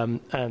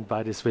 and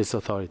by the Swiss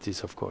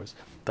authorities, of course.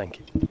 Thank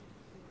you.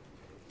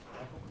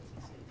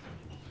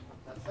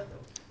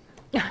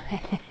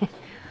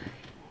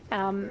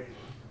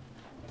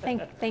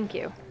 Thank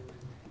you.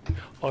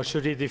 Or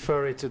should he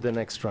defer it to the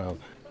next round?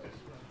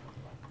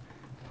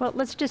 Well,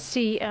 let's just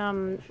see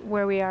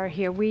where we are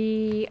here.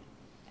 We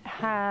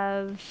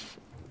have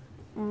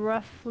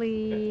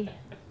roughly,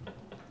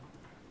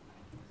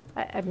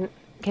 I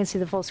can't see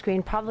the full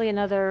screen, probably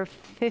another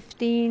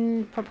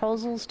 15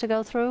 proposals to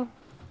go through.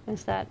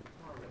 Is that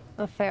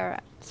a fair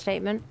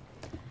statement?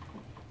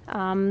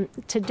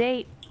 To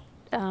date,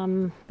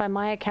 by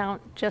my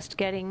account, just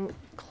getting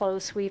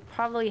close, we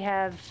probably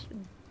have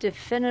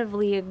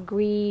definitively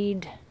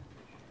agreed,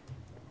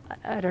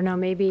 I don't know,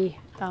 maybe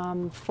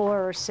 4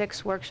 or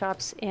 6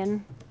 workshops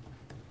in,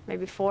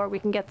 maybe 4. We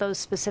can get those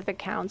specific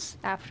counts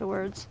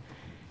afterwards,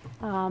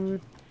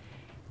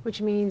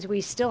 which means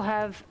we still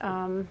have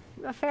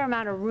a fair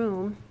amount of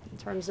room in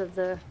terms of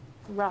the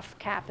rough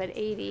cap at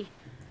 80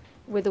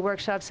 with the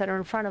workshops that are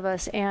in front of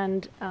us,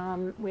 and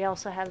we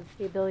also have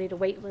the ability to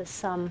waitlist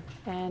some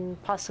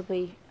and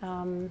possibly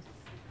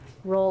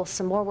roll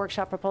some more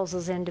workshop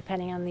proposals in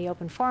depending on the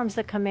open forums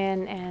that come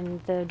in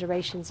and the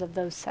durations of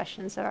those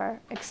sessions that are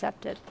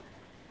accepted.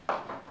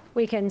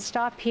 We can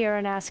stop here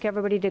and ask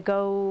everybody to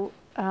go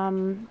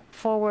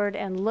forward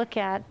and look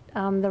at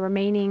the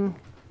remaining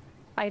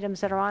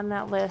items that are on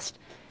that list.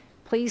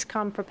 Please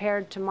come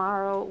prepared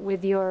tomorrow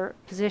with your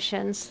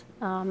positions,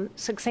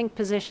 succinct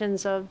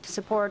positions of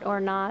support or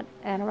not,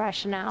 and a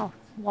rationale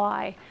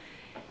why.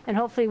 And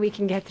hopefully we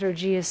can get through,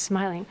 G is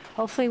smiling,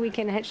 hopefully we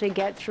can actually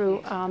get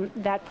through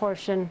that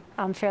portion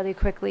fairly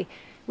quickly.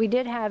 We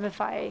did have,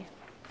 if I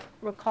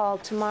recall,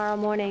 tomorrow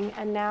morning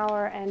an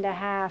hour and a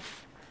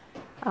half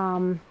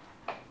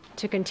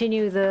to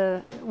continue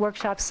the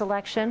workshop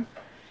selection.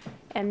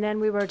 And then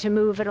we were to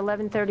move at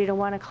 11:30 to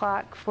 1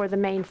 o'clock for the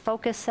main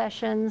focus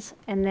sessions.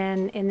 And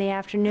then in the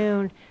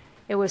afternoon,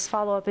 it was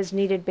follow-up as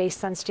needed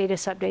based on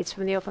status updates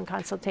from the open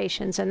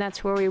consultations. And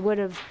that's where we would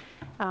have,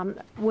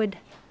 would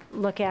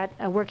look at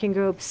working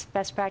groups,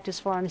 best practice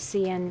forums,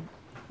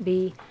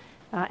 CNB,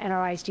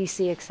 NRIs,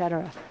 DC, et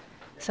cetera.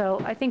 So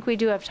I think we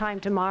do have time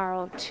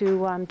tomorrow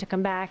to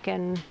come back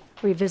and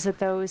revisit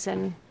those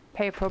and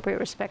pay appropriate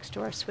respects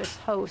to our Swiss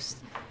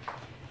hosts.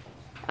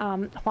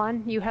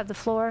 Juan, you have the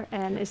floor,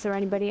 and is there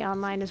anybody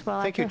online as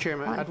well? Thank you, after?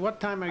 Chairman. Juan? At what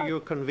time are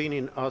you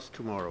convening us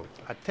tomorrow?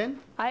 At 10?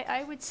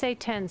 I would say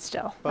 10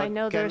 still. But I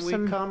know there's some.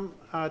 can we come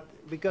at,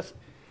 because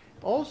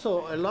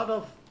also a lot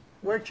of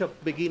workshops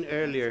begin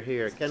earlier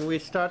here. Can we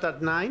start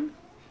at 9?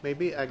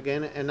 Maybe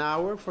again an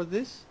hour for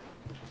this?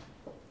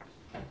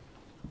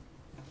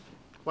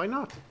 Why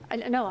not?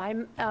 No,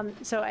 I'm,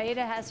 so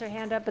Aida has her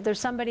hand up, but there's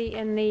somebody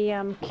in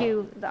the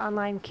queue, the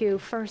online queue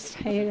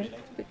first. Aida.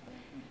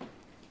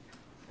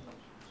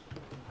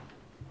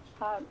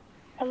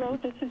 Hello,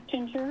 this is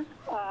Ginger.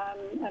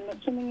 I'm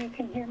assuming you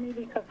can hear me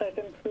because I've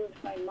improved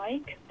my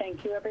mic.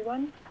 Thank you,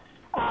 everyone.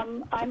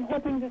 I'm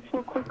hoping this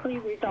will quickly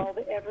resolve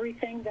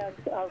everything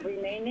that's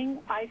remaining.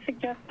 I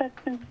suggest that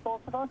since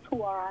both of us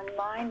who are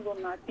online will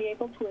not be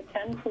able to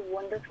attend the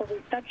wonderful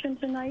reception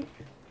tonight,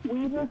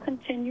 we will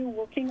continue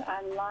working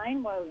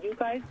online while you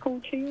guys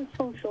go to your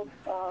social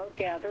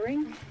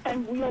gathering,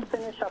 and we'll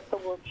finish up the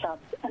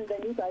workshops, and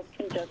then you guys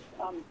can just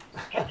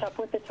catch up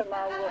with it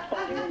tomorrow. We'll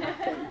send you an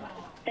update.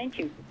 Thank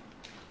you.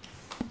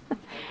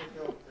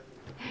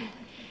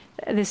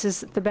 This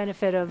is the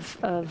benefit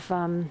of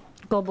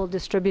global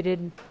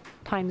distributed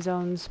time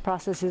zones,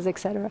 processes,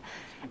 etc.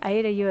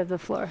 Aida, you have the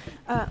floor.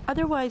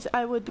 Otherwise,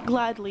 I would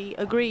gladly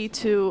agree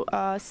to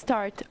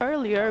start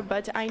earlier,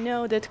 but I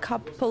know that a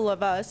couple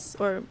of us,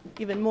 or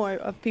even more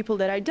of people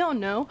that I don't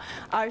know,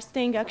 are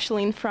staying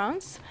actually in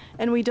France,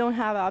 and we don't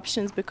have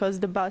options because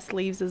the bus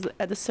leaves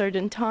at a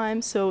certain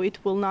time, so it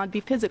will not be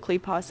physically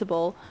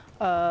possible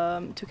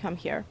to come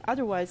here.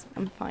 Otherwise,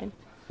 I'm fine.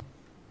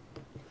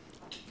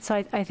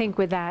 So I think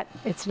with that,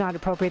 it's not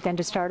appropriate then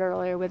to start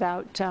earlier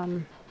without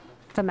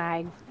the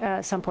MAG,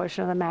 some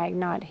portion of the MAG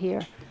not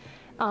here.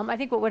 I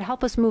think what would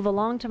help us move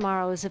along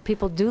tomorrow is if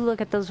people do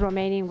look at those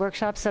remaining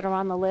workshops that are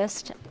on the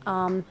list.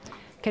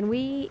 Can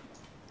we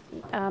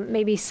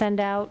maybe send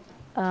out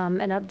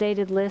an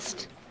updated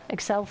list,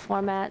 Excel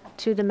format,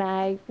 to the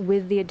MAG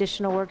with the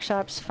additional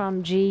workshops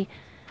from G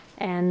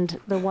and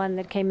the one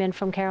that came in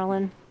from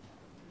Carolyn?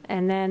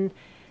 And then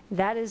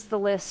that is the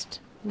list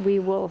we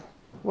will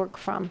work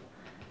from.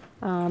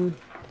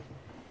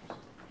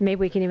 Maybe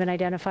we can even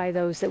identify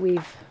those that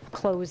we've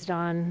closed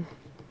on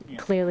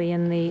clearly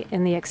in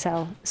the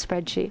Excel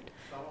spreadsheet.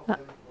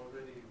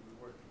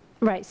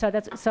 Right. So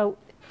that's so.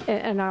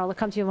 And I'll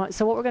come to you.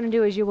 So what we're going to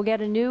do is you will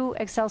get a new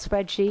Excel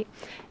spreadsheet.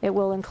 It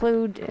will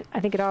include, I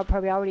think it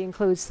probably already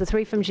includes the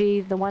 3 from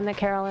G, the one that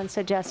Carolyn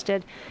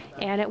suggested,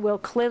 and it will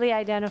clearly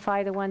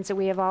identify the ones that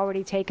we have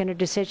already taken a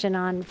decision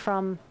on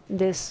from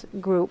this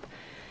group.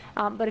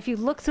 But if you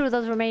look through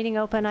those remaining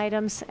open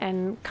items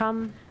and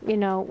come,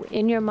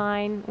 in your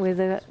mind with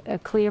a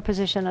clear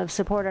position of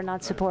support or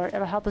not support,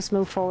 it'll help us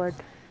move forward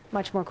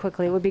much more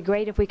quickly. It would be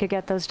great if we could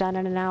get those done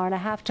in an hour and a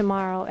half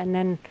tomorrow and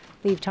then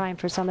leave time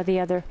for some of the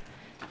other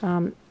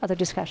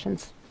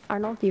discussions.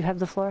 Arnold, you have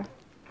the floor.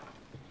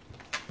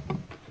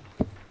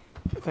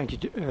 Thank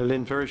you,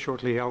 Lynn. Very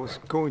shortly, I was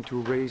going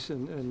to raise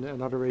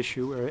another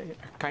issue, a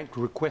kind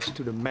request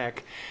to the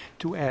MAC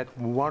to add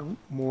one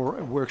more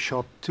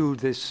workshop to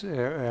this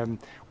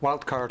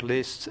wildcard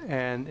list,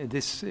 and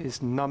this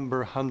is number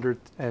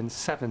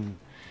 107.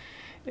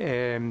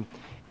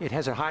 It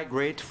has a high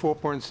grade,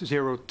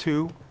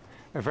 4.02,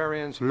 a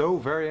variance, low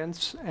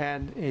variance,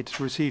 and it's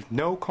received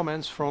no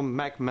comments from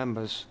MAC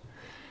members.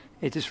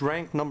 It is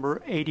ranked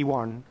number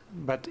 81,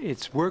 but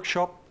it's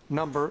workshop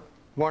number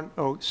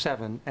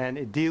 107, and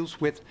it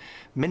deals with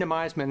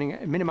minimizing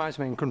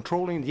and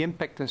controlling the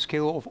impact and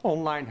scale of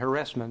online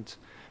harassment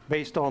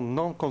based on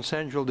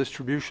non-consensual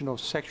distribution of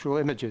sexual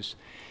images.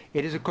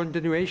 It is a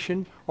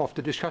continuation of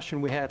the discussion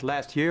we had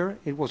last year.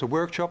 It was a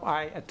workshop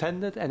I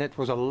attended, and it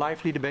was a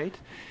lively debate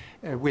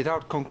with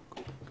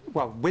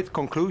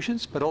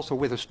conclusions, but also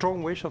with a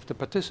strong wish of the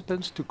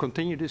participants to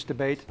continue this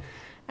debate.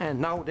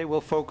 And now they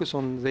will focus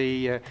on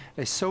a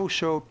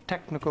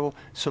socio-technical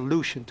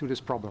solution to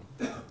this problem.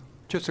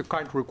 Just a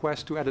kind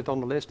request to add it on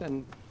the list,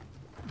 and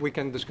we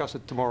can discuss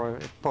it tomorrow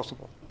if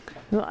possible.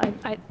 Well,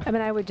 I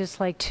mean, I would just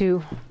like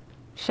to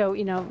show,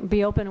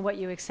 be open to what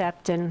you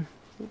accept, and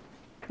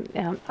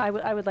I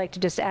would like to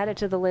just add it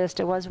to the list.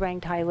 It was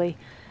ranked highly.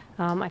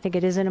 I think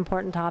it is an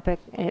important topic.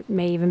 It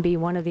may even be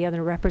one of the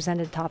other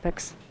represented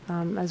topics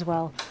as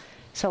well.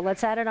 So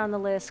let's add it on the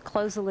list,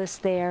 close the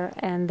list there,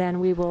 and then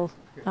we will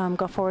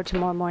go forward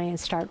tomorrow morning and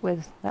start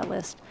with that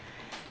list.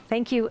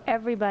 Thank you,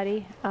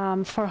 everybody,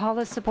 for all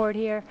the support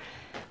here.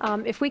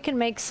 If we can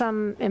make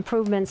some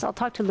improvements, I'll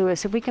talk to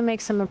Louis, if we can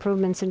make some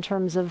improvements in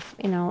terms of,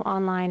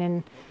 online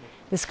and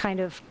this kind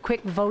of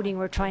quick voting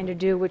we're trying to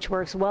do, which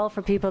works well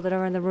for people that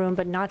are in the room,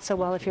 but not so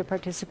well if you're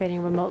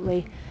participating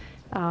remotely.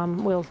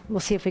 We'll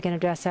see if we can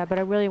address that. But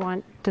I really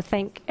want to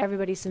thank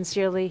everybody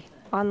sincerely,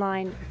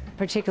 online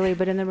particularly,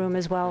 but in the room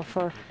as well,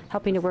 for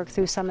helping to work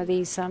through some of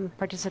these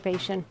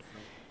participation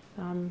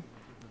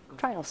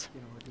trials.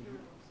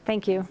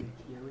 Thank you.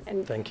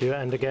 Thank you.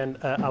 And again,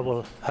 I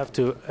will have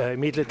to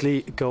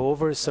immediately go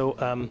over.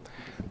 So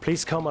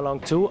please come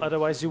along too.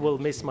 Otherwise, you will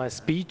miss my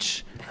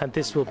speech. And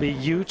this will be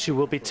huge. It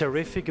will be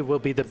terrific. It will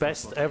be the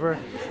best ever.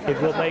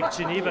 It will make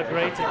Geneva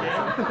great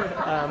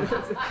again.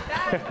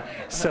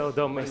 So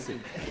don't miss it.